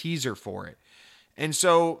fucking teaser for it. And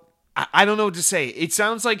so, I don't know what to say. It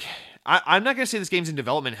sounds like, I'm not going to say this game's in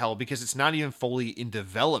development hell, because it's not even fully in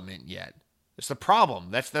development yet. It's the problem.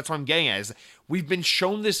 That's what I'm getting at, is we've been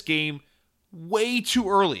shown this game way too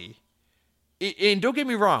early. And don't get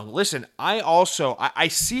me wrong, listen, I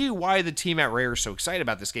see why the team at Rare is so excited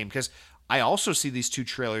about this game, because I also see these two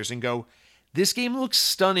trailers and go, this game looks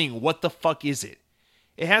stunning. What the fuck is it?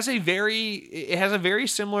 It has a very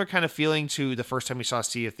similar kind of feeling to the first time we saw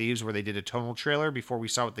Sea of Thieves, where they did a tonal trailer before we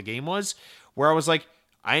saw what the game was, where I was like,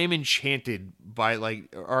 I am enchanted by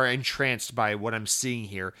or entranced by what I'm seeing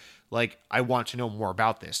here. Like, I want to know more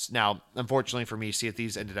about this. Now, unfortunately for me, Sea of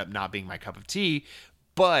Thieves ended up not being my cup of tea,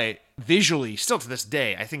 but visually, still to this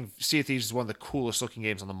day, I think Sea of Thieves is one of the coolest looking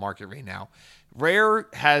games on the market right now. Rare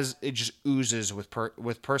it just oozes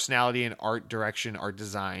with personality and art direction, art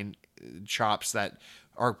design chops that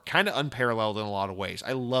are kind of unparalleled in a lot of ways.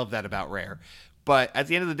 I love that about Rare. But at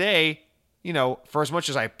the end of the day, for as much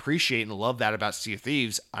as I appreciate and love that about Sea of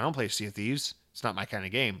Thieves, I don't play Sea of Thieves. It's not my kind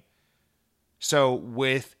of game. So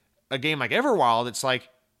with a game like Everwild, it's like,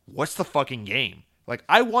 what's the fucking game? Like,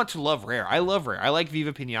 I want to love Rare. I love Rare. I like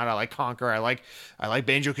Viva Pinata. I like Conquer. I like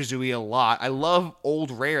Banjo-Kazooie a lot. I love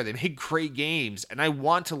old Rare. They make great games, and I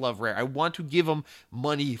want to love Rare. I want to give them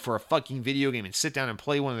money for a fucking video game and sit down and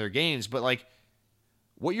play one of their games. But, like,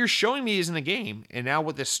 what you're showing me isn't a game, and now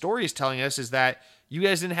what this story is telling us is that you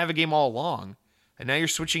guys didn't have a game all along, and now you're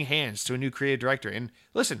switching hands to a new creative director. And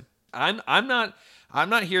listen, I'm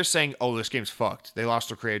not here saying, oh, this game's fucked. They lost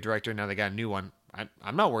their creative director, now they got a new one.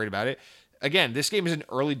 I'm not worried about it. Again, this game is in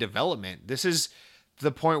early development. This is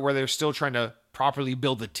the point where they're still trying to properly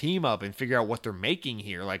build the team up and figure out what they're making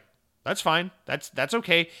here. Like, that's fine. That's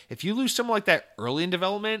okay. If you lose someone like that early in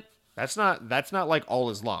development, that's not like all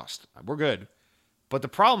is lost. We're good. But the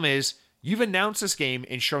problem is, you've announced this game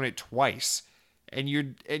and shown it twice, and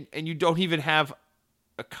you don't even have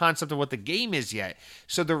a concept of what the game is yet.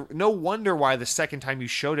 So no wonder why the second time you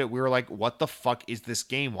showed it, we were like, what the fuck is this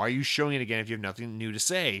game? Why are you showing it again if you have nothing new to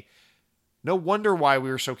say? No wonder why we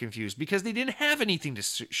were so confused, because they didn't have anything to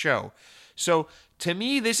show. So to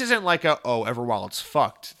me, this isn't like Everwild's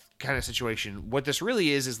fucked kind of situation. What this really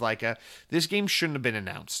is like this game shouldn't have been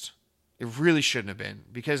announced. It really shouldn't have been,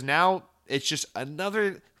 because now it's just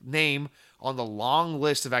another name on the long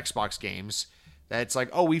list of Xbox games that's like,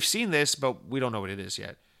 oh, we've seen this, but we don't know what it is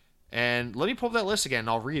yet. And let me pull up that list again, and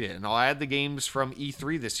I'll read it, and I'll add the games from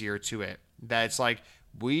E3 this year to it. That's like,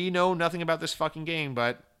 we know nothing about this fucking game,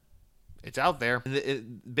 but it's out there.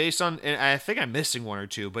 Based on, and I think I'm missing one or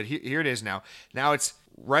two, but here it is now. Now it's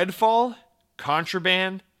Redfall,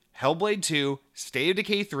 Contraband, Hellblade 2, State of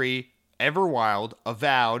Decay 3, Everwild,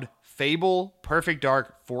 Avowed, Fable, Perfect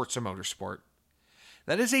Dark, Forza Motorsport.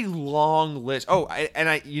 That is a long list. Oh,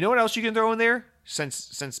 you know what else you can throw in there?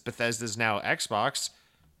 Since Bethesda's now Xbox,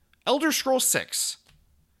 Elder Scrolls 6.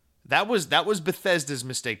 That was Bethesda's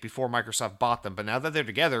mistake before Microsoft bought them, but now that they're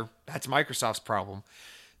together, that's Microsoft's problem.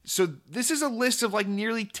 So this is a list of like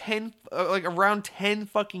nearly 10, like around 10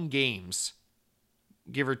 fucking games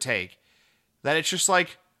give or take, that it's just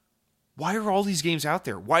like, why are all these games out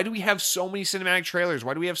there? Why do we have so many cinematic trailers?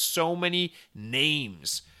 Why do we have so many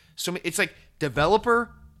names? It's like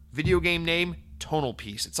developer, video game name, tonal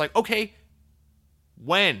piece. It's like, okay,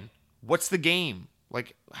 when? What's the game?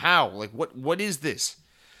 Like, how? Like, what is this?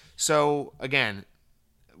 So again,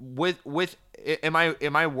 am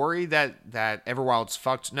I worried that Everwild's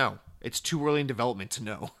fucked? No, it's too early in development to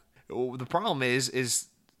know. The problem is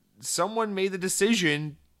someone made the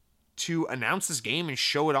decision to announce this game and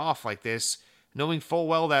show it off like this, knowing full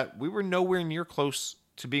well that we were nowhere near close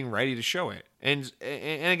to being ready to show it. And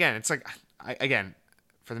again, it's like, again,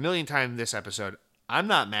 for the millionth time this episode, I'm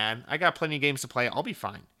not mad. I got plenty of games to play. I'll be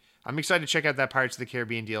fine. I'm excited to check out that Pirates of the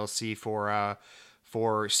Caribbean DLC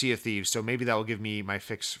for Sea of Thieves, so maybe that will give me my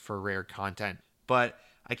fix for rare content. But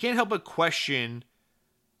I can't help but question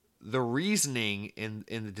the reasoning in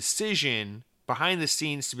the decision behind the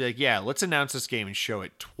scenes to be like, yeah, let's announce this game and show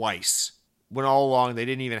it twice, when all along they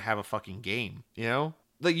didn't even have a fucking game, you know?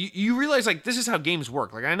 Like, you realize, like, this is how games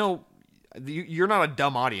work. Like, I know you're not a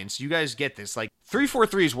dumb audience. You guys get this. Like,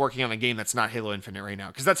 343 is working on a game that's not Halo Infinite right now,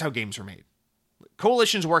 because that's how games are made.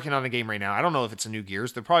 Coalition's working on a game right now. I don't know if it's a new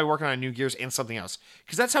Gears. They're probably working on a new Gears and something else,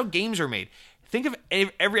 because that's how games are made. Think of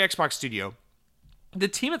every Xbox studio. The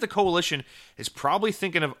team at the Coalition is probably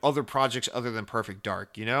thinking of other projects other than Perfect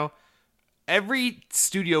Dark, you know? Every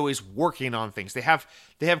studio is working on things. They have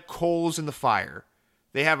coals in the fire.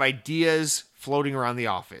 They have ideas floating around the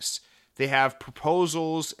office. They have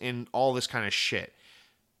proposals and all this kind of shit.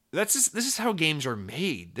 This is how games are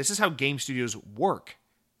made. This is how game studios work.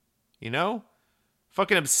 You know?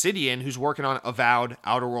 Fucking Obsidian, who's working on Avowed,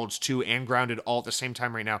 Outer Worlds 2, and Grounded all at the same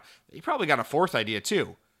time right now, they probably got a fourth idea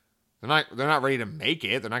too. They're not ready to make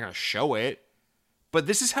it. They're not going to show it. But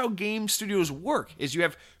this is how game studios work, is you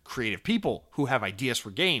have creative people who have ideas for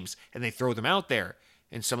games, and they throw them out there.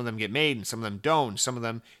 And some of them get made, and some of them don't. Some of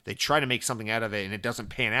them, they try to make something out of it, and it doesn't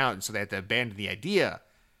pan out, and so they have to abandon the idea.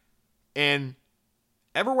 And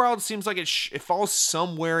Everwild seems like it falls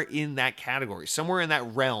somewhere in that category, somewhere in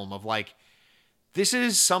that realm of like, this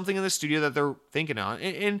is something in the studio that they're thinking on.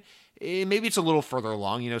 And maybe it's a little further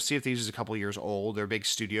along. You know, Sea of Thieves is a couple years old. They're a big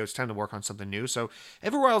studio. It's time to work on something new. So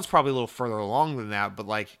Everwild's probably a little further along than that. But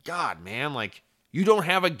like, God, man, like, you don't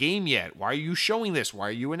have a game yet. Why are you showing this? Why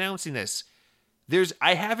are you announcing this?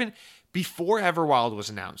 Before Everwild was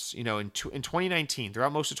announced, you know, in 2019,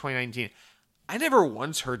 throughout most of 2019, I never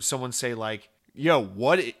once heard someone say like, yo,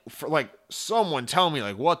 someone tell me,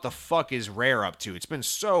 like, what the fuck is Rare up to? It's been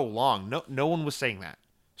so long. No one was saying that.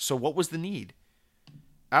 So what was the need?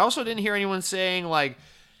 I also didn't hear anyone saying, like,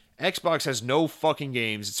 Xbox has no fucking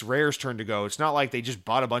games. It's Rare's turn to go. It's not like they just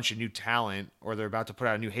bought a bunch of new talent or they're about to put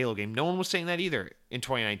out a new Halo game. No one was saying that either in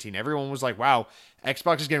 2019. Everyone was like, wow,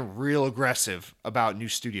 Xbox is getting real aggressive about new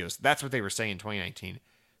studios. That's what they were saying in 2019.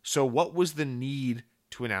 So what was the need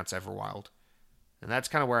to announce Everwild? And that's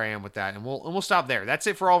kind of where I am with that. And we'll stop there. That's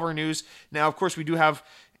it for all of our news. Now, of course, we do have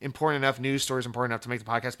important enough news stories, important enough to make the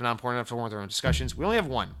podcast, but not important enough to warrant their own discussions. We only have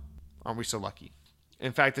one. Aren't we so lucky?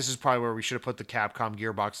 In fact, this is probably where we should have put the Capcom,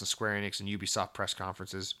 Gearbox, and Square Enix and Ubisoft press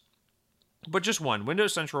conferences. But just one.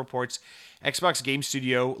 Windows Central reports Xbox Game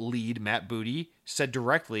Studio lead Matt Booty said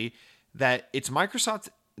directly that Microsoft's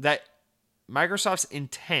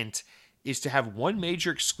intent is to have one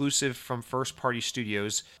major exclusive from first-party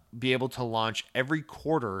studios be able to launch every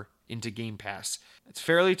quarter into Game Pass. It's a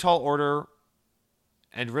fairly tall order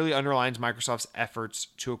and really underlines Microsoft's efforts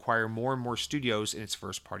to acquire more and more studios in its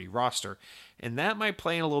first-party roster. And that might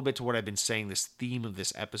play in a little bit to what I've been saying, this theme of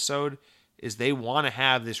this episode, is they want to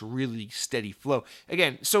have this really steady flow.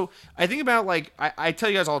 Again, so I think about, like, I tell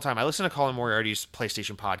you guys all the time, I listen to Colin Moriarty's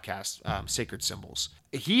PlayStation podcast, Sacred Symbols.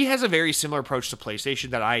 He has a very similar approach to PlayStation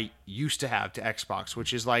that I used to have to Xbox,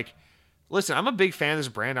 which is like, listen, I'm a big fan of this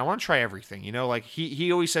brand. I want to try everything. You know, like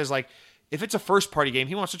he always says, like, if it's a first-party game,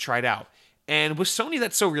 he wants to try it out. And with Sony,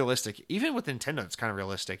 that's so realistic. Even with Nintendo, it's kind of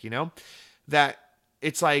realistic, you know? That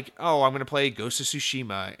it's like, oh, I'm going to play Ghost of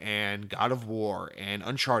Tsushima and God of War and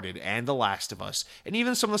Uncharted and The Last of Us. And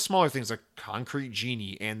even some of the smaller things like Concrete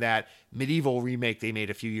Genie and that Medieval remake they made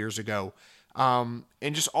a few years ago. And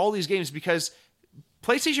just all these games, because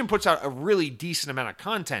PlayStation puts out a really decent amount of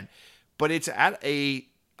content, but it's at a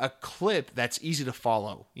clip that's easy to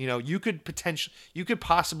follow. You know, you could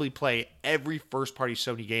possibly play every first-party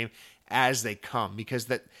Sony game as they come, because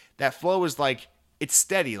that flow is like, it's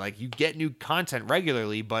steady. Like, you get new content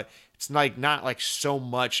regularly, but it's like not like so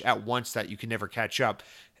much at once that you can never catch up.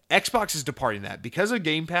 Xbox is departing that. Because of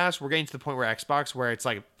Game Pass, we're getting to the point where it's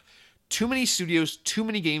like too many studios, too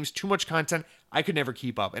many games, too much content. I could never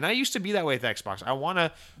keep up. And I used to be that way with Xbox. I want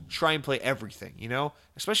to try and play everything,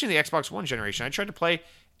 especially in the Xbox One generation. I tried to play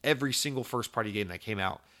every single first-party game that came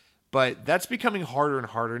out. But that's becoming harder and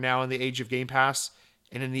harder now in the age of Game Pass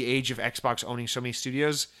and in the age of Xbox owning so many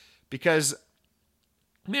studios because,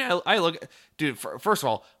 man, I look... Dude, first of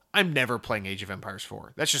all, I'm never playing Age of Empires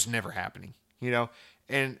 4. That's just never happening,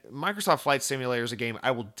 And Microsoft Flight Simulator is a game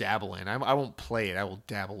I will dabble in. I won't play it. I will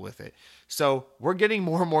dabble with it. So we're getting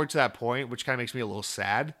more and more to that point, which kind of makes me a little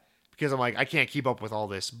sad because I'm like, I can't keep up with all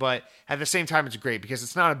this. But at the same time, it's great because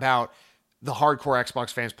it's not about the hardcore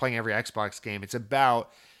Xbox fans playing every Xbox game. It's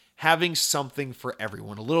about having something for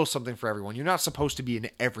everyone, a little something for everyone. You're not supposed to be in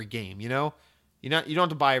every game, You don't have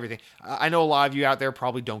to buy everything. I know a lot of you out there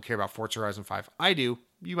probably don't care about Forza Horizon 5. I do.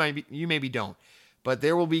 You maybe don't. But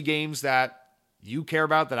there will be games that you care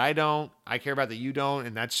about that I don't, I care about that you don't,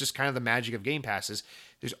 and that's just kind of the magic of Game Passes.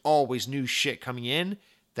 There's always new shit coming in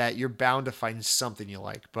that you're bound to find something you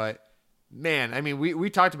like. But man, I mean,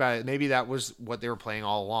 we talked about it. Maybe that was what they were playing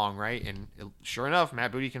all along, right? And sure enough,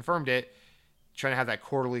 Matt Booty confirmed it. Trying to have that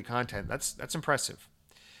quarterly content. That's impressive.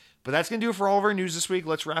 But that's going to do it for all of our news this week.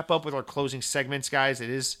 Let's wrap up with our closing segments, guys. It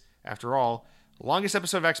is, after all, the longest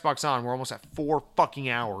episode of Xbox On. We're almost at 4 fucking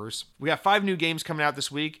hours. We got 5 new games coming out this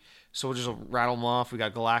week. So we'll just rattle them off. We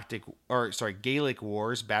got Gaelic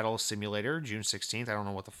Wars Battle Simulator, June 16th. I don't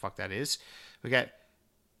know what the fuck that is. We got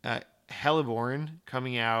Heliborn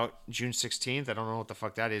coming out June 16th. I don't know what the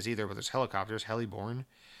fuck that is either, but there's helicopters, Heliborn.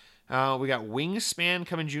 We got Wingspan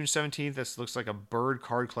coming June 17th. This looks like a bird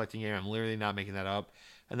card collecting game. I'm literally not making that up.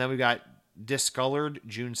 And then we got Discolored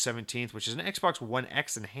June 17th, which is an Xbox One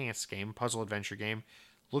X enhanced game, puzzle adventure game.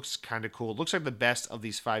 Looks kind of cool. It looks like the best of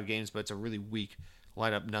these 5 games, but it's a really weak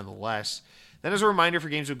lineup nonetheless. Then as a reminder for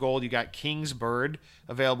Games with Gold, you got King's Bird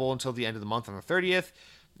available until the end of the month on the 30th.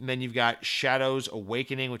 And then you've got Shadows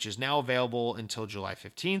Awakening, which is now available until July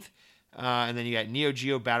 15th. And then you got Neo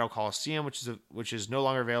Geo Battle Coliseum, which is no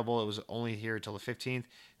longer available. It was only here until the 15th. And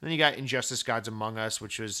then you got Injustice Gods Among Us,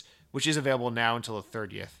 which is available now until the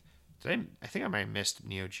 30th. I think I might have missed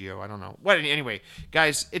Neo Geo. I don't know. What? Anyway,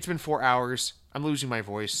 guys, it's been 4 hours. I'm losing my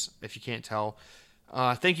voice, if you can't tell.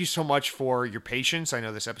 Thank you so much for your patience. I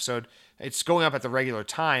know this episode, it's going up at the regular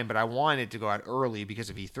time, but I wanted it to go out early because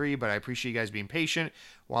of E3, but I appreciate you guys being patient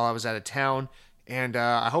while I was out of town. And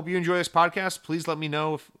I hope you enjoy this podcast. Please let me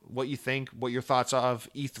know what you think, what your thoughts of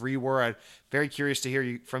E3 were. I'm very curious to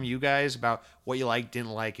hear from you guys about what you liked,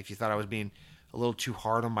 didn't like, if you thought I was being a little too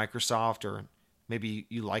hard on Microsoft, or maybe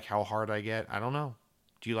you like how hard I get. I don't know.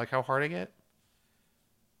 Do you like how hard I get?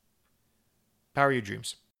 Power your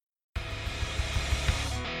dreams.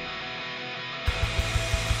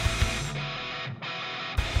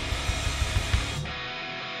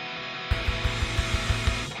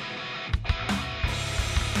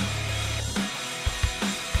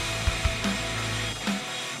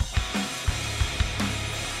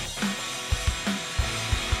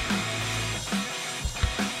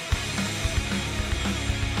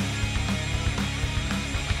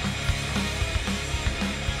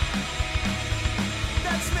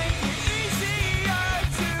 That's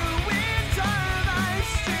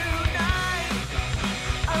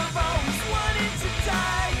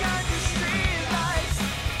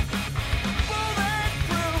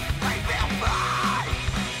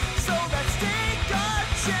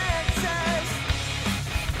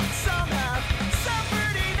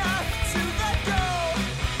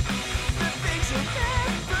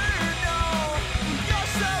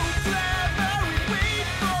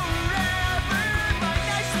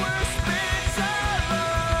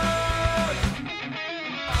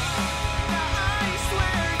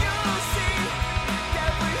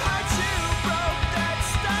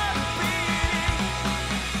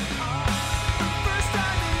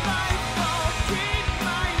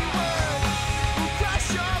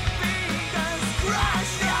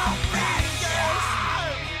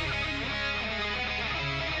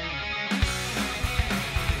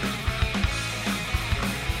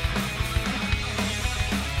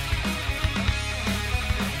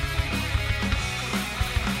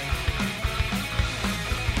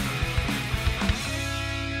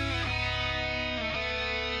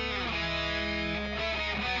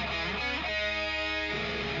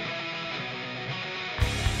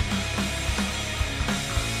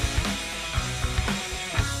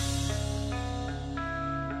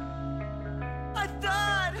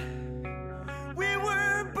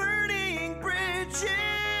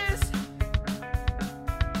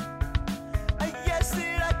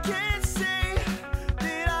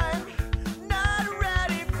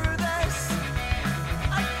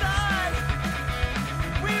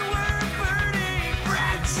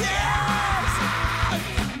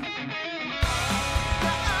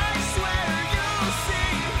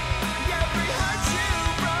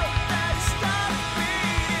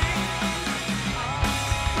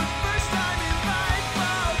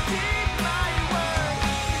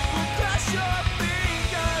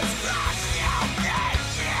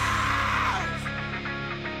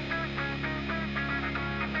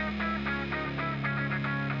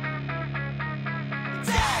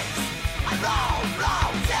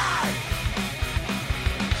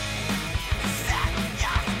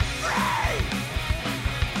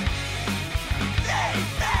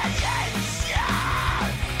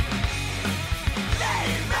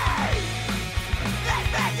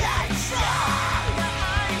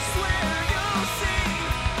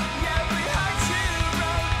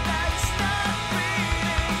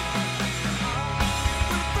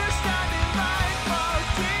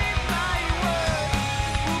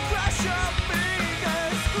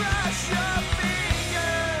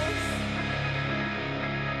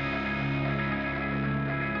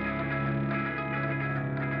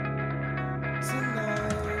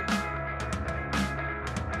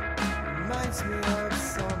reminds me of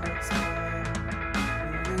summer.